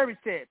 And Mary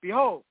said,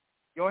 Behold,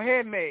 your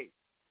handmaid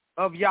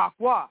of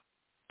Yahweh,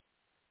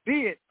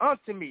 be it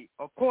unto me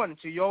according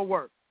to your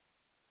word.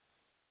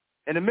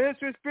 And the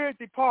ministering spirit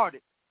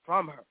departed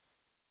from her.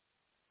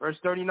 Verse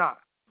 39,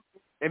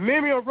 And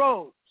Mary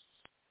arose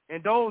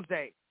in those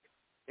days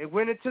and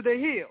went into the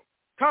hill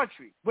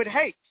country with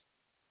haste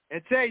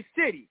into a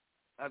city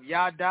of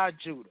Yada,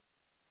 Judah.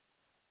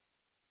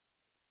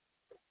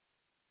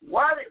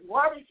 Why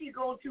did she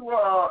go to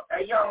a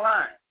young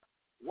lion?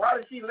 Why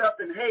did she left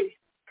in haste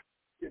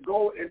to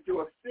go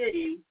into a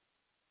city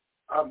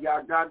of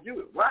Yada,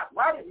 Judah?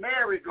 Why did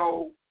Mary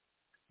go,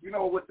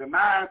 with the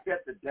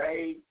mindset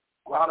today,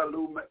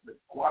 Guadalupe,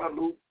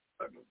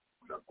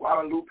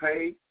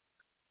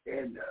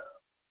 and the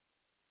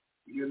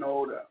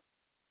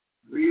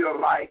real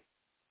life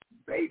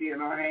baby in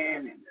her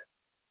hand, and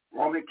the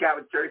Roman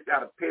Catholic Church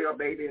got a pale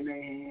baby in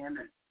their hand,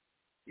 and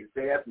you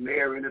say that's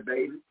Mary and the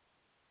baby.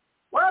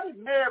 Why did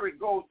Mary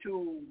go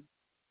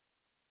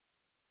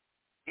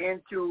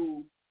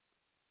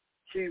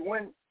she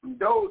went in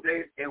those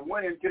days and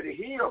went into the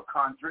hill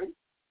country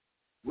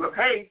with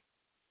haste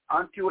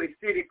unto a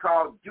city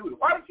called Judah?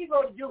 Why did she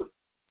go to Judah?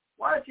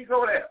 Why did she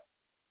go there?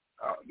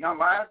 Young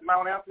lions, am I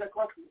want to answer that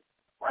question?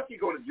 Why did she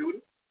go to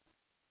Judah?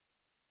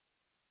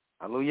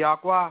 Hallelujah,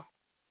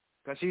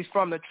 because she's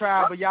from the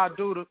tribe of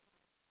Yaduda.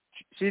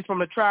 She's from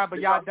the tribe of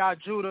Yada,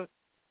 Judah.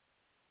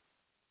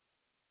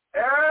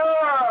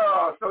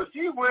 Oh, so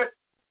she went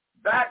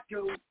back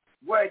to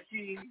where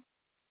she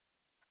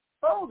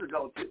supposed to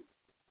go to,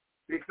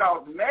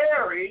 because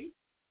Mary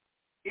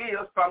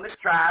is from the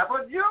tribe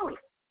of Judah.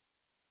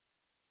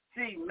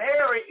 See,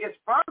 Mary is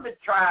from the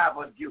tribe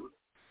of Judah,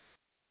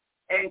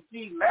 and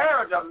she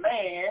married a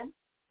man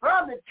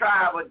from the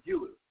tribe of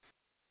Judah.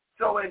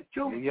 So when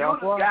two Judah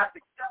got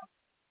together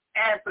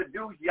and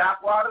produced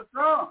Yahweh the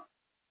Son.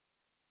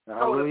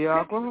 So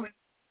the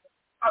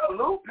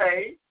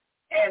Guadalupe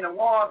and the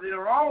ones in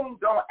Rome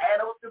don't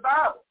add up the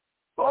Bible.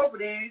 Both of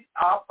these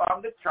are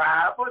from the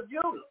tribe of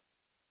Judah.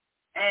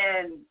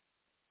 And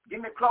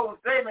give me a closing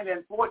statement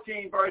in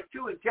 14 verse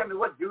 2 and tell me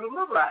what Judah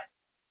looked like.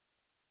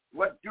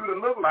 What Judah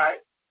looked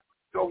like.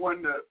 So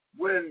when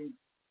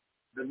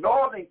the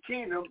northern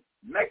kingdom,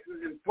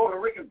 Mexicans and Puerto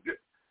Ricans,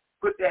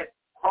 put that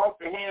cross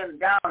their hands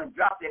down and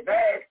drop their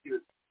bags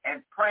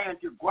and praying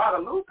to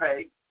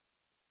Guadalupe,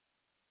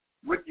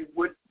 which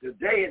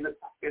today in the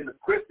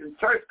Christian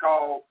church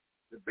called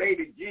the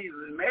baby Jesus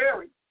and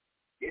Mary,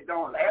 it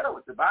don't ladder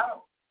with the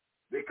Bible.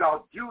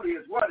 Because Judah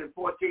is what in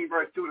 14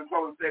 verse 2 in the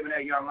closing statement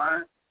there, young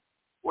lion?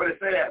 What did it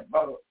say that,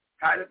 Brother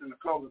Titus, in the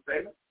closing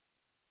statement?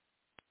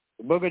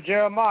 The book of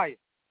Jeremiah,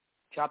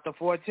 chapter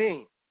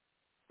 14,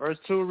 verse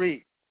 2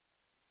 reads,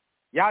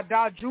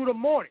 Yada Judah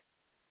mourning,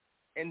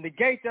 and the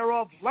gate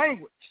thereof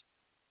language.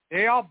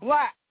 They are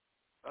black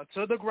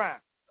unto the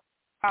ground.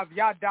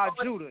 Yada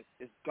Judah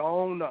is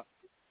gone up.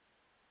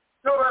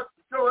 So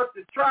if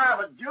the tribe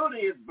of Judah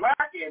is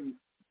black and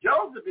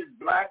Joseph is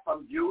black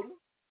from Judah,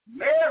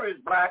 Mary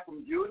is black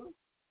from Judah,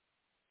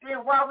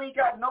 then why we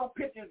got no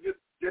pictures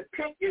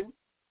depicting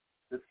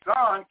the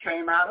son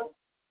came out of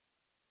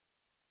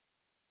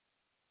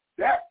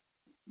that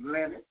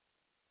lineage?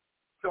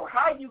 So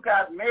how you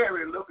got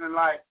Mary looking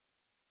like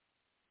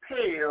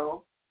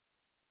pale,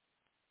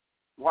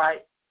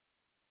 white,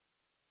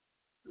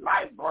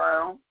 light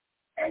brown,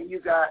 and you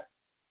got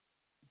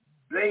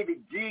baby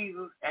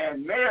Jesus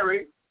and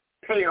Mary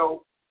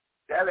pale?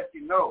 That lets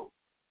you know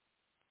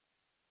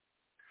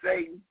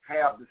Satan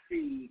have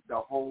deceived the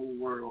whole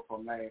world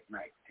from last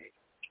night's text.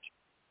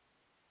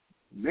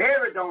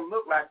 Mary don't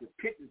look like the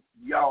pictures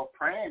y'all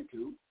praying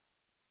to.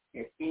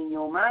 It's in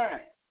your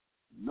mind.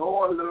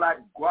 Nor look like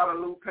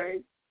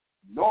Guadalupe,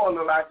 nor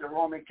look like the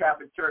Roman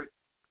Catholic Church.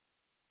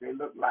 They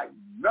look like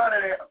none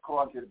of that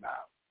according to the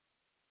Bible.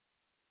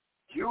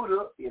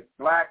 Judah is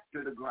black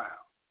to the ground.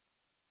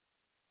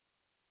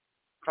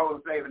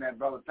 Close saving that,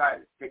 Brother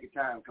Titus. Take your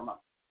time. Come on.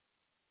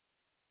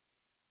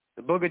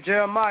 The book of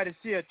Jeremiah, this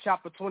here,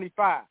 chapter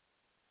 25,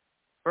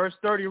 verse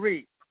 30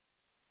 reads,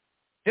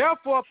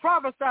 Therefore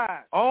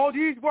prophesy all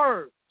these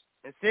words,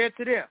 and said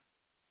to them,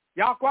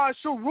 Yahweh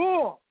shall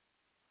rule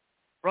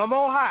from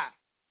on high,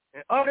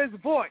 and utter his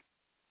voice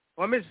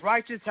from his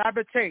righteous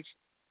habitation.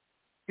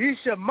 He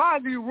shall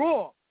mightily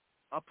rule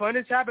upon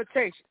his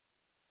habitation,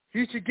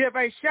 he should give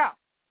a shout,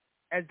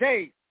 as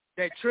they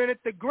that treadeth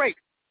the great,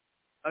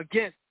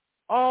 against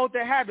all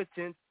the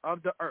inhabitants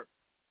of the earth.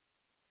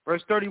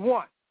 Verse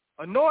 31,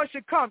 a noise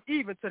should come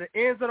even to the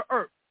ends of the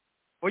earth,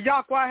 for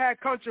Yahweh had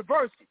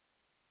controversy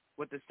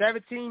with the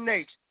 17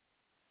 nations.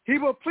 He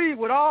will plead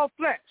with all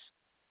flesh.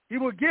 He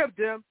will give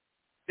them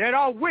that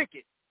are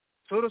wicked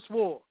to the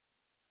sword.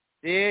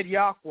 Said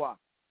Yahweh.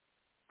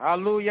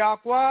 Hallelujah,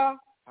 Yahweh.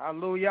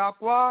 Hallelujah,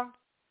 Yahweh.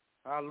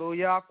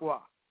 Hallelujah, Yahweh.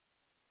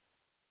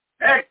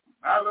 Hey,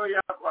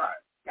 hallelujah, Yahweh.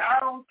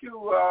 Down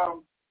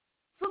to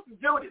Sister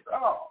Judith.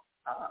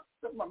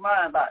 Took my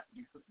mind about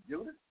you, Sister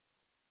Judith.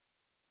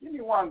 Give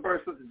me one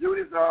verse, Sister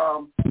Judith.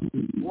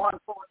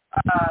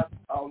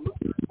 145. Luke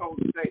is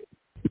supposed to say.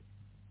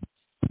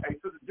 Hey,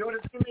 Sister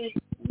Judith, give me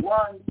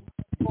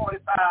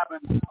 145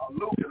 and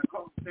Luke in the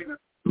closing statement.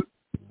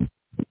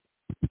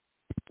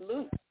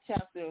 Luke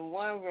chapter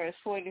 1 verse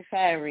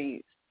 45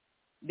 reads,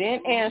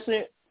 Then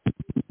answered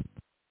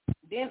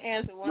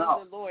one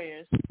of the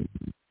lawyers.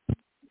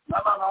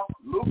 No.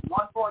 Luke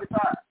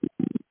 145.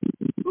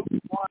 Luke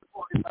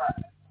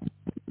 145.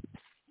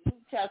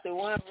 Luke chapter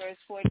 1 verse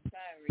 45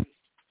 reads.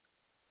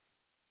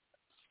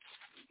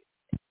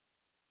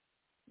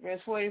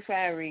 Verse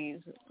 45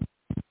 reads,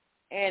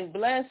 And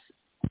blessed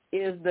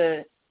is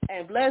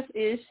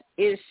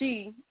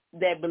she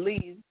that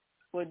believes,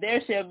 for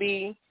there shall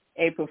be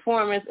a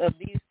performance of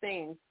these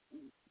things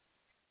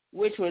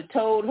which were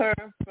told her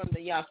from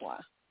the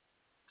Yahweh.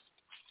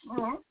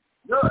 Mm-hmm.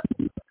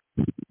 Good.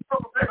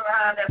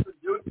 Behind that,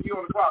 you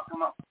on the clock.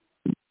 Come on.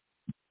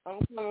 I'm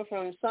coming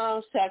from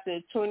Psalms chapter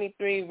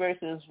 23,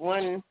 verses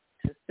 1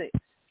 to 6.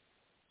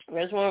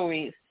 Verse 1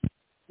 reads,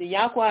 The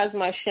Yahweh is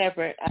my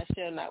shepherd, I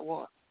shall not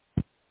want.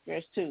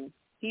 Verse 2,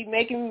 He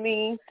maketh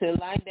me to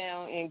lie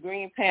down in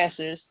green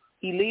pastures.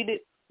 He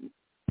leadeth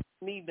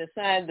me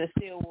beside the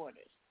still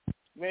waters.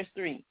 Verse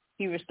 3,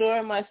 He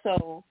restored my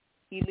soul.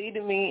 He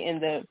leadeth me in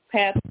the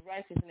path of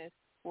righteousness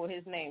for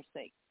his name's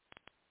sake.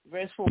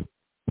 Verse 4,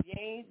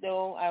 Yea,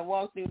 though I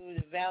walk through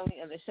the valley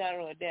of the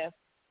shadow of death,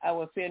 I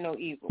will fear no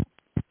evil.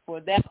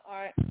 For thou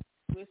art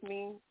with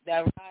me,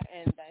 thy rod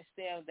and thy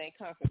staff, they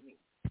comfort me.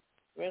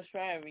 Verse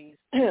 5 reads,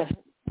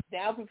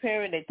 Thou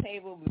preparest a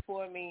table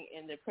before me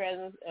in the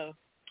presence of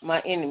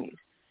my enemies.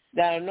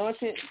 Thou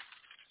anointest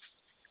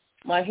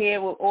my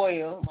head with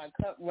oil, my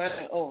cup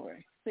runneth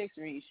over. 6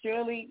 reads,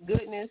 Surely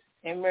goodness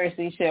and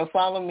mercy shall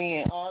follow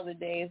me in all the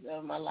days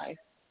of my life,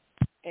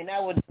 and I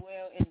will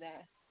dwell in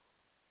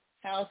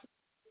the house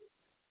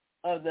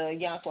of the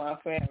Yahweh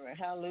forever.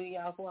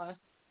 Hallelujah, Yahweh.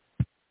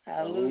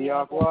 Hallelujah,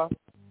 Yahweh.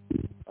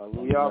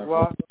 Hallelujah,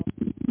 Yahweh.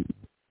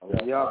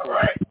 Hallelujah,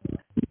 Yahweh.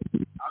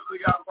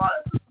 Hallelujah, Yahweh.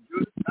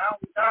 Now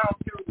we down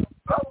to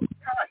Brother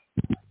Micaiah.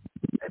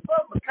 Hey,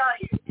 Brother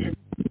Micaiah, in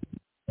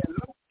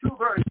Luke 2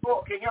 verse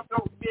 4, can you help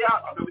those me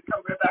out, or do we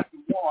come right back to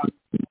 1?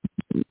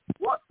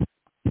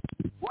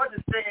 What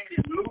is saying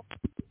in Luke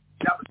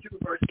chapter 2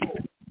 verse 4?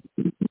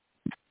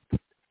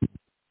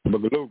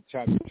 Book of Luke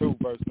chapter 2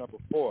 verse number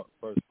 4.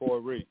 Verse 4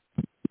 reads,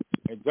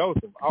 And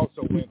Joseph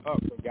also went up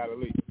from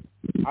Galilee,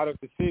 out of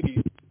the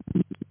city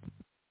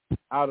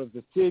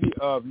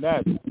of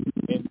Nazareth,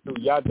 into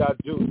Yada,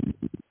 Judah,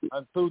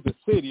 unto the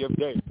city of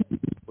David,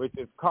 which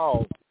is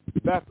called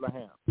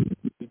Bethlehem,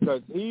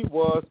 because he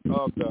was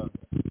of the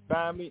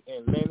family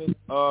and lineage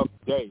of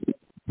David.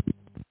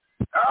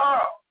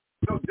 Oh,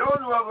 so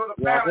Joseph was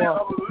the family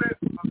of the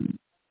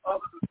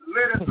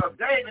lineage of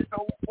David.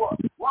 So what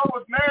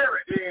was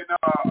married in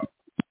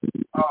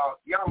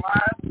young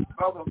man,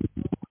 Brother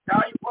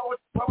Micaiah? What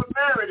was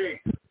married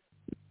in?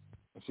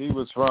 She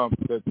was from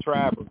the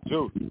tribe of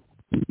Judah,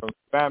 from the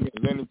family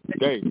and lineage of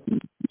David.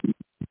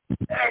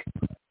 Hey,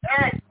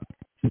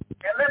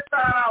 and let's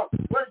find out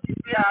what did you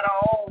see out of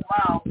our own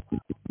mouth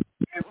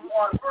in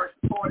 1 verse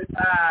 46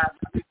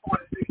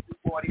 to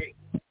 48.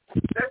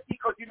 That's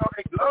because, they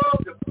love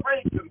to pray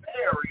to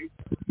Mary.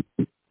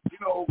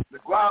 The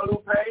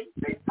Guadalupe,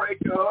 they pray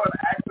to her and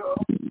ask her.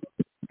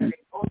 And they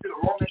go to the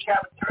Roman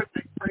Catholic Church,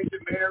 they pray to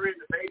Mary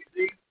and the baby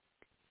Jesus.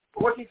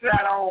 But what she said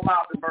out of our own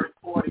mouth in verse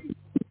 46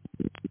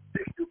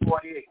 to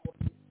 48.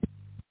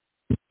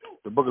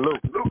 The book of Luke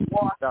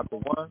 1, chapter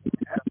 1,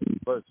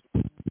 verse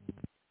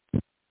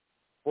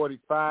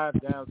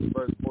 45 down to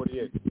verse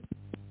 48.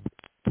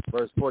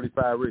 Verse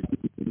 45 reads,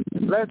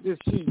 And blessed is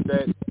she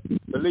that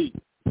believes,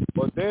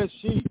 for there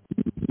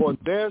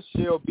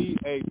shall be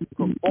a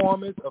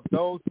performance of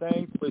those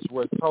things which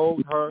were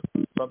told her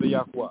from the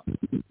Yahweh.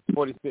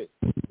 46.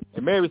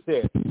 And Mary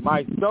said,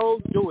 My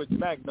soul doeth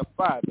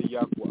magnify the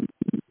Yahweh.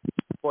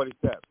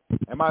 47.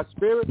 And my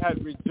spirit hath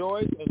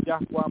rejoiced in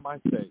Yahweh my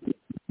Savior.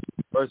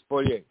 Verse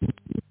 48.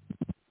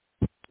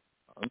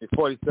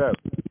 47.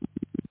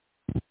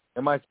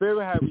 And my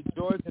spirit hath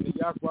rejoiced in the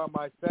Yahweh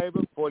my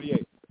Savior.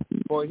 48.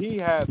 For he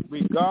hath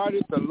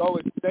regarded the low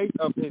estate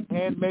of his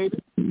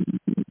handmaiden.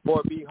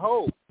 For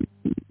behold,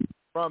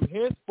 from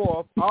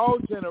henceforth all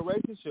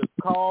generations shall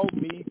call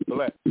me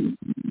blessed. And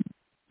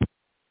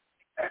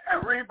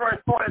read verse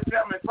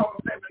 47 and talk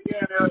about it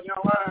again,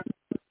 young man.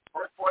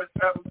 Verse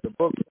 47. The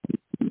book.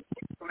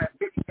 From that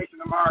big station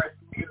tomorrow at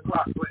 8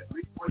 o'clock.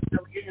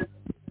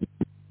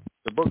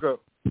 book of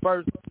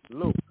 1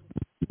 Luke,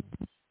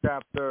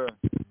 chapter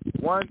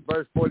 1,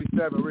 verse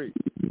 47 reads,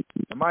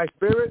 and my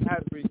spirit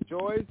has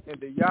rejoiced in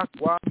the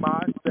Yahweh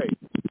my Savior.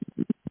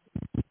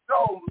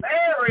 So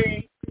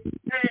Mary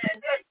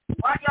said,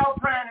 why y'all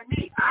praying to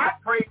me? I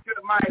pray to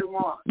the mighty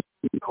one.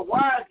 So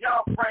why is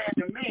y'all praying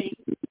to me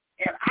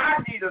and I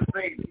need a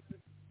Savior?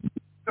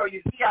 So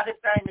you see how this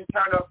thing is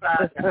turned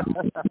upside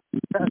down.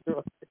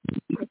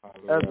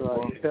 That's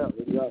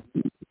right.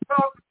 So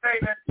the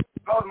statement,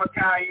 go to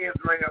Micaiah,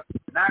 Israel.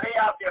 Now they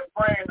out there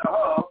praying to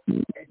her,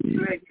 and she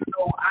let you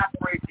know I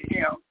pray to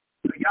him.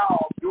 So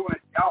y'all doing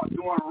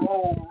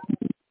wrong,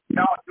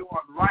 y'all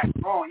doing right,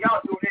 wrong.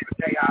 Y'all doing every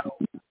day out of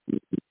it.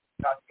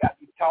 Y'all got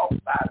to talk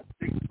by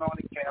the 6 on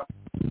the camp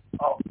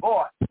of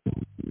voice.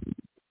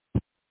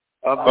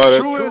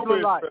 True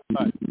Israelite.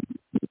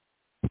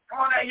 Come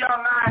on that young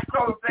line,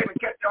 close statement,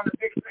 catch you on the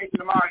big station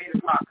tomorrow, 8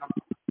 o'clock. Come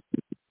on.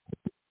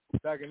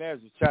 2nd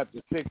Ezra, chapter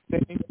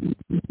 16,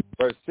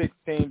 verse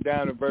 16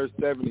 down to verse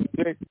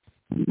 76.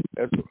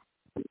 That's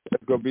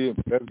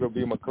gonna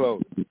be my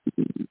close.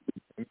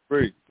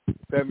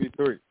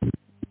 73.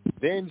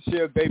 Then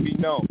shall they be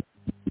known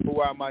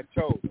who are my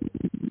chosen,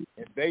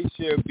 and they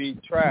shall be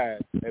tried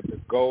at the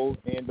gold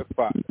and the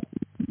fire.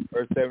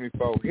 Verse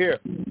 74. Hear,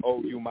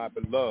 O you my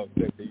beloved,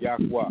 said the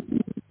Yahweh.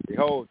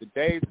 Behold, the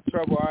days of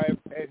trouble are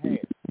at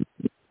hand,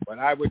 but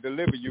I will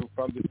deliver you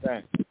from the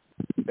same.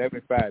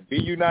 75. Be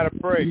you not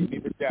afraid,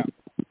 neither doubt,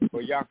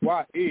 for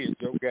Yahweh is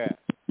your God.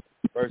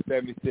 Verse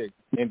 76.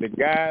 And the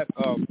God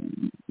of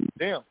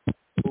them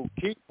who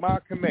keep my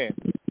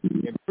commandments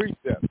and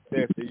precepts,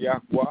 says the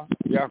Yahweh,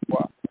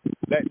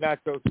 let not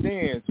your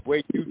sins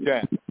weigh you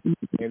down,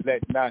 and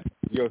let not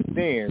your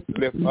sins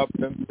lift up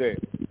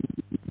themselves.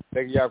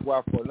 Thank you,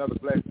 Yahweh, for another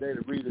blessed day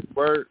to read his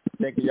word.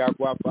 Thank you,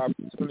 Yahweh, for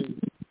opportunity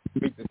to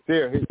meet the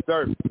seer, his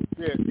servant, the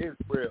seer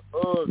Israel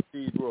of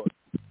Seed Royal.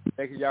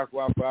 Thank you,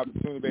 Yahweh, for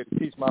opportunity to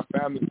teach my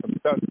family some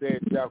stuff,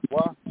 said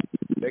Yahweh.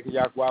 Thank you,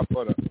 Yahweh,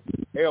 for the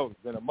elders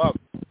and the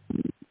mothers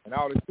and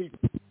all the people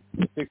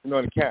fixing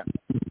on the camp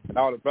and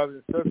all the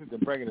brothers and sisters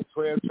and bringing the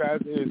 12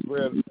 tribes of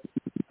Israel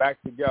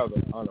back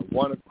together on a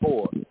one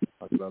accord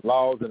under the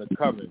laws and the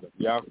covenant of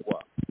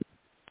Yahweh.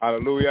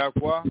 Hallelujah,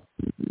 Yahweh.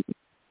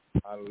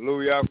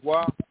 Hallelujah,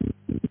 Yahweh.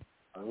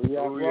 Hallelujah,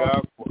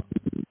 Yahweh.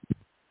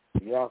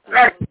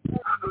 Hallelujah,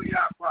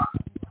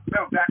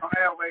 Yahweh. Back on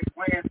Airways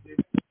Wednesday,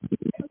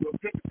 and we'll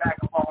pick it back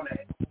up on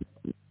that.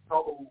 So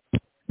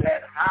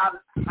that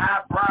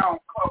high brown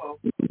color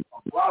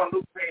of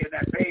Guadalupe and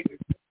that baby,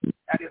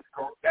 that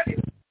is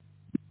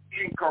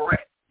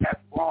incorrect.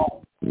 That's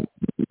wrong.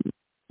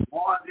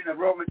 Ones in the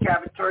Roman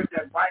Catholic Church,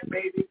 that white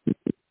baby,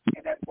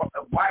 and that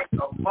the white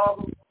of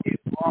mother is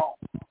wrong.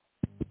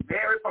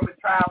 Mary from the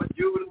tribe of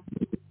Judah,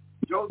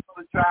 Joseph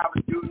from the tribe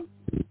of Judah,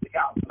 they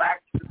got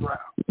black to the ground.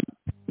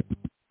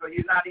 So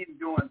you're not even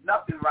doing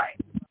nothing right.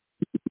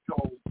 So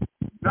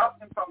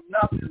nothing from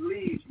nothing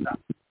leaves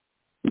nothing.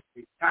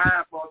 It's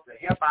time for us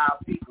to help our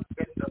people,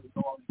 especially of the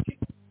Northern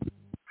Kingdom.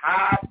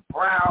 High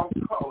brown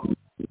color,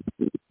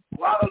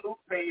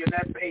 Guadalupe and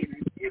that baby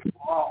is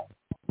wrong.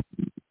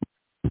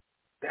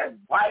 That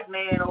white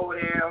man over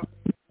there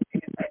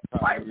and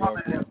that white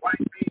woman and that white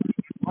baby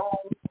is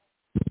wrong,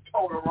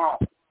 total wrong.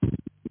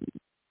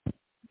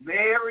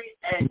 Mary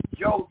and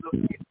Joseph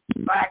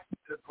is back to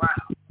the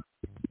ground.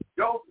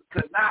 Joseph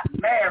could not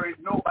marry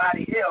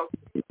nobody else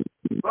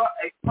but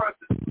a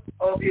person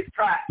of his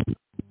tribe.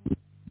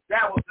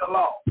 That was the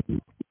law.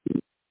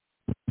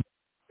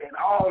 And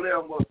all of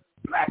them was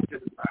black to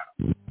the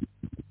ground.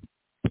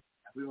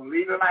 We're going to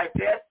leave it like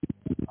that.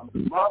 From the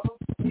mothers,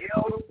 the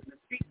elders, and the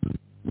teachers,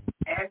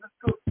 and the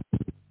sisters.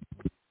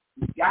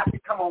 We got to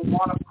come on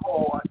one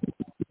accord,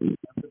 and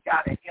we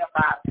got to help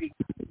our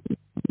people.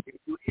 If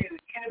you hear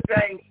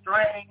anything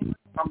strange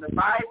from the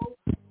Bible,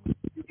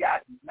 you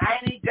got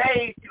 90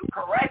 days to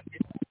correct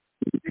it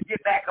to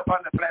get back up on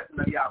the blessing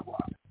of Yahweh.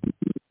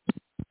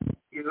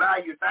 You allow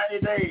you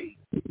 90 days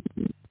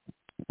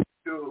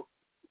to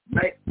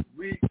make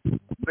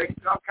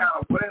some kind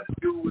of whatever to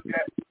do with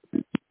that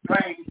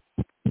strange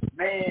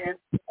man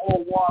or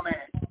woman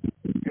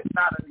that's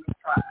not a new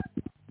tribe.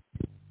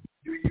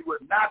 You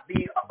would not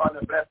be up on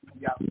the blessing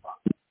of Yahweh.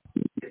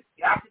 It's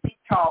got to be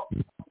taught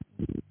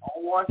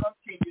on one of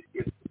teachers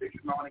is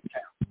position on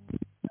account.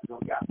 So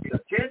you got to pay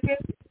attention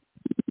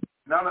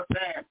and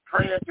understand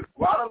prayer to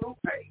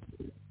Guadalupe,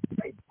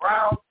 a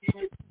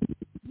brown-skinned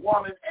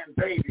woman and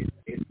baby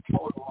is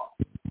total wrong.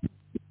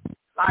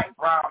 Light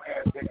brown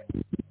as that.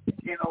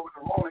 Then over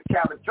the Roman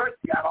Catholic Church,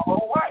 you got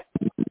all white.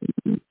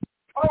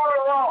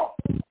 Total wrong.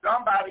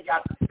 Somebody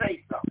got to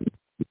say something.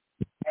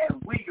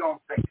 And we going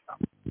to say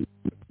something.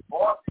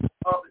 Voice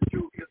of the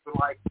true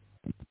Israelites.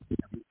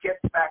 And we get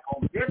back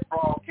on this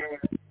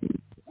broadcast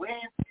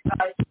Wednesday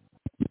night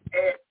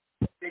at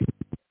 6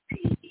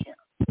 p.m.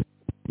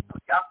 So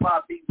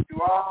Yahweh be with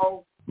you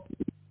all,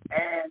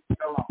 and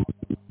shalom.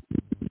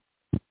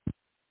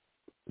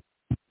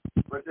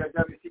 What's that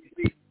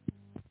WCC?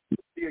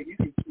 Still, you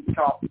can keep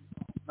talking.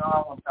 No,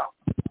 I won't talk.